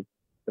cool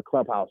the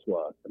clubhouse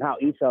was and how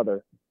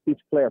each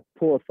player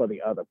pulled for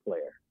the other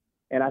player.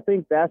 And I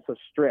think that's a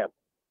strength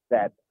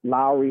that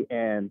Lowry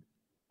and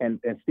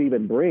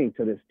Stephen bring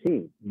to this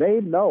team. They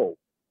know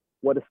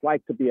what it's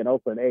like to be an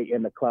Oakland A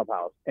in the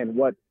clubhouse and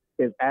what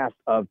is asked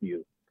of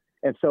you.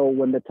 And so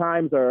when the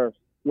times are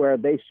where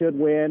they should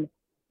win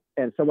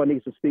and someone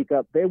needs to speak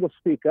up, they will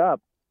speak up,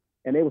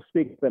 and they will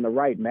speak up in the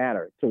right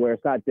manner to where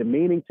it's not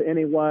demeaning to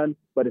anyone,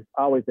 but it's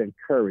always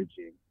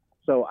encouraging.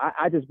 So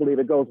I just believe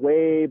it goes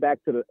way back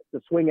to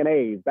the swinging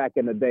A's back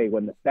in the day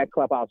when that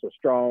clubhouse was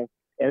strong.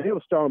 And it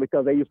was strong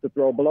because they used to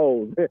throw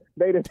blows.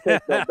 They didn't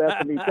take no mess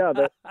on each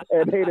other,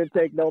 and they didn't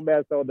take no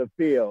mess on the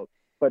field.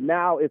 But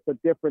now it's a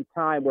different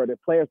time where the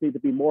players need to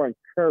be more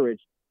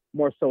encouraged,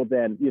 more so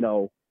than,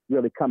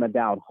 really coming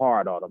down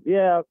hard on them.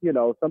 Yeah,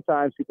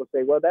 sometimes people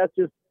say, well, that's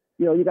just,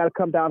 you got to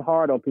come down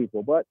hard on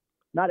people. But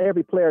not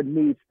every player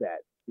needs that.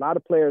 A lot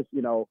of players,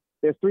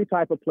 there's 3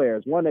 types of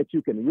players. One that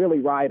you can really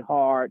ride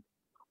hard,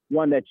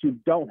 one that you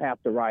don't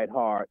have to ride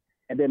hard,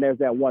 and then there's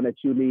that one that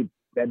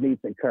needs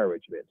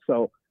encouragement.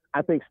 So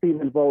I think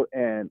Stephen Vogt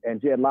and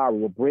Jed Lowry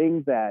will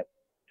bring that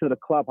to the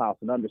clubhouse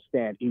and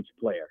understand each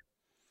player.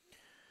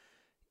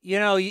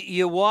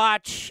 You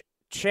watch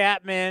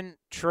Chapman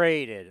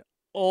traded,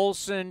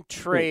 Olsen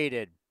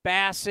traded,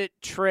 Bassett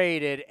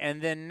traded,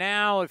 and then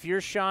now if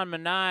you're Sean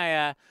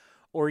Manaea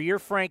or you're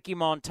Frankie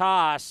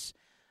Montas,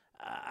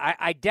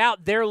 I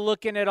doubt they're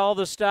looking at all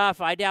the stuff.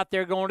 I doubt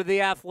they're going to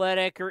The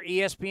Athletic or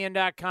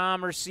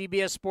ESPN.com or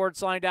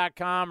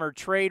CBSSportsline.com or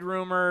trade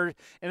rumors,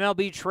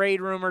 MLB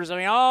trade rumors. I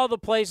mean, all the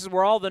places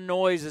where all the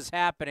noise is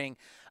happening.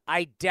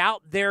 I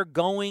doubt they're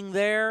going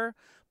there,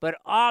 but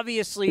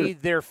obviously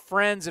their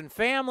friends and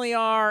family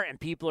are, and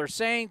people are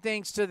saying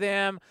things to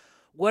them.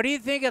 What do you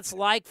think it's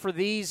like for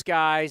these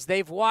guys?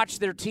 They've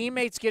watched their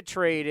teammates get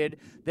traded.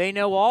 They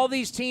know all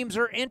these teams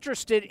are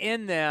interested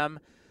in them.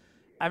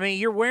 I mean,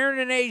 you're wearing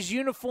an A's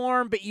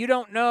uniform, but you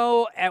don't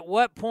know at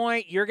what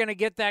point you're going to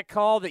get that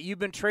call that you've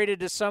been traded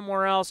to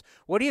somewhere else.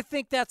 What do you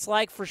think that's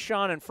like for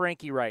Sean and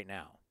Frankie right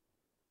now?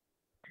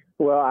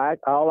 Well,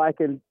 all I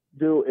can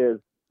do is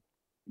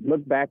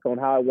look back on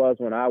how it was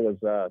when I was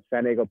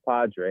San Diego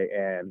Padre,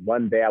 and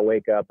one day I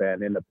wake up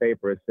and in the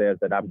paper it says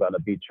that I'm going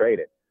to be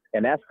traded.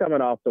 And that's coming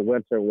off the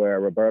winter where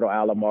Roberto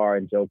Alomar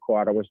and Joe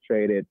Carter was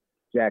traded,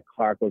 Jack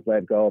Clark was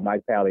let go,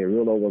 Mike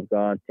Pagliarulo was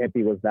gone,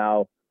 Tempe was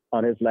now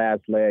on his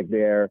last leg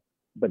there.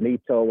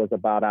 Benito was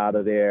about out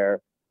of there.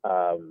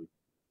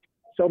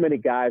 So many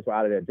guys were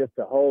out of there. Just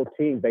the whole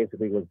team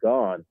basically was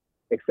gone,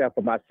 except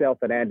for myself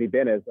and Andy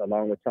Dennis,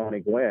 along with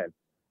Tony Gwynn.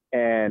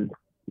 And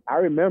I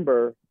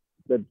remember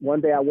that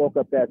one day I woke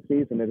up that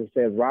season and it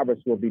says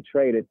Roberts will be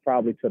traded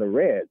probably to the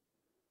Reds.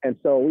 And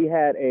so we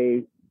had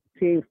a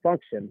team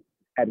function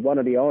at one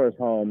of the owners'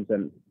 homes.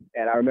 And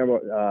I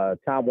remember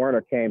Tom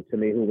Werner came to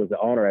me, who was the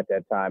owner at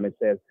that time, and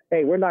says,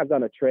 "Hey, we're not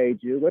going to trade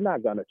you. We're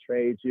not going to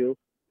trade you."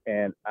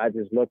 And I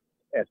just looked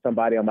at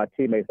somebody on my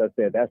teammates. I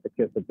said, "That's the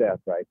kiss of death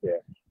right there."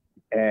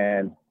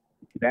 And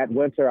that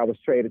winter I was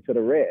traded to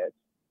the Reds.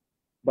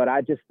 But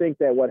I just think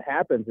that what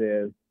happens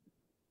is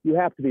you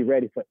have to be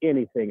ready for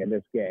anything in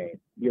this game.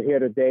 You're here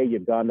today, you're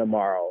gone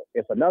tomorrow.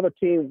 If another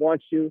team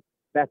wants you,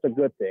 that's a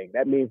good thing.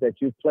 That means that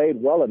you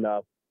played well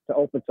enough to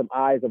open some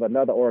eyes of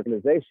another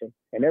organization,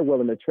 and they're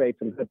willing to trade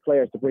some good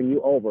players to bring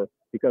you over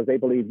because they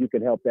believe you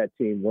can help that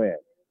team win.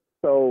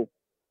 So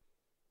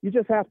you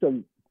just have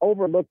to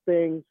overlook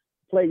things,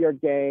 play your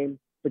game,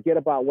 forget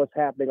about what's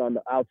happening on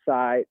the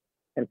outside,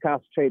 and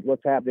concentrate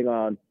what's happening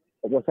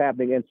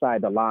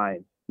inside the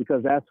line,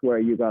 because that's where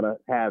you're going to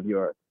have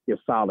your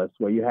solace,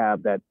 where you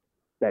have that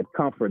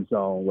comfort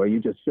zone, where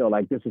you just feel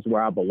like this is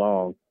where I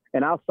belong.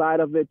 And outside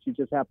of it, you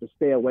just have to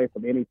stay away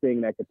from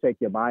anything that could take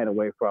your mind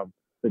away from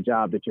the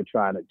job that you're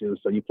trying to do.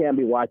 So you can't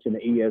be watching the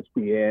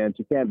ESPNs,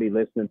 you can't be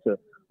listening to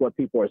what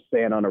people are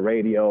saying on the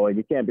radio, and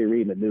you can't be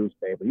reading the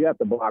newspaper. You have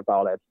to block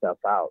all that stuff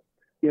out.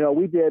 You know,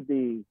 we did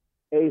the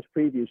A's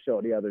preview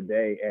show the other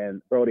day,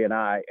 and Brody and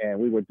I, and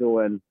we were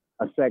doing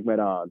a segment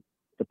on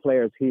the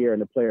players here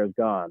and the players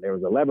gone. There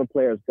was 11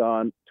 players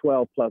gone,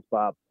 12 plus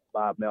Bob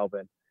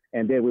Melvin.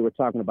 And then we were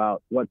talking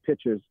about what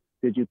pitchers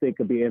did you think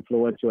could be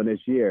influential in this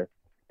year?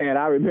 And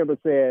I remember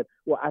saying,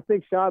 well, I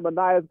think Sean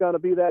Manaea is going to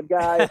be that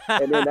guy.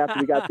 And then after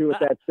we got through with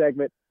that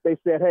segment, they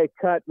said, "Hey,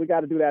 cut, we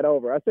got to do that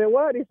over." I said,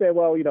 "What?" He said,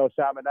 "Well, you know,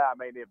 Sean Manaea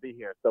may not be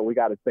here, so we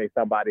got to say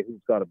somebody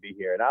who's going to be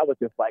here." And I was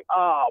just like,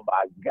 oh,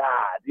 my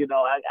God, you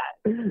know,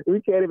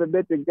 we can't even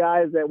mention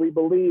guys that we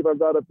believe are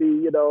going to be,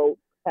 you know,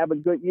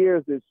 having good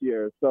years this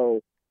year.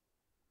 So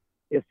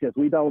it's just,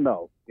 we don't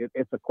know.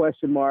 It's a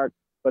question mark.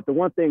 But the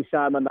one thing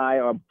Sean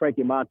Manaea or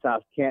Frankie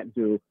Montas can't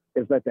do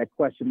is let that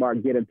question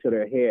mark get into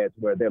their heads,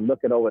 where they're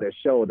looking over their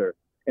shoulder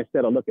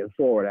instead of looking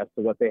forward as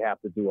to what they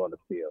have to do on the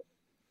field.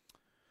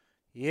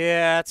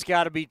 Yeah, it's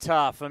got to be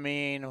tough. I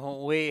mean,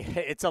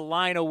 it's a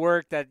line of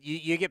work that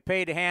you get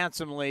paid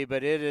handsomely,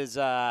 but it is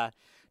to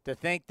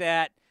think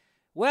that,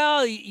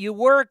 well, you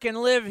work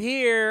and live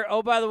here.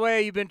 Oh, by the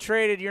way, you've been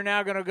traded. You're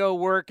now going to go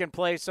work and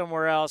play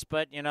somewhere else.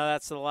 But, you know,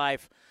 that's the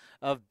life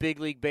of big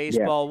league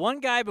baseball. Yeah.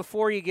 One guy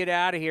before you get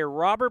out of here,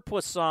 Robert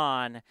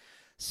Puason,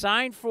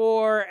 signed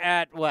for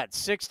at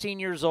 16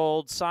 years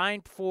old,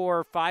 signed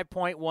for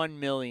 $5.1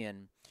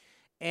 million.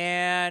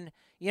 And,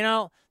 you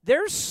know,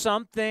 there's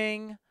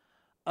something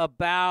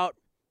about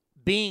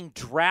being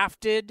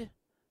drafted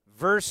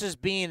versus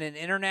being an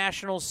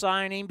international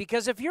signing,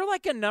 because if you're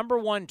like a number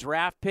one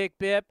draft pick,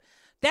 Bip,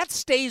 that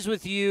stays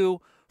with you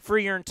for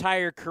your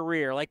entire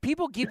career. Like,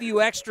 people give you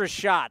extra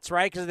shots,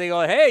 right? Because they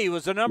go, hey, he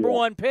was a number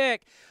one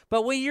pick.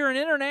 But when you're an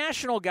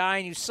international guy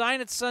and you sign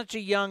at such a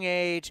young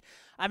age,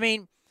 I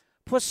mean,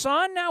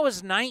 Puason now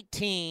is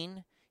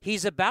 19.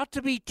 He's about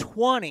to be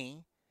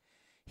 20.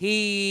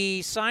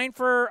 He signed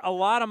for a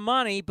lot of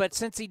money, but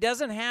since he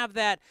doesn't have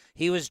that,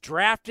 he was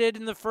drafted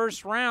in the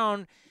first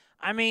round.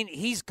 I mean,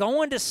 he's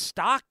going to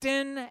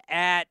Stockton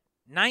at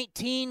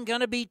 19,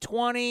 going to be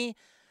 20.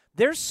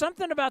 There's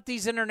something about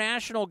these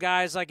international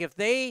guys, like if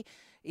they,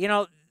 you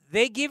know,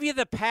 they give you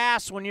the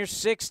pass when you're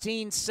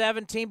 16,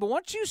 17, but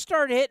once you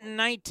start hitting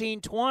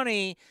 19,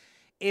 20,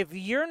 if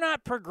you're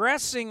not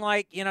progressing,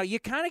 like, you know, you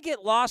kind of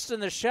get lost in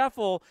the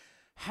shuffle.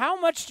 How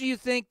much do you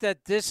think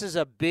that this is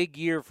a big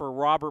year for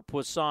Robert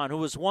Puason, who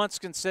was once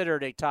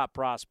considered a top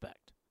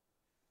prospect?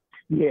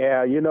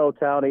 Yeah, you know,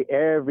 Tony,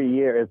 every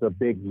year is a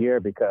big year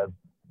because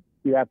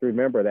you have to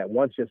remember that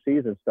once your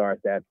season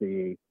starts, that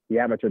the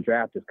amateur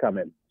draft is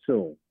coming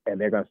soon, and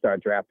they're going to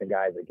start drafting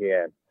guys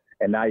again.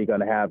 And now you're going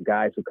to have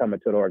guys who come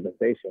into the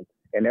organization,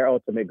 and their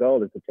ultimate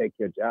goal is to take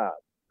your job.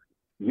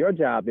 Your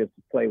job is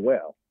to play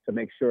well, to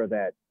make sure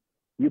that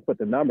you put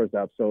the numbers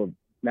up. So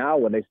now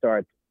when they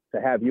start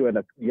to have you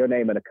your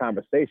name in a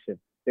conversation,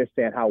 they're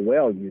saying how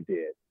well you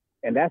did.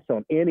 And that's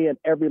on any and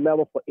every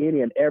level for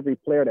any and every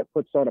player that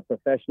puts on a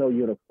professional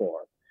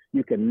uniform.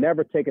 You can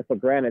never take it for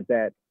granted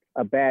that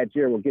a bad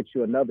year will get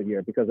you another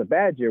year, because a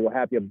bad year will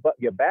have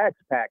your bags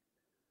packed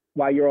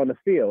while you're on the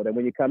field. And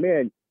when you come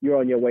in, you're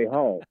on your way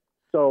home.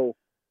 So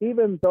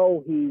even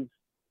though he's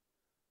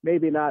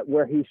maybe not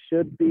where he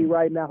should be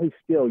right now, he's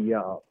still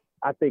young.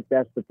 I think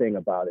that's the thing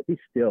about it. He's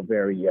still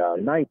very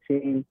young.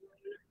 19,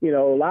 a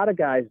lot of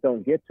guys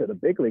don't get to the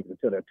big leagues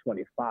until they're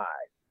 25.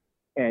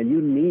 And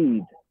you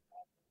need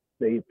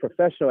the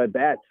professional at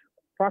bats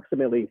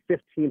approximately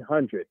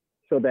 1,500,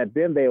 so that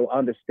then they will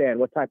understand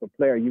what type of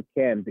player you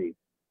can be.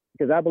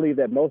 Because I believe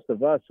that most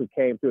of us who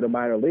came through the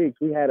minor leagues,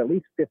 we had at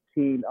least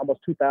 15, almost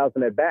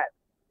 2,000 at bats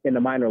in the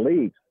minor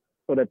leagues,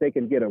 so that they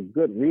can get a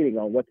good reading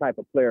on what type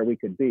of player we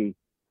could be,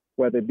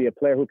 whether it be a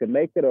player who can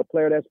make it or a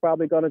player that's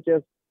probably going to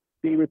just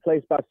be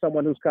replaced by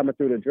someone who's coming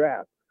through the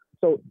draft.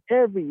 So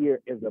every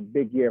year is a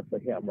big year for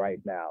him right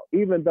now,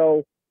 even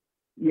though,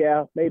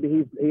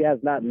 maybe he has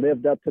not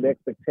lived up to the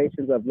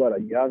expectations of what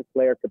a young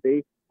player could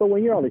be. But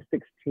when you're only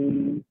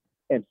 16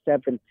 and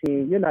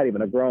 17, you're not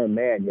even a grown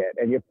man yet,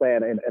 and you're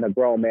playing in a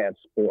grown man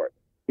sport,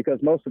 because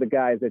most of the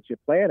guys that you're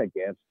playing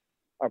against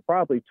are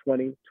probably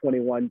 20,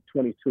 21,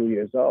 22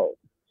 years old.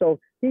 So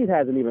he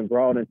hasn't even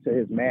grown into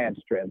his man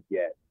strength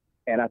yet.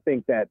 And I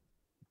think that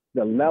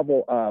the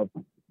level of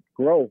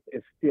growth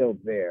is still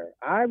there.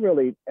 I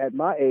really, at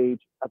my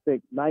age, I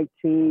think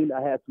 19,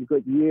 I had some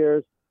good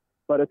years.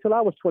 But until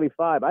I was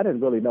 25, I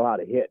didn't really know how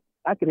to hit.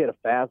 I could hit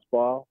a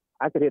fastball.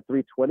 I could hit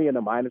 320 in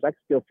the minors. I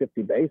could steal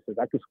 50 bases.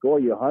 I could score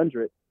you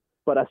 100,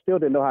 but I still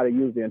didn't know how to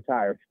use the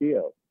entire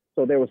field.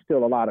 So there was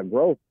still a lot of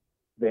growth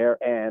there.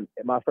 And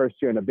in my first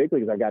year in the big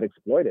leagues, I got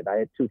exploited. I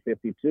hit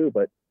 252,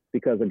 but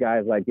because of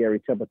guys like Gary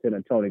Templeton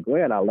and Tony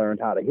Gwynn, I learned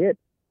how to hit.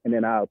 And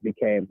then I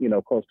became,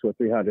 close to a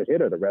 300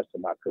 hitter the rest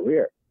of my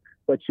career.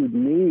 But you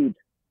need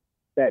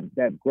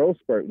that growth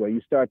spurt where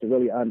you start to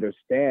really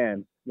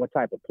understand what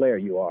type of player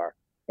you are.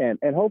 And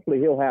hopefully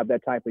he'll have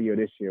that type of year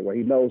this year where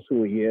he knows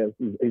who he is.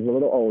 He's a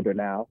little older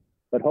now,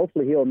 but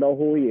hopefully he'll know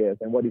who he is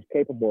and what he's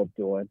capable of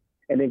doing,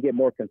 and then get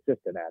more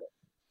consistent at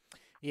it.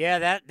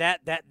 Yeah,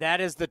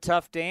 that is the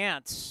tough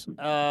dance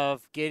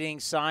of getting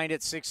signed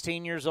at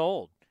 16 years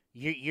old.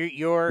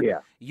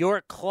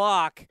 Your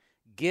clock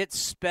gets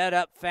sped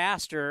up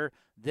faster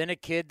than a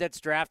kid that's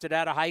drafted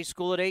out of high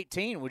school at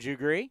 18. Would you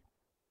agree?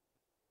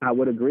 I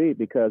would agree,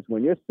 because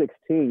when you're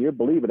 16, you're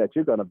believing that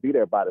you're going to be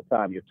there by the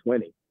time you're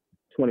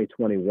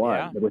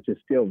 2021, which is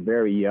still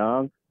very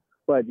young.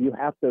 But you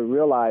have to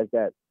realize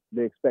that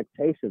the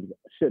expectations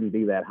shouldn't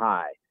be that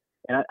high.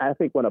 And I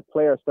think when a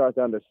player starts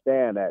to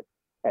understand that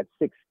at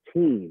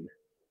 16,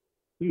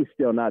 he's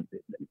still not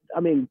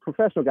 –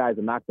 professional guys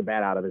have knocked the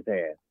bat out of his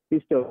hand.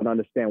 He still doesn't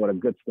understand what a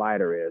good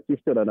slider is. He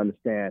still doesn't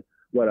understand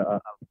what a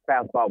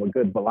fastball with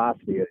good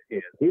velocity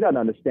is. He doesn't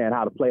understand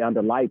how to play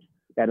under lights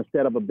that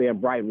instead of it being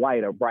bright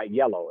white or bright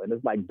yellow, and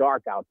it's like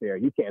dark out there,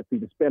 you can't see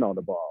the spin on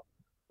the ball.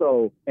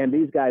 So, and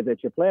these guys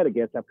that you're playing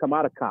against have come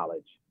out of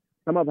college.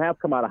 Some of them have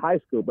come out of high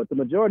school, but the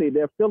majority,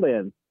 they're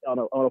fill-ins on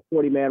a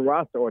 40-man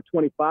roster or a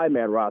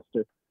 25-man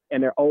roster,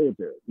 and they're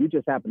older. You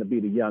just happen to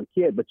be the young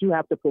kid, but you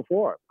have to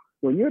perform.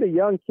 When you're the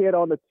young kid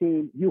on the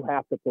team, you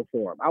have to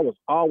perform. I was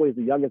always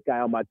the youngest guy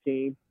on my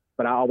team,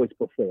 but I always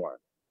performed.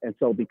 And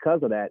so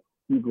because of that,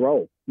 you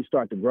grow. You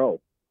start to grow.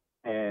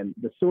 And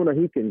the sooner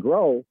he can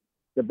grow,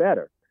 the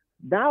better.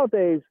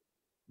 Nowadays,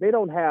 they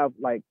don't have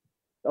like,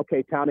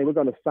 okay, Townie, we're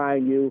going to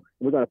sign you.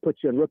 We're going to put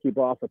you in rookie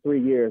ball for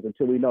 3 years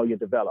until we know you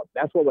develop.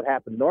 That's what would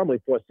happen normally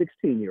for a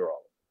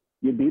 16-year-old.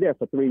 You'd be there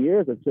for 3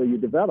 years until you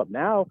develop.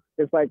 Now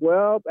it's like,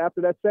 well,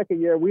 after that second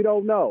year, we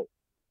don't know.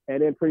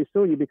 And then pretty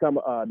soon you become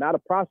not a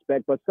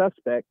prospect, but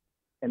suspect.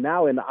 And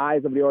now in the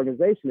eyes of the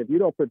organization, if you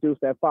don't produce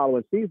that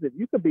following season,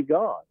 you could be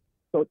gone.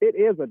 So it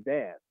is a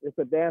dance. It's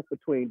a dance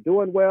between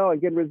doing well and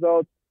getting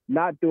results,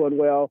 not doing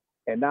well.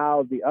 And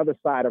now the other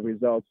side of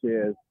results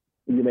is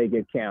you may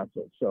get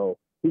canceled. So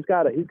he's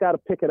got to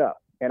pick it up.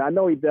 And I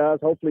know he does.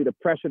 Hopefully the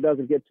pressure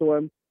doesn't get to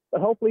him,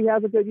 but hopefully he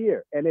has a good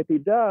year. And if he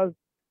does,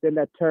 then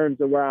that turns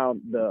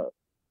around the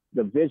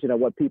vision of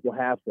what people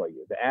have for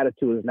you. The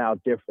attitude is now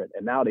different,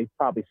 and now they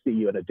probably see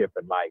you in a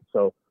different light.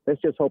 So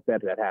let's just hope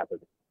that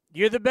happens.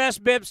 You're the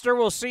best, Bibster.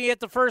 We'll see you at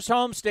the first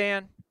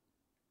homestand.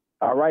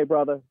 All right,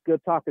 brother.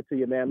 Good talking to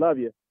you, man. Love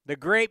you. The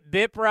great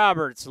Bip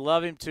Roberts.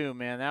 Love him too,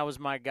 man. That was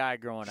my guy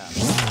growing up.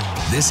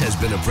 This has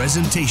been a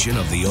presentation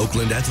of the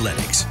Oakland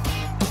Athletics.